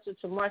Caribbean culture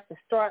to mark the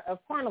start of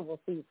carnival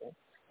season.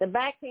 The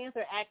Black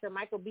Panther actor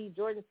Michael B.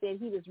 Jordan said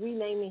he was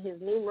renaming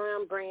his new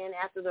rum brand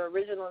after the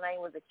original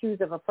name was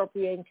accused of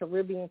appropriating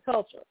Caribbean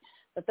culture.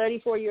 The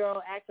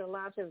 34-year-old actor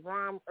launched his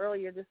rum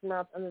earlier this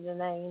month under the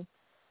name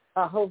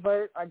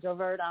Hovert or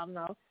Javert, I don't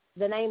know.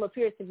 The name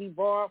appears to be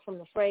borrowed from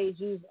the phrase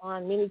used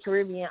on many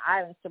Caribbean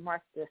islands to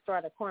mark the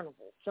start of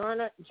carnival.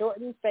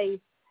 Jordan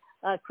faced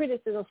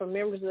criticism from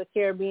members of the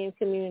Caribbean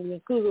community,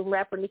 including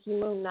rapper Nicki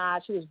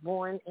Minaj, who was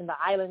born in the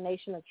island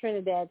nation of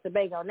Trinidad and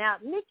Tobago. Now,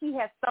 Nicki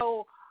has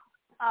stole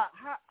a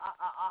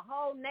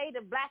whole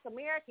native Black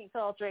American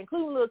culture,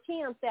 including Lil'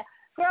 Kim said,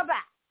 girl, bye.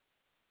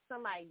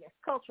 Somebody gets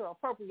cultural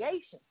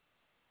appropriation.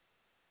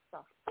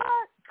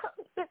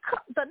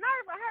 The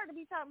nerve of her to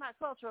be talking about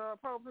cultural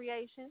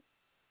appropriation.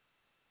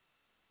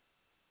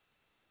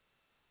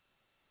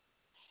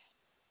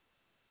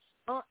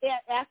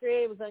 after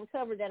it was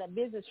uncovered that a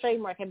business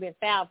trademark had been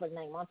filed for the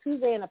name. On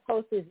Tuesday, in a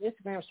post to his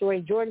Instagram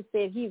story, Jordan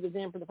said he was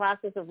in the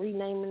process of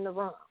renaming the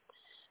run.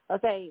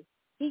 Okay,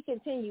 he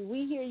continued,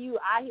 "We hear you,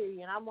 I hear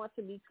you, and I want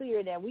to be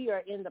clear that we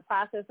are in the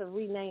process of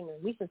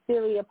renaming. We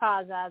sincerely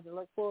apologize and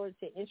look forward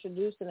to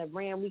introducing a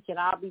brand we can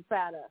all be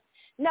proud of."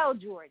 No,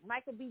 Jordan,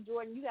 Michael B.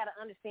 Jordan, you got to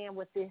understand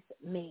what this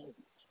means.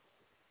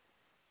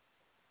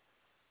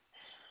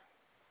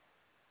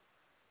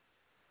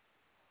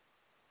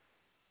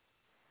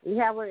 You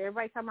have what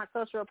everybody talking about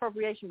cultural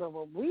appropriation, but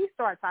when we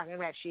start talking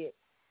about shit,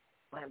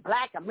 when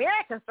Black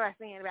Americans start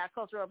saying about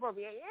cultural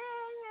appropriation,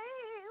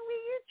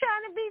 we're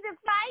trying to be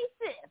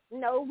divisive.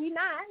 No, we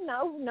not.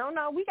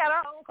 No. We got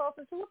our own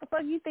culture too. What the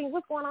fuck do you think?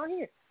 What's going on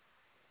here?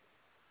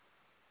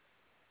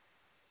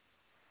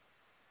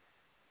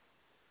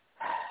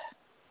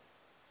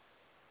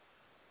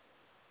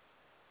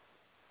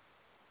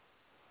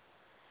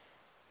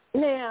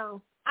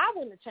 Now, I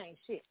wouldn't have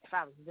changed shit if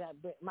I was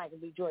Michael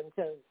B. Jordan,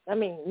 because, I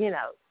mean, you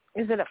know,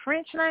 is it a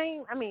French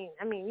name? I mean,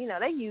 you know,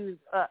 they use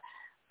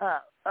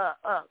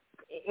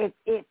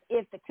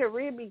if the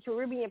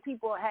Caribbean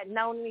people had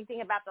known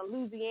anything about the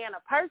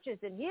Louisiana Purchase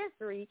in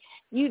history,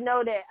 you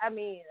know that, I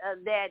mean,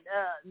 that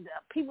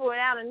people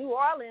out in New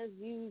Orleans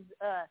use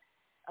a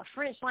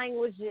French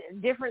language,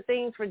 different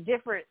things for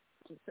different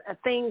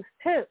things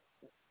too.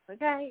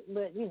 Okay,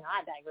 but you know,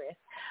 I digress.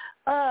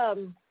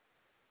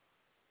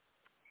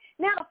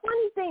 Now, a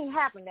funny thing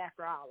happened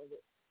after all of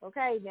this.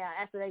 Okay, now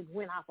after they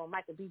went off on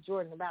Michael B.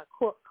 Jordan about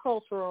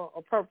cultural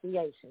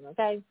appropriation.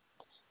 Okay.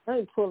 Let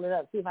me pull it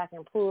up, see if I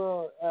can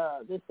pull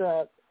this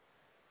up.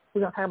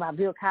 We're going to talk about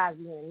Bill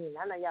Cosby in a minute.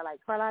 I know y'all like,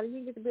 Carlotta, you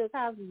didn't get to Bill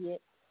Cosby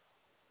yet.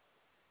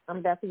 I'm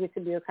about to get to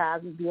Bill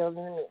Cosby bills in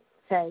a minute,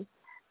 okay?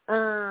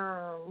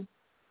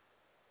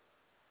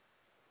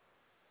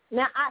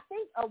 Now, I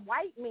think a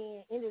white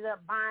man ended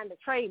up buying the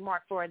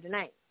trademark for the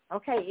name.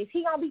 Okay, is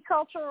he going to be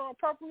cultural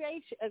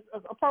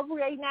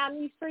appropriating out in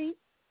these streets?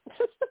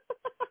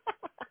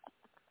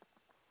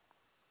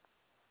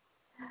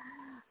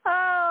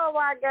 Oh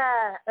my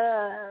God!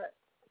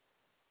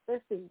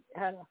 Let's see.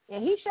 And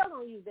he sure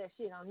gonna use that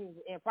shit on his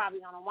and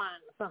probably on a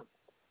wine or something.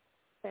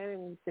 Okay, let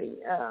me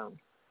see.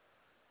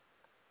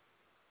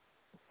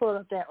 Pull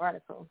up that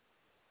article.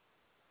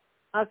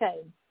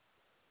 Okay.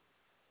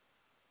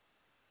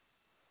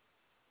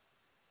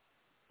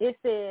 It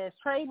says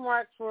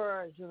trademark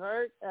for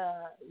Jouvert,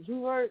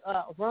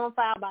 rum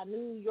filed by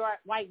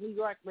white New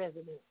York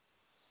resident.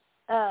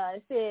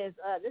 It says,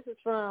 this is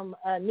from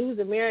News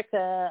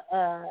America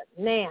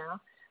Now.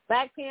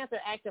 Black Panther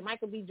actor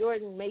Michael B.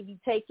 Jordan may be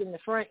taking the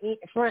front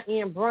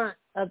end brunt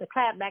of the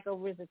clapback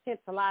over his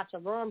attempt to launch a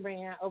rum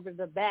brand over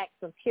the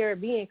backs of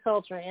Caribbean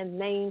culture and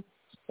the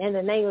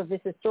name of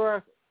this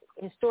historic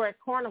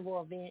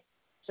carnival event,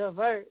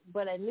 Jouvert.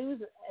 But a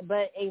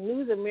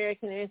News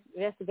American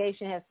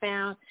investigation has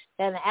found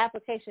that an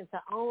application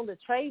to own the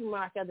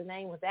trademark of the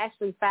name was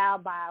actually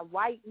filed by a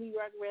white New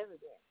York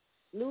resident.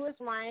 Louis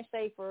Ryan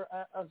Schaefer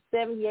of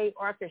 78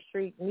 Arthur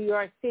Street, New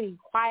York City,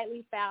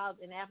 quietly filed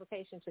an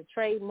application to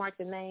trademark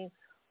the name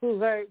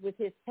Jouvert with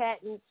his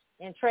Patent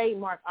and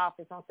Trademark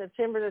Office on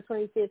September the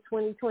 25th,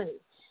 2020.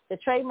 The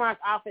Trademark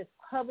Office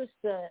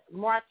published the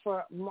mark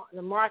for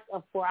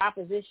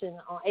opposition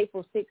on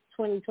April 6,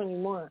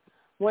 2021,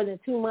 more than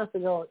 2 months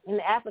ago. In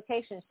the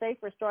application,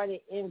 Schaefer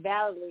started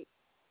invalidly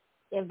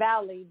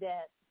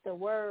that the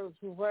word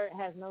Jouvert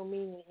has no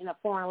meaning in a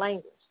foreign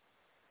language.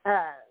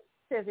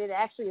 Says it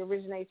actually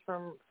originates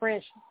from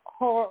French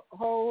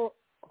horrevert,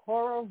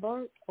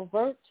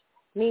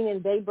 meaning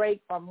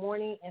daybreak or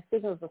morning, and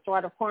signals the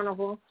start of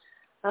Carnival.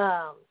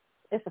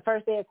 It's the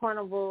first day of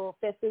Carnival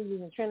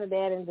festivities in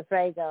Trinidad and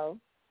Tobago.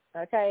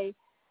 Okay,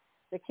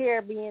 the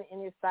Caribbean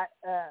and its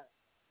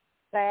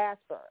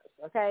diasporas.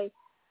 Okay,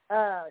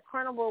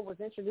 Carnival was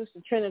introduced to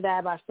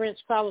Trinidad by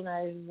French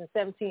colonizers in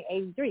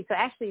 1783. So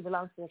actually, it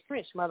belongs to the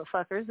French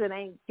motherfuckers. It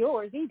ain't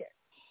yours either.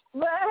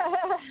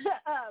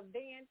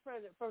 Banned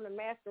from the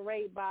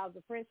masquerade balls,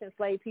 the French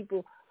enslaved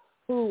people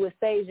who would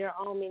stage their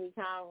own mini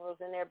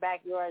carnivals in their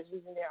backyards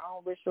using their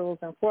own rituals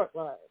and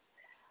folklore.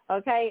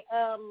 Okay,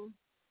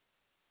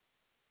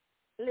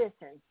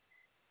 listen.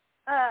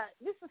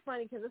 This is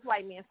funny because this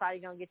white man's probably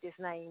gonna get this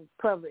name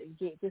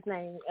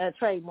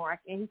trademark,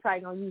 and he's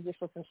probably gonna use this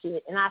for some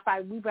shit. And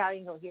we probably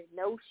ain't gonna hear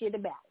no shit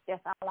about it.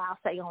 That's all I'll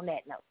say on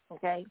that note.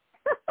 Okay.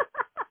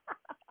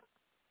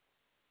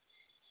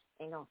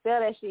 Ain't gonna sell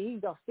that shit. He's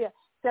gonna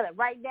sell it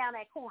right down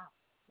that corner.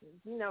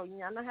 You know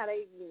how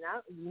they,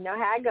 you know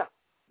how it goes.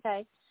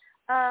 Okay.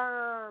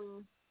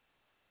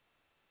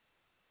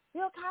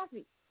 Bill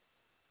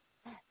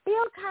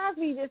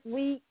Cosby this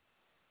week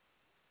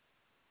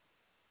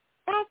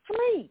got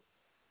free.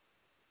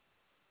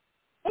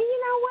 And you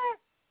know what?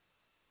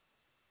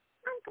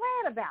 I'm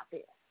glad about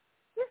this.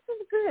 This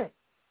is good.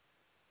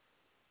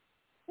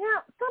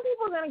 Now, some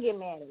people are gonna get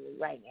mad at me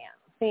right now,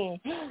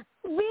 saying Bill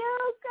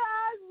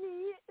Cosby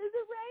is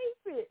a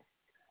rapist.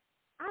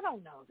 I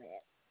don't know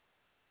that.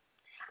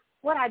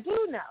 What I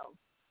do know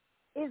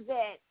is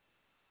that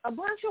a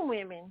bunch of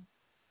women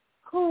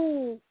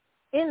who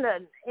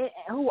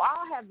who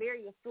all have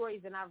various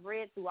stories, and I've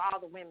read through all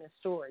the women's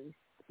stories.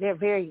 They're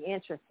very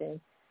interesting.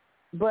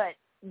 But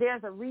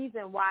there's a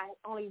reason why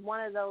only one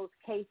of those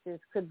cases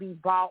could be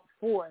brought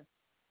forth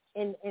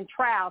in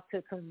trial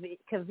to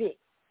convict.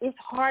 It's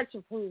hard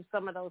to prove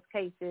some of those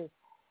cases.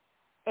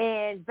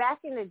 And back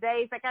in the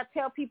days, like I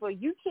tell people,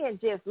 you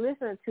can't just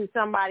listen to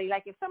somebody.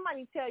 Like if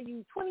somebody tell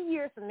you 20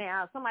 years from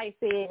now, somebody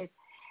says,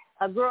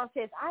 a girl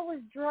says, I was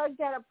drugged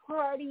at a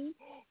party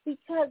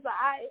because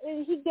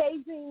he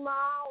gave me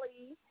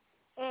Molly.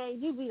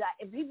 And you'd be like,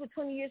 if people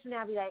 20 years from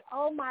now be like,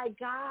 oh, my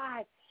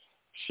God,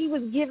 she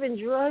was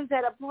given drugs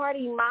at a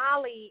party,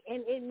 Molly,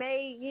 and it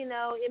made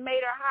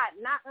her hot,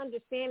 not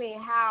understanding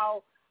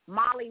how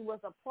Molly was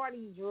a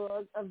party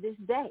drug of this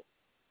day,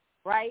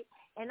 right?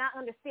 And not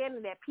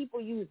understanding that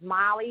people use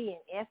Molly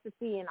and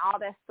ecstasy and all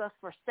that stuff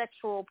for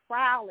sexual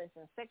prowess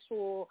and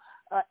sexual,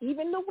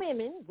 even the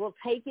women will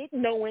take it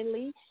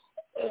knowingly,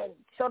 and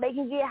so they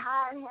can get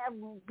high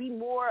and be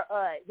more,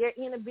 their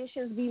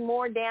inhibitions be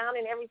more down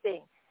and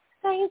everything.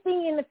 Same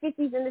thing in the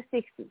 50s and the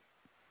 60s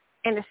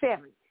and the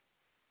 70s.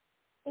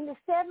 In the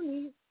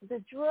 70s, the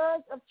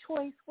drug of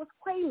choice was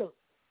Quaaludes.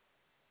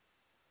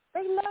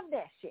 They love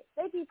that shit.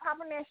 They be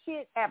popping that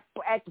shit at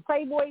the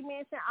Playboy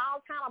Mansion,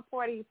 all kind of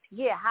parties to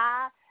get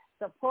high,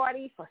 to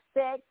party for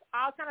sex,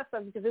 all kind of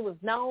stuff, because it was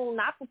known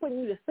not for putting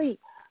you to sleep,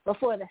 but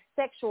for the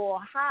sexual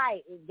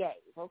high it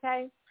gave,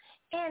 okay?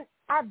 And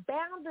our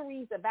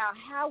boundaries about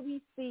how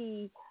we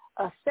see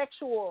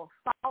sexual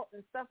assault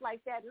and stuff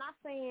like that, not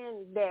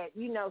saying that,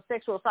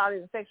 sexual assault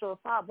isn't sexual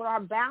assault, but our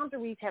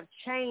boundaries have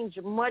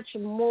changed much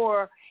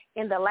more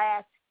in the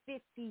last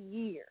 50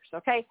 years,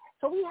 okay?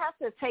 So we have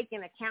to take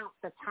into account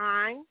the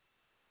time.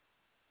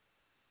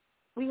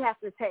 We have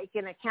to take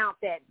into account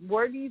that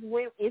were these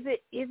women, is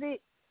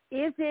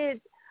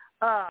it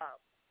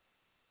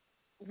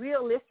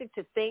realistic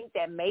to think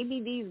that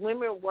maybe these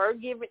women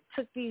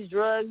took these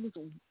drugs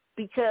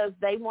because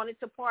they wanted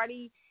to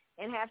party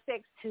and have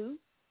sex too?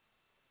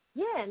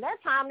 Yeah, in that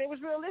time it was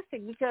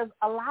realistic because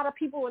a lot of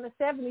people in the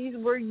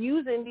 70s were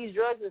using these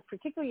drugs,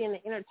 particularly in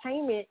the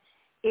entertainment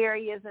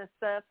areas and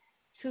stuff,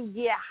 to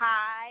get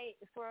high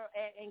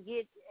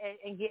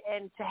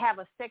and to have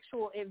a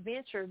sexual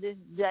adventure.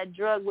 That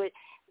drug would,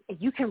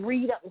 you can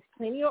read up. There's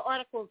plenty of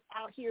articles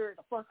out here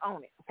the fuck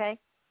on it. Okay.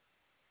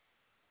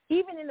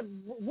 Even in the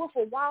Wolf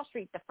of Wall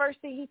Street, the first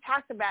thing he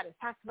talks about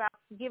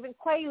giving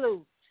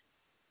Quaaludes.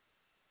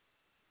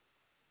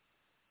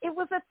 It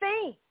was a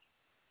thing.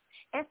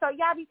 And so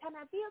y'all be talking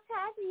about Bill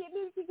Cosby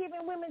admitted to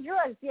giving women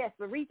drugs. Yes,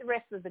 but read the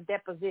rest of the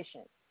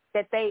deposition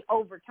that they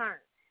overturned.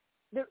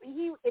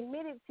 He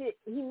admitted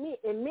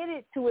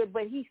to it,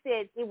 but he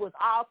said it was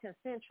all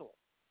consensual.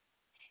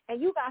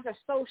 And you guys are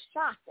so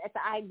shocked at the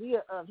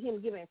idea of him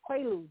giving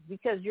Quaaludes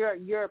because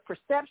your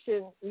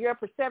perception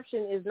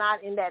is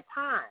not in that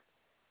time.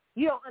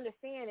 You don't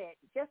understand it.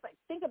 Just like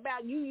think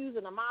about you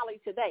using a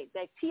Molly today.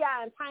 That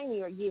T.I. and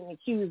Tiny are getting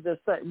accused of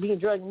being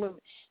drugging women,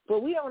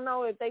 but we don't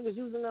know if they was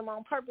using them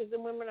on purpose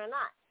in women or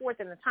not, forth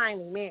in a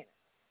timely manner.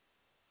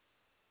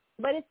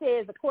 But it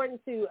says, according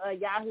to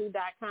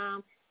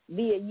Yahoo.com,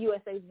 via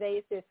USA Today,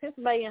 it says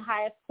Pennsylvania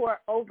highest court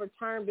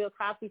overturned Bill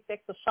Cosby's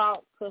sex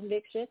assault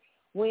conviction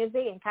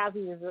Wednesday, and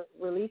Cosby was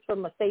released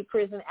from a state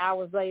prison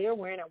hours later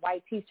wearing a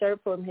white T-shirt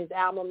from his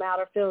alma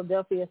mater,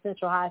 Philadelphia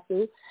Central High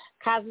School.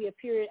 Cosby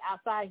appeared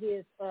outside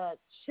his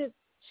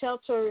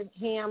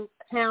Cheltenham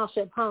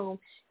Township home,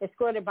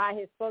 escorted by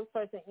his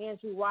spokesperson,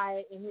 Andrew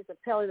Wyatt, and his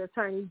appellate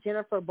attorney,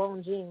 Jennifer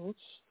Bonjean.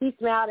 He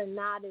smiled and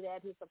nodded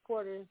at his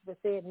supporters but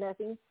said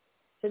nothing.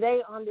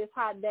 Today, on this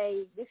hot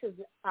day, this is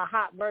a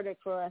hot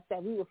verdict for us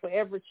that we will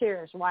forever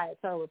cherish,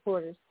 Wyatt told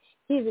reporters.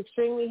 He's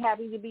extremely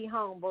happy to be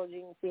home,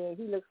 Bonjean said.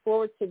 He looks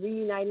forward to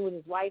reuniting with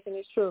his wife and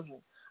his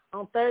children.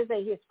 On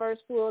Thursday, his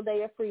first full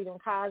day of freedom,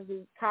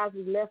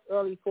 Cosby left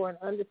early for an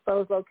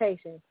undisclosed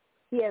location.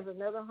 He has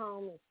another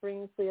home in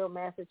Springfield,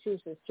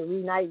 Massachusetts, to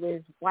reunite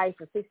with his wife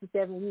for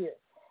 67 years,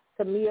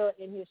 Camille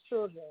and his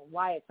children,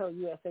 Wyatt told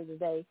USA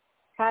Today.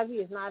 Cosby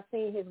has not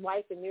seen his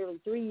wife in nearly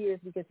 3 years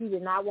because he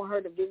did not want her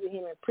to visit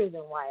him in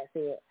prison, Wyatt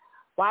said.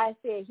 Wyatt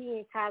said he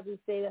and Cosby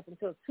stayed up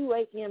until 2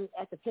 a.m.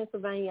 at the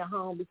Pennsylvania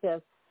home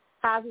because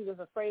Cosby was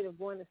afraid of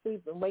going to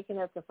sleep and waking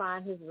up to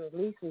find his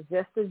release was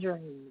just a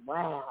dream.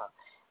 Wow.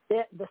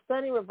 The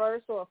stunning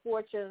reversal of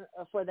fortune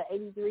for the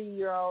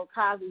 83-year-old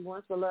Cosby,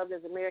 once beloved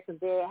as America's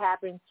dad,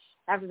 happened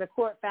after the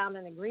court found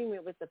an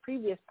agreement with the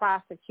previous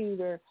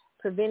prosecutor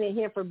preventing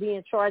him from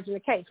being charged in the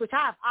case, which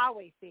I've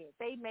always said.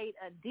 They made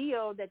a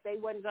deal that they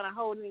wasn't going to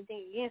hold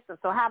anything against him.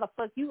 So how the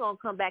fuck you going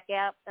to come back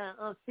out and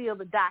unseal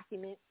the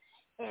document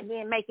and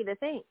then make it a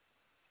thing?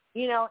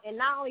 And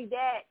not only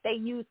that, they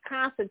used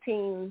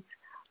Constantine's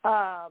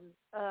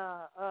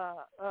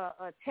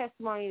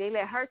testimony. They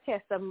let her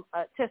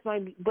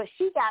testimony, but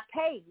she got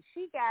paid.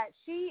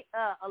 She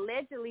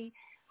allegedly,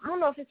 I don't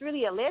know if it's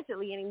really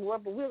allegedly anymore,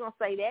 but we're going to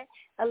say that,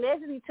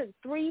 allegedly took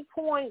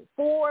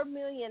 $3.4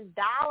 million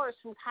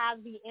from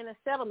Cosby in a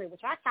settlement,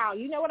 which I call,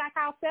 what I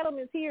call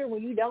settlements here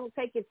when you don't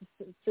take it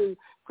to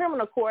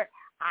criminal court?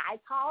 I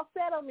call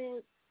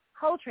settlements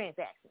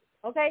co-transactions.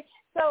 Okay,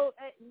 so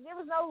there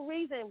was no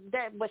reason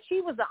that, but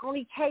she was the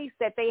only case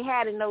that they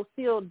had in those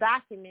sealed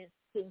documents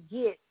to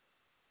get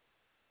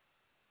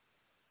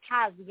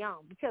Cosby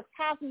on, because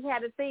Cosby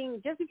had a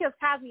thing. Just because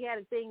Cosby had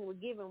a thing with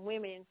giving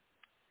women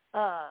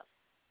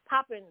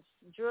popping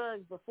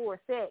drugs before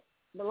sex,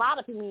 a lot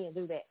of men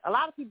do that. A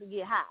lot of people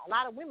get high. A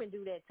lot of women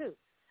do that too.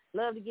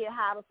 Love to get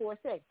high before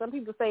sex. Some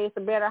people say it's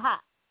a better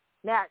high.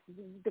 Now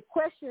the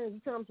question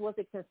becomes, was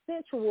it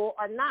consensual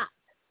or not?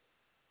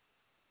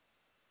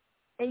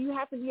 And you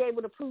have to be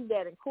able to prove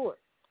that in court.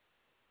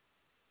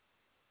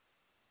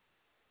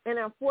 And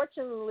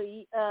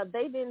unfortunately,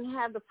 they didn't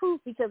have the proof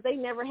because they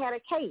never had a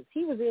case.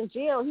 He was in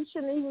jail. He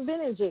shouldn't have even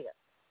been in jail.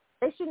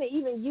 They shouldn't have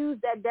even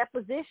used that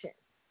deposition.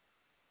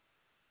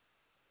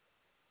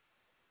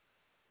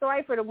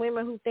 Sorry for the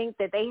women who think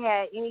that they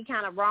had any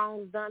kind of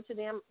wrongs done to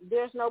them.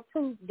 There's no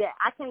proof that.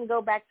 I can't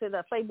go back to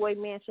the Playboy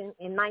Mansion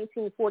in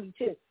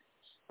 1942.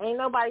 Can't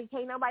nobody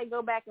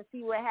go back and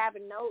see what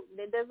happened. No,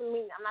 that doesn't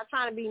mean, I'm not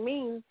trying to be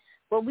mean,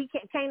 but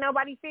can't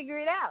nobody figure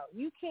it out.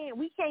 We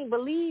can't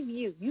believe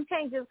you. You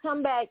can't just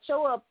come back,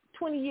 show up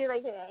 20 years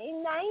later.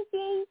 In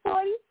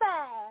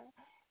 1945,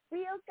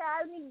 Bill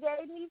Cosby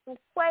gave me some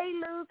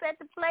Quaaludes at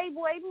the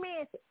Playboy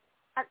Mansion.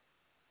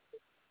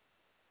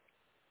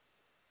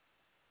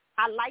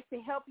 I'd like to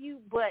help you,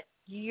 but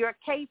your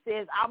case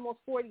is almost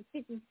 40,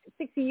 50,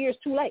 60 years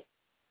too late.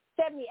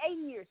 70,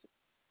 80 years.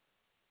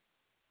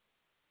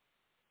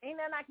 Ain't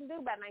nothing I can do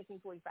about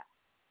 1945.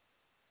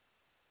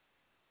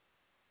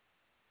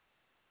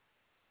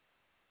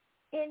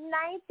 In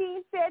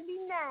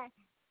 1979,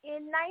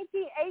 in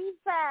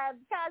 1985,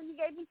 Cosby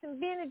gave me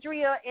some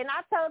Benadryl, and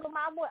I told him,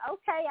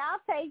 okay, I'll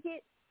take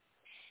it.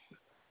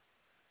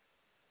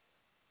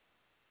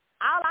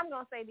 All I'm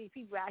going to say to these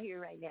people out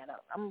here right now,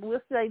 though, we'll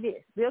say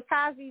this. Bill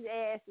Cosby's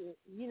ass is,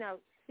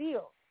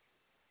 sealed.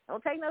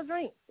 Don't take no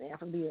drinks, man,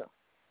 from Bill.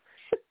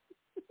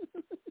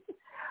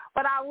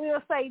 But I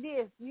will say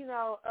this, it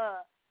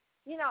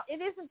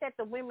isn't that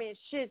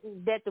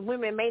the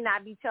women may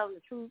not be telling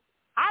the truth.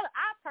 I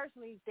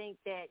personally think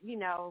that, a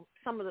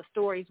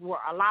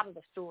lot of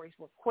the stories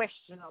were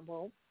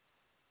questionable.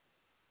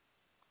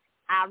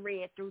 I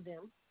read through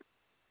them.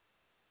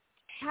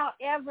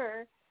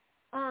 However,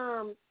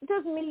 it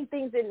doesn't mean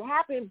things didn't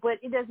happen, but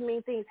it doesn't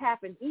mean things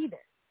happened either.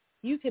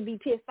 You could be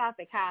pissed off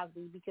at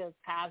Cosby because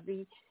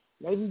Cosby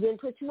maybe didn't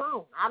put you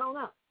on. I don't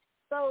know.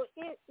 So,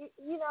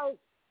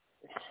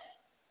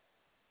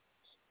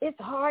 it's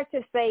hard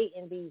to say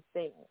in these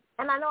things.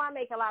 And I know I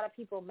make a lot of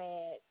people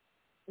mad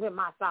with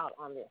my thought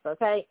on this,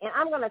 okay? And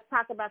I'm going to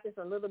talk about this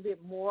a little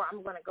bit more.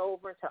 I'm going to go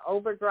over to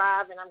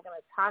Overdrive, and I'm going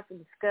to talk and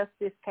discuss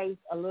this case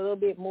a little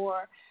bit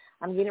more.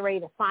 I'm getting ready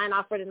to sign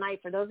off for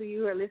tonight. For those of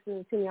you who are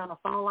listening to me on the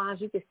phone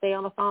lines, you can stay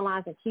on the phone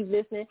lines and keep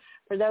listening.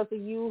 For those of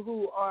you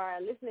who are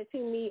listening to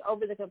me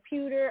over the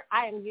computer,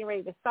 I am getting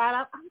ready to start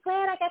off. I'm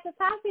glad I got to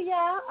talk to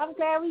y'all. I'm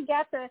glad we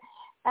got to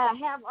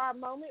have our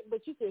moment,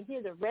 but you can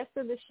hear the rest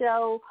of the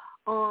show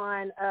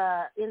on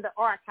in the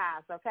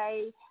archives,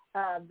 okay?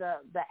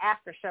 The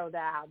after show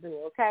that I'll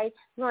do, okay?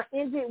 We're going to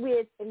end it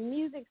with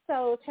Music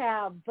Soul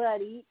Child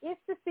Buddy. It's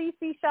the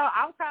CC Show.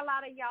 I'm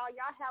Carlotta, y'all.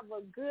 Y'all have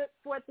a good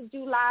 4th of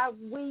July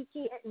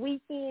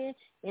weekend.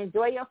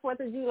 Enjoy your 4th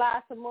of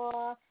July some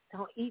more.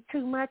 Don't eat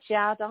too much,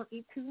 y'all. Don't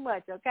eat too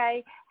much,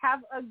 okay?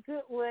 Have a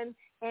good one.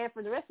 And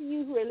for the rest of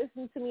you who are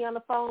listening to me on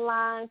the phone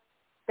lines,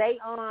 stay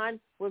on.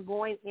 We're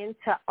going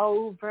into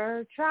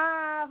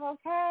Overdrive,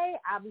 okay?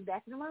 I'll be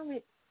back in a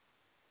moment.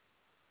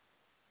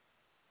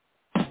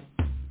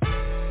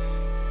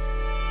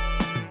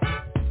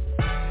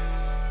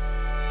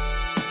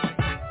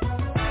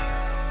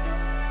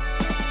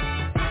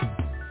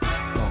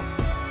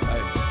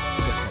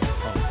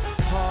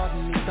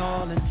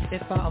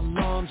 If I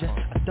alarmed you,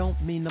 I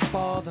don't mean to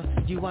bother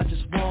you. I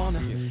just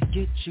wanna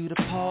get you to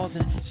pause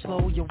and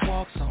slow your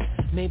walks on.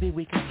 Maybe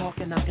we can talk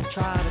and I can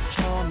try to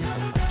charm you.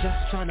 I'm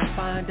just trying to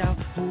find out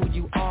who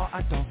you are.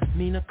 I don't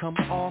mean to come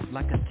off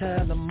like a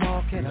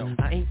telemarketer.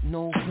 I ain't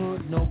no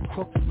hood, no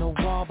crook, no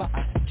robber.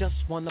 I just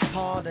want a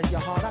part of your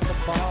heart I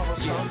could borrow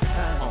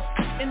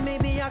sometime. And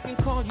maybe I can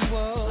call you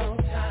up.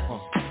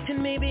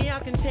 And maybe I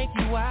can take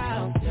you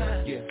out.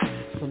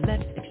 So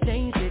let's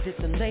exchange digits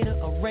and later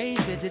arrange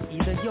digits.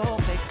 Either your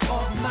fake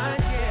or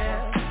mine,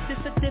 yeah. This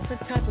a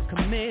different type of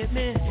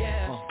commitment.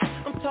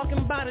 I'm talking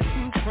about a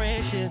true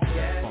friendship.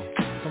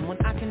 Someone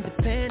I can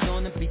depend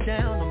on and be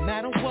down no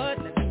matter what.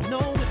 Let me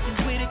know if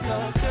you're with it,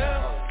 cause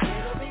girl,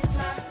 it'll be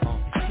fly.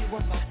 If you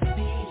want my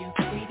be you,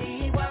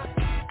 BDY.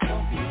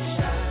 Don't be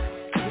shy,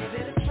 give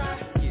it a try.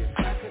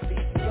 I could be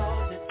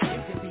yours and you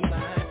can be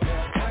mine,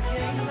 girl. I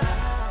can't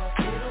lie,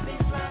 it'll be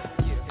fly.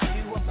 If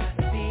you want my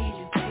be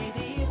you,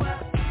 BDY.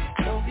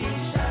 Don't be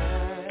shy,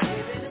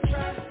 give it a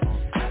try.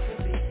 I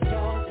could be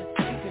yours and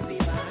you can be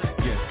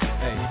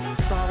mine.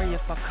 Sorry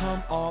if I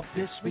come off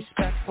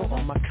disrespectful,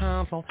 or my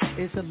convo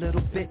is a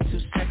little bit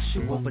too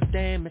sexual, but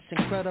damn, it's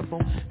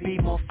incredible. Be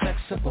more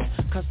flexible,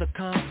 cause the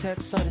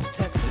context of this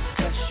text is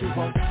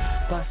sexual.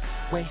 But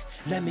Wait,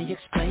 let me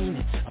explain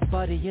it. A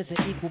buddy is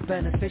an equal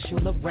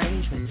beneficial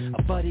arrangement.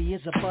 A buddy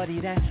is a buddy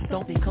that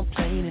don't be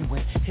complaining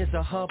when his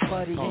or her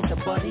buddy ain't the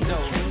buddy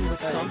that came with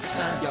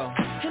sometime. Yo.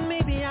 And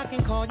maybe I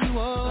can call you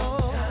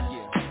up,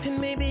 and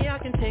maybe I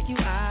can take you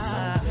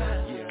out.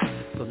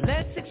 So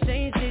let's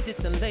exchange digits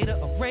and later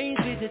arrange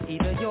visits,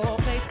 either your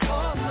place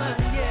or mine,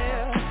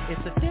 yeah.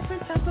 It's a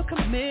different type of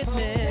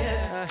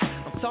commitment.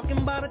 I'm talking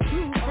about a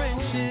true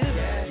friendship.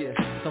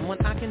 Someone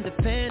I can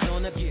depend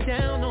on to be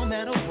down no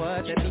matter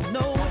what. Let me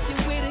know if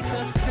you're with it,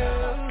 'cause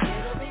girl,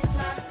 it'll be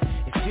fly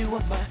if you were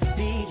my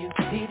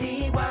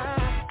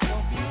D-U-D-D-Y.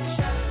 Don't be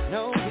shy,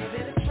 no, give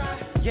it a try.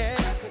 Yeah,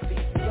 I could be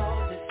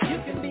yours if you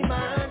can be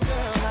mine,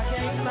 girl, I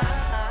can't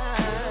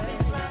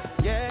lie.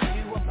 Yeah,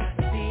 you were my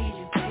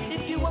D-U-D-D-Y.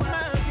 If you were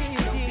my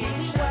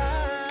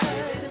D-U-D-D-Y,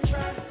 give it a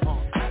try.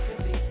 I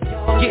could be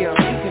yours, yeah, you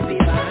can be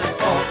mine.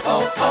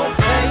 Oh,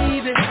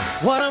 baby,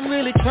 what I'm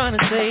really trying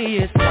to say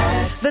is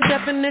the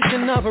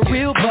definition of a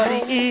real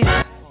buddy is.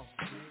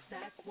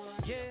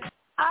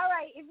 All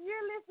right, if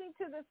you're listening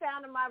to the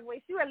sound of my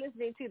voice, you are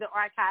listening to the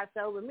Archive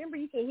Show. Remember,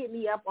 you can hit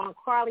me up on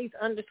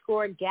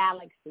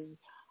Carly's_Galaxy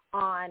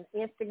on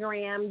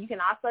Instagram. You can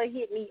also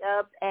hit me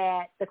up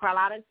at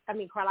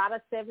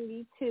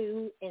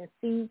Carlotta72 and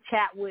C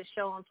Chatwood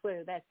Show on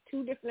Twitter. That's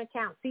two different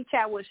accounts. C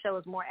Chatwood Show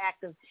is more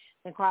active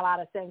than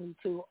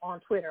Carlotta72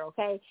 on Twitter,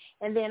 okay?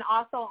 And then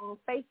also on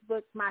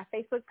Facebook, my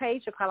Facebook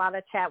page, or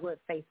Carlotta Chatwood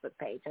Facebook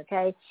page,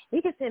 okay?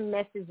 You can send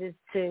messages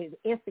to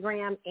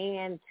Instagram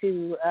and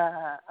to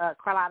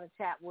Carlotta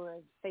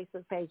Chatwood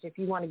Facebook page if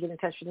you want to get in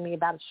touch with me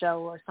about a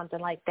show or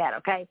something like that,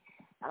 okay?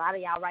 A lot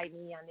of y'all write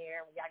me on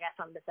there when y'all got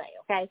something to say,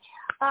 okay?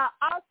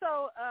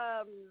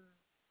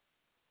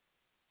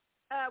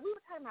 We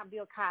were talking about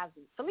Bill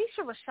Cosby.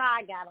 Felicia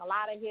Rashad got a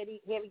lot of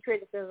heavy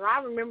criticism.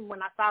 I remember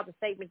when I saw the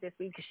statement this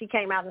week, because she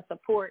came out in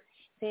support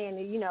saying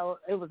that,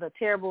 it was a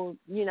terrible,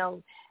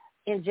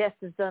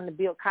 injustice done to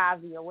Bill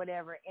Cosby or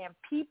whatever, and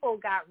people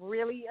got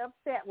really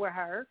upset with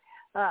her.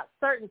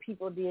 Certain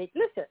people did.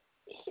 Listen,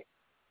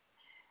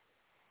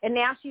 and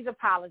now she's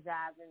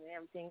apologizing and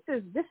everything.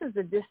 This is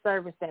a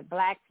disservice that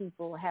black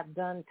people have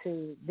done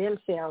to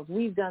themselves.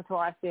 We've done to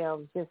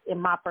ourselves, just in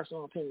my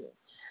personal opinion.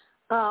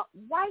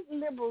 White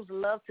liberals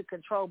love to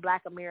control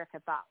black America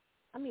thought.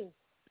 I mean,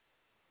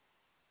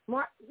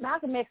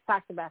 Malcolm X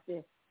talked about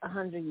this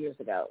 100 years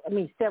ago.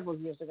 Several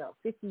years ago,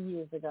 50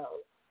 years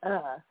ago,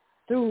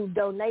 through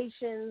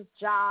donations,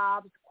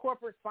 jobs,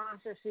 corporate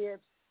sponsorships.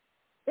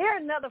 They're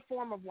another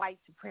form of white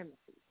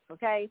supremacy,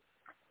 okay?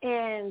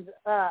 And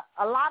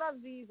a lot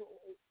of these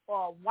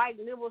white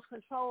liberals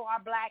control our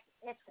black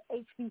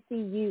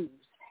HBCUs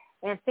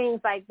and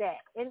things like that.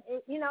 And,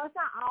 it's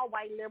not all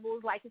white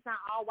liberals, like it's not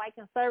all white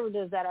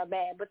conservatives that are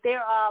bad, but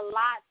there are a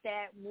lot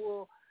that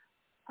will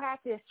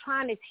practice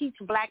trying to teach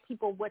black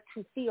people what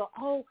to feel.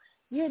 Oh,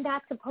 you're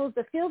not supposed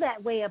to feel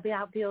that way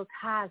about Bill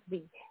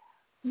Cosby.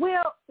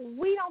 Well,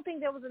 we don't think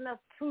there was enough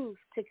proof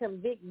to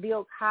convict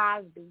Bill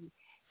Cosby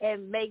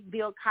and make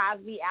Bill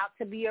Cosby out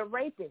to be a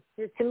rapist.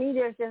 To me,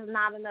 there's just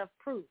not enough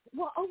proof.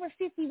 Well, over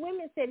 50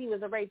 women said he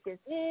was a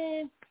rapist.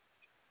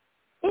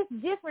 It's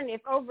different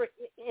if over,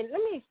 and let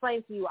me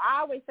explain to you, I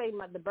always say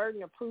the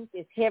burden of proof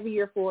is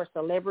heavier for a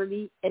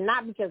celebrity, and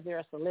not because they're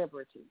a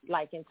celebrity,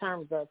 like in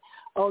terms of,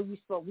 we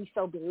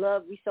so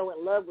beloved, we so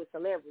in love with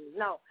celebrities.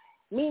 No,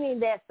 meaning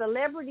that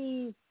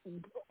celebrities,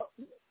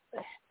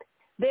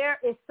 there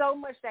is so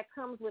much that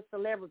comes with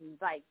celebrities.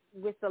 Like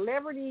with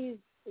celebrities,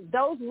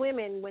 those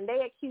women, when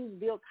they accuse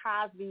Bill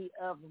Cosby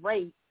of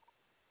rape,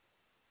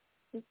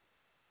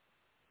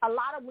 a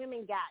lot of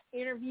women got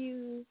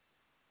interviews.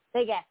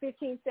 They got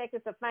 15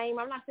 seconds of fame.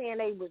 I'm not saying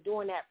they were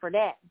doing that for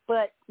that.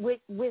 But with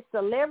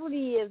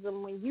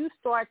celebrityism, when you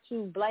start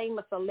to blame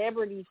a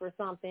celebrity for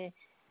something,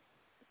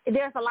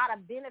 there's a lot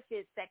of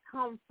benefits that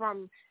come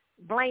from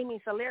blaming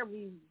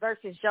celebrities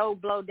versus Joe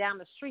Blow down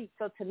the street.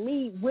 So to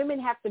me, women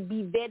have to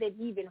be vetted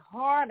even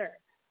harder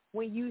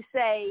when you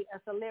say a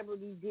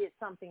celebrity did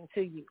something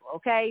to you,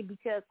 okay?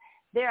 Because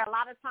there are a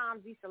lot of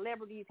times these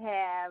celebrities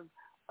have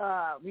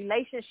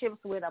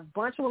relationships with a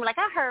bunch of women. Like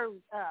I heard,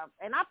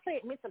 and I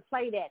meant to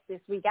play that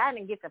this week. I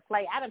didn't get to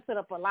play. I didn't put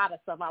up a lot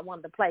of stuff I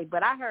wanted to play,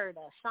 but I heard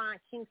Sean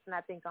Kingston,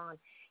 I think, on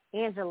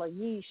Angela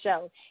Yee's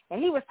show,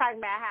 and he was talking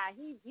about how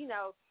he's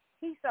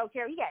so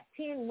careful. He got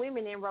 10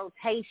 women in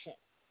rotation.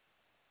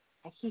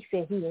 Like he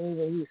said he didn't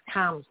even use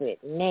condoms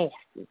with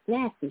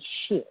nasty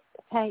shit,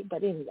 okay?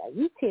 But anyway,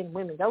 you 10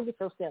 women, go get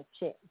yourself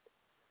checked.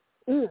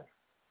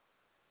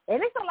 And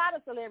there's a lot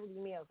of celebrity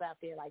males out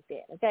there like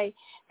that, okay?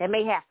 That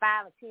may have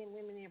 5 or 10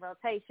 women in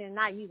rotation,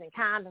 not using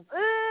condoms.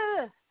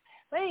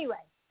 But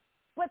anyway,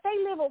 but they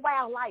live a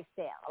wild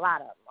lifestyle, a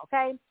lot of them,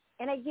 okay?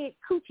 And they get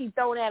coochie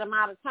thrown at them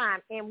all the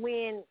time. And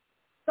when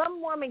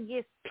some woman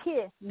gets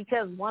pissed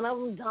because one of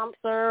them dumps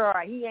her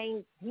or he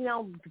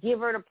don't give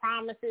her the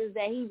promises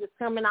that he was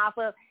coming off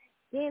of,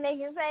 then they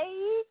can say,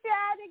 he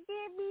tried to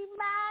get me,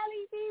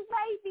 Molly, he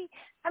raped me.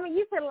 I mean,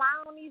 you can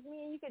lie on these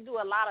men. You can do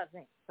a lot of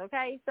things,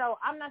 okay? So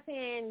I'm not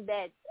saying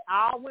that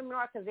all women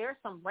are, because there are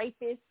some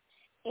rapists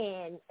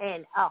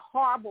and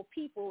horrible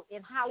people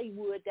in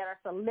Hollywood that are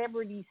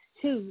celebrities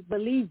too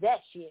believe that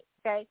shit,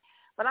 okay?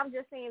 But I'm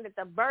just saying that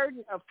the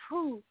burden of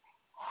proof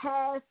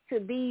has to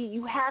be,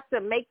 you have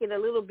to make it a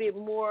little bit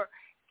more,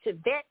 to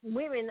vet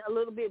women a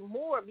little bit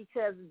more,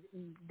 because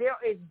there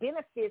is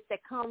benefits that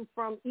come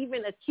from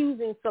even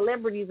accusing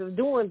celebrities of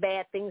doing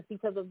bad things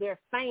because of their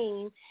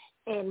fame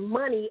and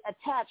money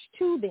attached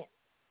to them,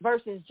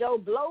 versus Joe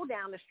Blow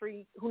down the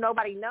street who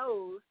nobody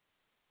knows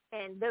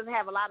and doesn't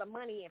have a lot of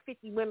money, and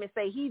 50 women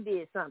say he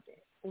did something.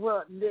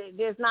 Well,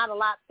 there's not a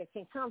lot that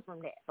can come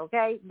from that,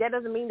 okay? That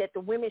doesn't mean that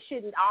the women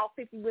shouldn't, all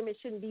 50 women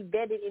shouldn't be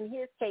vetted in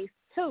his case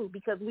too,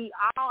 because we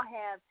all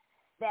have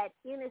that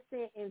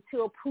innocent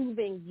until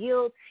proven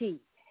guilty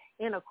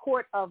in a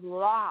court of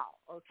law,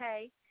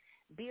 okay?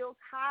 Bill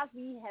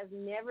Cosby has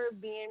never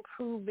been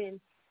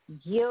proven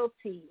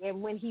guilty,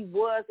 and when he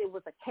was, it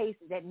was a case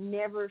that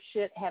never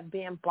should have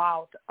been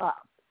brought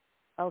up,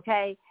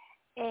 okay?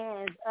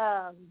 And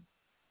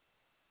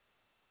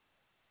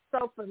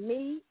so for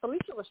me,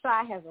 Felicia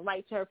Rashad has a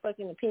right to her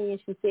fucking opinion.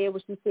 She said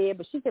what she said,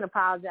 but she can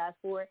apologize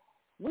for it.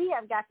 We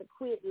have got to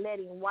quit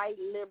letting white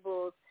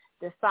liberals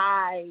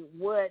decide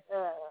what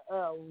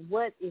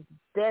is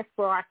best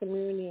for our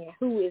community and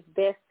who is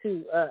best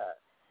to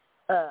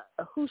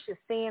who should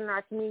stay in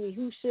our community,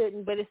 who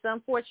shouldn't. But it's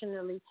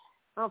unfortunate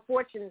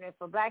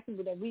for black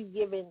people that we've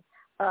given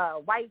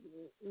white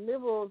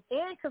liberals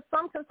and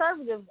some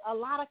conservatives a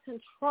lot of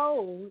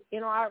control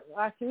in our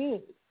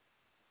community.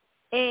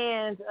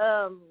 And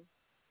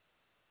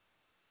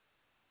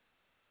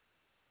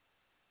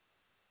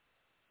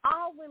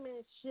all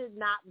women should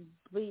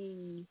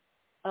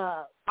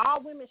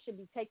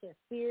be taken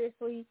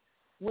seriously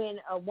when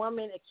a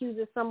woman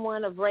accuses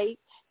someone of rape,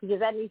 because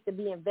that needs to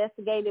be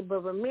investigated.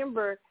 But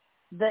remember,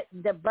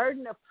 the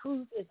burden of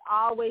proof is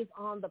always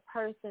on the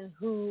person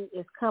who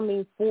is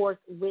coming forth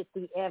with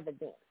the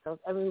evidence. So,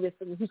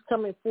 who's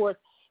coming forth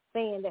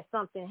saying that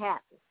something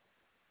happened.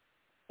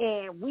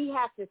 And we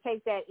have to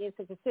take that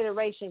into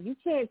consideration. You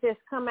can't just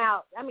come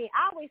out. I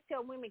always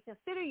tell women,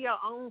 consider your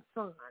own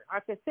son,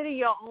 or consider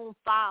your own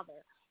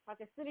father, or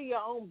consider your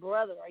own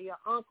brother or your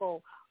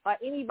uncle or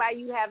anybody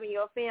you have in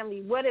your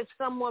family. What if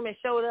some woman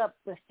showed up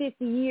for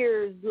 50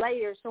 years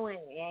later saying,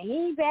 and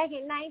he back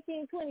in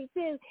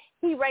 1922,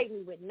 he raped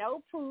me with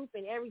no proof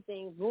and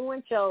everything,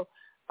 ruined your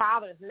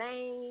father's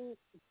name,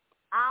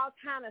 all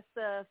kind of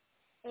stuff,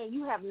 and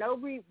you have no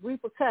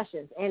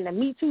repercussions. And the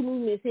Me Too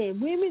movement is saying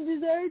women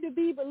deserve to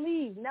be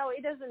believed. No,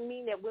 it doesn't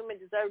mean that women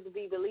deserve to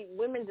be believed.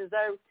 Women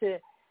deserve to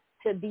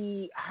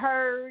be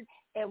heard,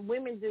 and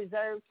women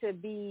deserve to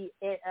be,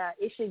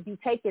 it should be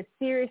taken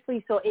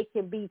seriously so it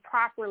can be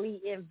properly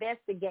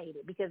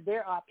investigated, because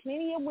there are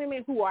plenty of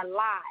women who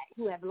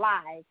have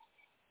lied,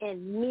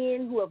 and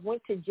men who have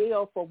went to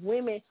jail for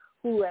women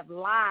who have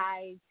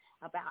lied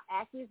about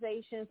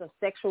accusations of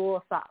sexual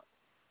assault.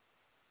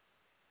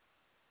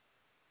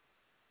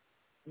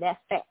 That's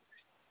facts.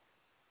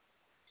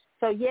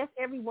 So, yes,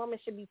 every woman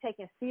should be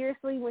taken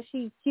seriously when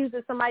she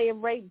accuses somebody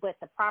of rape, but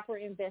the proper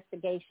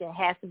investigation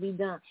has to be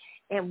done.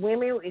 And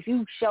women, if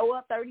you show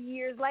up 30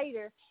 years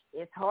later,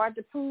 it's hard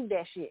to prove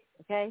that shit,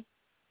 okay?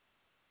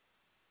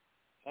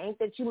 Ain't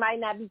that you might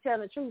not be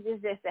telling the truth.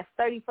 It's just that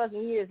 30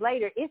 fucking years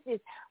later, it's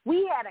just,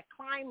 we had a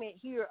climate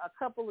here a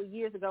couple of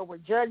years ago where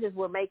judges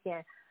were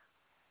making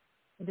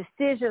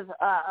decisions,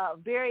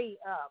 very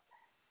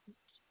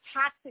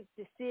toxic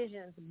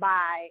decisions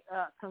by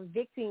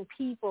convicting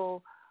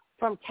people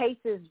from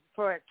cases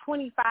for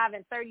 25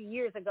 and 30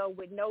 years ago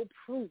with no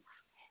proof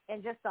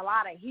and just a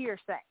lot of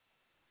hearsay,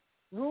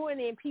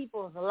 ruining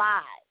people's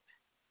lives.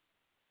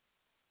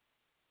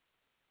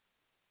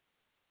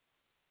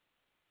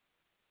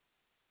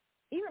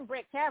 Even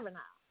Brett Kavanaugh.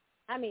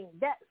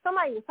 That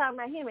somebody was talking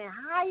about him in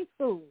high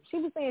school. She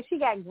was saying she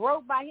got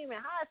groped by him in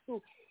high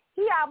school.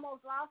 He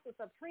almost lost a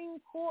Supreme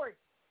Court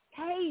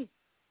case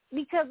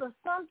because of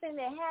something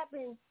that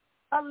happened,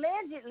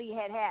 allegedly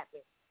had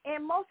happened.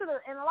 And a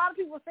lot of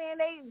people saying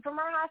his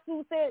high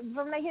school said they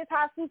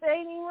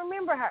didn't even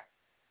remember her.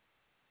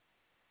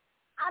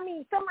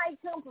 Somebody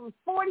come from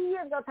 40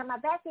 years ago talking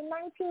about back in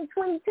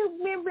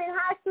 1922, remember in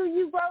high school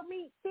you wrote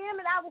me, damn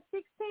it, I was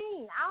 16.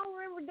 I don't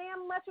remember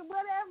damn much of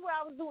whatever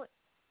I was doing.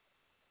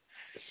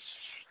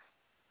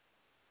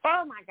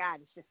 Oh my God,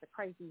 it's just a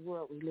crazy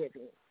world we live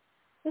in.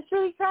 It's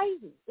really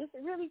crazy. It's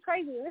really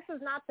crazy. And this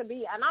is not to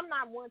be, and I'm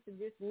not one to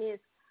dismiss,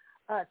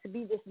 to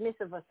be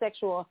dismissive of a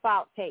sexual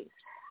assault case.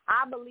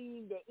 I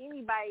believe that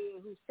anybody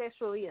who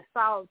sexually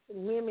assaults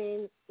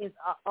women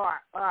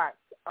are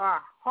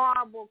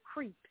horrible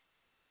creeps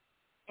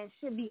and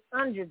should be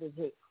under the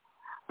jail.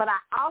 But I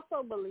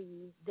also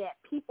believe that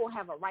people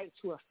have a right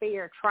to a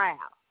fair trial.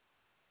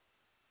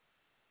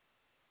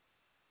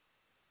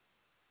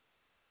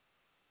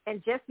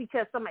 And just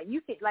because somebody, you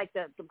can, I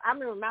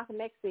remember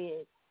Malcolm X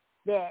said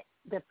that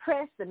the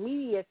press, the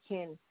media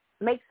can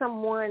make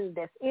someone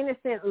that's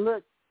innocent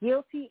look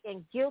guilty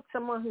and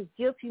someone who's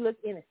guilty look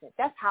innocent.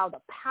 That's how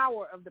the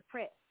power of the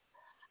press.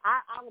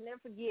 I will never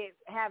forget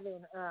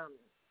having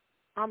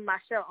on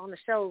the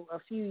show a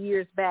few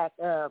years back,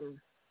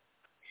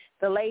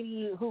 the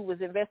lady who was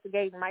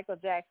investigating Michael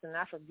Jackson,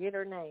 I forget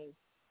her name,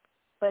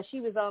 but she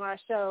was on our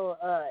show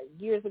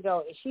years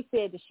ago, and she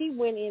said that she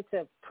went in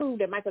to prove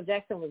that Michael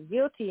Jackson was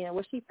guilty, and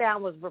what she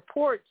found was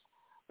reporters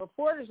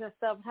and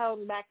stuff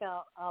holding back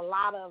a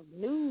lot of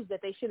news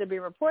that they should have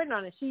been reporting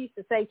on. And she used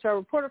to say to her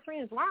reporter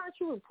friends, "Why aren't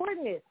you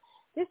reporting this?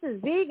 This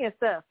is big and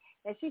stuff."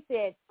 And she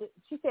said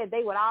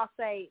they would all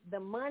say the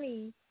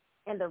money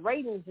and the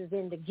ratings is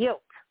in the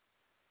guilt.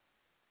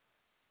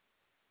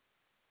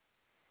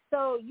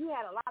 So you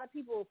had a lot of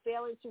people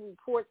failing to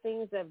report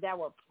things that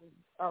were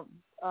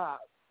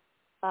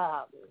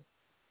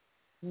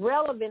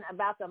relevant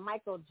about the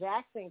Michael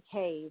Jackson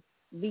case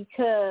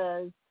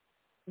because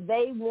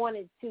they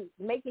wanted to,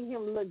 making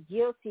him look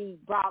guilty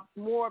brought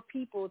more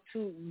people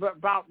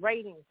brought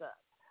ratings up.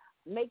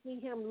 Making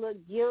him look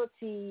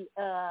guilty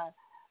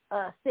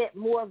set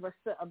more of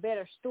a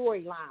better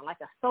storyline,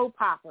 like a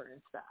soap opera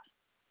and stuff.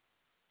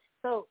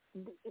 So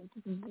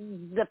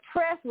the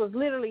press was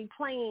literally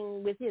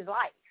playing with his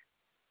life.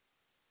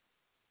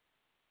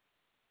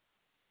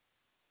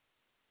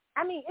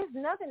 I mean, it's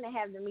nothing to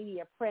have the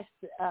media press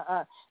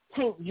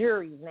taint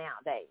juries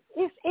nowadays.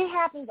 It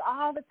happens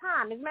all the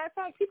time. As a matter of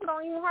fact, people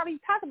don't even hardly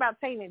talk about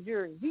tainted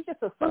juries. You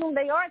just assume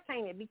they are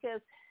tainted because,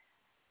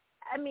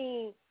 I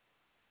mean,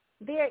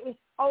 there is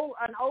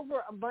an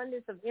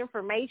overabundance of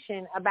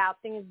information about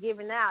things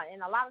given out,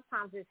 and a lot of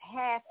times it's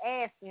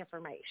half-assed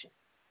information.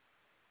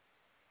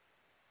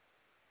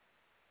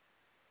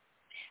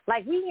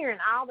 Like, we hearing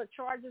all the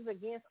charges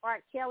against R.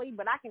 Kelly,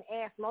 but I can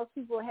ask most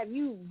people, have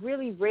you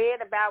really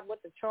read about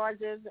what the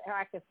charges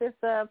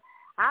consist of?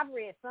 I've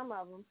read some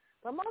of them,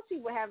 but most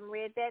people haven't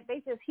read that.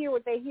 They just hear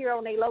what they hear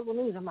on their local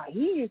news. I'm like,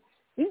 you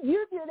did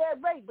that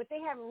right, but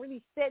they haven't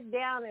really sat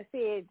down and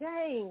said,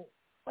 dang,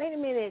 wait a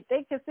minute,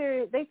 they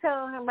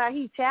telling him about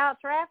he child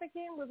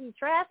trafficking? Was he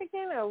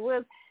trafficking, or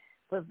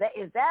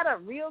is that a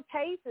real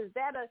case?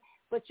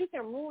 But you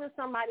can ruin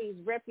somebody's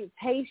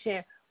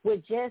reputation with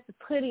just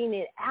putting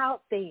it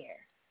out there,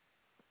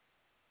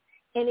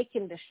 and it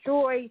can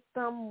destroy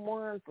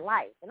someone's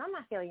life. And I'm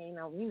not saying,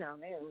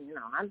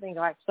 I'm thinking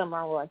like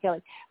someone like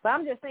Kelly, but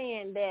I'm just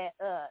saying that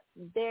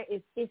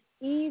it's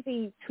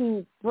easy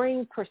to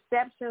bring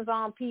perceptions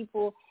on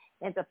people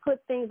and to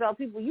put things on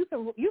people. You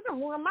can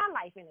ruin my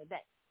life in a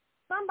day.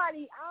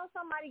 All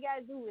somebody got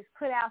to do is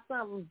put out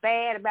something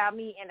bad about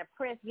me, and the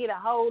press get a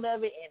hold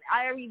of it,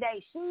 and every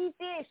day, she's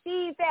this,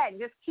 she's that, and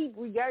just keep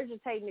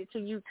regurgitating it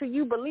till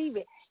you believe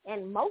it.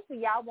 And most of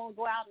y'all won't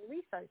go out and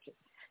research it.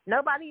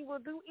 Nobody will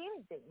do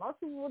anything. Most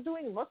people will do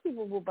anything. Most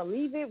people will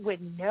believe it with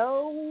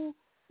no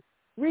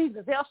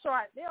reason. They'll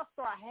start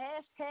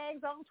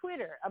hashtags on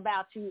Twitter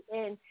about you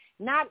and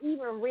not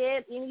even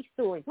read any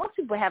stories. Most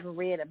people haven't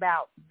read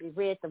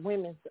the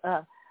women's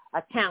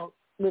account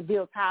with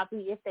Bill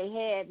Cosby. If they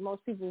had,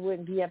 most people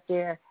wouldn't be up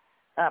there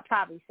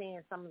probably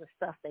saying some of the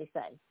stuff they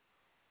say.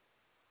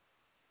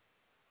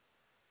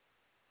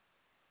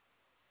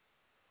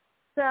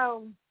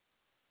 So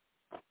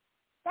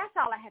that's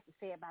all I have to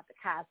say about the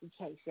Cosby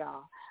case,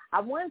 y'all. I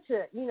wanted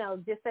to,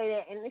 just say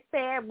that. And it's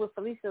sad with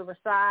Felicia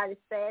Rashad.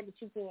 It's sad that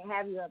you can't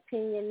have your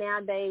opinion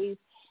nowadays.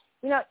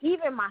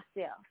 Even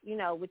myself,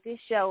 with this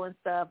show and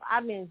stuff,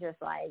 I've been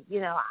just like,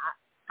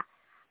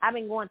 I've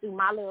been going through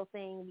my little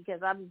thing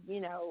because I'm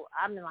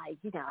like,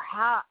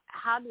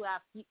 how do I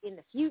in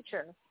the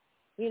future,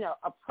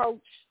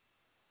 approach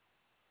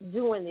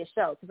doing this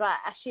show? Because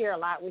I share a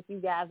lot with you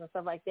guys and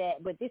stuff like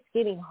that, but it's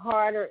getting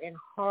harder and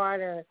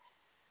harder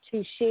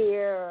to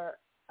share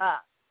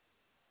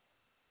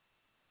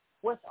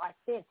what's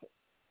authentic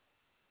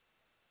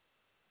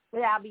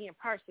without being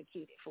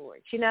persecuted for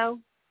it,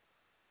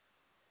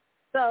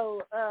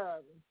 So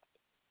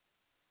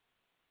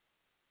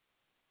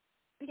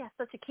we got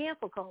such a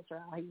cancel culture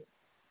out here.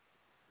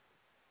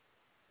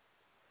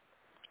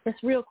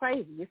 It's real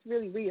crazy. It's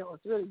really real.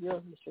 It's really real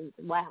in the streets.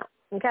 Wow.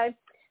 Okay?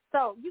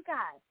 So, you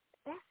guys,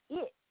 that's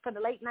it for the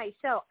late night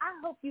show. I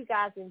hope you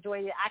guys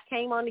enjoyed it. I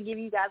came on to give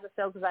you guys a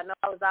show because I know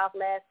I was off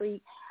last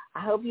week.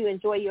 I hope you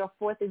enjoy your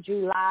 4th of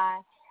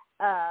July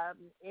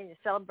in the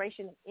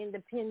celebration of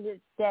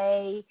Independence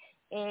Day.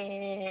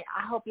 And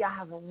I hope y'all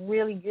have a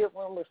really good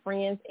one with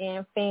friends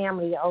and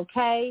family,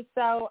 okay?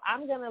 So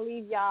I'm going to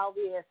leave y'all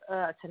with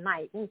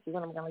tonight. Let me see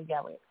what I'm going to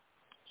go with.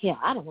 Yeah,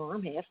 I don't know.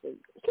 I'm half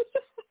asleep.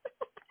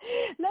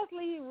 Let's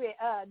leave with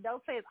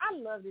Don't Say It. I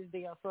love this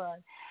damn song.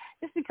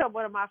 This become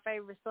one of my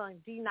favorite songs,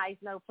 D-Nice,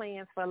 No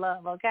Plans for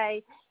Love,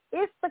 okay?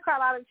 It's the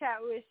Carlotta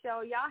Chatwood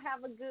Show. Y'all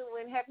have a good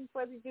one. Happy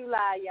 4th of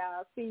July,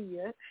 y'all. See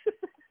ya.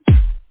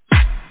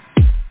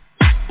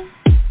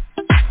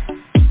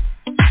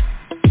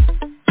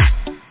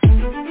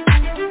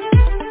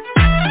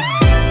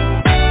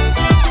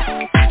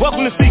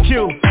 Welcome to CQ.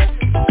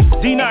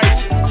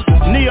 D-Nice,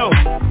 Neo,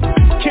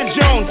 Kid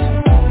Jones.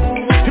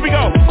 Here we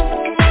go.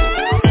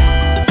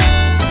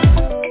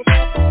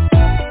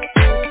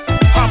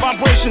 High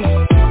vibrations,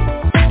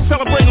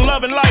 celebrating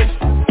love and life.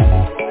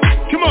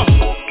 Come on.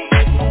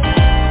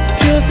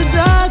 Pure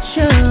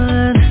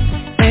seduction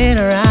in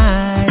her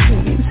eyes,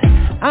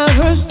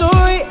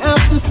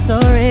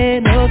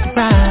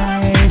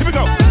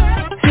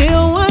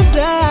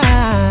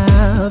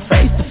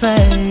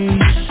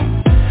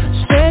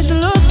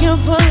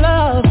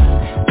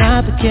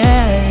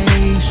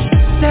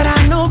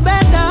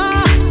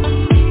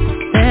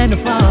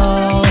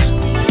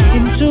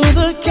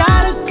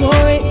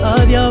 story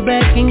of your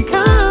beck and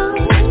call.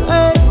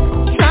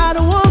 Try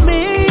to want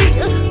me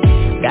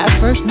that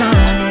first night.